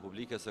Kuvendin e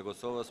Republikës së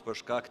Kosovës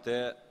për shkak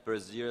të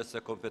përzierjes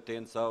së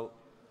kompetencave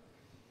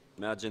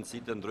me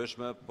agjencitë të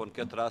ndryshme, po në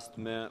këtë rast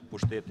me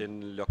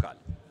pushtetin lokal.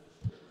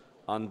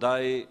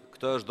 Andaj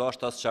këtë është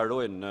dashur të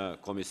sqarojnë në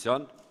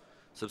komision,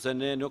 sepse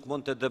ne nuk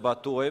mund të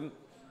debatojmë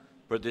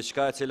për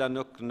diçka e cila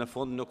në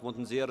fund nuk mund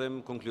të nxjerrim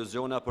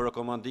konkluziona për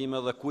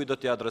rekomandime dhe kujt do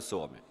t'i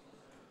adresohemi.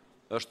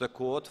 Është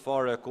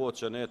fare kohë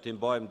që ne t'i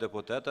mbajmë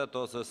deputetet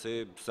ose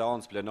si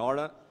seancë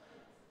plenare,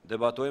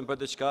 debatojmë për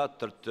diçka,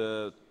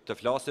 të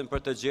flasim për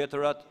të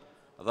gjeturat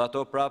dhe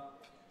ato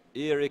prap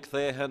i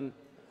rikthehen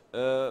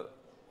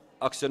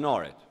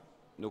aksionarit.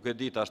 Nuk e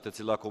di tash te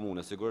cila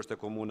komune, sigurisht e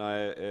komuna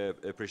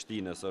e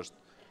Prishtinës është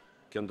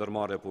kjo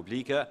ndërmarrje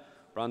publike.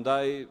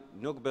 Prandaj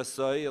nuk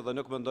besoj dhe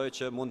nuk mendoj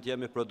që mund të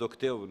jemi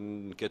produktiv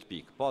në këtë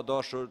pikë. Pa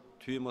dashur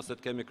të hyjmë ose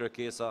të kemi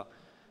kërkesa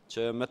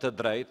që me të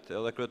drejtë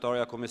edhe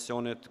kryetarja e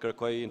komisionit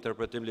kërkoi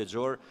interpretim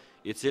ligjor,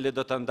 i cili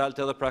do të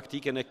ndalte edhe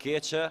praktikën e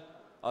keqe,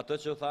 atë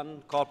që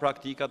thanë ka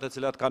praktika të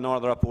cilat kanë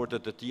ardhur raporte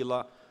të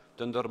tilla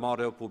të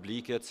ndërmarrjeve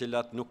publike, të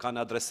cilat nuk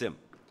kanë adresim.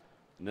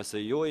 Nëse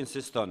ju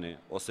insistoni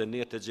ose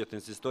ne të gjithë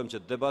insistojmë që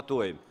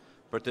debatojmë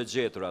për të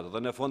gjeturat dhe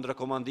në fund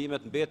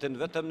rekomandimet mbeten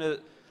vetëm në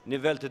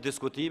nivel të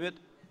diskutimit,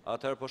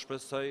 atëherë po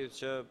shpresoj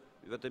që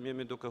vetëm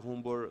jemi duke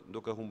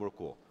humbur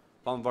kohë.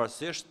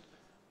 Pavarësisht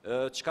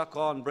çka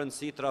ka në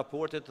brendësi të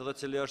raportit dhe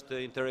cili është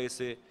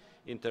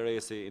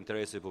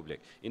interesi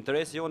publik.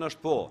 Interesi jonë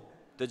është po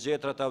të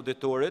gjetrat e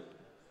auditorit,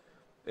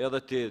 edhe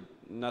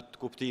në atë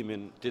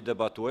kuptimin të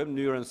debatojmë,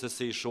 mënyrën se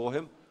si i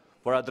shohim,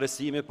 por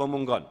adresimi po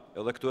mungon.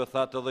 Edhe këtu e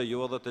thatë edhe ju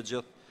edhe të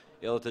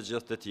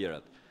gjithë të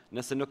tjerët.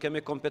 Nëse nuk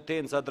kemi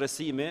kompetencë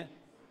adresimi,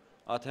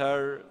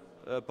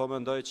 atëherë po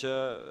mendoj që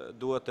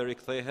duhet të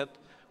rikthehet.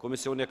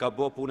 Komisioni ka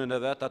bërë punën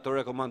e vet, ato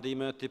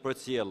rekomandime t'i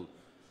përcjell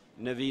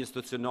në vijë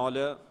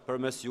institucionale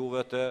përmes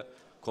juve të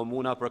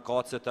komuna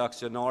përkatëse të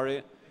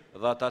aksionari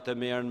dhe ata të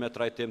merren me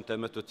trajtim të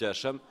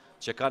mëtutjeshëm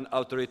që kanë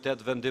autoritet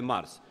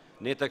vendimarrës.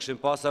 Ne të kishim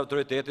pas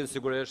autoritetin,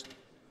 sigurisht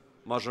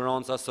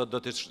mazhoranca sot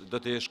do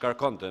t'i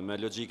shkarkonte me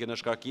logjikën e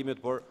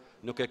shkarkimit, por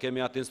nuk e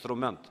kemi atë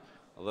instrument.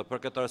 Dhe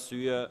për këtë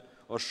arsye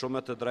është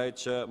shumë të drejtë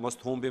që mos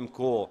të humbim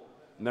kohë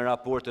me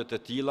raporte të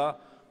tilla,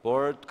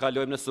 por të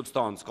kalojmë në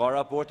substancë. Ka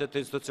raporte të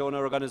institucione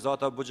e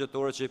organizata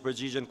buxhetore që i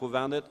përgjigjen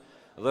kuvendit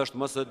dhe është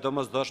më së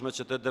domosdoshme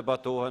që të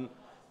debatohen,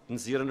 të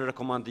nxirren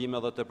rekomandime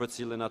dhe të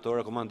përcillen ato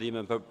rekomandime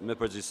me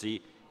përgjegjësi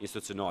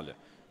institucionale.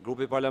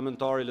 Grupi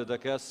parlamentar i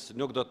LDK-s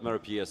nuk do të merr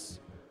pjesë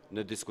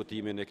në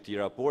diskutimin e këtij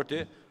raporti,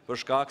 për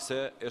shkak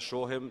se e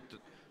shohim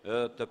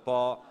të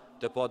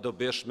pa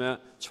dobishme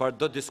çfarë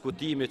do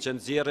diskutimi që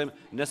nxjerrim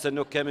nëse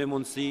nuk kemi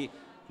mundësi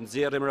të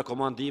nxjerrim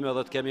rekomandime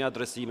dhe të kemi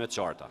adresime të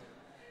qarta.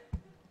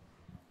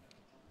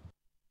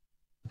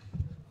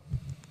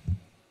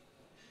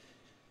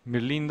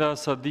 Mirlinda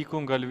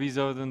Sadiku nga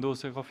Lëvizja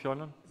Vendosje ka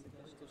fjalën.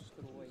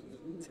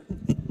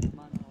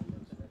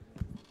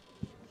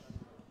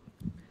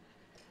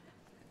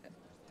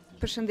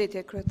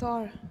 Përshëndetje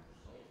kryetar,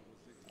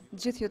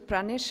 gjithë ju të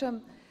pranishëm,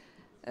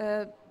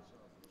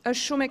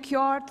 është shumë e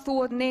qartë,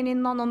 thuhet neni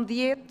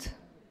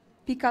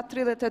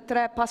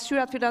 19.33,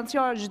 pasqyrat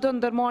financiare çdo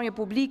ndërmarrje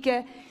publike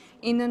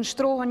i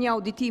nënshtrohen një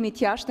auditimi të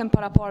jashtëm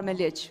parapar me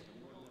ligj.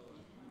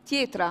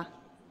 Tjetra,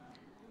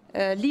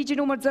 ligji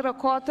numër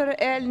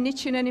 04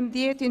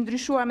 L111 i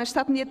ndryshuar me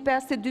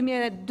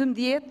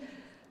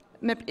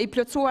 17/5/2012 i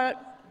plotësuar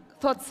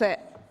thotë se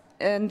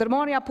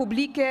ndërmarrja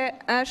publike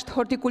është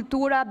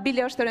hortikultura,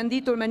 bile është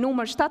renditur me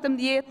numër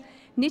 17,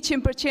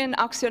 100%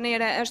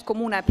 aksionere është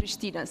Komuna e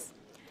Prishtinës.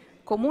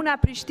 Komuna e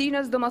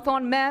Prishtinës do më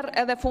thonë merr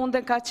edhe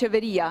fonde nga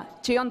qeveria,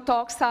 që janë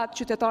taksat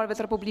qytetarëve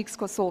të Republikës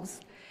Kosovës.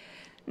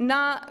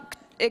 Na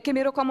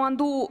kemi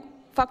rekomandu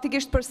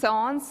faktikisht për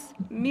seancë,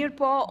 mirë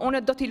po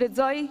unë do t'i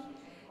lexoj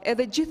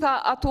edhe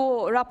gjitha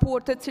ato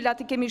raportet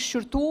cilat i kemi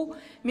shqyrtu,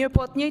 mirë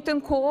po të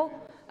njëjtën kohë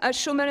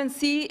është shumë e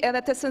rëndësi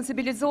edhe të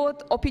sensibilizohet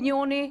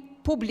opinioni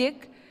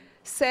publik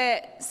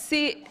se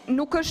si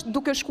nuk është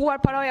duke shkuar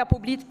paraja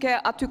publike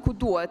aty ku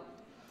duhet.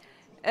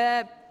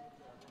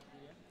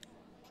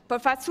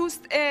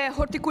 Përfaqësuesit e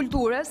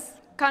hortikulturës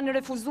kanë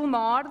refuzuar me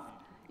ardhë,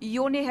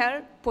 jo një herë,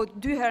 po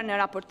 2 herë në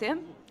raportim,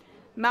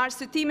 me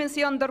arsëtimin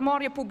se janë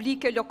ndërmarrje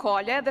publike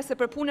lokale dhe se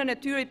për punën e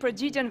tyre i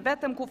përgjigjen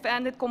vetëm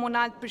kufendit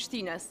komunal të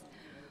Prishtinës.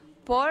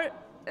 Por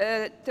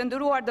të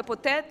nderuar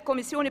deputet,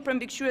 Komisioni për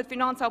Mbikëqyrje të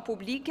Financave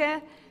Publike,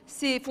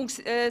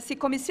 si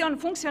komision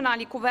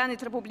funksional i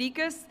Kuvendit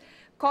Republikës,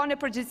 ka në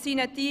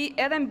përgjithësinë e tij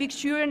edhe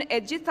mbikëqyrjen e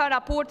gjitha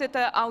raportet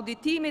të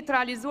auditimit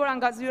realizuara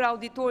nga zyra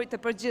auditorit të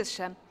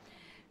përgjithshëm.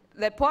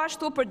 Dhe po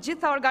ashtu për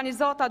gjitha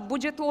organizatat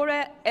buxhetore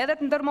edhe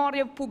të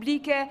ndërmarrjeve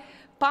publike,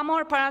 pa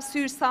marrë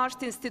parasysh sa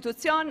është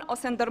institucion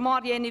ose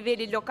ndërmarrje e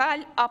niveli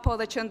lokal apo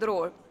dhe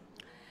qendror.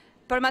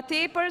 Për më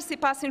tepër,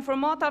 sipas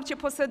informatave që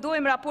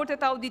posedojmë,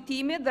 raportet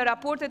auditimit dhe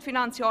raportet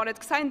financiare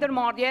të kësaj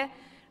ndërmarrje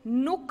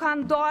nuk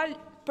kanë dalë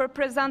për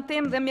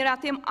prezantim dhe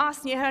miratim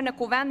asnjëherë në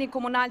Kuvendin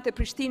Komunal të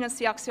Prishtinës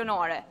si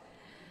aksionare.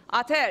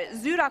 Atëherë,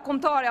 zyra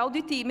kombëtare e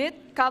auditimit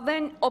ka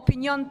dhënë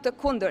opinion të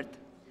kundërt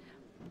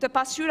të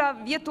pasqyra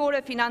vjetore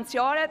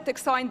financiare të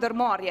kësaj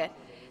ndërmarrje,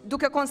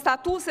 duke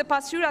konstatuar se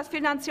pasqyrat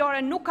financiare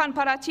nuk kanë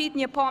paraqit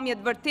një pamje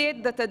të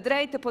vërtetë dhe të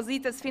drejtë të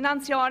pozitës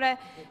financiare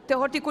të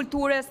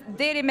hortikulturës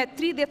deri me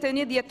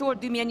 31 dhjetor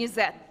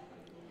 2020.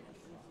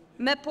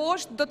 Me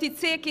poshtë do t'i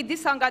ceki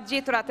disa nga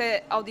gjetërat e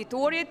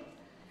auditorit: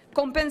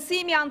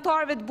 kompensimi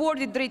antarëve të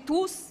bordit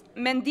drejtues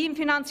me ndihmë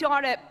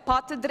financiare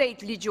pa të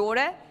drejtë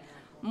ligjore,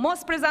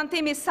 mos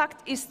prezantimi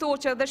sakt i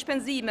stoqeve dhe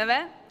shpenzimeve,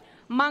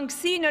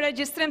 mangësi në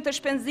regjistrim të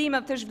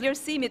shpenzimeve të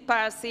zhvlerësimit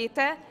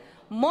parasete,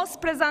 mos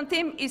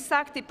prezantim i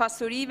sakt i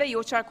pasurive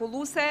jo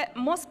qarkulluese,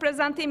 mos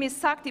prezantim i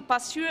sakt i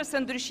pasqyrës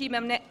së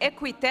ndryshimeve në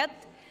ekuitet,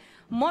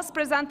 mos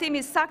prezantim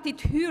i sakt i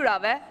të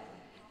hyrave,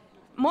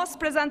 mos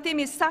prezantim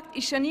i sakt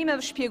i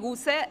shënimeve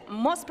shpjeguese,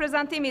 mos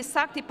prezantim i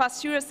sakt i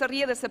pasqyrës së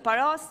rrjedhës së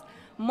paras,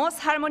 mos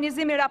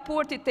harmonizimi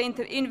raportit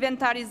të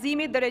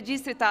inventarizimit dhe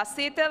regjistrit të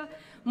aseteve,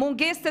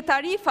 mungesë të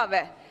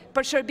tarifave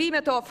për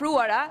shërbimet të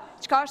ofruara,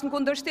 çka është në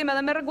kundërshtim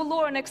edhe me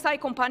rregulloren e kësaj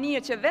kompanie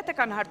që vetë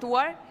kanë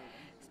hartuar,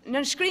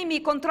 nënshkrimi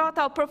i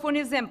kontrata o për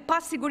furnizim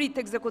pas sigurisë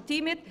të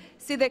ekzekutimit,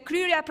 si dhe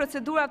kryerja e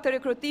procedurave të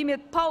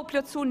rekrutimit pa u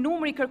plotësuar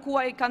numri i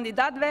kërkuar i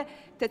kandidatëve,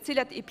 të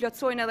cilët i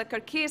plotësojnë edhe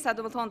kërkesa,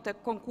 domethënë të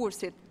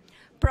konkursit.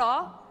 Pra,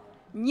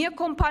 një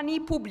kompani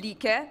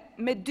publike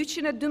me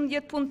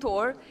 212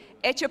 punëtor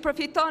e që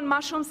përfiton ma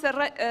shumë se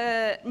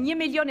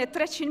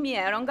 1.300.000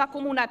 euro nga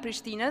Komuna e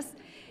Prishtinës,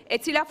 e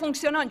cila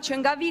funksionon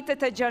që nga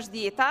vitet e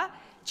 60-ta,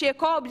 që e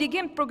ka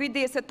obligim të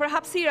përkujdeset për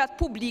hapësirat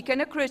publike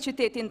në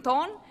kryeqytetin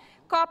tonë,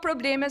 ka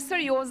probleme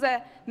serioze,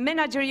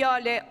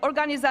 menaxheriale,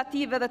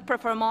 organizative dhe të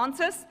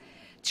performancës,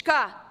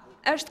 çka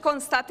është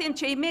konstatim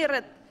që i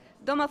merret,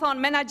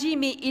 domethënë,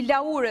 menaxhimi i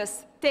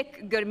laurës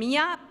tek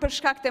gërmia për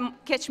shkak të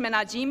keq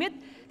menaxhimit,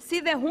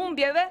 si dhe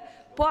humbjeve,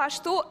 po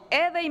ashtu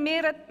edhe i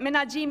merret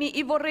menaxhimi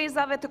i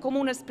vorrezave të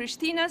Komunës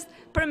Prishtinës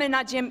për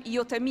menaxhim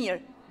jo të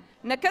mirë.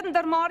 Në këtë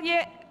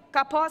ndërmarrje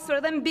ka pasur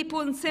edhe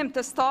mbipunësim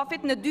të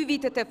stafit në 2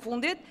 vitet e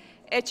fundit,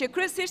 e që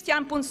kryesisht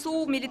janë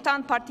punësuar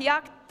militant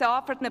partijak të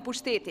afërt me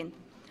pushtetin.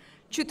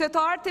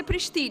 Qytetarët e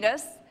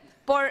Prishtinës,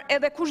 por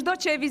edhe kushdo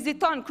që e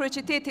viziton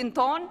kryeqytetin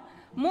ton,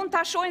 mund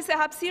ta shohin se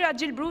hapësira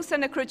gjilbruse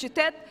në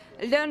kryeqytet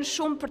lën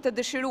shumë për të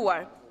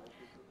dëshiruar.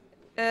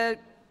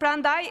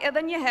 Prandaj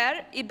edhe një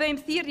herë i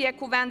bëjmë thirrje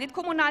Kuvendit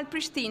Komunal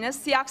Prishtinës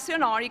si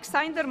aksionari i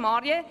kësaj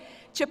ndërmarrje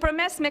që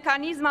përmes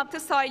mekanizmave të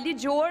saj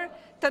ligjor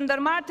të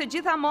ndërmarrë të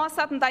gjitha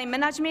masat ndaj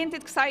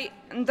menaxhmentit kësaj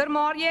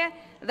ndërmarrje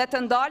dhe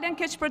të ndalen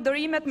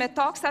keqpërdorimet me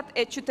taksat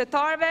e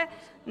qytetarëve,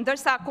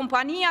 ndërsa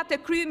kompania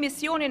të kryejë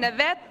misionin e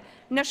vet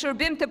në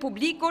shërbim të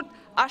publikut,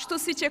 ashtu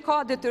siç e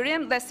ka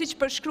detyrim dhe siç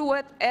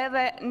përshkruhet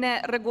edhe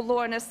në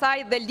rregulloren e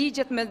saj dhe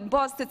ligjet me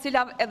bazë të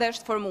cilave edhe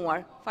është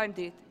formuar.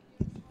 Faleminderit.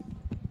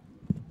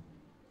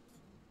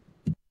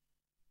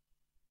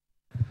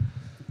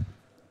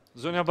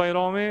 Zonja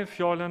Bajrami,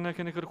 fjallën e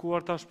keni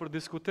kërkuar tash për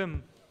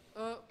diskutim.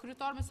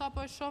 Kryetar, me sa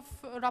po e shoh,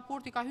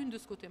 raporti ka hyrë në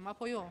diskutim,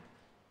 apo jo?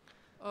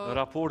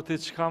 Raporti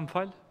që kam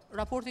falë?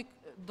 Raporti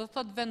do të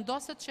thotë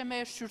vendoset që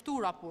me e shqyrtu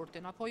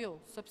raportin, apo jo?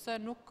 Sepse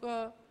nuk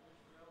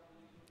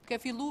ke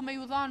fillu me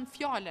ju dhanë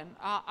fjallën.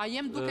 A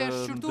jem duke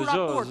shqyrtu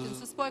raportin,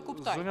 se s'po e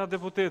kuptaj? Zonja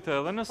deputete,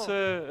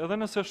 edhe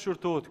nëse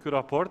shqyrtohet ky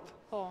raport,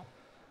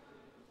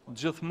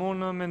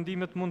 gjithmonë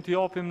mendimet mund t'i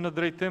japim në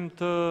drejtim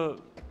të,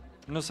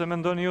 nëse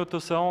mendoni ju, të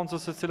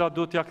seancës e cila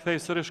do t'ja kthej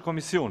sërish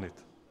komisionit.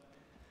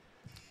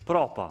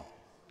 Prapa,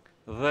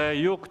 dhe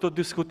ju këto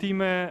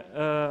diskutime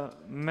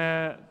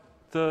me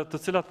të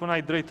cilat përna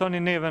i drejtoni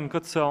neve në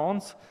këtë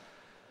seancë,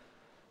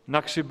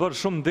 na këshi bërë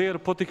shumë derë,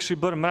 po t'i këshi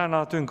bërë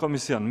mrena aty në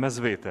komision, me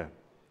zvete.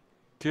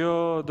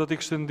 Kjo do t'i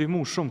kështi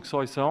ndihmu shumë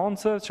kësaj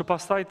seance, që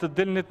pastaj të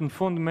dilnit në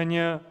fund me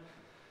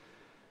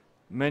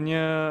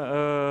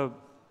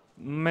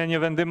një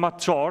vendim më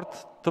të qartë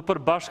të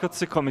përbashkët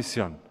si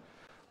komision.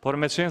 Por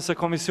me qenë se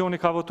komisioni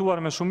ka votuar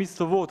me shumicë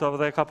të votave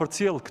dhe ka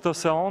përcjellë këtë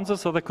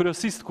seancës edhe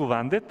kryesisë të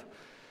kuvendit,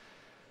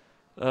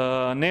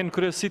 ne në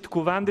kryesitë të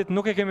kuvendit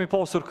nuk e kemi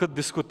pasur këtë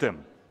diskutim.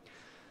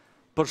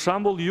 Për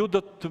shembull, ju do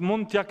të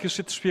mund t'ja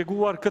kishit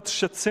shpjeguar këtë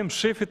shqetësim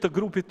shefit të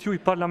grupit juaj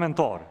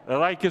parlamentar,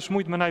 edhe ai kish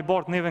mujt me na i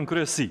bart neve në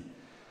kryesi.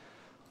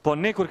 Po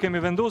ne kur kemi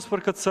vendosur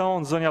për këtë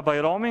seancë, zonja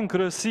Bajrami, në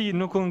kryesi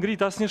nuk u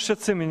ngrit asnjë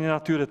shqetësim një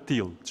natyre të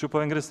tillë, që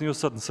po e ngrisni ju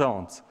sot në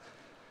seancë.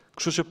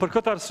 Kështu që për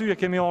këtë arsye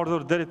kemi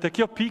ardhur deri te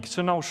kjo pikë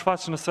që na u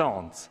shfaq në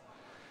seancë.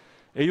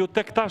 E ju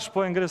tek tash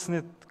po e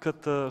ngresni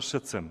këtë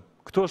shqetësim.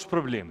 Këto është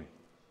problemi.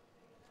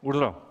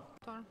 Urdhro.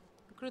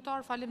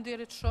 Kryetar,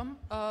 faleminderit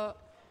shumë.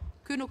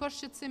 Ky nuk është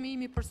shqetësimi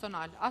imi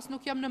personal. As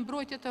nuk jam në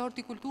mbrojtje të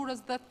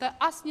hortikulturës dhe të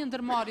asnjë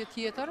ndërmarrje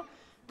tjetër,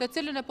 të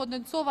cilën e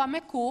potencova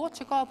me kohë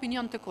që ka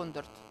opinion të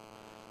kundërt.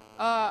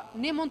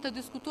 Ne mund të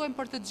diskutojmë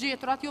për të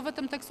gjeturat, jo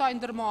vetëm të kësaj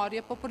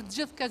ndërmarrje, po për të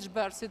gjithë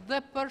keqbërësit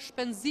dhe për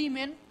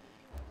shpenzimin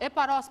e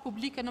paras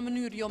publike në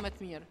mënyrë jo me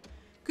të mirë.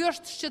 Ky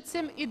është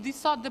shqetësim i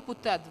disa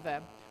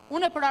deputetëve.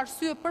 Unë për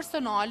arsye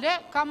personale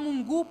kam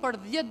mungu për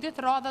 10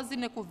 ditë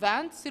radhazin e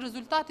kuvend, si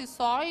rezultati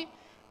saj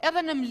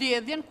edhe në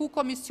mbledhjen ku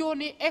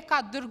komisioni e ka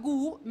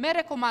dërgu me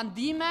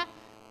rekomandime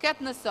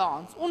këtë në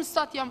seancë. Unë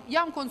sot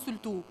jam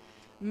konsultu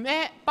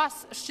me pas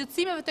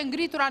shqetësimeve të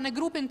ngritura në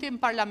grupin tim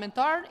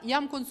parlamentar,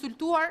 jam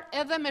konsultuar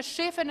edhe me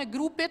shefen e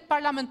grupit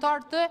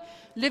parlamentar të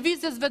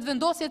Lëvizjes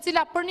Vetëvendosje, e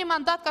cila për një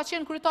mandat ka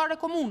qenë kryetare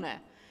komune.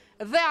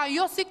 Dhe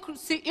ajo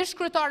si ish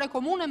kryetare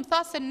komune më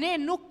tha se ne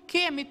nuk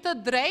kemi të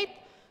drejtë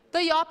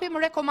të japim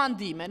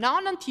rekomandime. Në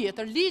anën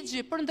tjetër,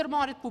 ligji për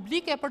ndërmarrjet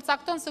publike e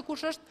përcakton se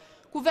kush është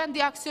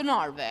kuvendi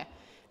aksionarëve.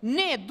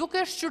 Ne,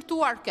 duke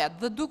shqyrtuar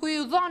këtë dhe duke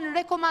ju dhënë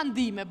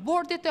rekomandime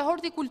bordit e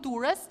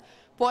hortikulturës,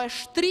 po e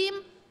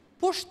shtrim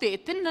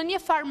pushtetin në një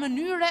farë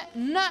mënyre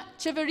në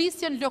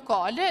qeverisjen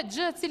lokale,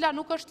 gjë e cila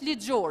nuk është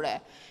ligjore.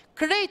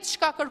 Krejt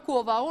çka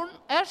kërkova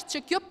unë është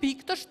që kjo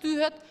pikë të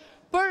shtyhet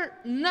për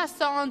në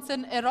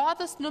seancën e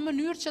radhës në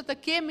mënyrë që të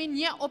kemi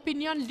një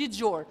opinion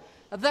ligjor.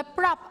 Dhe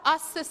prap,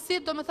 asesi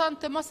do me thënë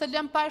të mos e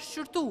lem pa e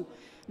shqyrtu.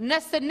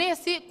 Nëse ne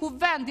si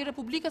kuvendi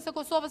Republikës e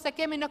Kosovës e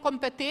kemi në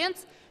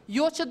kompetencë,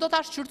 jo që do të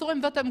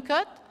shqyrtojmë vetëm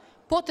këtë,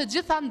 po të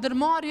gjitha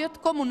ndërmarrjet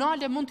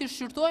komunale mund të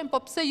shqyrtojmë, po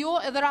pse jo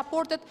edhe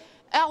raportet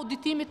e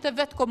auditimit të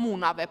vetë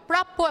komunave.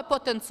 Prap po e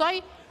potencoj,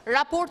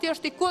 raporti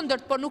është i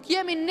kundërt, po nuk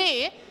jemi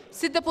ne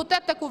si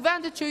deputet të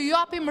kuvendit që ju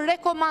japim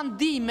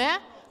rekomandime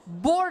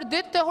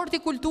bordit të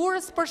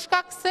hortikulturës për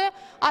shkak se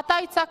ata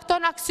i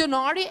cakton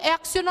aksionari, e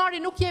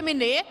aksionari nuk jemi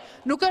ne,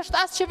 nuk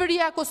është as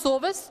qeveria e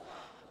Kosovës,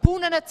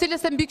 punën e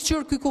cilës e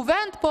mbikëqyr ky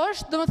kuvend, po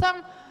është,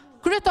 domethënë,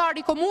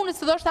 kryetari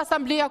komunës dhe është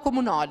asambleja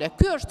komunale.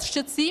 Ky është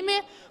shqetësimi,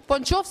 po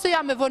në qoftë se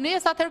jam me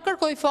vonesë, atëherë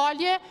kërkoj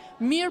falje,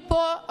 mirë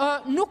po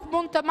nuk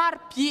mund të marr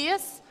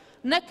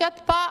pjesë në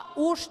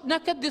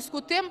këtë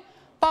diskutim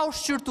pa u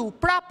shqyrtu.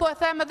 Pra po e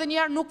them edhe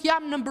njerë, nuk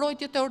jam në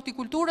mbrojtje të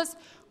hortikulturës,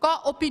 ka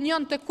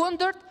opinion të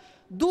kundërt,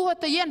 duhet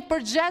të jenë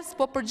përgjes,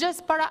 po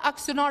përgjes para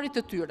aksionarit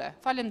të tyre.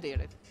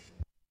 Faleminderit.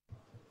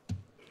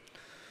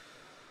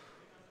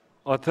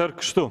 Atëherë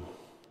kështu.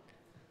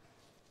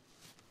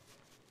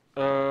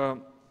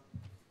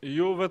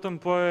 Ju vetëm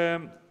po e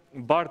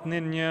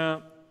bartnin një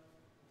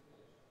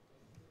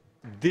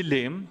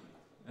dilem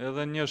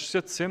edhe një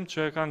shqetësim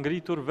që e ka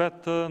ngritur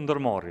vetë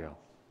ndërmarrja.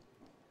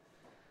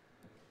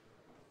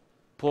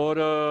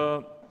 Por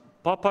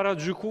pa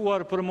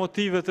paragjykuar për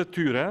motivet e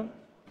tyre,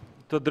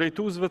 të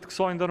drejtuesve të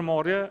kësaj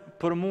ndërmarrje,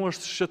 për mua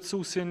është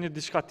shqetësuese një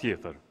diçka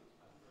tjetër.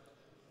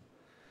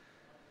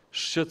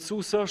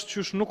 Shqetësuese është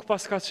qysh nuk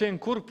pas ka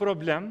qenë kur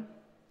problem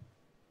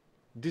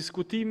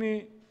diskutimi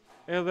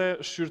edhe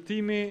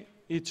shqyrtimi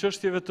i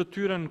çështjeve të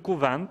tyre në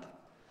kuvend,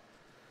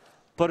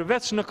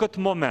 përveç në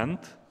këtë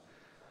moment,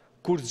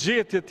 kur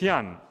gjetjet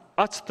janë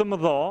aq të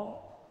mëdha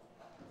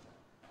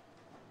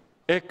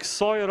e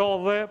kësaj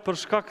radhe për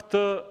shkak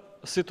të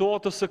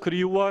situatës së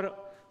krijuar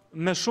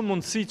me shumë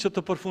mundësi që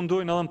të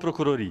përfundojnë edhe në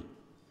prokurori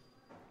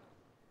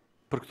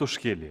për këto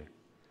shkelje.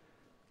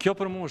 Kjo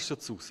për mua është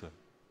shqetësuese.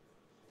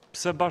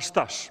 Pse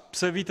bashtash,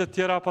 pse vitet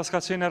tjera pas ka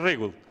qenë e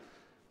rregull,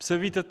 pse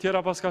vitet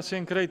tjera pas ka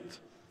qenë krejt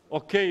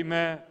okej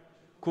me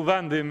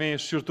kuvendi me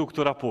shqyrtu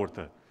këto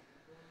raporte.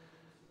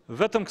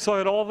 Vetëm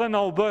kësaj radhe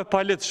na u bë e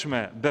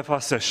palitshme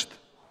befasisht.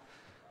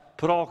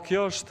 Pra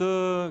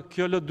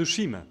kjo lë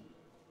dyshime.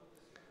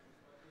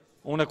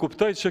 Unë e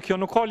kuptoj që kjo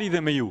nuk ka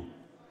lidhje me ju.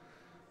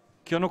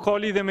 Kjo nuk ka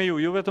lidhje me ju,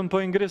 ju vetëm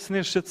po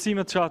ngrisni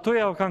shqetësimet që ato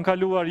ja kanë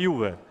kaluar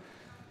juve.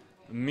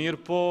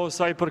 Mirë po,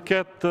 sa i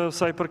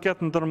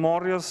përket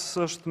ndërmarrjes,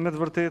 është me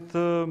të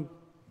vërtetë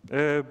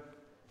e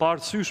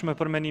paarsyeshme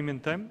për menimin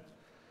tim,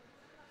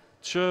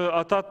 që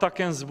ata ta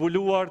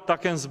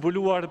kenë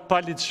zbuluar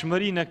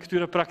palitshmërinë e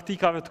këtyre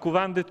praktikave të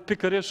kuvendit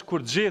pikërisht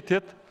kur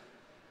gjetjet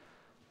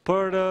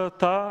për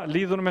ta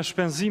lidhur me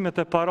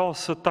shpenzimet e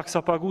parasë të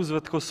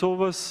taksapaguzëve të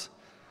Kosovës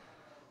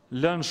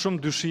lënë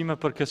shumë dyshime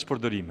për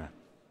keqpërdorime.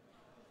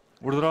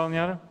 Urdhëron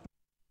njëre?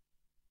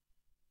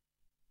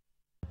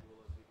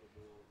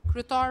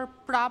 Kryetar,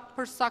 prap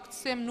për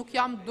saktësim nuk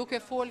jam duke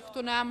fol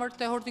këtu në emër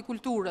të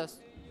hortikulturës.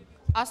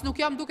 As nuk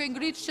jam duke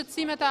ngritë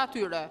shqetësimet e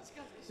atyre.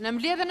 Në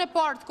mbledhjen e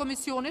parë të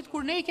komisionit,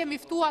 kur ne i kemi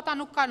ftuar ata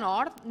nuk kanë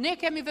ardhur, ne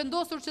kemi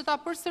vendosur që ta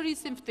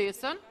përsërisim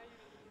ftesën,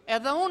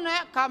 edhe unë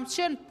kam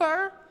qenë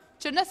për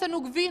që nëse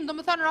nuk vinë,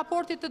 domethënë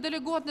raporti të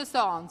delegohet në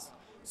seancë.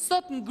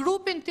 Sot në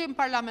grupin tim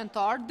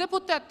parlamentar,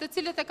 deputet të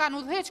cilët e kanë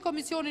udhëheq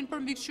Komisionin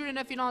për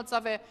mbikëqyrjen e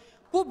financave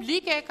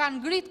publike e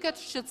kanë ngritë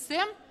këtë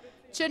shqetësim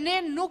që ne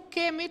nuk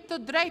kemi të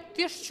drejtë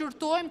të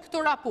shqyrtojmë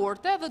këto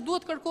raporte dhe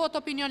duhet kërkohet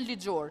opinion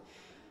ligjor.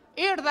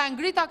 Erdha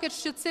ngrita këtë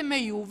shqetësim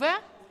me juve,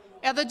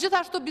 Edhe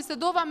gjithashtu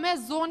bisedova me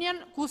zonjen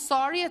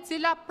Kusari, e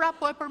cila pra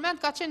po e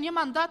përmend ka qenë një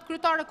mandat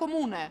kryetare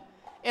komune.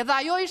 Edhe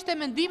ajo ishte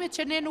mendimi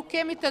që ne nuk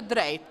kemi të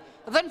drejtë.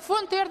 Dhe në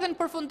fund të erdhe në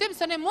përfundim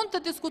se ne mund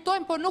të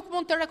diskutojmë, por nuk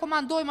mund të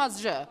rekomandojmë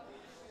asgjë.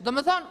 Do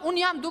më thonë,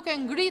 unë jam duke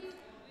ngrit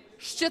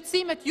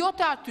shqetësimet jo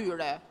të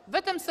atyre,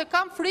 vetëm se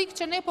kam frikë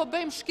që ne po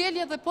bëjmë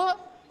shkelje dhe po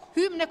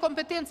hymë në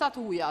kompetencat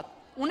hujat.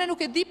 Unë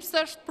nuk e di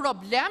pse është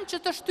problem që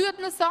të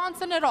shtyhet në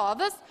seancën e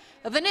radhës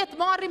dhe ne të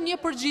marrim një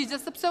përgjigje,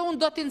 sepse unë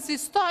do të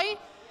insistoj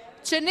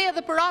që ne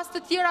edhe për rast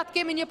të tjera të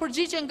kemi një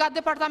përgjigje nga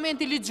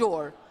departamenti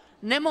ligjor.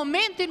 Në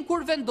momentin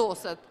kur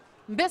vendoset,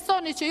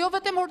 besoni që jo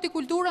vetëm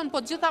hortikulturën,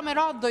 po gjitha me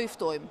radhë do i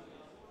ftojmë.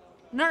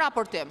 Në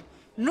raportim,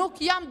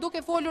 nuk jam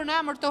duke folur në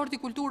emër të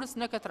hortikulturës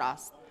në këtë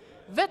rast.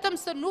 Vetëm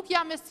se nuk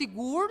jam e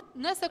sigurt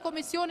nëse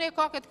komisioni e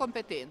ka këtë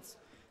kompetencë.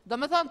 Do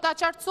me thonë, ta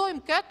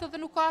qartësojmë këtë dhe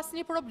nuk ka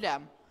asnjë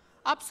problem.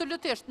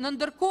 Absolutisht, në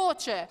ndërkohë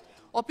që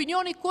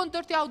opinioni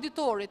kundër të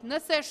auditorit,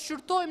 nëse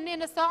shqyrtojmë ne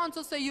në seancë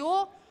ose jo,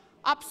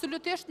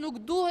 absolutisht nuk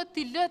duhet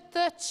t'i lë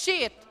të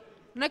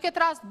qetë në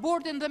këtë rast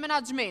bordin dhe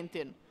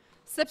menaxhmentin.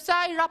 Sepse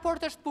ai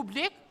raport është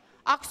publik,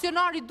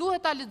 aksionari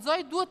duhet ta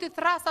lexojë, duhet t'i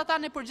thrasë ata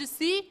në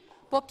përgjithësi,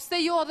 po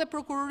pse jo edhe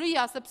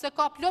prokuroria, sepse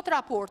ka plot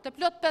raporte,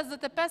 plot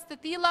 55 të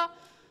tilla,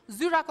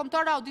 zyra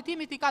kombëtare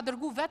auditimit i ka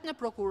dërguar vetë në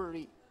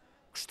prokurori.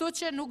 Kështu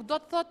që nuk do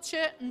të thotë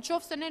që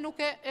nëse ne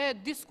nuk e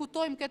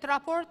diskutojmë këtë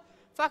raport,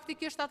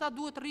 faktikisht ata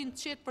duhet rrinë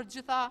të qetë për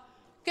gjitha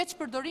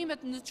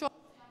keqpërdorimet në qoftë.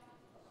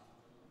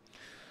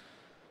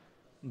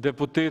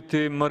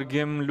 Deputeti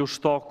Mërgim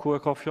Lushtaku e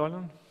ka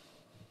fjalën.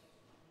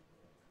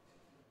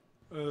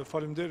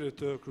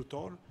 Faleminderit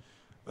kryetar.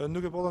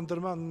 Nuk e pata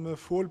ndërmend me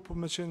fol, po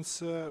me qenë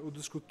se u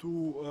diskutu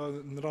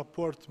në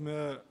raport me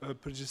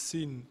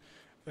përgjegjësinë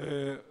e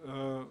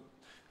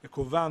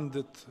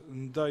Kovendit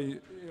ndaj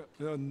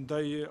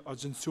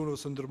agjencioneve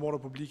së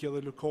ndërmarrjeve publike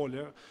dhe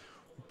lokale,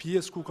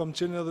 pjesë ku kam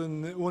qenë edhe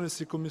unë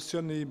si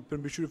komision i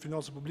përmbështyrje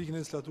financave publike në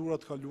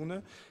legislaturat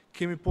kaluara,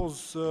 kemi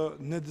pos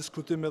në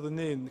diskutim edhe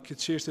ne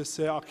këtë çështje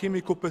se a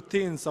kemi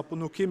kompetencë apo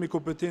nuk kemi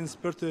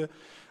kompetencë për të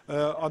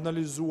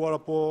analizuar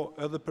apo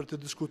edhe për të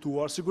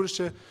diskutuar.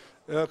 Sigurisht që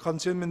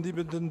kanë qenë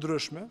mendime të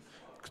ndryshme.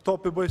 Këto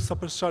po bëj sa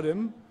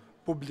përshërim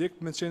publik,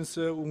 me qenë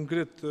se u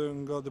ngrit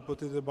nga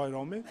deputeti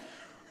Bajrami.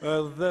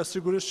 Dhe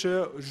sigurisht që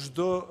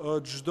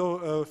çdo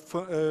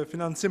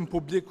financim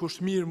publik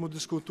është mirë mu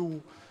diskutu,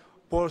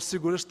 por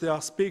sigurisht e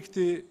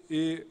aspekti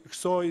i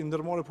kësaj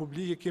ndërmarrje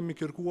publike kemi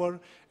kërkuar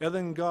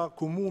edhe nga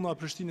komuna e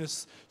Prishtinës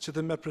që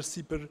të merr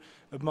përsipër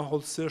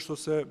mahollësisht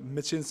ose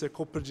me qenë se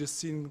ka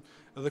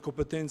përgjegjësinë dhe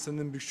kompetencën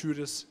e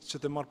mbikëqyrjes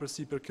që të marrë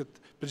përsipër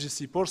këtë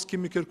përgjegjësi. Por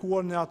s'kemi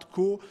kërkuar në atë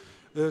kohë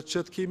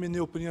që të kemi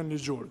një opinion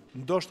ligjor.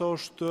 Ndoshta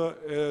është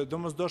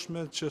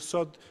domosdoshme që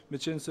sot, me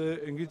qenë se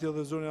e ngriti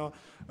edhe zonja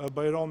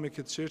Bajrami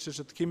këtë çështje,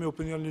 që të kemi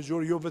opinion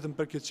ligjor jo vetëm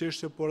për këtë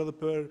çështje, por edhe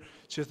për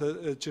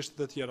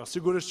çështjet e tjera.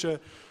 Sigurisht që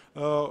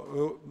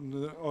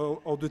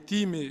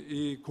auditimi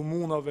i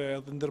komunave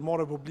dhe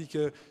ndërmarrje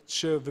publike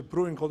që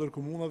veprojnë kodër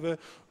komunave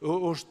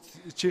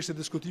është çështje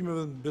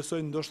diskutimeve,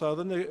 besoj ndoshta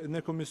edhe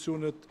në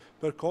komisionet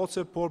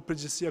përkatëse, por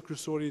përgjegjësia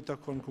kryesore i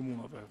takon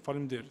komunave.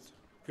 Faleminderit.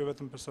 Kjo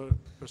vetëm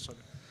për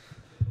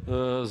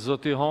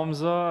Zoti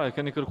Hamza, e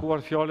keni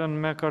kërkuar fjalën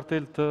me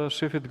kartel të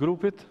shefit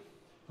grupit?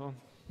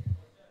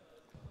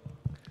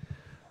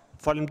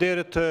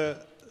 Faleminderit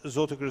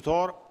zoti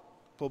kryetar,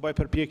 po bëj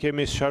përpjekje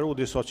me sqaru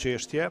disa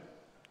çështje.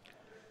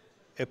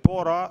 E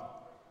para,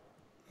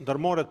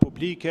 ndërmarrjet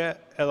publike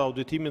edhe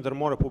auditimi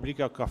ndërmarrje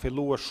publike ka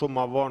filluar shumë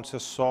më vonë se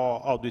sa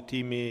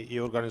auditimi i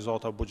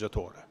organizatave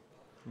buxhetore.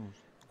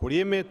 Kur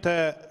jemi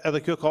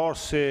edhe kjo ka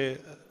ardhur si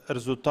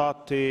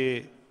rezultati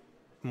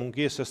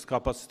mungesës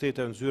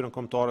kapacitetet në zyrën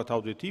kombëtare të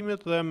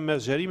auditimit dhe me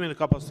zgjerimin e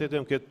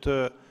kapacitetit në këtë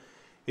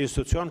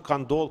institucion ka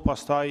ndodhur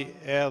pastaj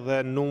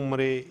edhe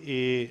numri i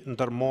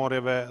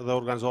ndërmarrjeve dhe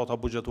organizata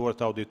buxhetore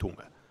të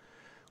audituara.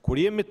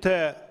 Kur jemi te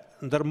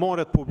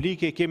ndërmarrjet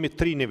publike kemi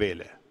 3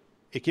 nivele.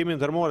 Kemi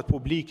ndërmarrjet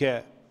publike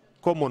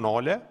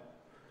komunale,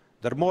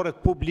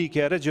 ndërmarrjet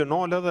publike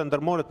regionale dhe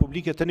ndërmarrjet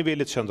publike të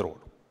nivelit qendror.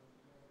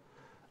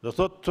 Do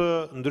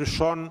thotë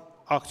ndryshon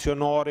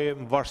aksionari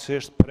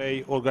varësisht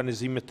prej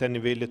organizimit të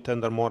nivelit të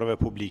ndërmarrjeve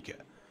publike.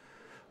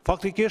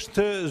 Faktikisht,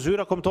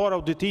 zyra kombëtare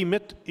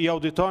auditimit i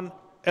auditon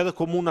edhe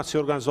komunat si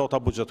organizata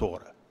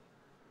buxhetore.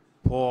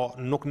 Po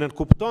nuk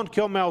nënkupton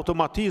kjo me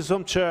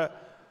automatizëm që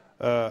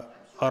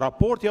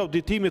raporti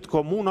auditimit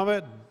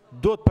komunave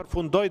do të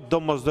përfundojë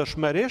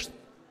domosdoshmërisht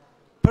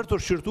për të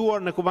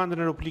shqyrtuar në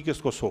Kuvendin e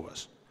Republikës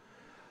Kosovës.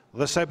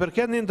 Dhe sa i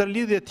përket një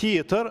ndërlidhje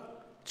tjetër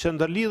që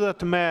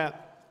ndërlidhet me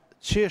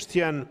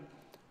çështjen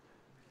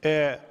e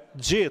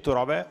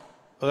gjeturave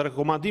dhe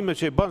rekomandime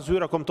që i bën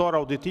zyra kombëtare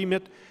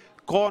auditimit,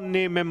 ka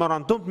një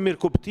memorandum të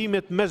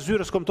mirëkuptimit me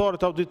zyrës kombëtare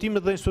të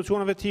auditimit dhe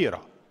institucioneve tjera,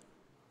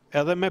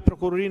 edhe me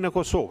prokurorinë e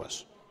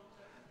Kosovës.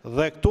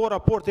 Dhe këto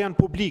raporte janë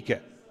publike.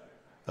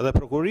 Dhe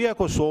prokuroria e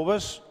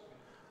Kosovës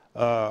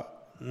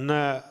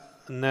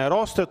në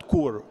rastet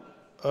kur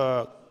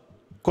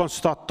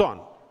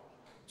konstaton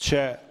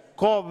që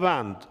ka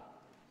vend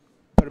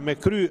për me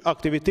kry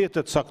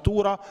aktivitetet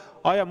saktura,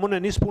 aja mund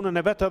e nisë punën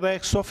e vetë edhe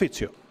ex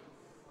officio,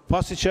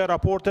 pasi që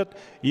raportet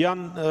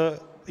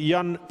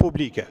janë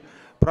publike.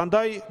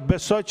 Prandaj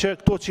besoj që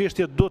këto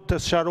çështje duhet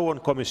të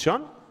sqarohen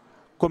komision,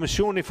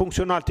 komisioni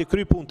funksional të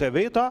kry punët e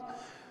veta,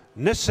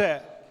 nëse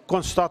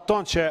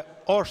konstaton që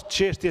është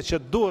çështje që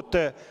duhet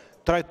të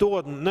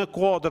trajtohet në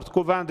kuadër të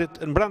kuvendit,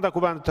 në brenda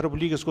kuvendit të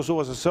Republikës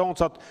Kosovës e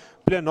seancat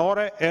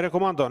plenare, e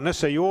rekomandon.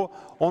 Nëse jo,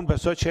 unë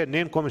besoj që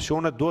ne në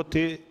komisionet duhet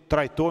të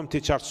trajtojmë,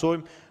 të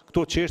qartësojmë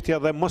këto çështje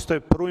dhe mos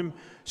të prujmë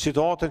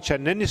situatën që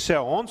në një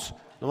seancë,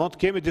 domethënë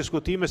kemi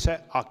diskutime se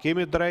a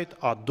kemi drejt,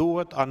 a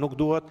duhet, a nuk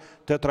duhet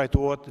të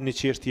trajtohet një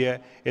çështje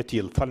e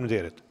tillë.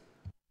 Faleminderit.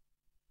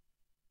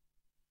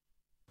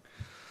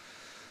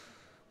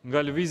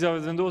 Nga lëvizja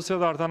vendosje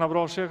dhe Artan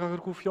Abrashi ka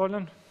kërku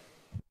fjalën.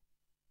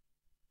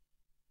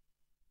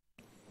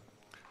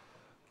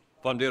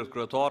 Faleminderit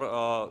kryetar,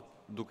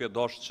 duke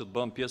dashur që të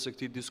bëm pjesë e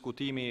këtij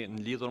diskutimi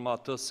në lidhur me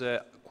atë se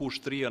ku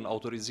shtrihen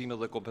autorizimet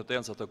dhe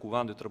kompetencat e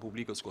Kuvendit të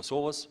Republikës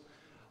Kosovës,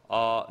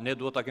 ne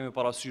duhet ta kemi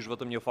parasysh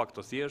vetëm një fakt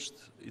të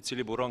thjeshtë, i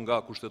cili buron nga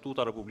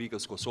Kushtetuta e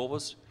Republikës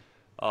Kosovës,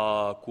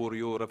 kur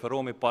ju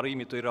referohemi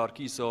parimit të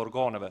hierarkisë së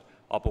organeve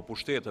apo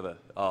pushteteve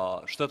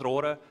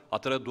shtetërore,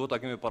 atëherë duhet ta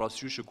kemi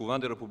parasysh që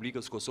Kuvendi i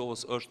Republikës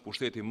Kosovës është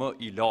pushteti më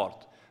i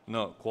lartë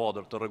në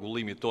kuadër të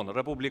rregullimit tonë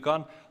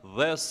republikan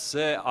dhe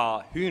se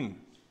a hyn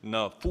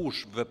në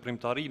fush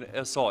veprimtarinë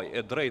e saj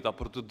e drejta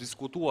për të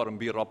diskutuar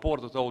mbi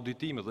raportet e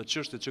auditimit dhe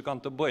çështjet që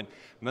kanë të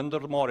bëjnë me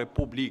ndërmarrje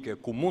publike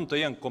ku mund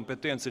të jenë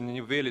kompetencë në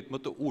nivelit më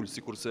të ulë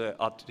sikurse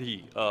aty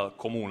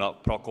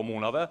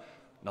komunave,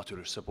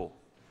 natyrisht se po.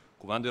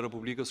 Kuvendi i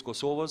Republikës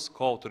Kosovës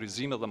ka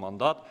autorizime dhe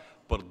mandat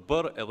për të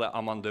bërë edhe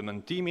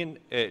amandementimin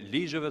e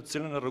ligjeve të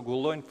cilën e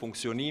rregullojnë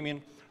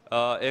funksionimin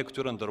e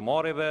këtyre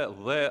ndërmarrjeve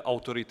dhe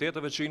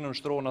autoriteteve që i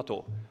nënshtrohen ato.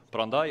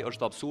 Prandaj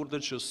është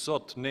absurde që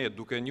sot ne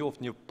duke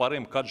njoftë një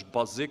parim kaq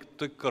bazik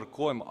të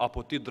kërkojmë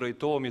apo të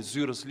drejtohemi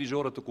zyrës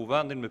ligjore të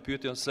kuvendit me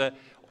pyetjen se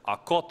a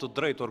ka të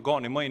drejtë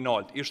organi më i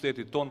lartë i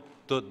shtetit ton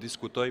të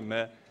diskutojë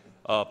me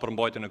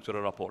përmbajtjen e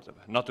këtyre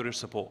raporteve.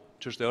 Natyrisht se po.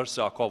 Çështja është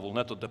se a ka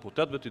vullnet të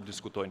deputetëve të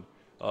diskutojnë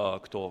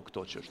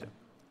këto çështje.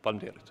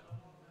 Faleminderit.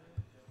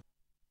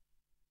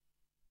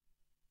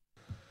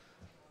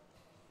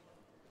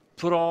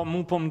 Pra,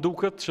 mu po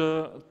mduket që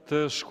të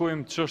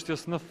shkojmë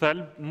çështjes në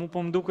thelb, mu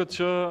po mduket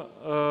që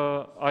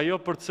ajo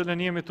për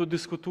cilën jemi të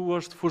diskutu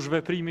është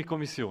fushveprimi i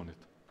komisionit.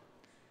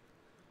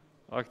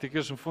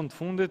 Aktikisht në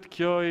fundit,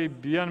 kjo i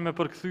bjen me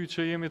përkthy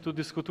që jemi të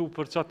diskutu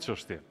për qatë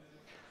çështje.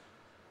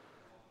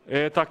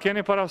 E ta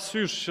keni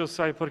parasysh që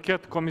sa i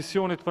përket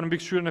Komisionit për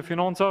mbikëqyrjen e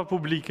financave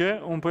publike,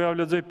 unë po ja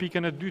lexoj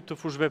pikën e 2 të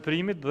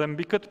fushveprimit dhe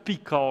mbi këtë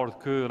pikë ka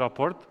ardhur ky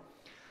raport.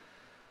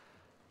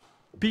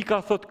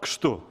 Pika thot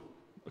kështu.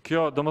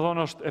 Kjo,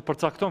 domethënë, është e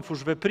përcakton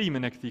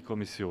fushveprimin e këtij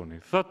komisioni.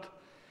 Thot,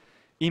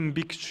 i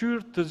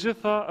mbikëqyr të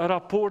gjitha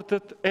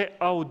raportet e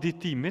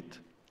auditimit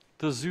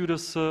të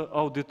zyrës së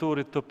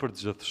auditorit të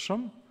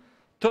përgjithshëm,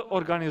 të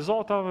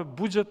organizatave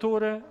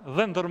buxhetore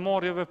dhe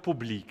ndërmarrjeve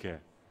publike.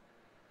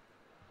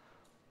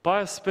 Pa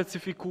e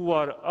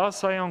specifikuar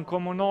asa janë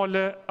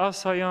komunale,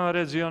 asa janë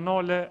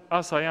regionale,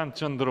 asa janë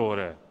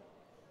qendrore.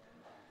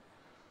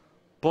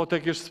 Po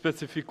të kishtë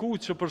specifiku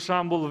që për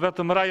shembull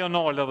vetëm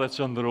rajonale dhe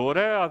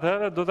qendrore,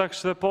 atëherë do të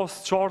kishte pas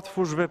qartë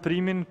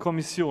fushveprimin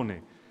komisioni.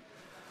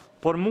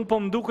 Por mu po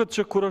mduket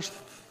që kur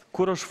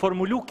është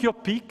formulu kjo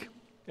pikë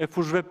e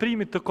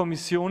fushveprimit të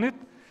komisionit,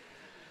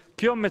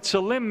 kjo me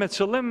qëllim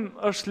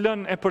është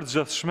lënë e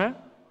përgjithshme,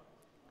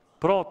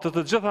 pra të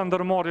gjitha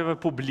ndërmarrjeve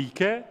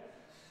publike,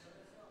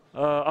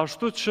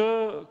 ashtu që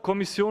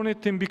komisioni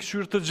të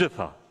mbikëqyr të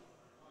gjitha.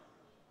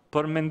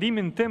 Për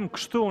mendimin tim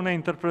kështu unë e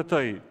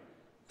interpretoj,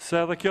 se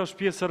edhe kjo është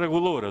pjesë e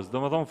rregullores,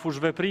 domethënë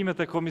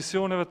fushveprimet e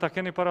komisioneve ta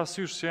keni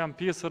parasysh që janë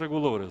pjesë e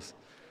rregullores.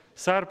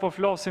 Sa herë po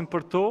flasim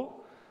për to,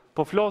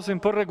 po flasim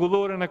për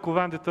rregulloren e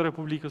Kuvendit të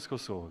Republikës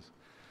Kosovës.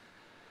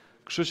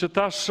 Kështu që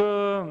tash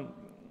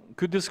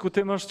ky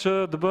diskutim është që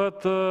të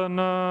bëhet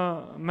në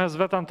mes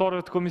vetë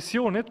anëtarëve të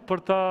komisionit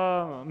për ta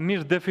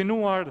mirë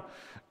definuar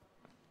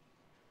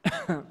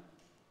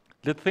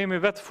le të themi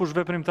vetë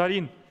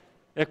fushveprimtarinë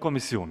e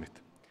komisionit.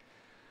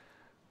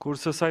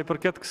 Kurse sa i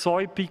përket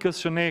kësaj pikës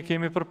që ne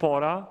kemi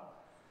përpara,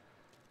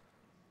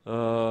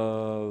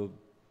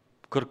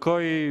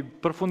 kërkoj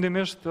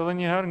përfundimisht edhe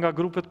një herë nga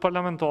grupet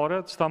parlamentare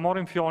që ta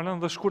marrin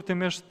fjalën dhe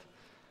shkurtimisht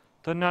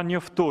të na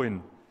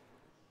njoftojnë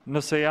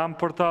nëse jam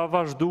për ta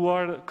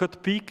vazhduar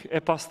këtë pikë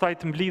e pastaj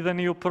të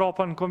mblidheni ju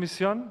prapa në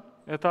komision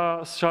e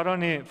ta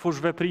sqaroni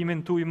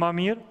fushveprimin tuaj më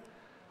mirë,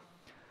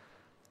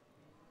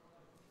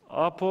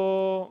 apo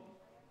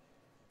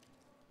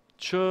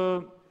që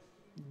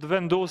të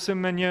vendosim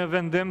me një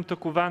vendim të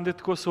Kuvendit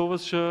të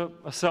Kosovës që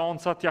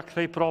seancat ja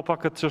kthej prapa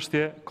këtë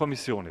çështje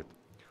komisionit.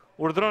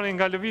 Urdhroni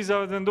nga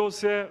lëvizja e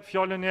vendosje,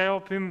 fjalën ja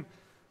japim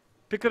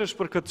pikërisht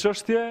për këtë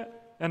çështje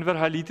Enver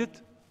Halitit.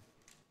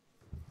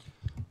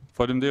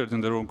 Faleminderit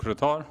nderuar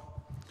kryetar.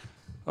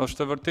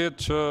 Është e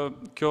vërtetë që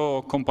kjo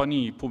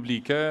kompani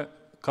publike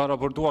ka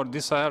raportuar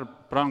disa herë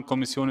pranë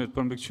Komisionit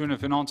për mbikëqyrjen e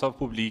financave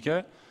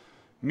publike,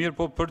 mirë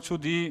po për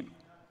çudi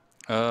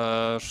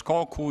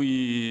shkaku i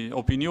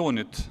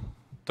opinionit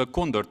të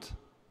kundërt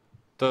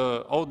të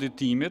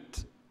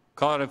auditimit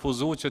ka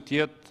refuzu që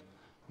tjetë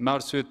me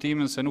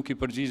arsyetimin se nuk i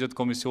përgjigjet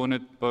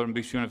Komisionit për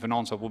mbikëqyrjen e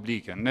financa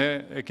publike.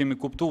 Ne e kemi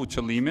kuptuar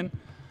qëllimin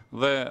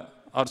dhe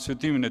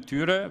arsyetimin e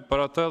tyre,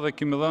 për atë dhe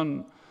kemi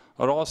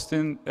dhënë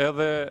rastin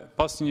edhe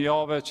pas një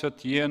jave që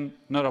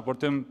t'jenë në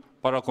raportim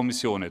para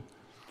Komisionit.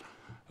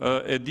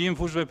 E dim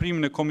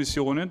fushveprimin e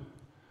Komisionit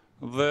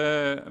dhe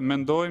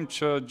mendojmë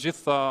që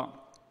gjitha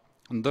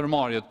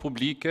ndërmarrjet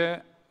publike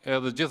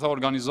edhe gjitha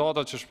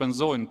organizatat që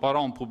shpenzojnë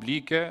paran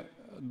publike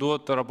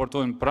duhet të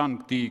raportojnë pranë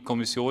këtij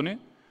komisioni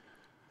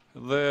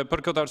dhe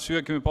për këtë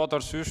arsye kemi patë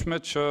arsyeshme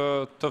që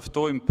të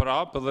ftojmë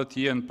prapë dhe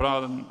të jenë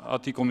pranë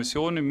atij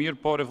komisioni, mirë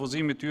po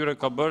refuzimi i tyre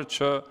ka bërë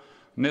që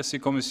ne si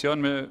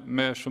komision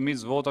me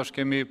shumicë votash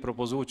kemi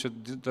propozuar që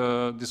të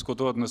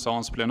diskutohet në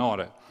seancë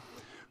plenare.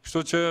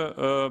 Kështu që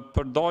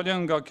për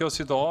daljen nga kjo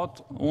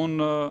situatë,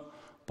 unë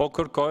po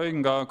kërkoj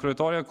nga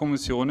kryetaria e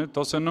komisionit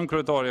ose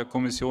nënkryetaria e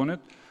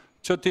komisionit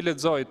që t'i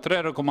lexoj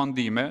 3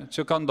 rekomandime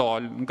që kanë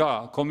dalë nga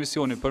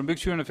Komisioni për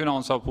mbikëqyrjen e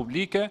financave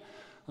publike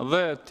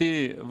dhe t'i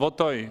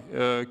votoj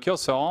kjo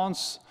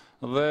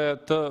seancë dhe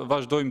të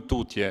vazhdojmë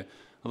tutje.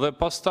 Dhe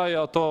pastaj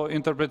ato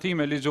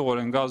interpretime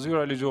ligjore nga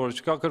zyra ligjore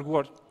që ka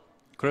kërkuar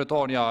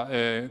kryetaria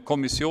e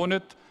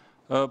komisionit,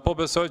 po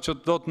besoj që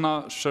do të na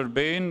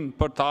shërbejnë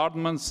për të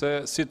ardhmen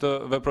se si të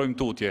veprojmë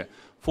tutje.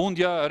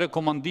 Fundja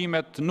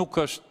rekomandimet nuk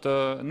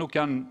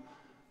janë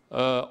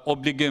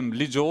obligim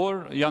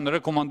ligjor, janë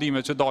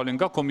rekomandime që dalin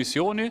nga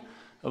komisioni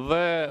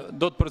dhe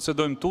do të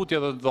procedojmë tutje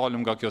dhe të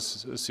dalim nga kjo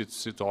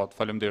situatë.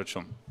 Faleminderit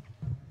shumë.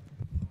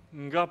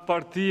 Nga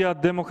Partia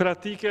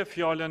Demokratike,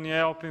 fjalën e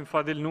japim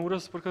Fadil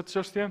Nurës për këtë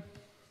çështje.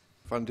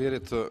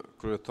 Faleminderit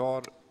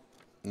kryetar.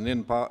 Ne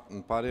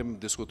në parim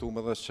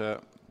diskutuam edhe që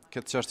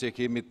këtë çështje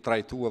kemi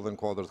trajtuar edhe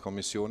në kuadër të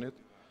komisionit.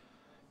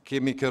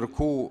 Kemi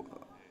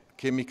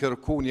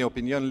kërku një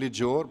opinion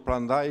ligjor,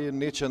 prandaj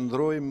ne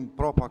qëndrojmë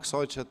prapa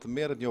kësaj që të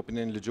merret një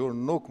opinion ligjor,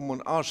 nuk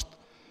mund është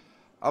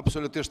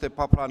absolutisht e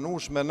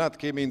papranueshme, ne të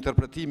kemi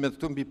interpretimet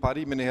këtu mbi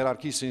parimin e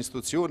hierarkisë së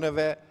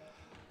institucioneve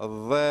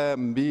dhe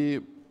mbi,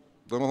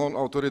 domethënë,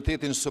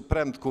 autoritetin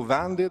suprem të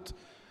kuvendit,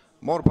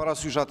 morë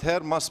parasysh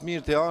atëherë, mas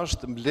mirë të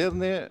është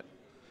mbledhni,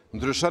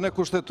 ndryshon e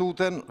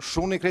kushtetuten,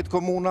 shuni krejt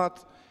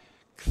komunat,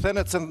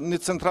 kthene një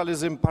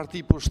centralizim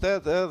parti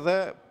pushtet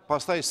edhe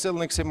pastaj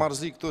sillni kësi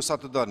marrëzi këtu sa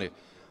të dëni.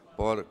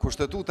 Por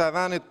kushtetuta e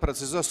venit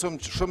precizon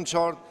shumë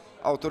qartë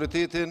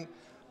autoritetin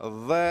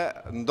dhe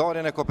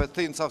ndarjen e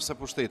kompetencave së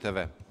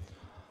pushteteve.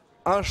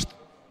 Është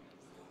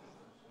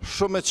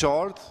shumë e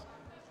qartë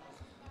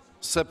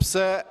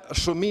sepse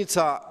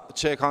shumica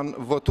që e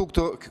kanë votu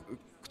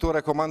këto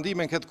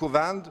rekomandime në këtë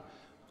kuvend,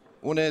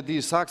 unë e di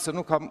saktë se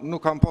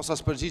nuk kam pas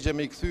as përgjigje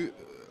me i kthy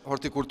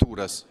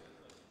hortikulturës.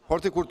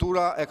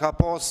 Hortikultura e ka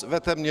pas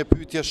vetëm një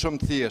pyetje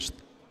shumë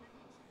thjeshtë.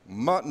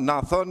 Na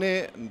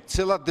thoni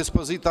cilat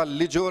dispozita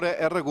ligjore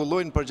e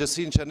rregullojnë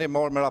përgjegjësinë që ne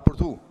marrë me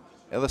raportu,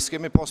 edhe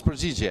s'kemi pas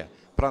përgjigje.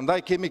 Prandaj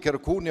kemi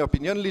kërku një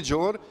opinion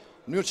ligjor,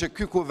 mënyrë që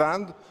ky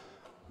kuvend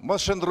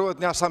mos shndrohet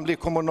një asambli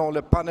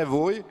komunale pa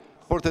nevojë,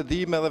 por të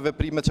dijmë edhe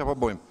veprimet që po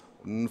bëjmë.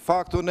 Në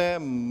fakt unë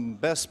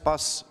bes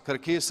pas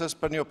kërkesës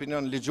për një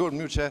opinion ligjor,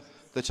 mënyrë që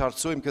të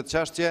qartësojmë këtë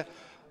çështje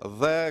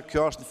dhe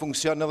kjo është në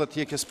funksion edhe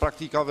të hjekjes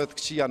praktikave të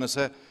këqija,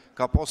 nëse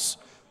ka pas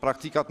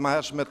praktikat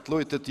mëhershme të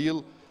llojit të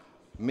tillë,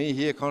 me i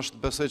hjek është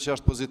besoj që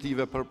është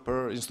pozitive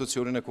për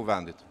institucionin e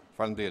kuvendit.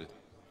 Faleminderit.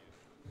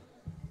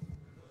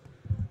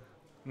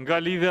 Nga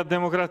Lidhja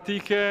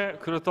Demokratike,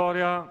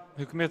 kryetarja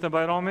Hykmete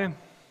Bajrami.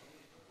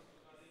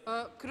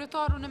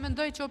 Kryetaru, në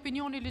mendoj që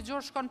opinioni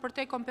ligjor shkon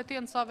përtej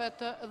kompetencave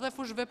dhe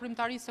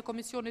fushveprimtarisë së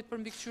Komisionit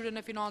për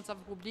mbikëqyrjen e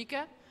financave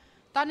publike.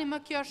 Tani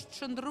më kjo është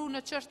qëndruar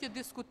në çështje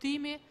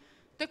diskutimi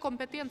të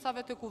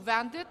kompetencave të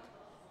kuvendit,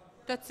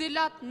 të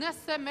cilat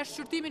nëse me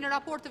shqyrtimin e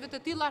raporteve të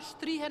tilla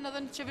shtrihen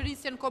edhe në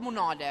qeverisjen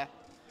komunale.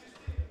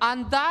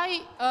 Andaj,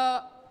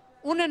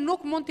 unë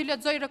nuk mund t'i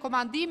lexoj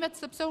rekomandimet,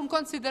 sepse unë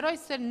konsideroj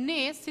se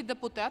ne, si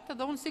deputet,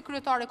 dhe unë si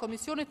kryetare e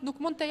komisionit,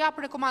 nuk mund të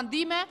jap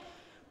rekomandime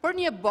për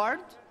një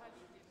bord,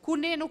 ku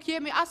ne nuk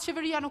jemi, as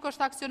qeveria nuk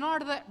është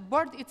aksionar dhe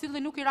bord i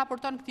cili nuk i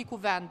raporton këtij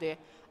kuvendi.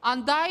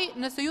 Andaj,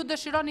 nëse ju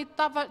dëshironi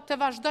të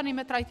vazhdoni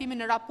me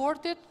trajtimin e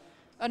raportit,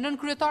 nën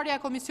kryetarja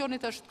e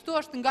komisionit është këtu,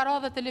 është nga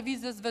radhët e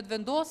lëvizjes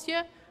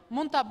vetëvendosje,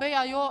 mund ta bëj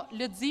ajo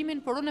leximin,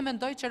 por unë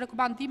mendoj që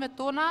rekomandimet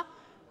tona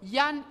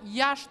janë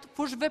jashtë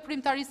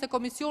fushveprimtarisë së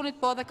komisionit,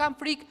 po edhe kam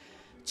frikë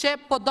që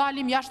po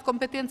dalim jashtë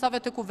kompetencave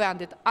të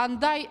kuvendit.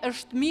 Andaj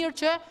është mirë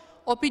që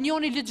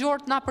opinioni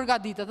ligjor na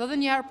përgatitet. Edhe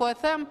një herë po e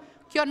them,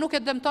 kjo nuk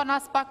e dëmton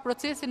as pak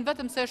procesin,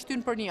 vetëm se është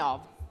hyrë për një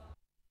javë.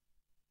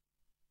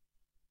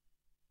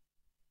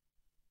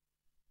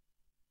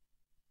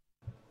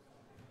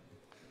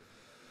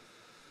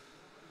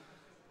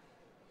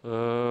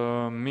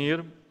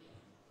 Mirë.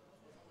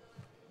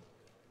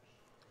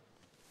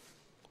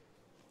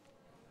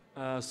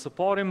 Së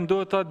parim do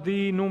të di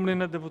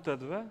numrin e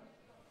deputetëve.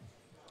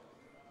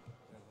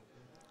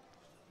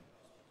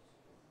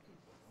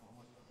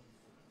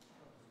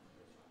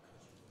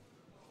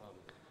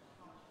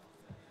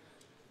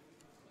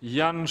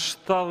 Janë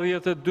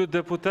 72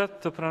 deputet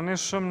të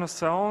pranishëm në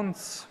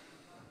seancë.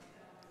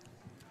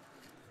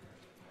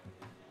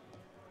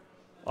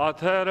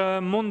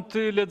 Atëherë mund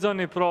të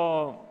lexoni pra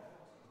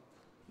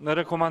në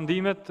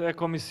rekomandimet e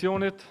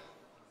komisionit,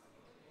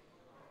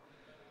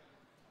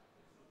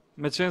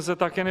 me qenë se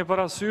ta keni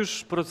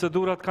parasysh,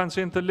 procedurat kanë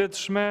qenë të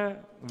lehtëshme,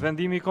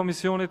 vendimi i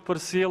komisionit për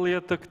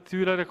sjellje të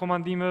këtyre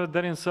rekomandimeve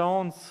deri në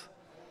seancë.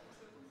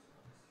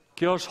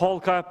 Kjo është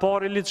hallka e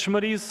parë e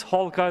lidhshmërisë,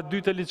 hallka e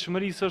dytë e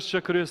lidhshmërisë është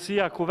që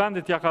kryesia e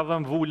kuvendit ja ka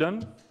dhënë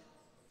vulën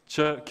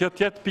që kjo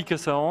të jetë pikë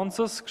e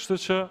seancës, kështu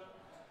që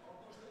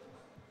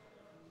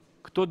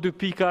këto dy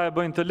pika e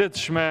bëjnë të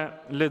lehtëshme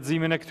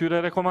leximin e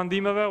këtyre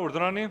rekomandimeve.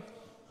 Urdhroni.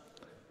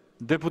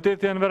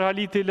 Deputeti Enver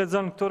Haliti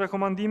lexon këto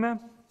rekomandime.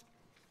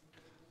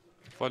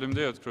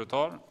 Faleminderit,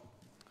 kryetar.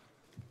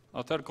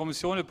 Atëherë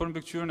Komisioni për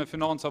mbikëqyrjen e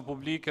financa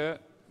publike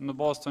në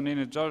bazë të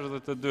nenit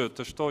 62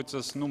 të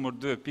shtojtës numër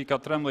 2 pika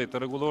 13 të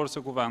rregullorës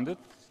së kuvendit,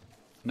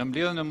 në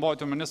mbledhjen e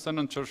mbajtur me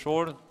 29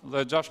 qershor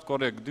dhe 6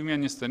 korrekt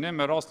 2021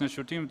 me rastin e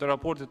shqyrtimit të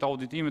raportit të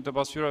auditimit të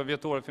pasqyrave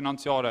vjetore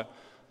financiare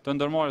të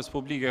ndërmarrjes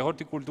publike e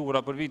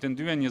hortikultura për vitin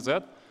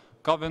 2020,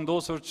 ka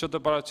vendosur që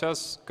të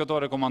paraqesë këto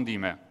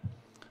rekomandime.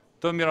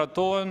 Të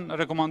miratohen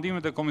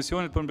rekomandimet e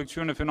Komisionit për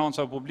mbikëqyrjen e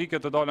financave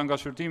publike të dalën nga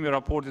shqyrtimi i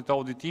raportit të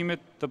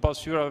auditimit të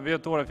pasqyrave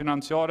vjetore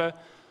financiare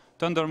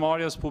të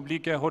ndërmarrjes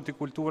publike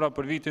hortikultura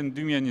për vitin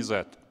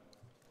 2020.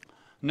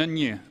 Në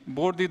 1.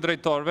 Bordi i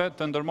drejtorëve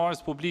të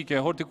ndërmarrjes publike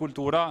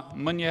hortikultura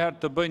më njëherë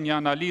të bëjë një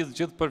analizë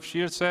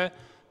gjithëpërfshirëse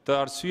të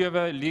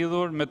arsyeve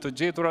lidhur me të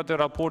gjeturat e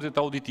raportit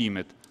të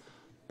auditimit.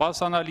 Pas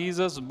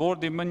analizës,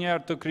 bordi më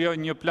njëherë të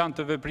krijojë një plan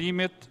të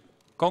veprimit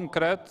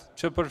konkret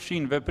që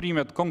përfshin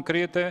veprimet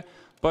konkrete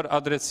për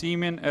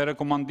adresimin e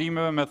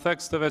rekomandimeve me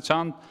tekst të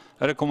veçantë,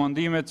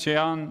 rekomandimet që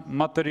janë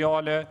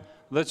materiale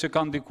dhe që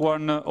kanë ndikuar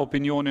në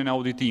opinionin e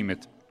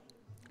auditimit.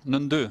 Në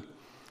 2.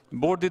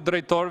 Bordi i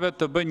drejtorëve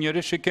të bëjë një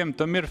rishikim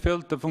të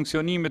mirëfillt të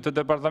funksionimit të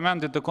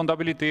Departamentit të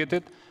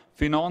Kontabilitetit,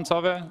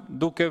 Financave,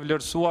 duke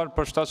vlerësuar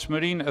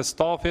përshtatshmërinë e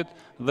stafit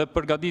dhe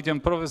përgatitjen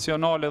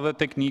profesionale dhe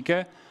teknike,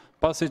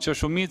 pasi që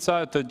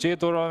shumica e të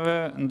gjeturave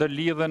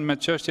ndërlidhen me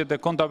çështjet e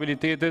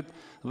kontabilitetit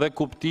dhe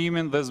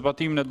kuptimin dhe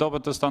zbatimin e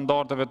dobët të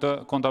standardeve të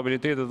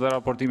kontabilitetit dhe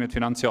raportimit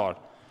financiar.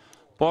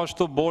 Po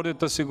ashtu, bordi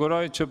të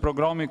siguroj që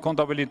programi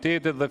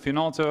kontabilitetit dhe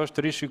financave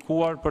është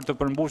rishikuar për të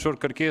përmbushur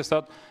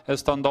kërkesat e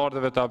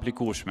standardeve të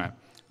aplikueshme.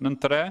 Në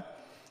 3,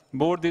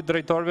 bordi i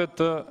drejtorëve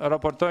të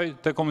raportoj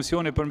te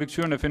Komisioni për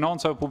mbikëqyrjen e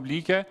financave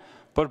publike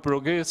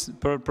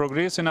për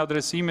progresin e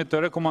adresimit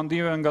të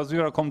rekomandimeve nga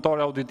zyra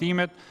kombëtare e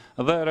auditimit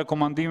dhe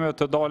rekomandimeve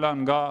të dala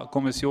nga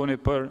Komisioni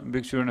për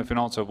mbikëqyrjen e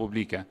financave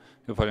publike.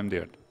 Ju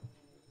faleminderit.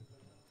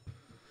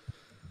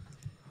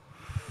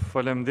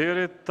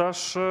 Faleminderit.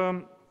 Tash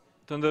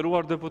të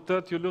nderuar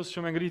deputet, ju lutem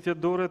që me ngritje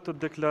dore të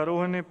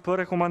deklaroheni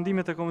për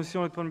rekomandimet e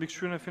Komisionit për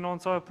mbikëqyrjen e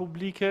financave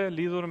publike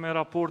lidhur me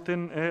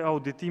raportin e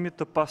auditimit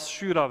të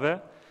pasqyrave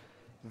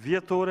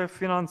vjetore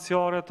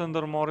financiare të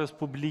ndërmarrjes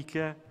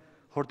publike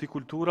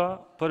hortikultura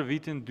për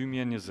vitin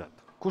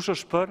 2020. Kush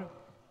është për?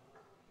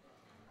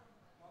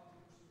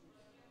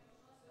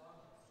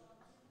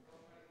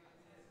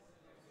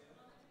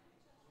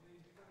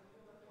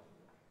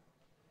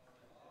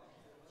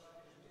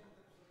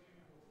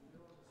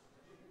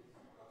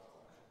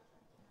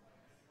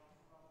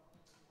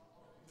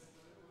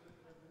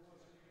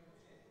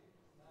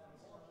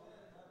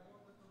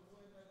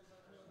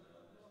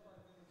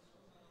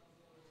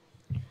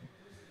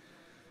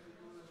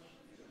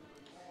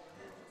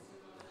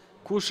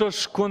 Kush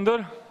është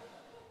kundër?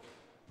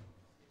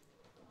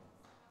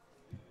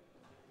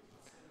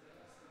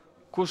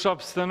 Kush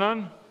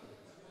abstenon?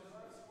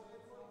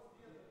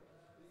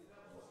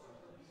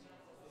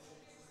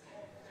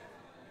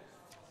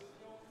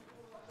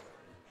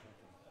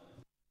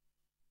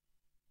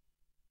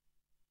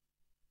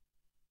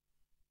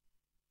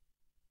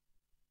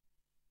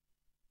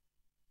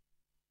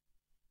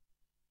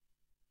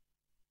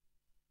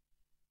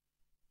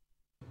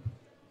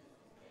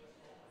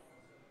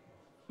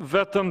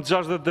 Vetëm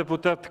 60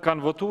 deputet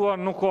kanë votuar,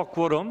 nuk ka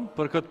kvorum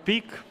për këtë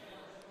pikë.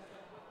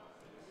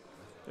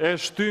 E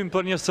shtym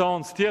për një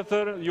seancë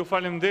tjetër. Ju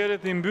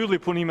faleminderit, i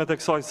mbylli punimet e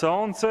kësaj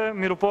seance.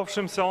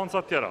 Mirupafshim seanca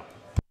tjera.